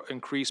that will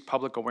increase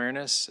public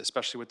awareness,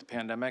 especially with the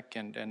pandemic,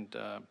 and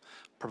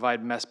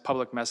provide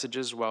public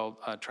messages while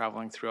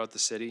traveling throughout the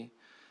city,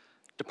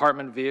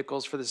 department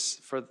vehicles for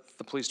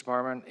the police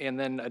department, and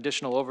then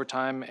additional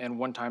overtime and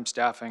one-time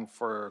staffing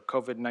for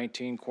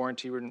COVID-19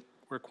 quarantine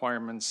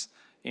requirements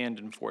and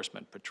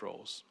enforcement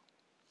patrols.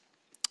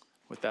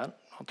 With that,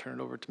 I'll turn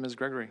it over to Ms.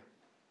 Gregory.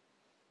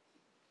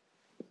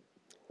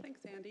 Thanks,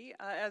 Andy.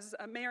 As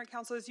Mayor and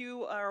Council, as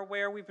you are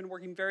aware, we've been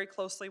working very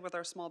closely with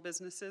our small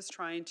businesses,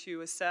 trying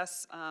to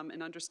assess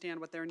and understand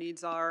what their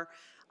needs are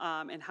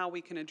and how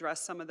we can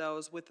address some of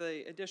those. With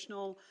the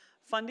additional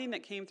funding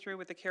that came through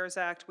with the CARES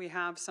Act, we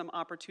have some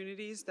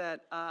opportunities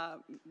that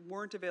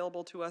weren't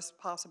available to us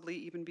possibly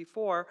even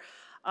before.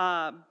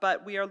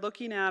 But we are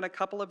looking at a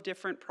couple of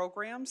different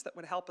programs that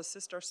would help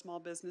assist our small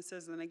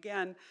businesses, and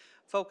again,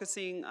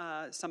 focusing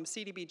some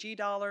CDBG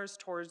dollars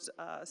towards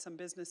some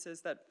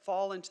businesses that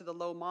fall into the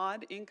low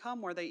mod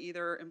income, where they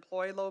either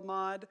employ low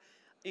mod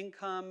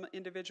income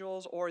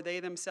individuals or they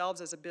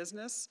themselves as a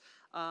business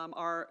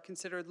are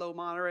considered low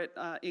moderate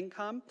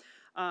income.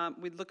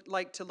 We'd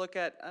like to look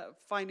at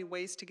finding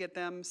ways to get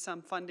them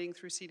some funding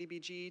through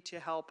CDBG to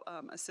help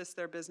assist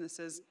their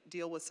businesses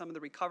deal with some of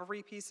the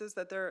recovery pieces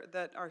that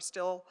are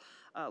still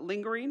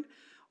lingering.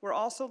 We're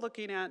also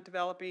looking at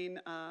developing,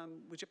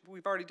 which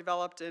we've already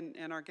developed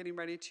and are getting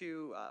ready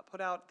to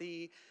put out,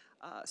 the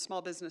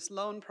small business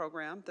loan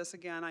program. This,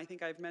 again, I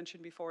think I've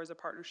mentioned before, is a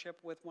partnership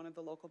with one of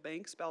the local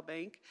banks, Bell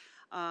Bank.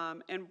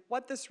 And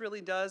what this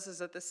really does is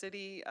that the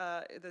city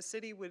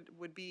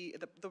would be,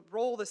 the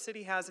role the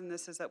city has in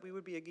this is that we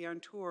would be a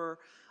guarantor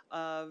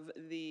of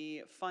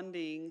the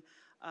funding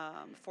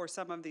for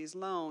some of these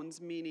loans,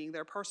 meaning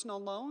they're personal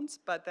loans,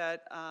 but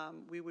that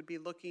we would be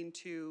looking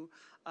to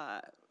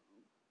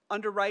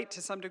underwrite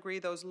to some degree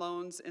those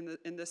loans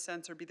in this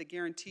sense, or be the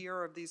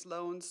guarantor of these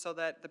loans, so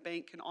that the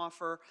bank can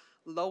offer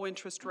low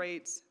interest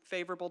rates,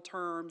 favorable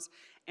terms,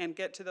 and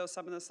get to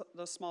some of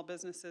those small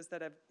businesses that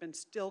have been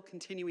still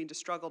continuing to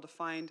struggle to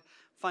find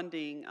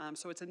funding.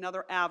 So it's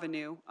another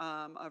avenue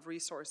of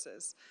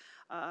resources.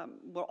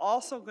 We're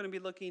also going to be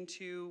looking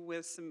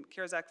with some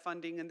CARES Act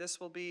funding, and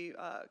this will be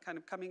kind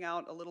of coming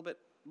out a little bit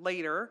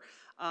later,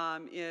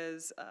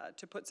 is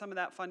to put some of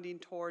that funding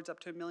towards,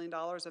 up to $1 million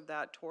of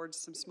that, towards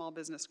some small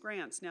business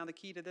grants. Now, the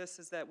key to this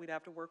is that we'd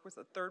have to work with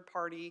a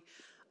third-party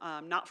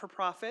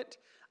not-for-profit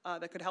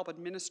that could help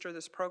administer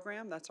this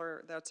program. That's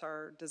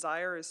our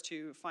desire, is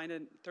to find a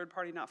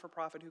third-party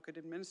not-for-profit who could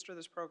administer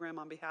this program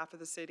on behalf of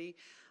the city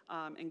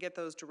and get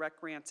those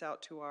direct grants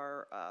out to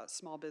our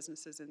small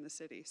businesses in the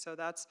city. So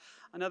that's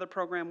another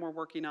program we're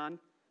working on.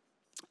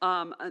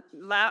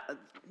 Not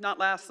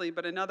lastly,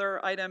 but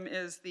another item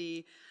is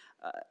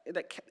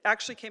that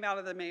actually came out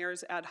of the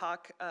mayor's ad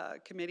hoc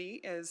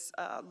committee, is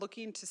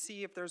looking to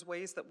see if there's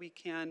ways that we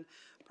can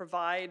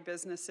provide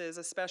businesses,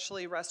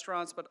 especially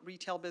restaurants, but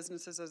retail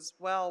businesses as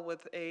well,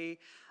 with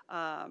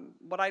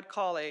what I'd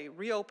call a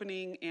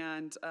reopening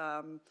and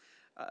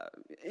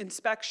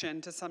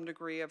inspection to some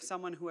degree of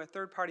someone a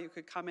third party who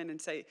could come in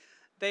and say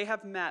they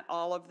have met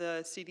all of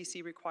the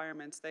CDC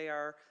requirements. They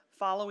are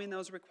following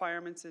those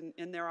requirements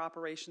in their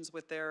operations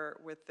with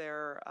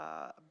their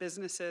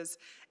businesses,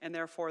 and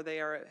therefore they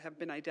have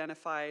been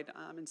identified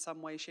in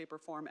some way, shape, or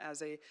form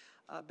as a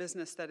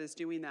business that is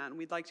doing that. And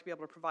we'd like to be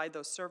able to provide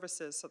those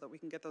services so that we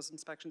can get those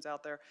inspections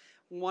out there.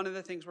 One of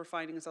the things we're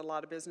finding is a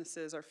lot of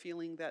businesses are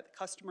feeling that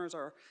customers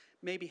are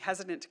maybe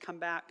hesitant to come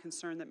back,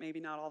 concerned that maybe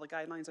not all the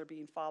guidelines are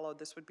being followed.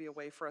 This would be a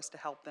way for us to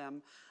help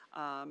them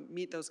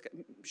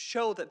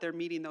show that they're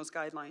meeting those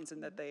guidelines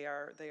and that they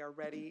are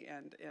ready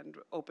and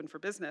open for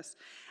business.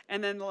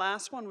 And then the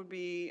last one would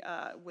be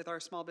with our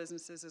small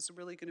businesses is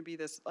really going to be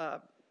this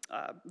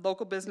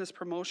local business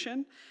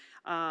promotion.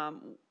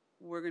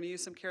 We're going to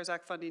use some CARES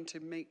Act funding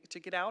to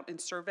get out and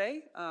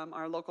survey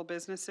our local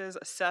businesses,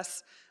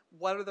 assess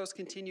what are those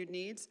continued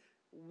needs,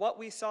 what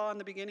we saw in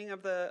the beginning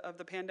of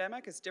the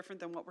pandemic is different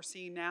than what we're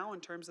seeing now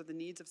in terms of the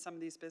needs of some of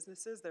these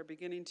businesses. They're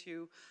beginning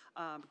to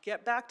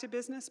get back to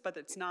business, but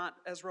it's not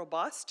as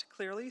robust,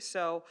 clearly.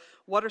 So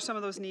what are some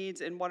of those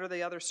needs, and what are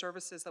the other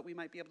services that we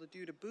might be able to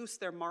do to boost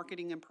their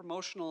marketing and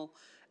promotional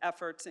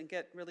efforts and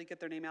really get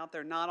their name out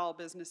there? Not all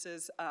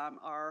businesses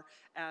are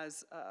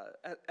as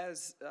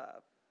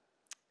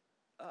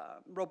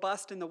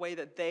robust in the way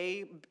that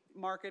they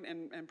market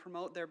and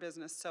promote their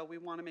business, so we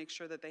want to make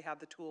sure that they have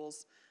the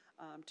tools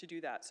to do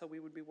that. So we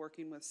would be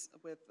working with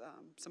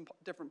some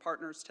different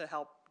partners to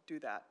help do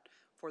that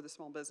for the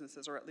small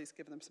businesses, or at least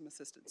give them some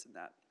assistance in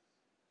that.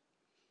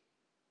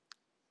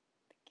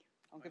 Thank you.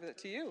 I'll give it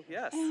to you,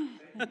 yes. Thank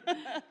you,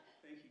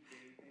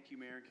 Katie. Thank you,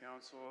 Mayor and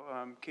Council.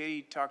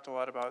 Katie talked a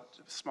lot about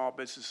small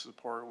business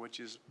support, which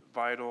is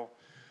vital.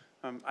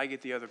 I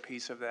get the other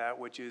piece of that,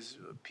 which is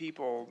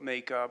people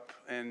make up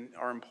and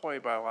are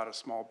employed by a lot of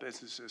small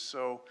businesses.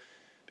 So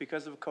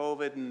because of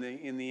COVID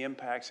and the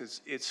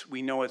impacts,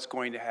 we know it's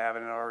going to have,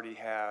 and it already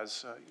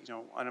has.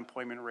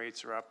 Unemployment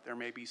rates are up. There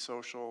may be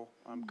social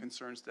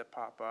concerns that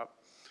pop up.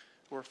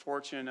 We're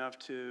fortunate enough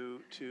to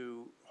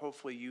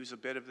hopefully use a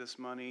bit of this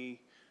money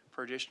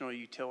for additional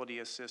utility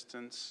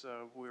assistance.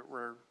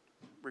 We're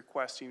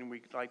requesting, and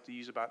we'd like to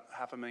use about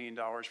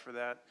 $500,000 for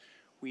that.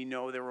 We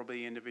know there will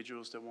be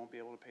individuals that won't be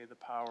able to pay the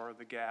power,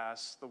 the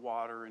gas, the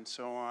water, and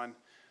so on.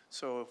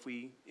 So if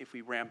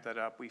we ramp that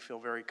up, we feel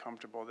very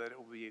comfortable that it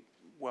will be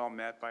well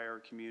met by our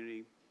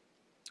community.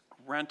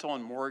 Rental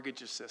and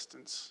mortgage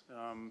assistance,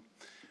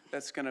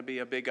 that's going to be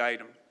a big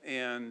item.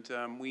 And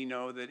we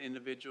know that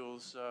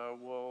individuals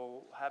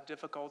will have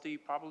difficulty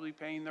probably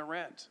paying their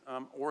rent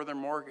or their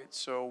mortgage.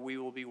 So we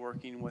will be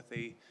working with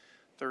a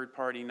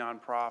third-party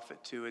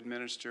nonprofit to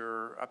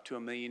administer up to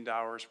 $1 million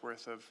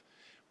worth of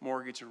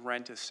mortgage and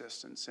rent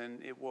assistance.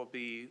 And it will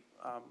be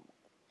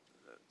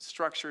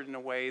structured in a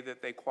way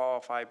that they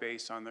qualify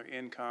based on their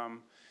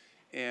income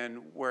and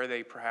where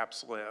they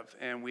perhaps live.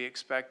 And we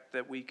expect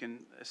that we can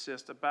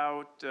assist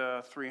about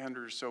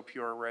 300 or so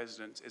Peoria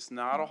residents. It's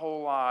not a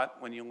whole lot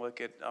when you look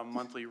at a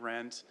monthly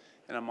rent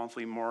and a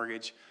monthly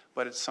mortgage,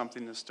 but it's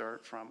something to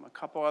start from. A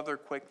couple other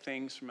quick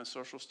things from a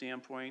social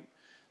standpoint: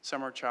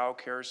 summer child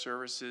care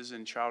services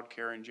and child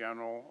care in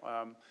general.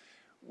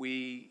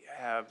 We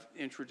have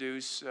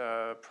introduced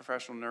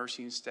professional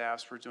nursing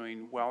staffs. We're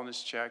doing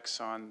wellness checks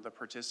on the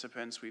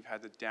participants. We've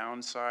had to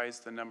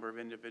downsize the number of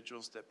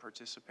individuals that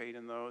participate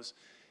in those.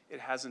 It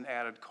hasn't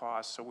added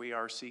cost, so we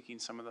are seeking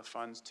some of the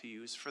funds to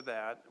use for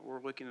that.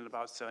 We're looking at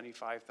about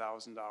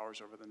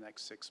 $75,000 over the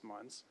next 6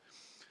 months.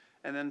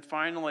 And then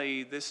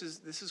finally, this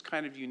is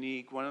kind of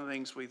unique. One of the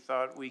things we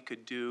thought we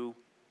could do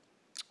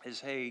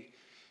is, hey,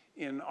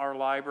 in our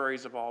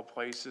libraries of all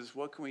places,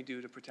 what can we do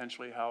to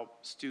potentially help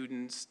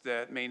students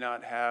that may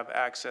not have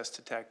access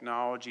to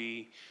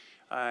technology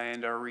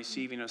and are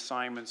receiving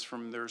assignments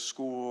from their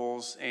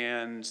schools,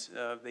 and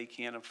they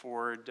can't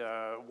afford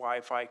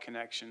Wi-Fi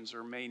connections,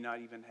 or may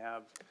not even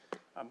have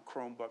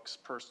Chromebooks,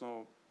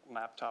 personal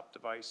laptop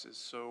devices.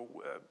 So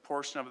a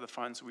portion of the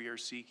funds we are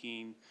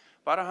seeking,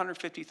 about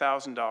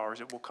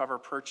 $150,000. It will cover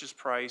purchase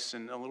price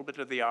and a little bit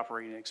of the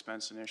operating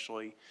expense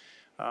initially.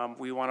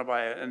 We want to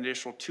buy an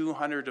additional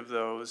 200 of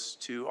those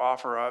to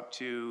offer up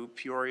to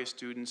Peoria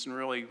students and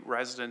really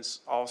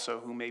residents also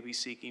who may be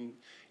seeking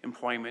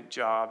employment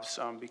jobs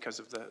because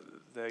of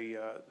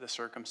the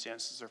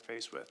circumstances they're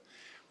faced with.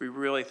 We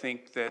really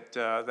think that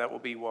that will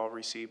be well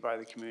received by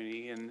the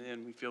community,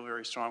 and we feel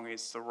very strongly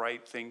it's the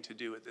right thing to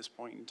do at this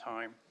point in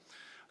time.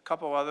 A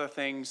couple other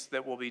things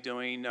that we'll be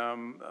doing: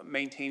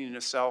 maintaining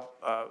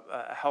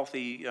a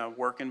healthy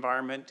work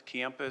environment,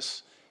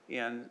 campus,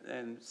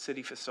 and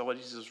city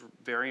facilities is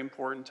very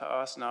important to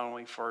us, not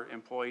only for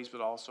employees but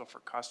also for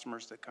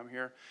customers that come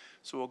here.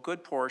 So a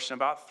good portion,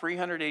 about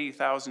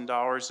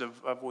 $380,000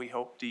 of what we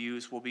hope to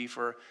use, will be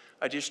for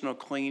additional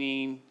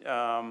cleaning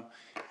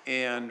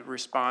and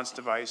response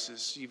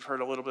devices. You've heard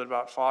a little bit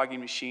about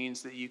fogging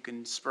machines that you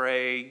can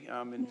spray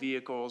in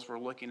vehicles. We're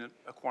looking at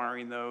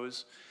acquiring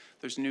those.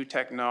 There's new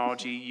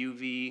technology,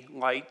 UV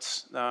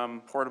lights,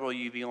 portable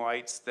UV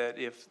lights, that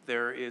if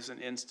there is an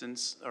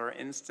instance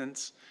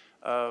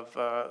of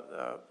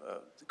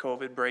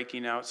COVID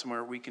breaking out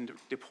somewhere, we can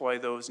deploy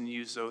those and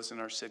use those in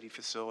our city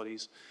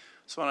facilities.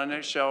 So in a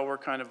nutshell, we're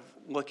kind of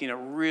looking at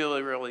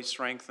really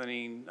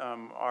strengthening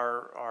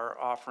our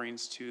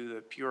offerings to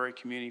the Peoria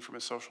community from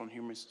a social and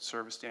human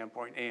service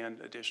standpoint, and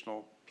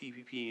additional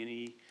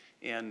PPP&E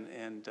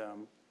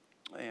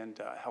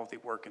and healthy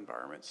work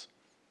environments.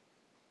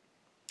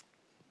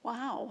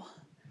 Wow.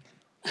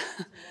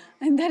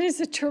 And that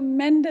is a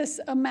tremendous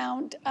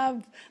amount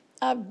of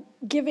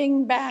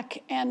giving back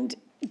and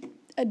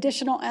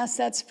additional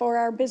assets for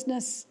our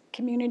business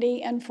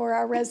community and for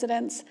our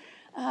residents.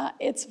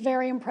 It's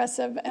very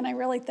impressive, and I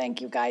really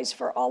thank you guys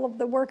for all of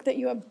the work that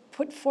you have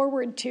put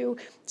forward to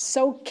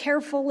so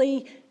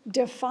carefully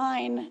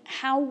define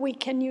how we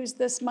can use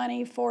this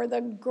money for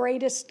the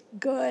greatest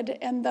good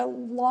and the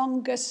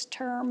longest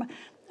term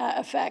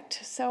effect.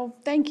 So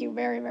thank you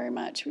very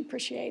much. We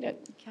appreciate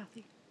it.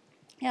 Kathy.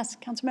 Yes,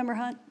 Councilmember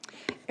Hunt.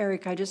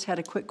 Eric, I just had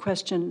a quick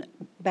question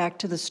back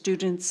to the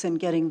students and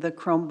getting the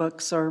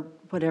Chromebooks or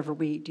whatever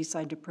we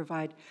decide to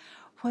provide.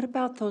 What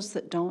about those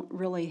that don't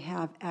really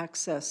have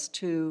access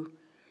to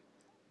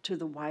the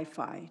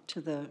Wi-Fi,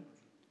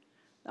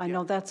 I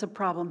know that's a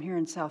problem here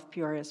in South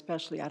Peoria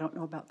especially. I don't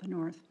know about the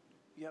north.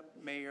 Yep,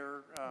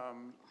 Mayor,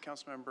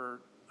 Councilmember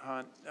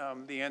Hunt,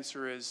 the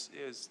answer is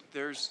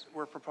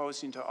we're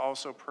proposing to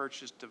also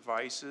purchase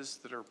devices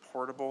that are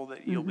portable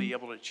that you'll be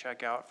able to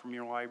check out from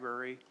your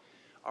library.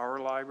 Our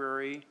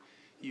library,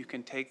 you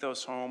can take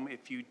those home.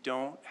 If you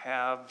don't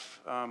have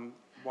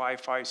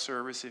Wi-Fi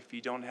service, if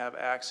you don't have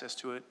access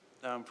to it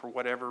for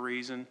whatever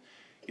reason,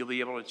 you'll be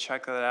able to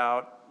check that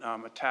out,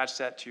 attach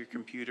that to your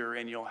computer,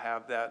 and you'll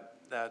have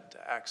that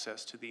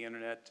access to the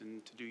internet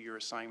and to do your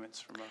assignments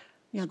from a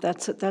Yeah,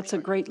 that's a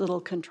great little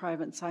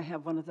contrivance. I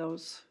have one of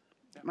those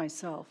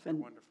myself. And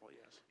wonderful,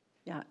 yes.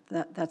 yeah,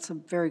 that's a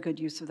very good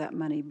use of that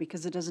money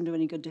because it doesn't do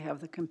any good to have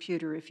the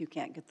computer if you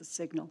can't get the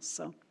signal.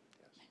 So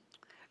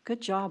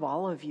good job,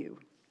 all of you.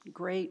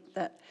 Great.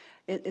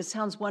 It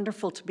sounds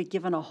wonderful to be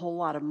given a whole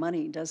lot of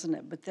money, doesn't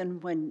it? But then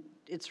when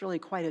it's really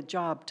quite a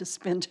job to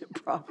spend it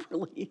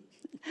properly.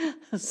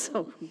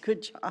 So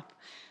good job.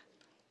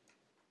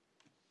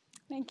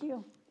 Thank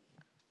you.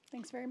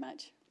 Thanks very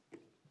much.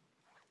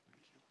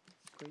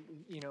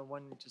 You know,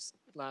 one just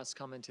last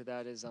comment to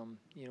that is,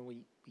 you know,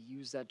 we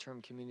use that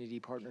term community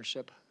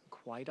partnership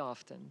quite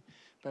often.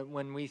 But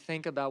when we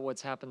think about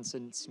what's happened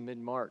since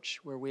mid-March,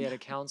 where we had a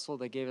council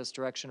that gave us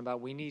direction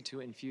about we need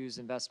to infuse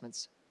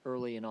investments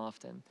early and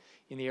often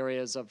in the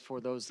areas for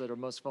those that are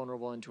most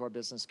vulnerable into our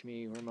business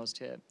community who are most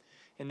hit.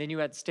 And then you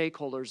had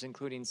stakeholders,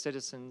 including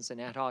citizens and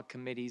ad hoc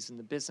committees in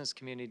the business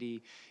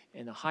community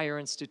and the higher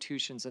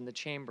institutions and the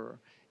chamber,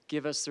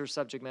 give us their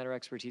subject matter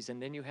expertise. And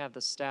then you have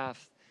the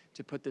staff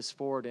to put this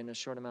forward in a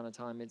short amount of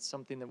time. It's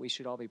something that we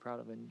should all be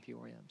proud of in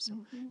Peoria. So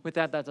with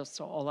that,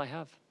 that's all I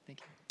have. Thank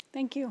you.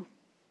 Thank you.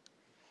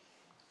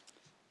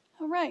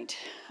 All right.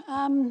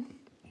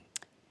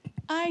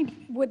 I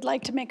would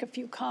like to make a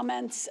few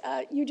comments.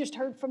 You just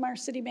heard from our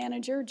city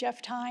manager,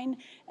 Jeff Tyne,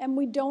 and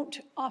we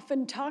don't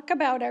often talk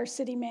about our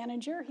city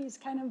manager. He's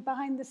kind of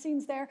behind the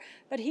scenes there,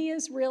 but he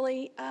is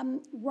really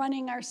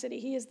running our city.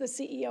 He is the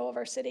CEO of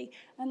our city.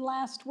 And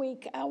last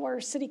week, our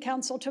city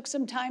council took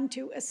some time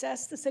to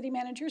assess the city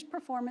manager's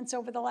performance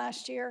over the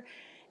last year.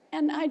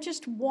 And I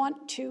just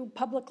want to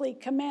publicly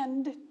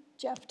commend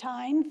Jeff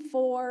Tyne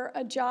for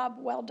a job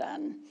well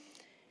done.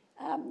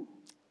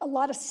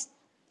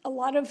 A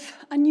lot of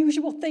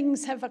unusual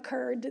things have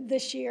occurred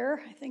this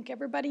year. I think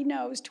everybody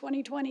knows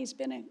 2020's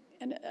been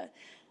a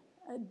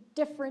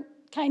different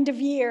kind of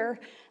year.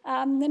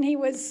 Then he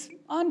was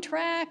on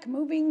track,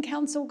 moving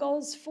council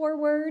goals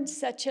forward,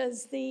 such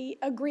as the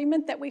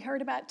agreement that we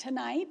heard about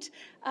tonight.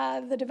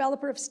 The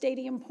developer of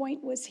Stadium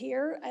Point was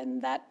here,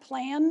 and that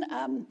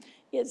plan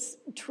is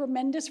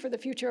tremendous for the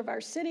future of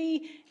our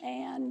city,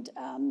 and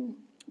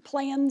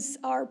plans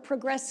are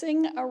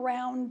progressing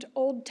around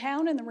Old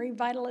Town and the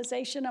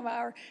revitalization of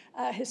our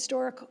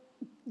historic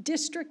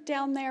district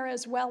down there,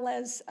 as well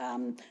as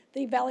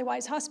the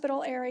Valleywise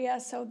Hospital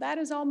area. So that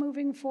is all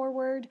moving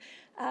forward.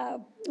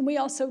 We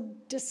also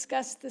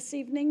discussed this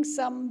evening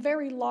some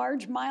very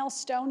large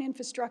milestone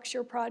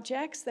infrastructure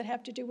projects that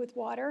have to do with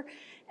water.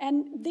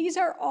 And these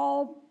are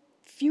all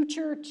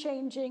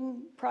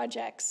future-changing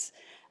projects.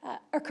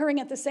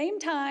 Occurring at the same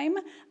time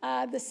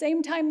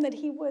that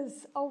he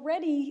was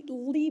already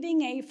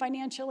leading a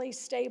financially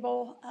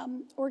stable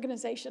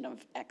organization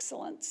of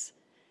excellence.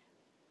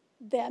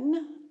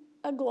 Then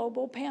a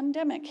global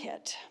pandemic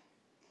hit.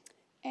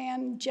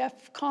 And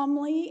Jeff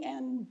calmly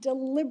and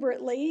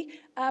deliberately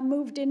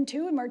moved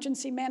into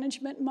emergency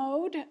management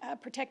mode,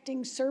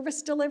 protecting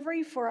service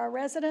delivery for our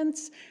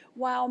residents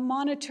while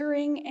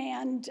monitoring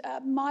and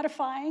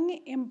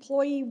modifying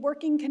employee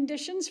working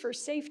conditions for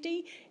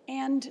safety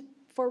and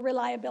for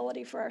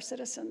reliability for our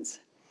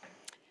citizens.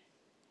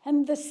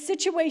 And the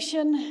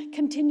situation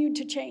continued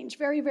to change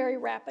very, very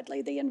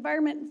rapidly. The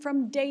environment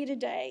from day to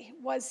day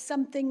was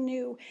something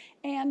new,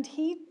 and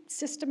he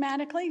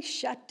systematically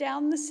shut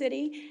down the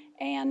city,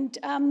 and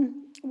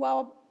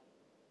while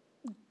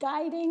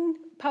guiding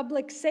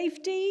public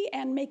safety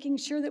and making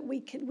sure that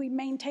we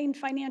maintained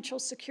financial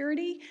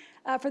security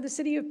for the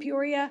city of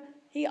Peoria,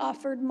 he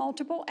offered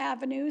multiple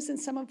avenues, and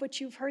some of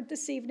which you've heard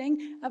this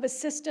evening, of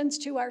assistance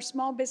to our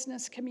small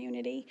business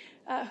community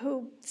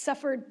who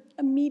suffered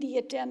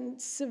immediate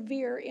and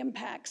severe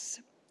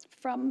impacts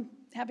from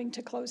having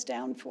to close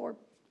down for,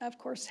 of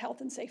course,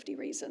 health and safety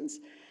reasons.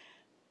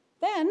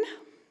 Then,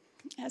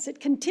 as it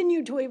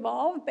continued to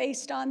evolve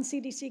based on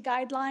CDC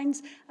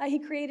guidelines, he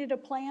created a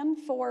plan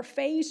for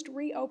phased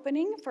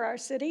reopening for our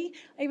city.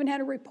 I even had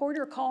a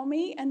reporter call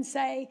me and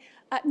say,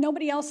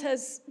 nobody else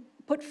has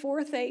put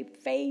forth a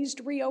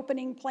phased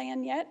reopening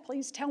plan yet.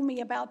 Please tell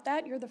me about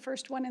that. You're the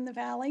first one in the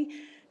Valley.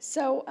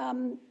 So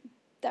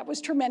that was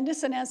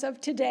tremendous. And as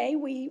of today,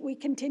 we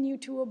continue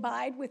to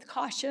abide with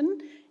caution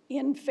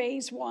in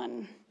phase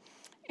 1.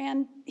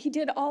 And he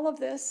did all of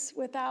this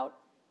without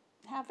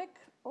havoc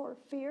or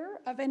fear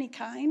of any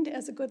kind,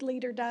 as a good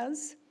leader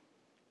does.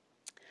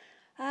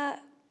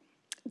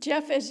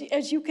 Jeff,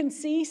 as you can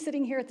see,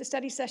 sitting here at the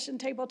study session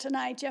table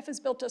tonight, Jeff has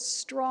built a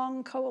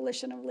strong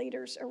coalition of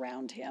leaders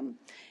around him.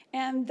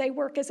 And they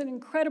work as an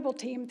incredible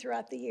team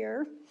throughout the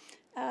year.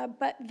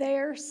 But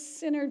their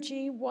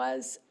synergy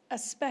was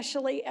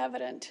especially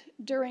evident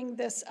during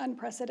this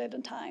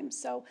unprecedented time.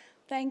 So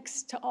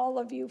thanks to all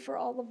of you for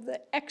all of the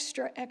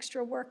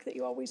extra work that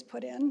you always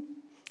put in.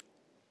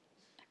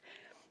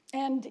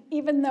 And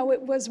even though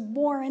it was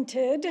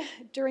warranted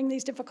during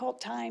these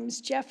difficult times,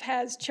 Jeff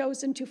has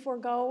chosen to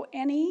forego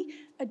any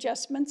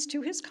adjustments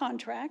to his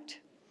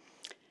contract.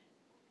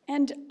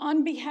 And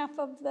on behalf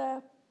of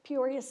the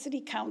Peoria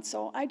City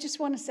Council, I just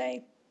want to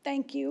say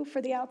thank you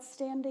for the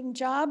outstanding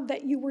job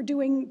that you were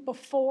doing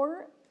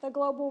before the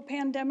global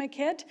pandemic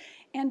hit,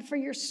 and for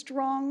your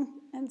strong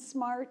and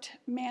smart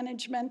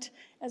management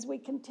as we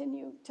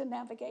continue to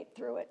navigate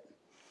through it.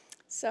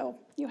 So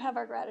you have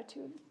our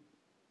gratitude.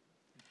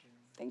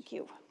 Thank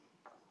you.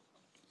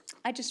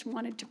 I just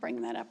wanted to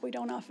bring that up. We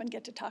don't often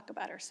get to talk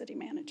about our city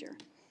manager.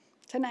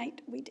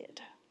 Tonight, we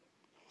did.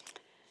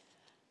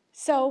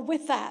 So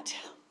with that,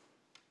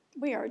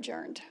 we are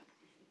adjourned.